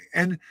DNA,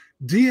 and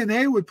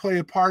DNA would play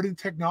a part in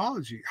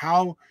technology.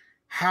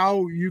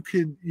 How you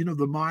can, you know,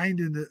 the mind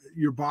and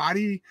your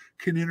body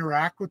can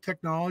interact with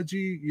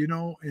technology, you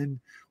know, and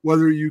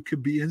whether you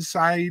could be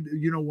inside,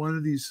 you know, one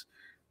of these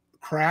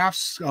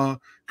crafts,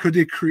 could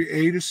they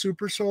create a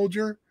super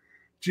soldier?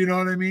 Do you know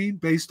what I mean?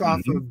 Based off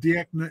of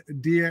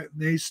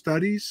DNA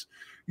studies,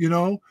 you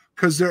know,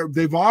 because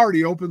they've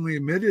already openly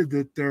admitted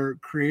that they're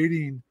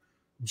creating,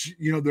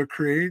 you know,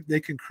 they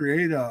can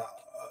create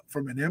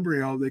from an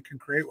embryo, they can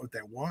create what they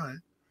want.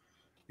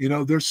 You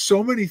know, there's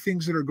so many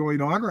things that are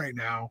going on right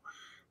now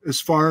as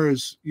far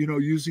as, you know,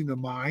 using the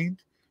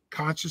mind,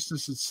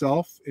 consciousness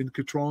itself in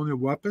controlling the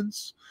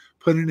weapons,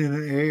 putting in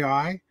an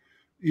AI,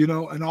 you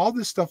know, and all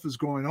this stuff is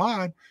going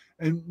on.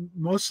 And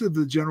most of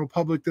the general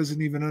public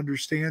doesn't even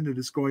understand that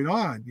it's going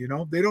on. You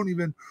know, they don't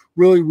even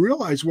really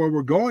realize where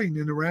we're going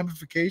and the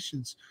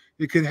ramifications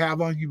it could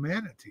have on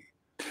humanity.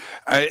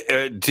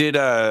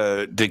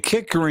 Did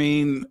Kit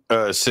Green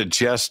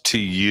suggest to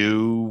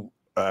you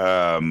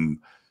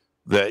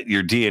that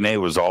your DNA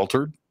was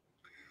altered?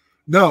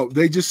 No,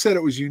 they just said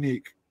it was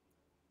unique.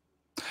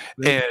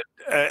 And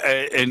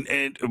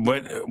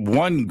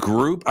one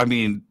group, I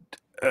mean,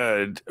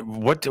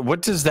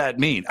 what does that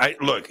mean?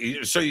 Look,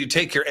 so you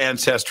take your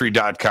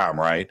ancestry.com,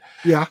 right?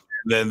 Yeah.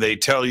 Then they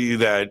tell you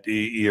that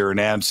you're an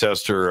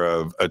ancestor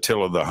of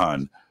Attila the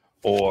Hun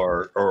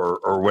or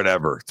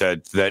whatever,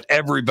 that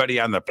everybody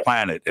on the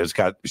planet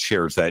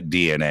shares that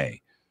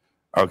DNA.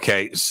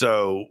 Okay.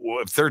 So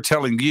if they're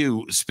telling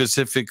you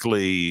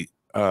specifically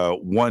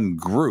one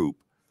group,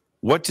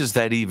 what does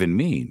that even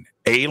mean?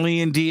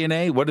 Alien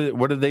DNA?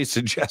 What did they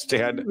suggest?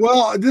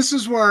 Well, this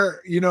is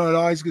where, you know, it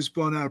always gets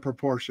blown out of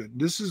proportion.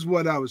 This is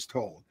what I was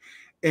told.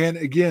 And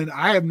again,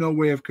 I have no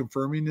way of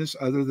confirming this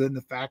other than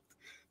the fact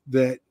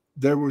that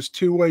there was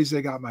two ways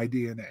they got my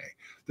DNA.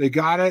 They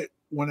got it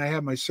when I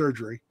had my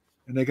surgery,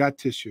 and they got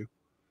tissue,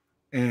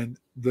 and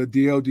the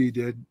DOD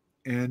did.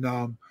 And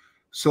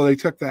so they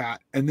took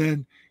that. And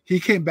then he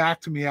came back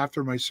to me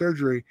after my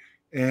surgery,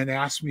 and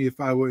asked me if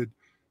I would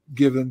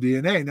give them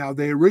DNA. Now,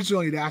 they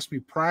originally had asked me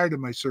prior to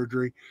my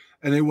surgery,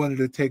 and they wanted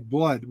to take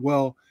blood.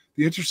 Well,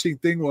 the interesting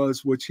thing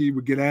was, which he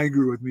would get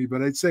angry with me,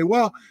 but I'd say,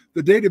 well,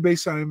 the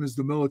database on him is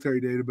the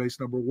military database,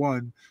 number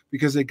one,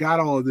 because they got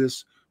all of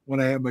this when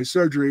I had my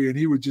surgery, and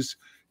he would just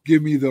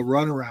give me the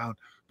runaround.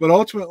 But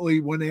ultimately,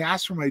 when they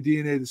asked for my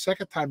DNA the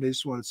second time, they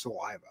just wanted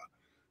saliva.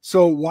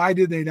 So why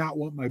did they not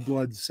want my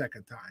blood the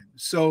second time?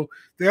 So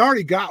they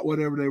already got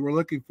whatever they were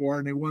looking for,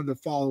 and they wanted to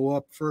follow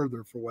up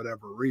further for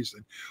whatever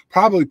reason.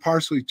 Probably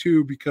partially,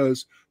 too,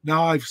 because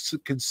now I've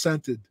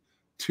consented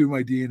to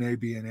my DNA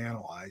being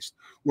analyzed,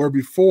 where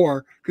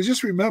before, because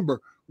just remember,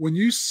 when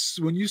you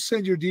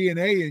send your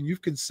DNA in,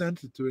 you've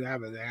consented to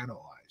have it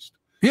analyzed.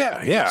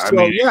 Yeah.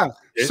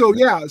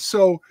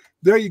 So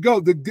there you go.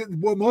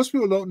 What most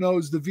people don't know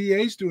is the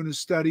VA's doing a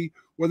study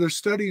where they're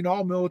studying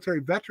all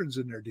military veterans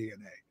in their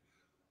DNA.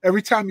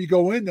 Every time you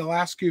go in, they'll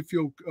ask you if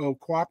you'll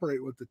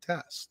cooperate with the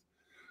test.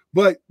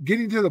 But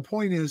getting to the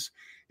point is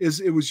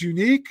it was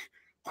unique.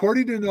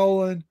 According to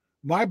Nolan,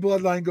 my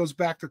bloodline goes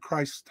back to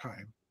Christ's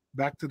time,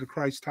 back to the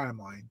Christ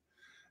timeline.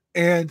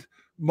 And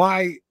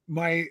my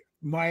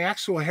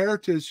actual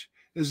heritage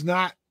is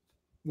not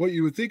what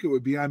you would think it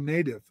would be. I'm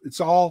native. It's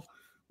all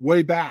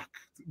way back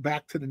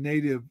to the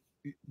native,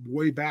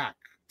 way back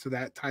to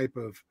that type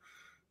of,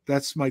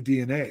 that's my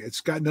DNA.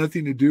 It's got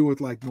nothing to do with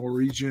like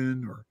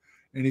Norwegian or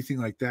anything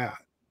like that.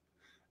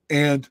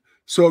 And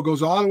so it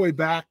goes all the way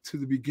back to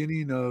the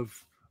beginning of,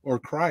 or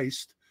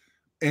Christ.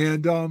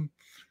 And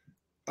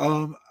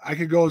I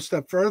could go a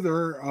step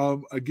further.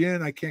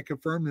 Again, I can't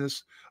confirm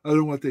this other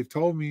than what they've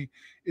told me,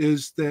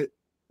 is that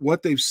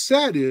what they've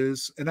said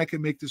is, and I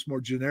can make this more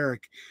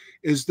generic,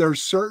 is there are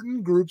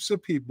certain groups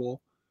of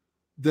people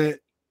that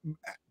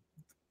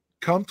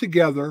come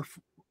together,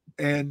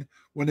 and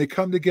when they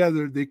come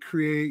together, they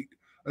create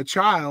a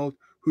child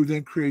who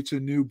then creates a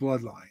new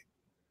bloodline.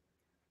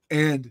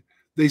 And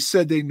they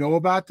said they know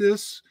about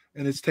this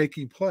and it's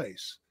taking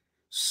place.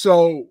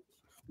 So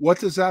what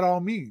does that all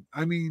mean?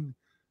 I mean,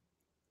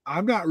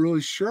 I'm not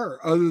really sure,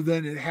 other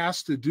than it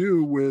has to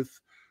do with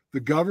the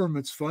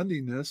government's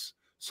funding this.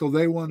 So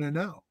they want to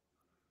know,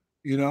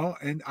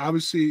 and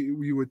obviously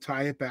we would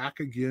tie it back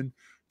again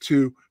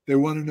to, they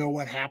want to know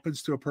what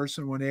happens to a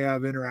person when they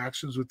have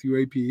interactions with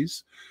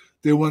UAPs.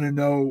 They want to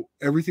know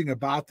everything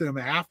about them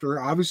after.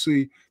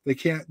 Obviously, they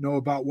can't know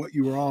about what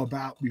you were all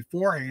about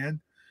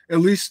beforehand. At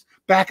least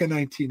back in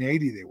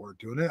 1980, they weren't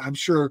doing it. I'm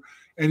sure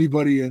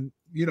anybody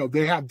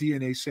they have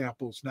DNA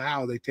samples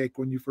now they take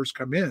when you first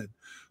come in.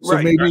 So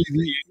right. Maybe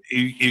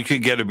you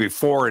could get a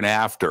before and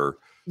after.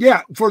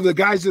 Yeah, for the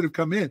guys that have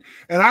come in.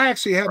 And I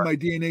actually had my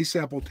DNA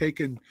sample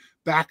taken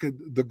back in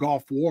the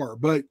Gulf War,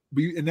 but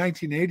in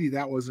 1980,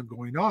 that wasn't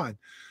going on.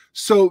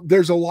 So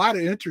there's a lot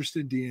of interest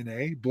in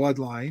DNA,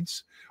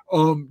 bloodlines,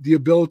 the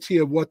ability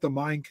of what the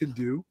mind can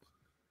do,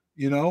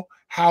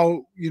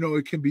 how,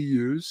 it can be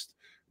used.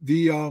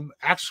 The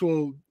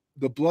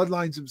the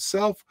bloodlines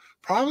themselves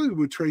probably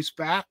would trace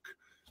back,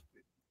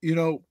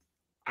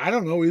 I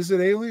don't know. Is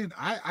it alien?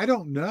 I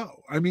don't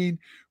know. I mean,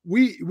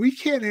 we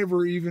can't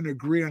ever even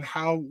agree on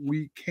how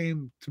we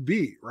came to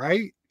be,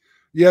 right?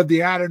 You have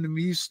the Adam and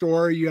Eve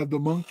story, you have the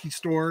monkey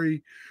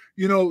story,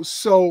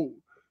 so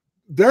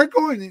they're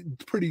going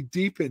pretty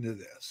deep into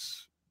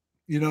this,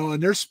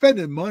 and they're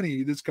spending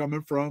money that's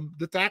coming from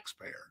the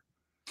taxpayer.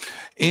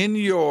 In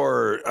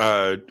your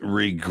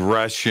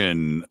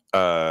regression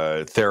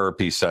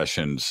therapy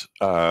sessions,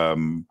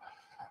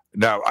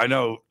 now I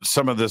know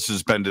some of this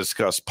has been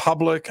discussed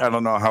public. I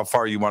don't know how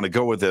far you want to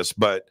go with this,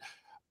 but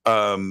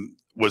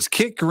was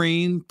Kit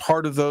Green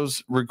part of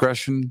those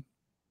regression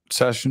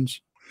sessions?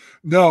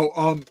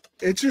 No.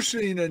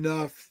 Interesting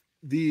enough,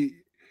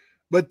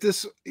 but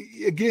this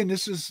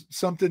is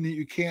something that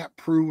you can't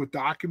prove with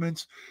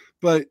documents,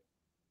 but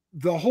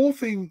the whole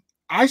thing,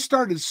 I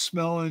started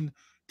smelling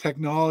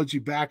technology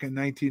back in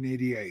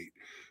 1988,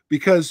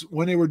 because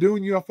when they were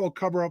doing UFO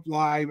Cover Up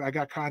Live, I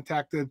got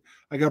contacted.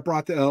 I got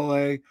brought to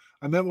LA.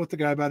 I met with the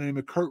guy by the name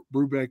of Kurt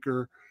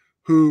Brubaker,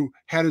 who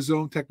had his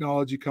own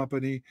technology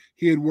company.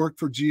 He had worked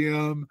for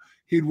GM.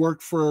 He'd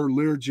worked for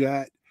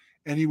Learjet,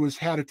 and he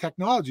had a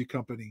technology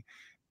company.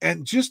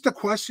 And just the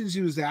questions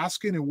he was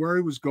asking and where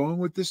he was going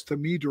with this to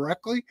me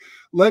directly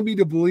led me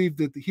to believe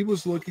that he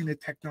was looking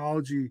at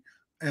technology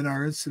and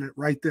our incident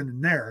right then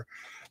and there.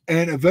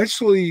 And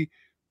eventually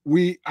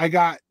I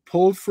got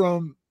pulled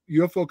from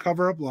UFO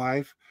Cover Up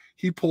Live.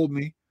 He pulled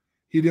me.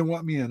 He didn't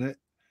want me in it.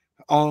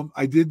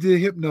 I did the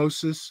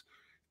hypnosis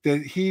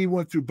that he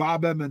went through.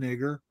 Bob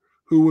Emenegger,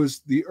 who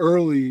was the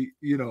early,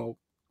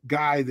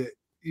 guy that,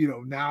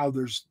 now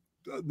there's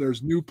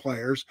new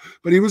players,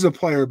 but he was a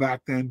player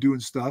back then doing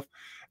stuff.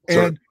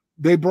 And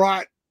they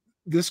brought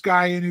this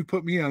guy in who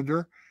put me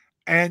under,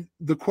 and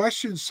the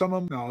questions, some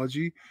of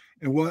technology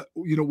and what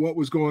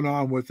was going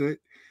on with it.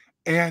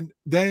 And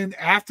then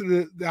after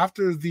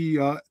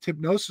the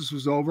hypnosis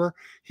was over,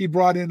 he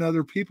brought in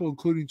other people,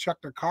 including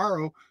Chuck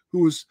Nacaro,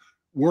 who was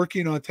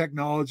working on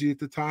technology at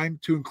the time.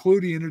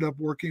 He ended up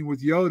working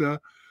with Yoda,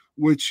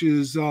 which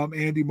is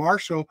Andy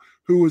Marshall,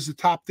 who was the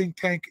top think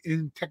tank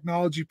in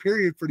technology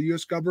period for the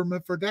U.S.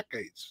 government for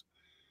decades.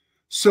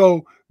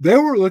 So they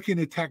were looking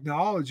at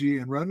technology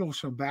in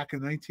Rendlesham back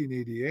in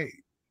 1988.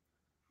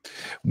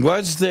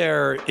 Was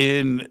there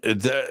in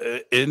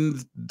the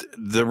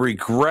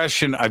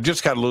regression? I've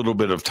just got a little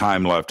bit of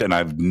time left, and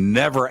I've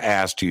never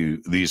asked you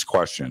these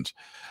questions.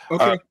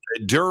 Okay.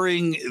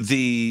 During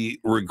the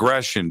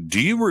regression,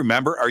 do you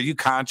remember? Are you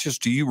conscious?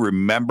 Do you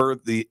remember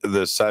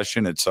the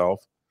session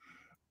itself?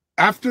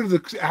 After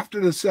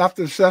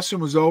the session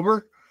was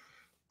over,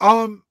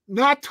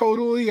 not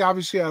totally.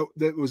 Obviously,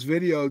 that was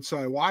videoed, so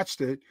I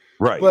watched it.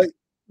 Right. But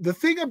the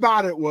thing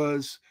about it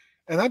was,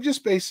 and I'm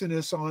just basing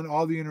this on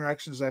all the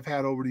interactions I've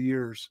had over the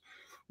years,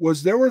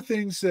 was there were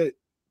things that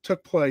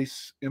took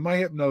place in my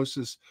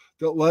hypnosis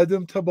that led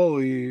them to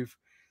believe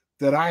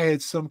that I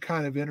had some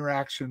kind of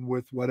interaction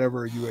with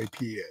whatever a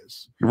UAP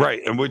is.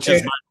 Right, and which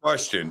is my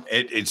question.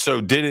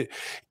 So did it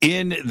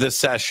in the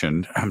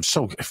session? I'm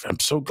so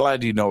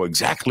glad you know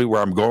exactly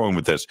where I'm going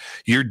with this.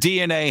 Your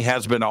DNA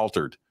has been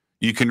altered.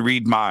 You can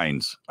read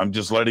minds. I'm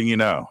just letting you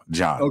know,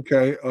 John.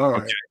 Okay. All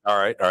right. Okay. All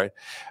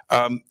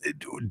right.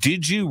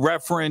 Did you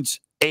reference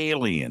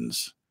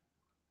aliens?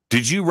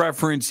 Did you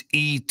reference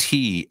ET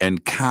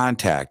and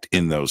contact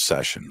in those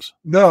sessions?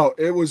 No,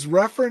 it was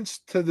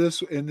referenced to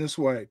this in this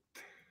way.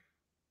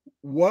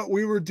 What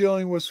we were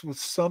dealing with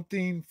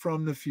something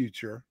from the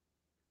future.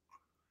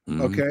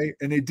 Mm-hmm. Okay.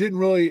 And they didn't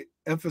really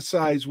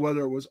emphasize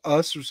whether it was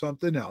us or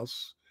something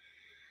else.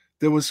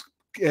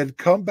 Had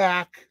come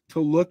back to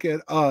look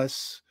at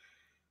us.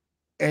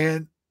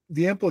 And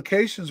the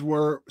implications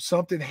were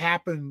something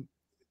happened,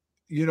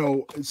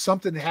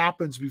 something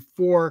happens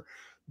before,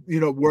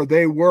 where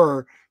they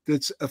were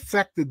that's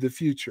affected the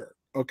future.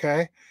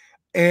 Okay.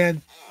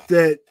 And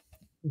that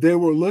they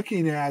were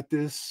looking at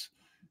this,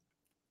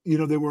 they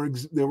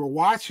were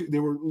watching,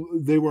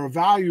 they were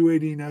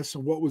evaluating us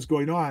and what was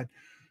going on.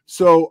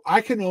 So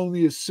I can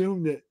only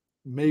assume that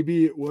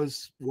maybe it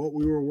was what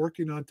we were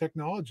working on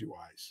technology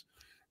wise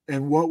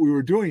and what we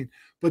were doing.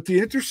 But the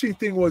interesting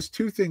thing was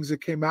two things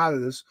that came out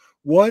of this.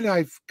 One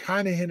I've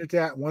kind of hinted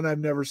at, one I've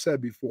never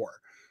said before.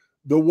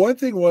 The one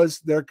thing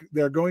was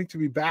they're going to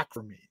be back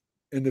for me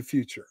in the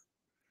future.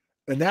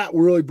 And that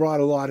really brought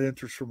a lot of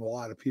interest from a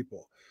lot of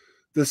people.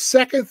 The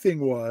second thing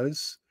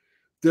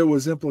that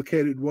was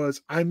implicated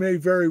was I may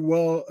very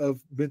well have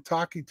been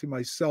talking to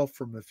myself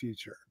from the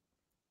future.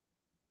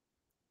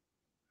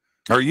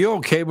 Are you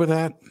okay with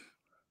that?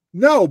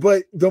 No,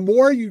 but the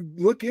more you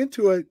look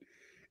into it,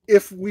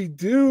 if we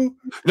do.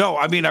 No,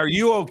 I mean, are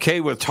you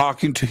okay with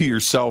talking to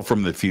yourself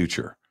from the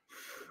future?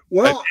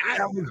 Well,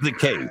 that was the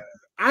case.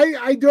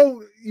 I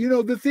don't,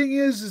 the thing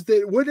is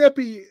that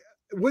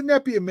wouldn't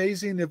that be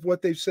amazing if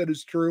what they've said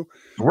is true?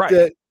 Right.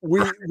 That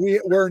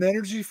we're an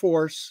energy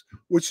force,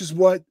 which is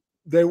what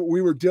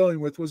we were dealing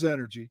with was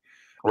energy.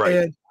 Right.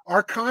 And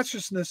our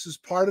consciousness is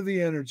part of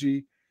the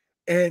energy.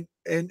 And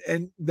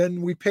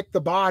then we pick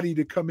the body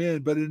to come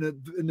in, but in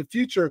the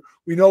future,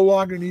 we no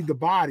longer need the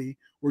body.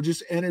 We're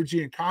just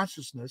energy and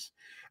consciousness.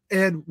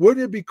 And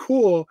wouldn't it be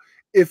cool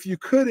if you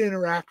could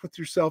interact with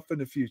yourself in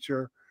the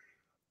future?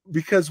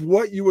 Because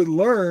what you would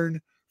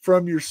learn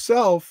from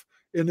yourself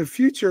in the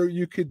future,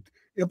 you could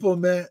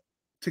implement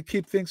to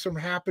keep things from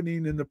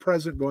happening in the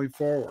present going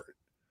forward.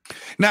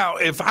 Now,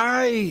 if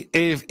I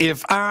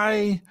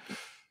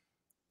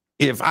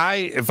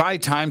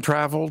time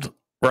traveled,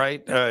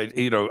 right,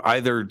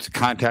 either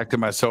contacted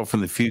myself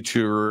in the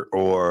future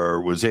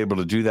or was able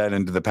to do that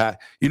into the past,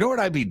 you know what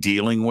I'd be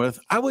dealing with?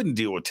 I wouldn't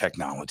deal with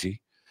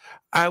technology.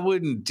 I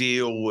wouldn't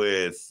deal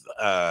with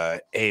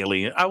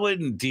alien. I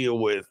wouldn't deal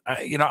with,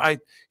 you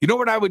know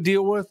what I would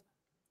deal with?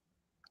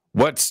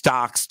 What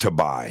stocks to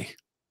buy.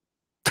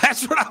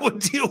 That's what I would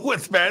deal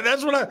with, man. You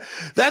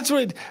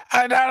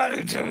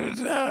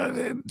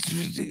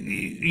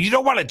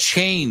don't want to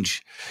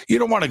change. You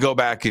don't want to go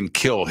back and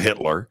kill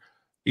Hitler.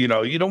 You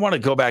don't want to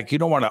go back. You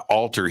don't want to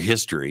alter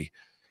history.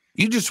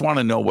 You just want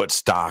to know what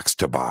stocks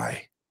to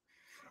buy.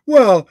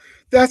 Well,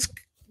 that's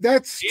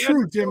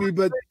true, Jimmy,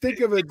 but think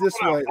of it this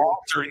way.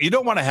 You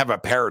don't want to have a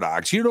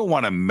paradox. You don't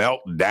want to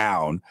melt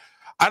down.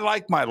 I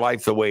like my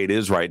life the way it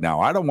is right now.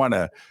 I don't want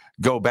to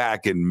go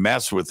back and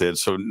mess with it.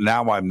 So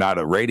now I'm not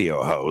a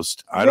radio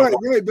host. Right.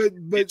 But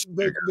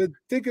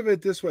think of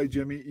it this way,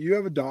 Jimmy. You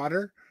have a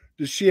daughter.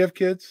 Does she have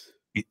kids?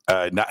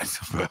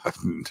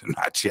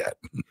 Not yet.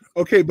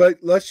 Okay, but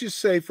let's just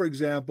say, for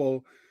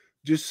example,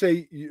 just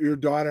say your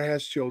daughter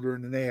has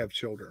children and they have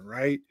children,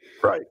 right?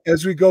 Right.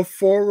 As we go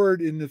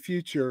forward in the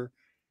future,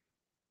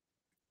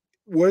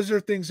 was there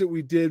things that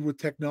we did with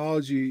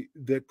technology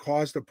that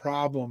caused a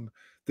problem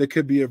that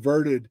could be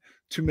averted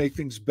to make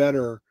things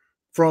better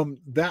from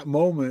that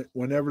moment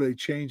whenever they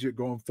change it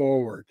going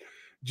forward?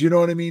 Do you know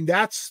what I mean?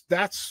 That's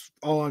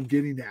all I'm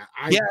getting at.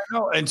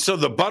 And so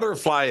the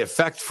butterfly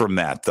effect from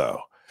that,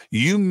 though,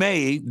 you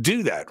may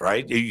do that,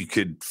 right? You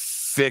could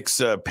fix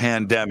a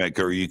pandemic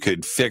or you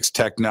could fix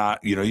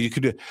you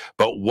could do,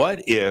 but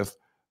what if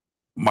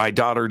my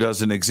daughter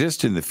doesn't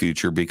exist in the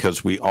future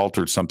because we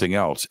altered something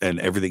else and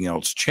everything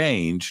else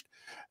changed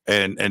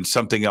and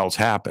something else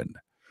happened.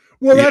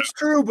 Well, that's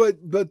true, but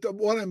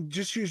what I'm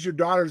just use your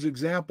daughter's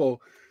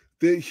example,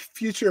 the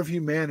future of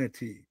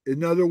humanity.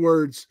 In other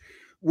words,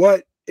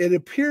 what it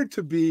appeared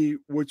to be,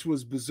 which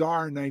was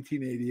bizarre in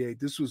 1988,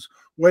 this was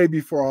way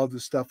before all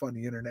this stuff on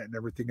the internet and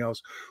everything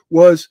else,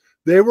 was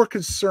they were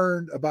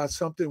concerned about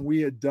something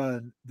we had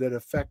done that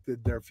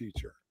affected their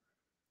future.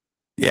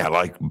 Yeah,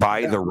 like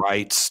buy the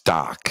right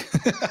stock.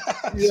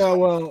 Yeah,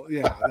 well,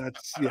 yeah,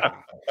 that's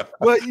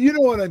But you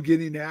know what I'm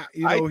getting at?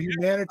 You know,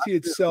 humanity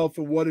itself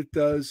and what it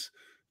does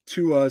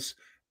to us,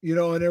 you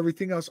know, and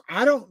everything else.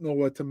 I don't know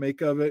what to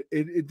make of it.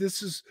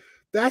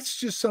 That's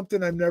just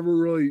something I've never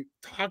really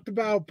talked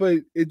about, but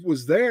it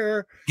was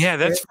there. Yeah,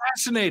 that's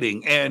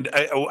fascinating. And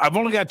I've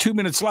only got 2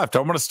 minutes left. I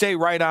want to stay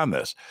right on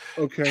this.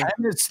 Okay.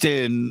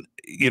 Peniston,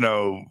 you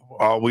know,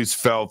 always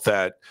felt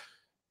that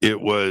it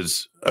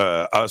was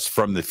us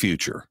from the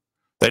future,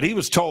 that he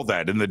was told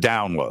that in the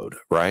download,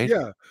 right?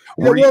 Yeah.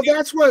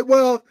 That's what, we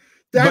don't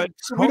have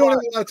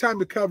a lot of time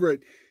to cover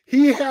it.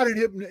 He had a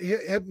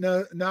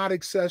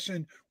hypnotic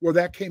session where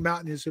that came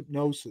out in his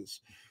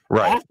hypnosis.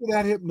 Right. After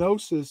that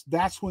hypnosis,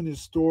 that's when his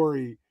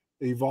story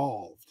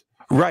evolved.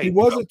 Right. He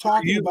wasn't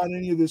talking about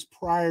any of this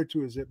prior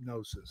to his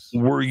hypnosis.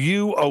 Were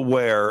you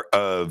aware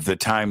of the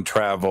time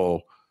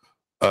travel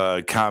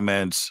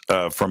comments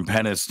from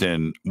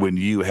Peniston when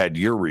you had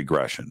your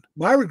regression?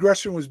 My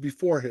regression was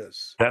before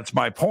his. That's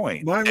my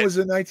point. Mine was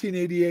in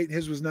 1988.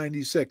 His was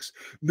 96.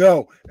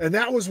 No, and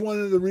that was one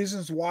of the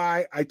reasons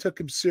why I took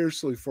him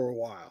seriously for a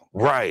while.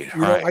 Right.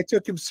 You know, I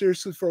took him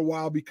seriously for a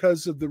while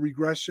because of the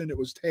regression. It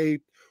was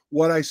taped.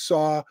 What I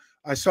saw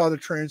the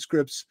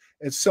transcripts,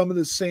 and some of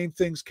the same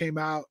things came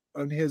out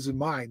on his and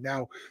mine.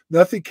 Now,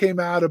 nothing came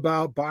out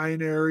about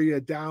binary, a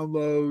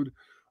download,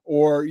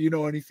 or, you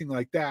know, anything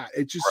like that.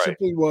 It just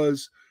simply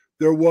was,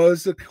 there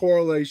was a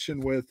correlation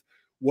with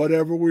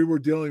whatever we were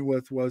dealing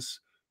with was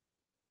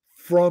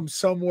from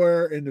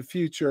somewhere in the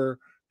future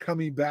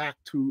coming back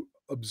to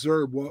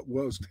observe what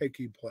was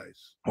taking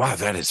place. Wow,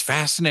 that is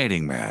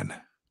fascinating, man.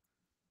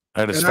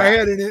 That is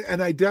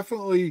and I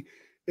definitely,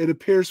 it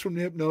appears from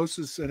the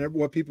hypnosis and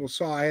what people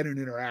saw, I had an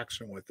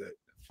interaction with it.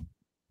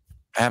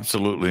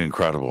 Absolutely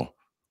incredible.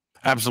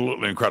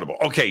 Absolutely incredible.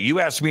 Okay,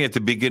 you asked me at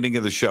the beginning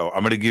of the show.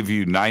 I'm going to give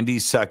you 90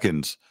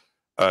 seconds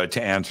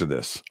to answer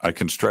this. I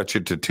can stretch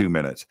it to 2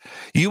 minutes.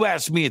 You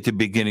asked me at the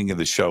beginning of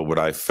the show what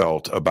I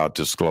felt about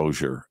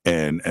disclosure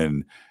and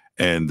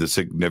the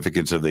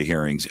significance of the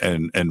hearings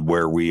and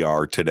where we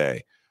are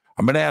today.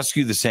 I'm going to ask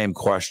you the same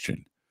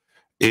question.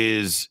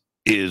 Is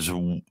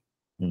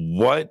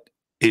what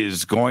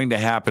is going to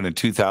happen in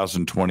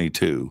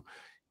 2022?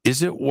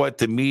 Is it what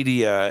the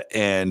media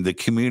and the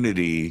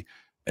community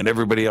and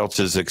everybody else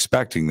is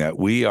expecting, that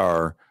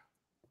we're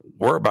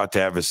about to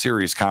have a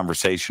serious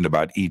conversation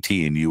about ET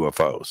and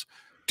UFOs?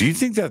 Do you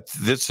think that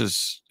this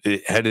is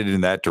headed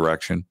in that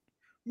direction?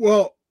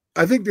 Well,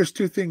 I think there's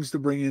two things to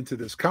bring into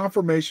this.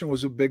 Confirmation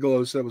was what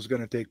Bigelow said was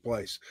going to take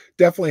place.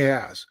 Definitely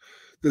has.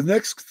 The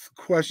next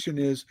question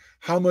is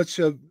how much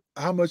of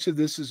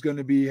this is going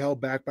to be held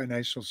back by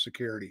national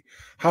security?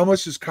 How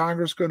much is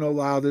Congress going to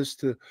allow this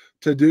to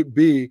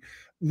be?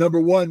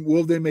 Number one,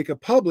 will they make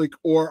it public,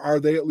 or are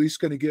they at least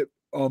going to get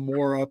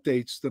more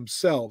updates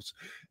themselves?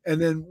 And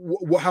then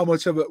how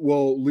much of it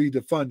will lead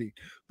to funding?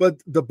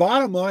 But the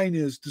bottom line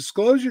is,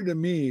 disclosure to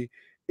me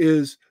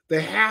is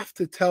they have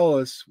to tell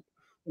us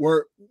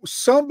where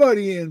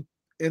somebody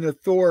in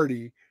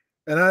authority,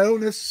 and I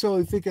don't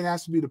necessarily think it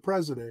has to be the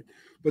president,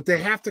 but they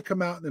have to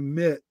come out and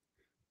admit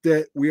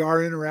that we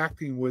are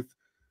interacting with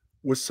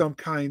some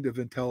kind of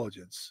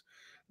intelligence.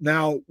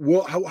 Now,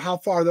 how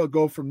far they'll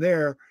go from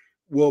there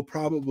will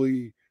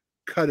probably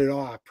cut it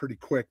off pretty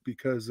quick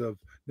because of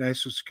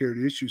national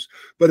security issues.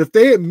 But if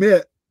they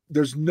admit,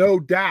 there's no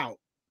doubt,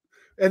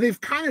 and they've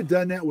kind of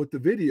done that with the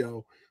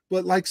video,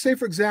 but like, say,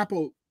 for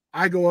example,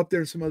 I go up there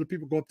and some other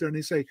people go up there and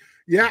they say,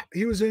 yeah,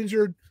 he was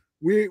injured.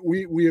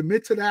 We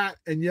admit to that.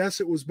 And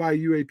yes, it was by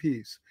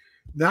UAPs.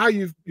 Now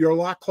you're a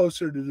lot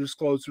closer to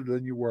disclosure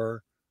than you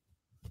were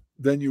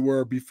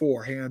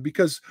beforehand,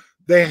 because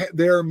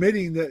they're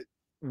admitting that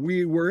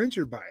we were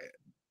injured by it.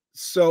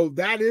 So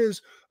that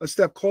is a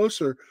step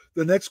closer.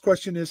 The next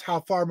question is,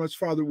 how much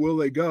farther will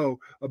they go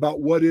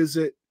about what is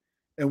it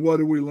and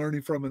what are we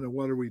learning from it and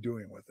what are we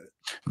doing with it?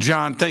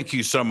 John, thank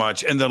you so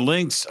much. And the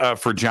links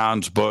for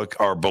John's book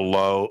are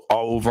below,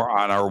 over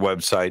on our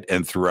website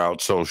and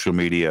throughout social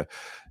media.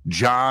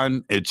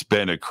 John, it's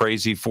been a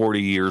crazy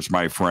 40 years,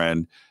 my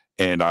friend,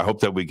 and I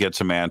hope that we get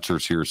some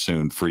answers here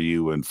soon for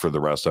you and for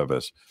the rest of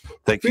us.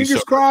 Thank you.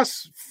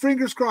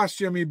 Fingers crossed,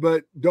 Jimmy,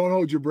 but don't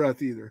hold your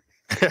breath either.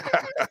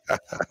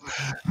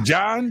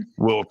 John,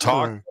 we'll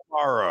talk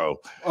tomorrow.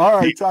 All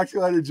right. Talk to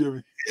you later,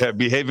 Jimmy. Yeah,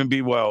 behave and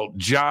be well.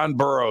 John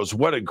Burroughs,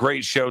 what a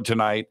great show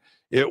tonight.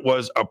 It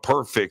was a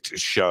perfect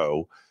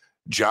show.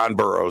 John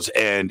Burroughs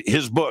and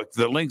his book,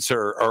 the links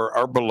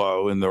are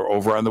below, and they're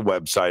over on the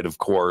website, of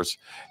course,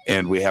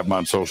 and we have them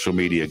on social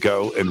media.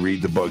 Go and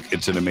read the book.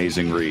 It's an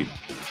amazing read.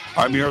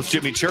 I'm your host,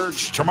 Jimmy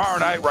Church. Tomorrow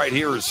night right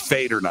here is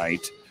Fader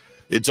Night.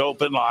 It's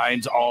open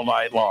lines all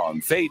night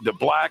long. Fade to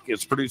Black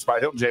is produced by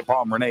Hilton J.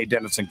 Palm, Renee,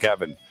 Dennis, and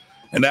Kevin.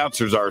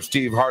 Announcers are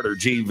Steve Harder,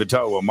 Gene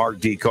Vito, and Mark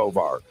D.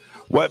 Kovar.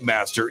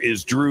 Webmaster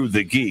is Drew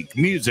the Geek.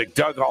 Music,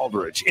 Doug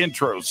Aldrich.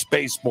 Intro,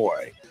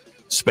 Spaceboy.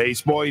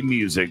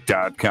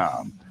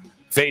 SpaceboyMusic.com.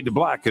 Fade to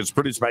Black is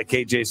produced by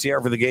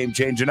KJCR for the Game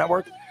Changer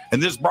Network,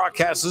 and this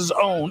broadcast is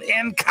owned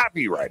and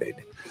copyrighted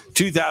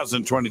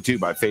 2022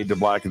 by Fade to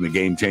Black and the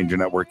Game Changer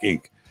Network,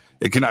 Inc.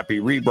 It cannot be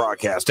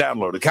rebroadcast,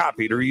 downloaded,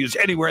 copied, or used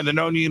anywhere in the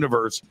known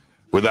universe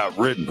without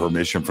written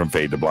permission from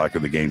Fade to Black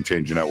and the Game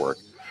Changer Network.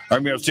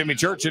 I'm your host, Jimmy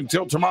Church.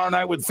 Until tomorrow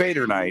night with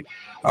Fader Night,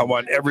 I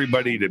want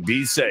everybody to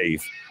be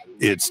safe.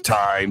 It's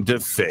time to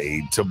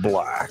fade to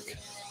black.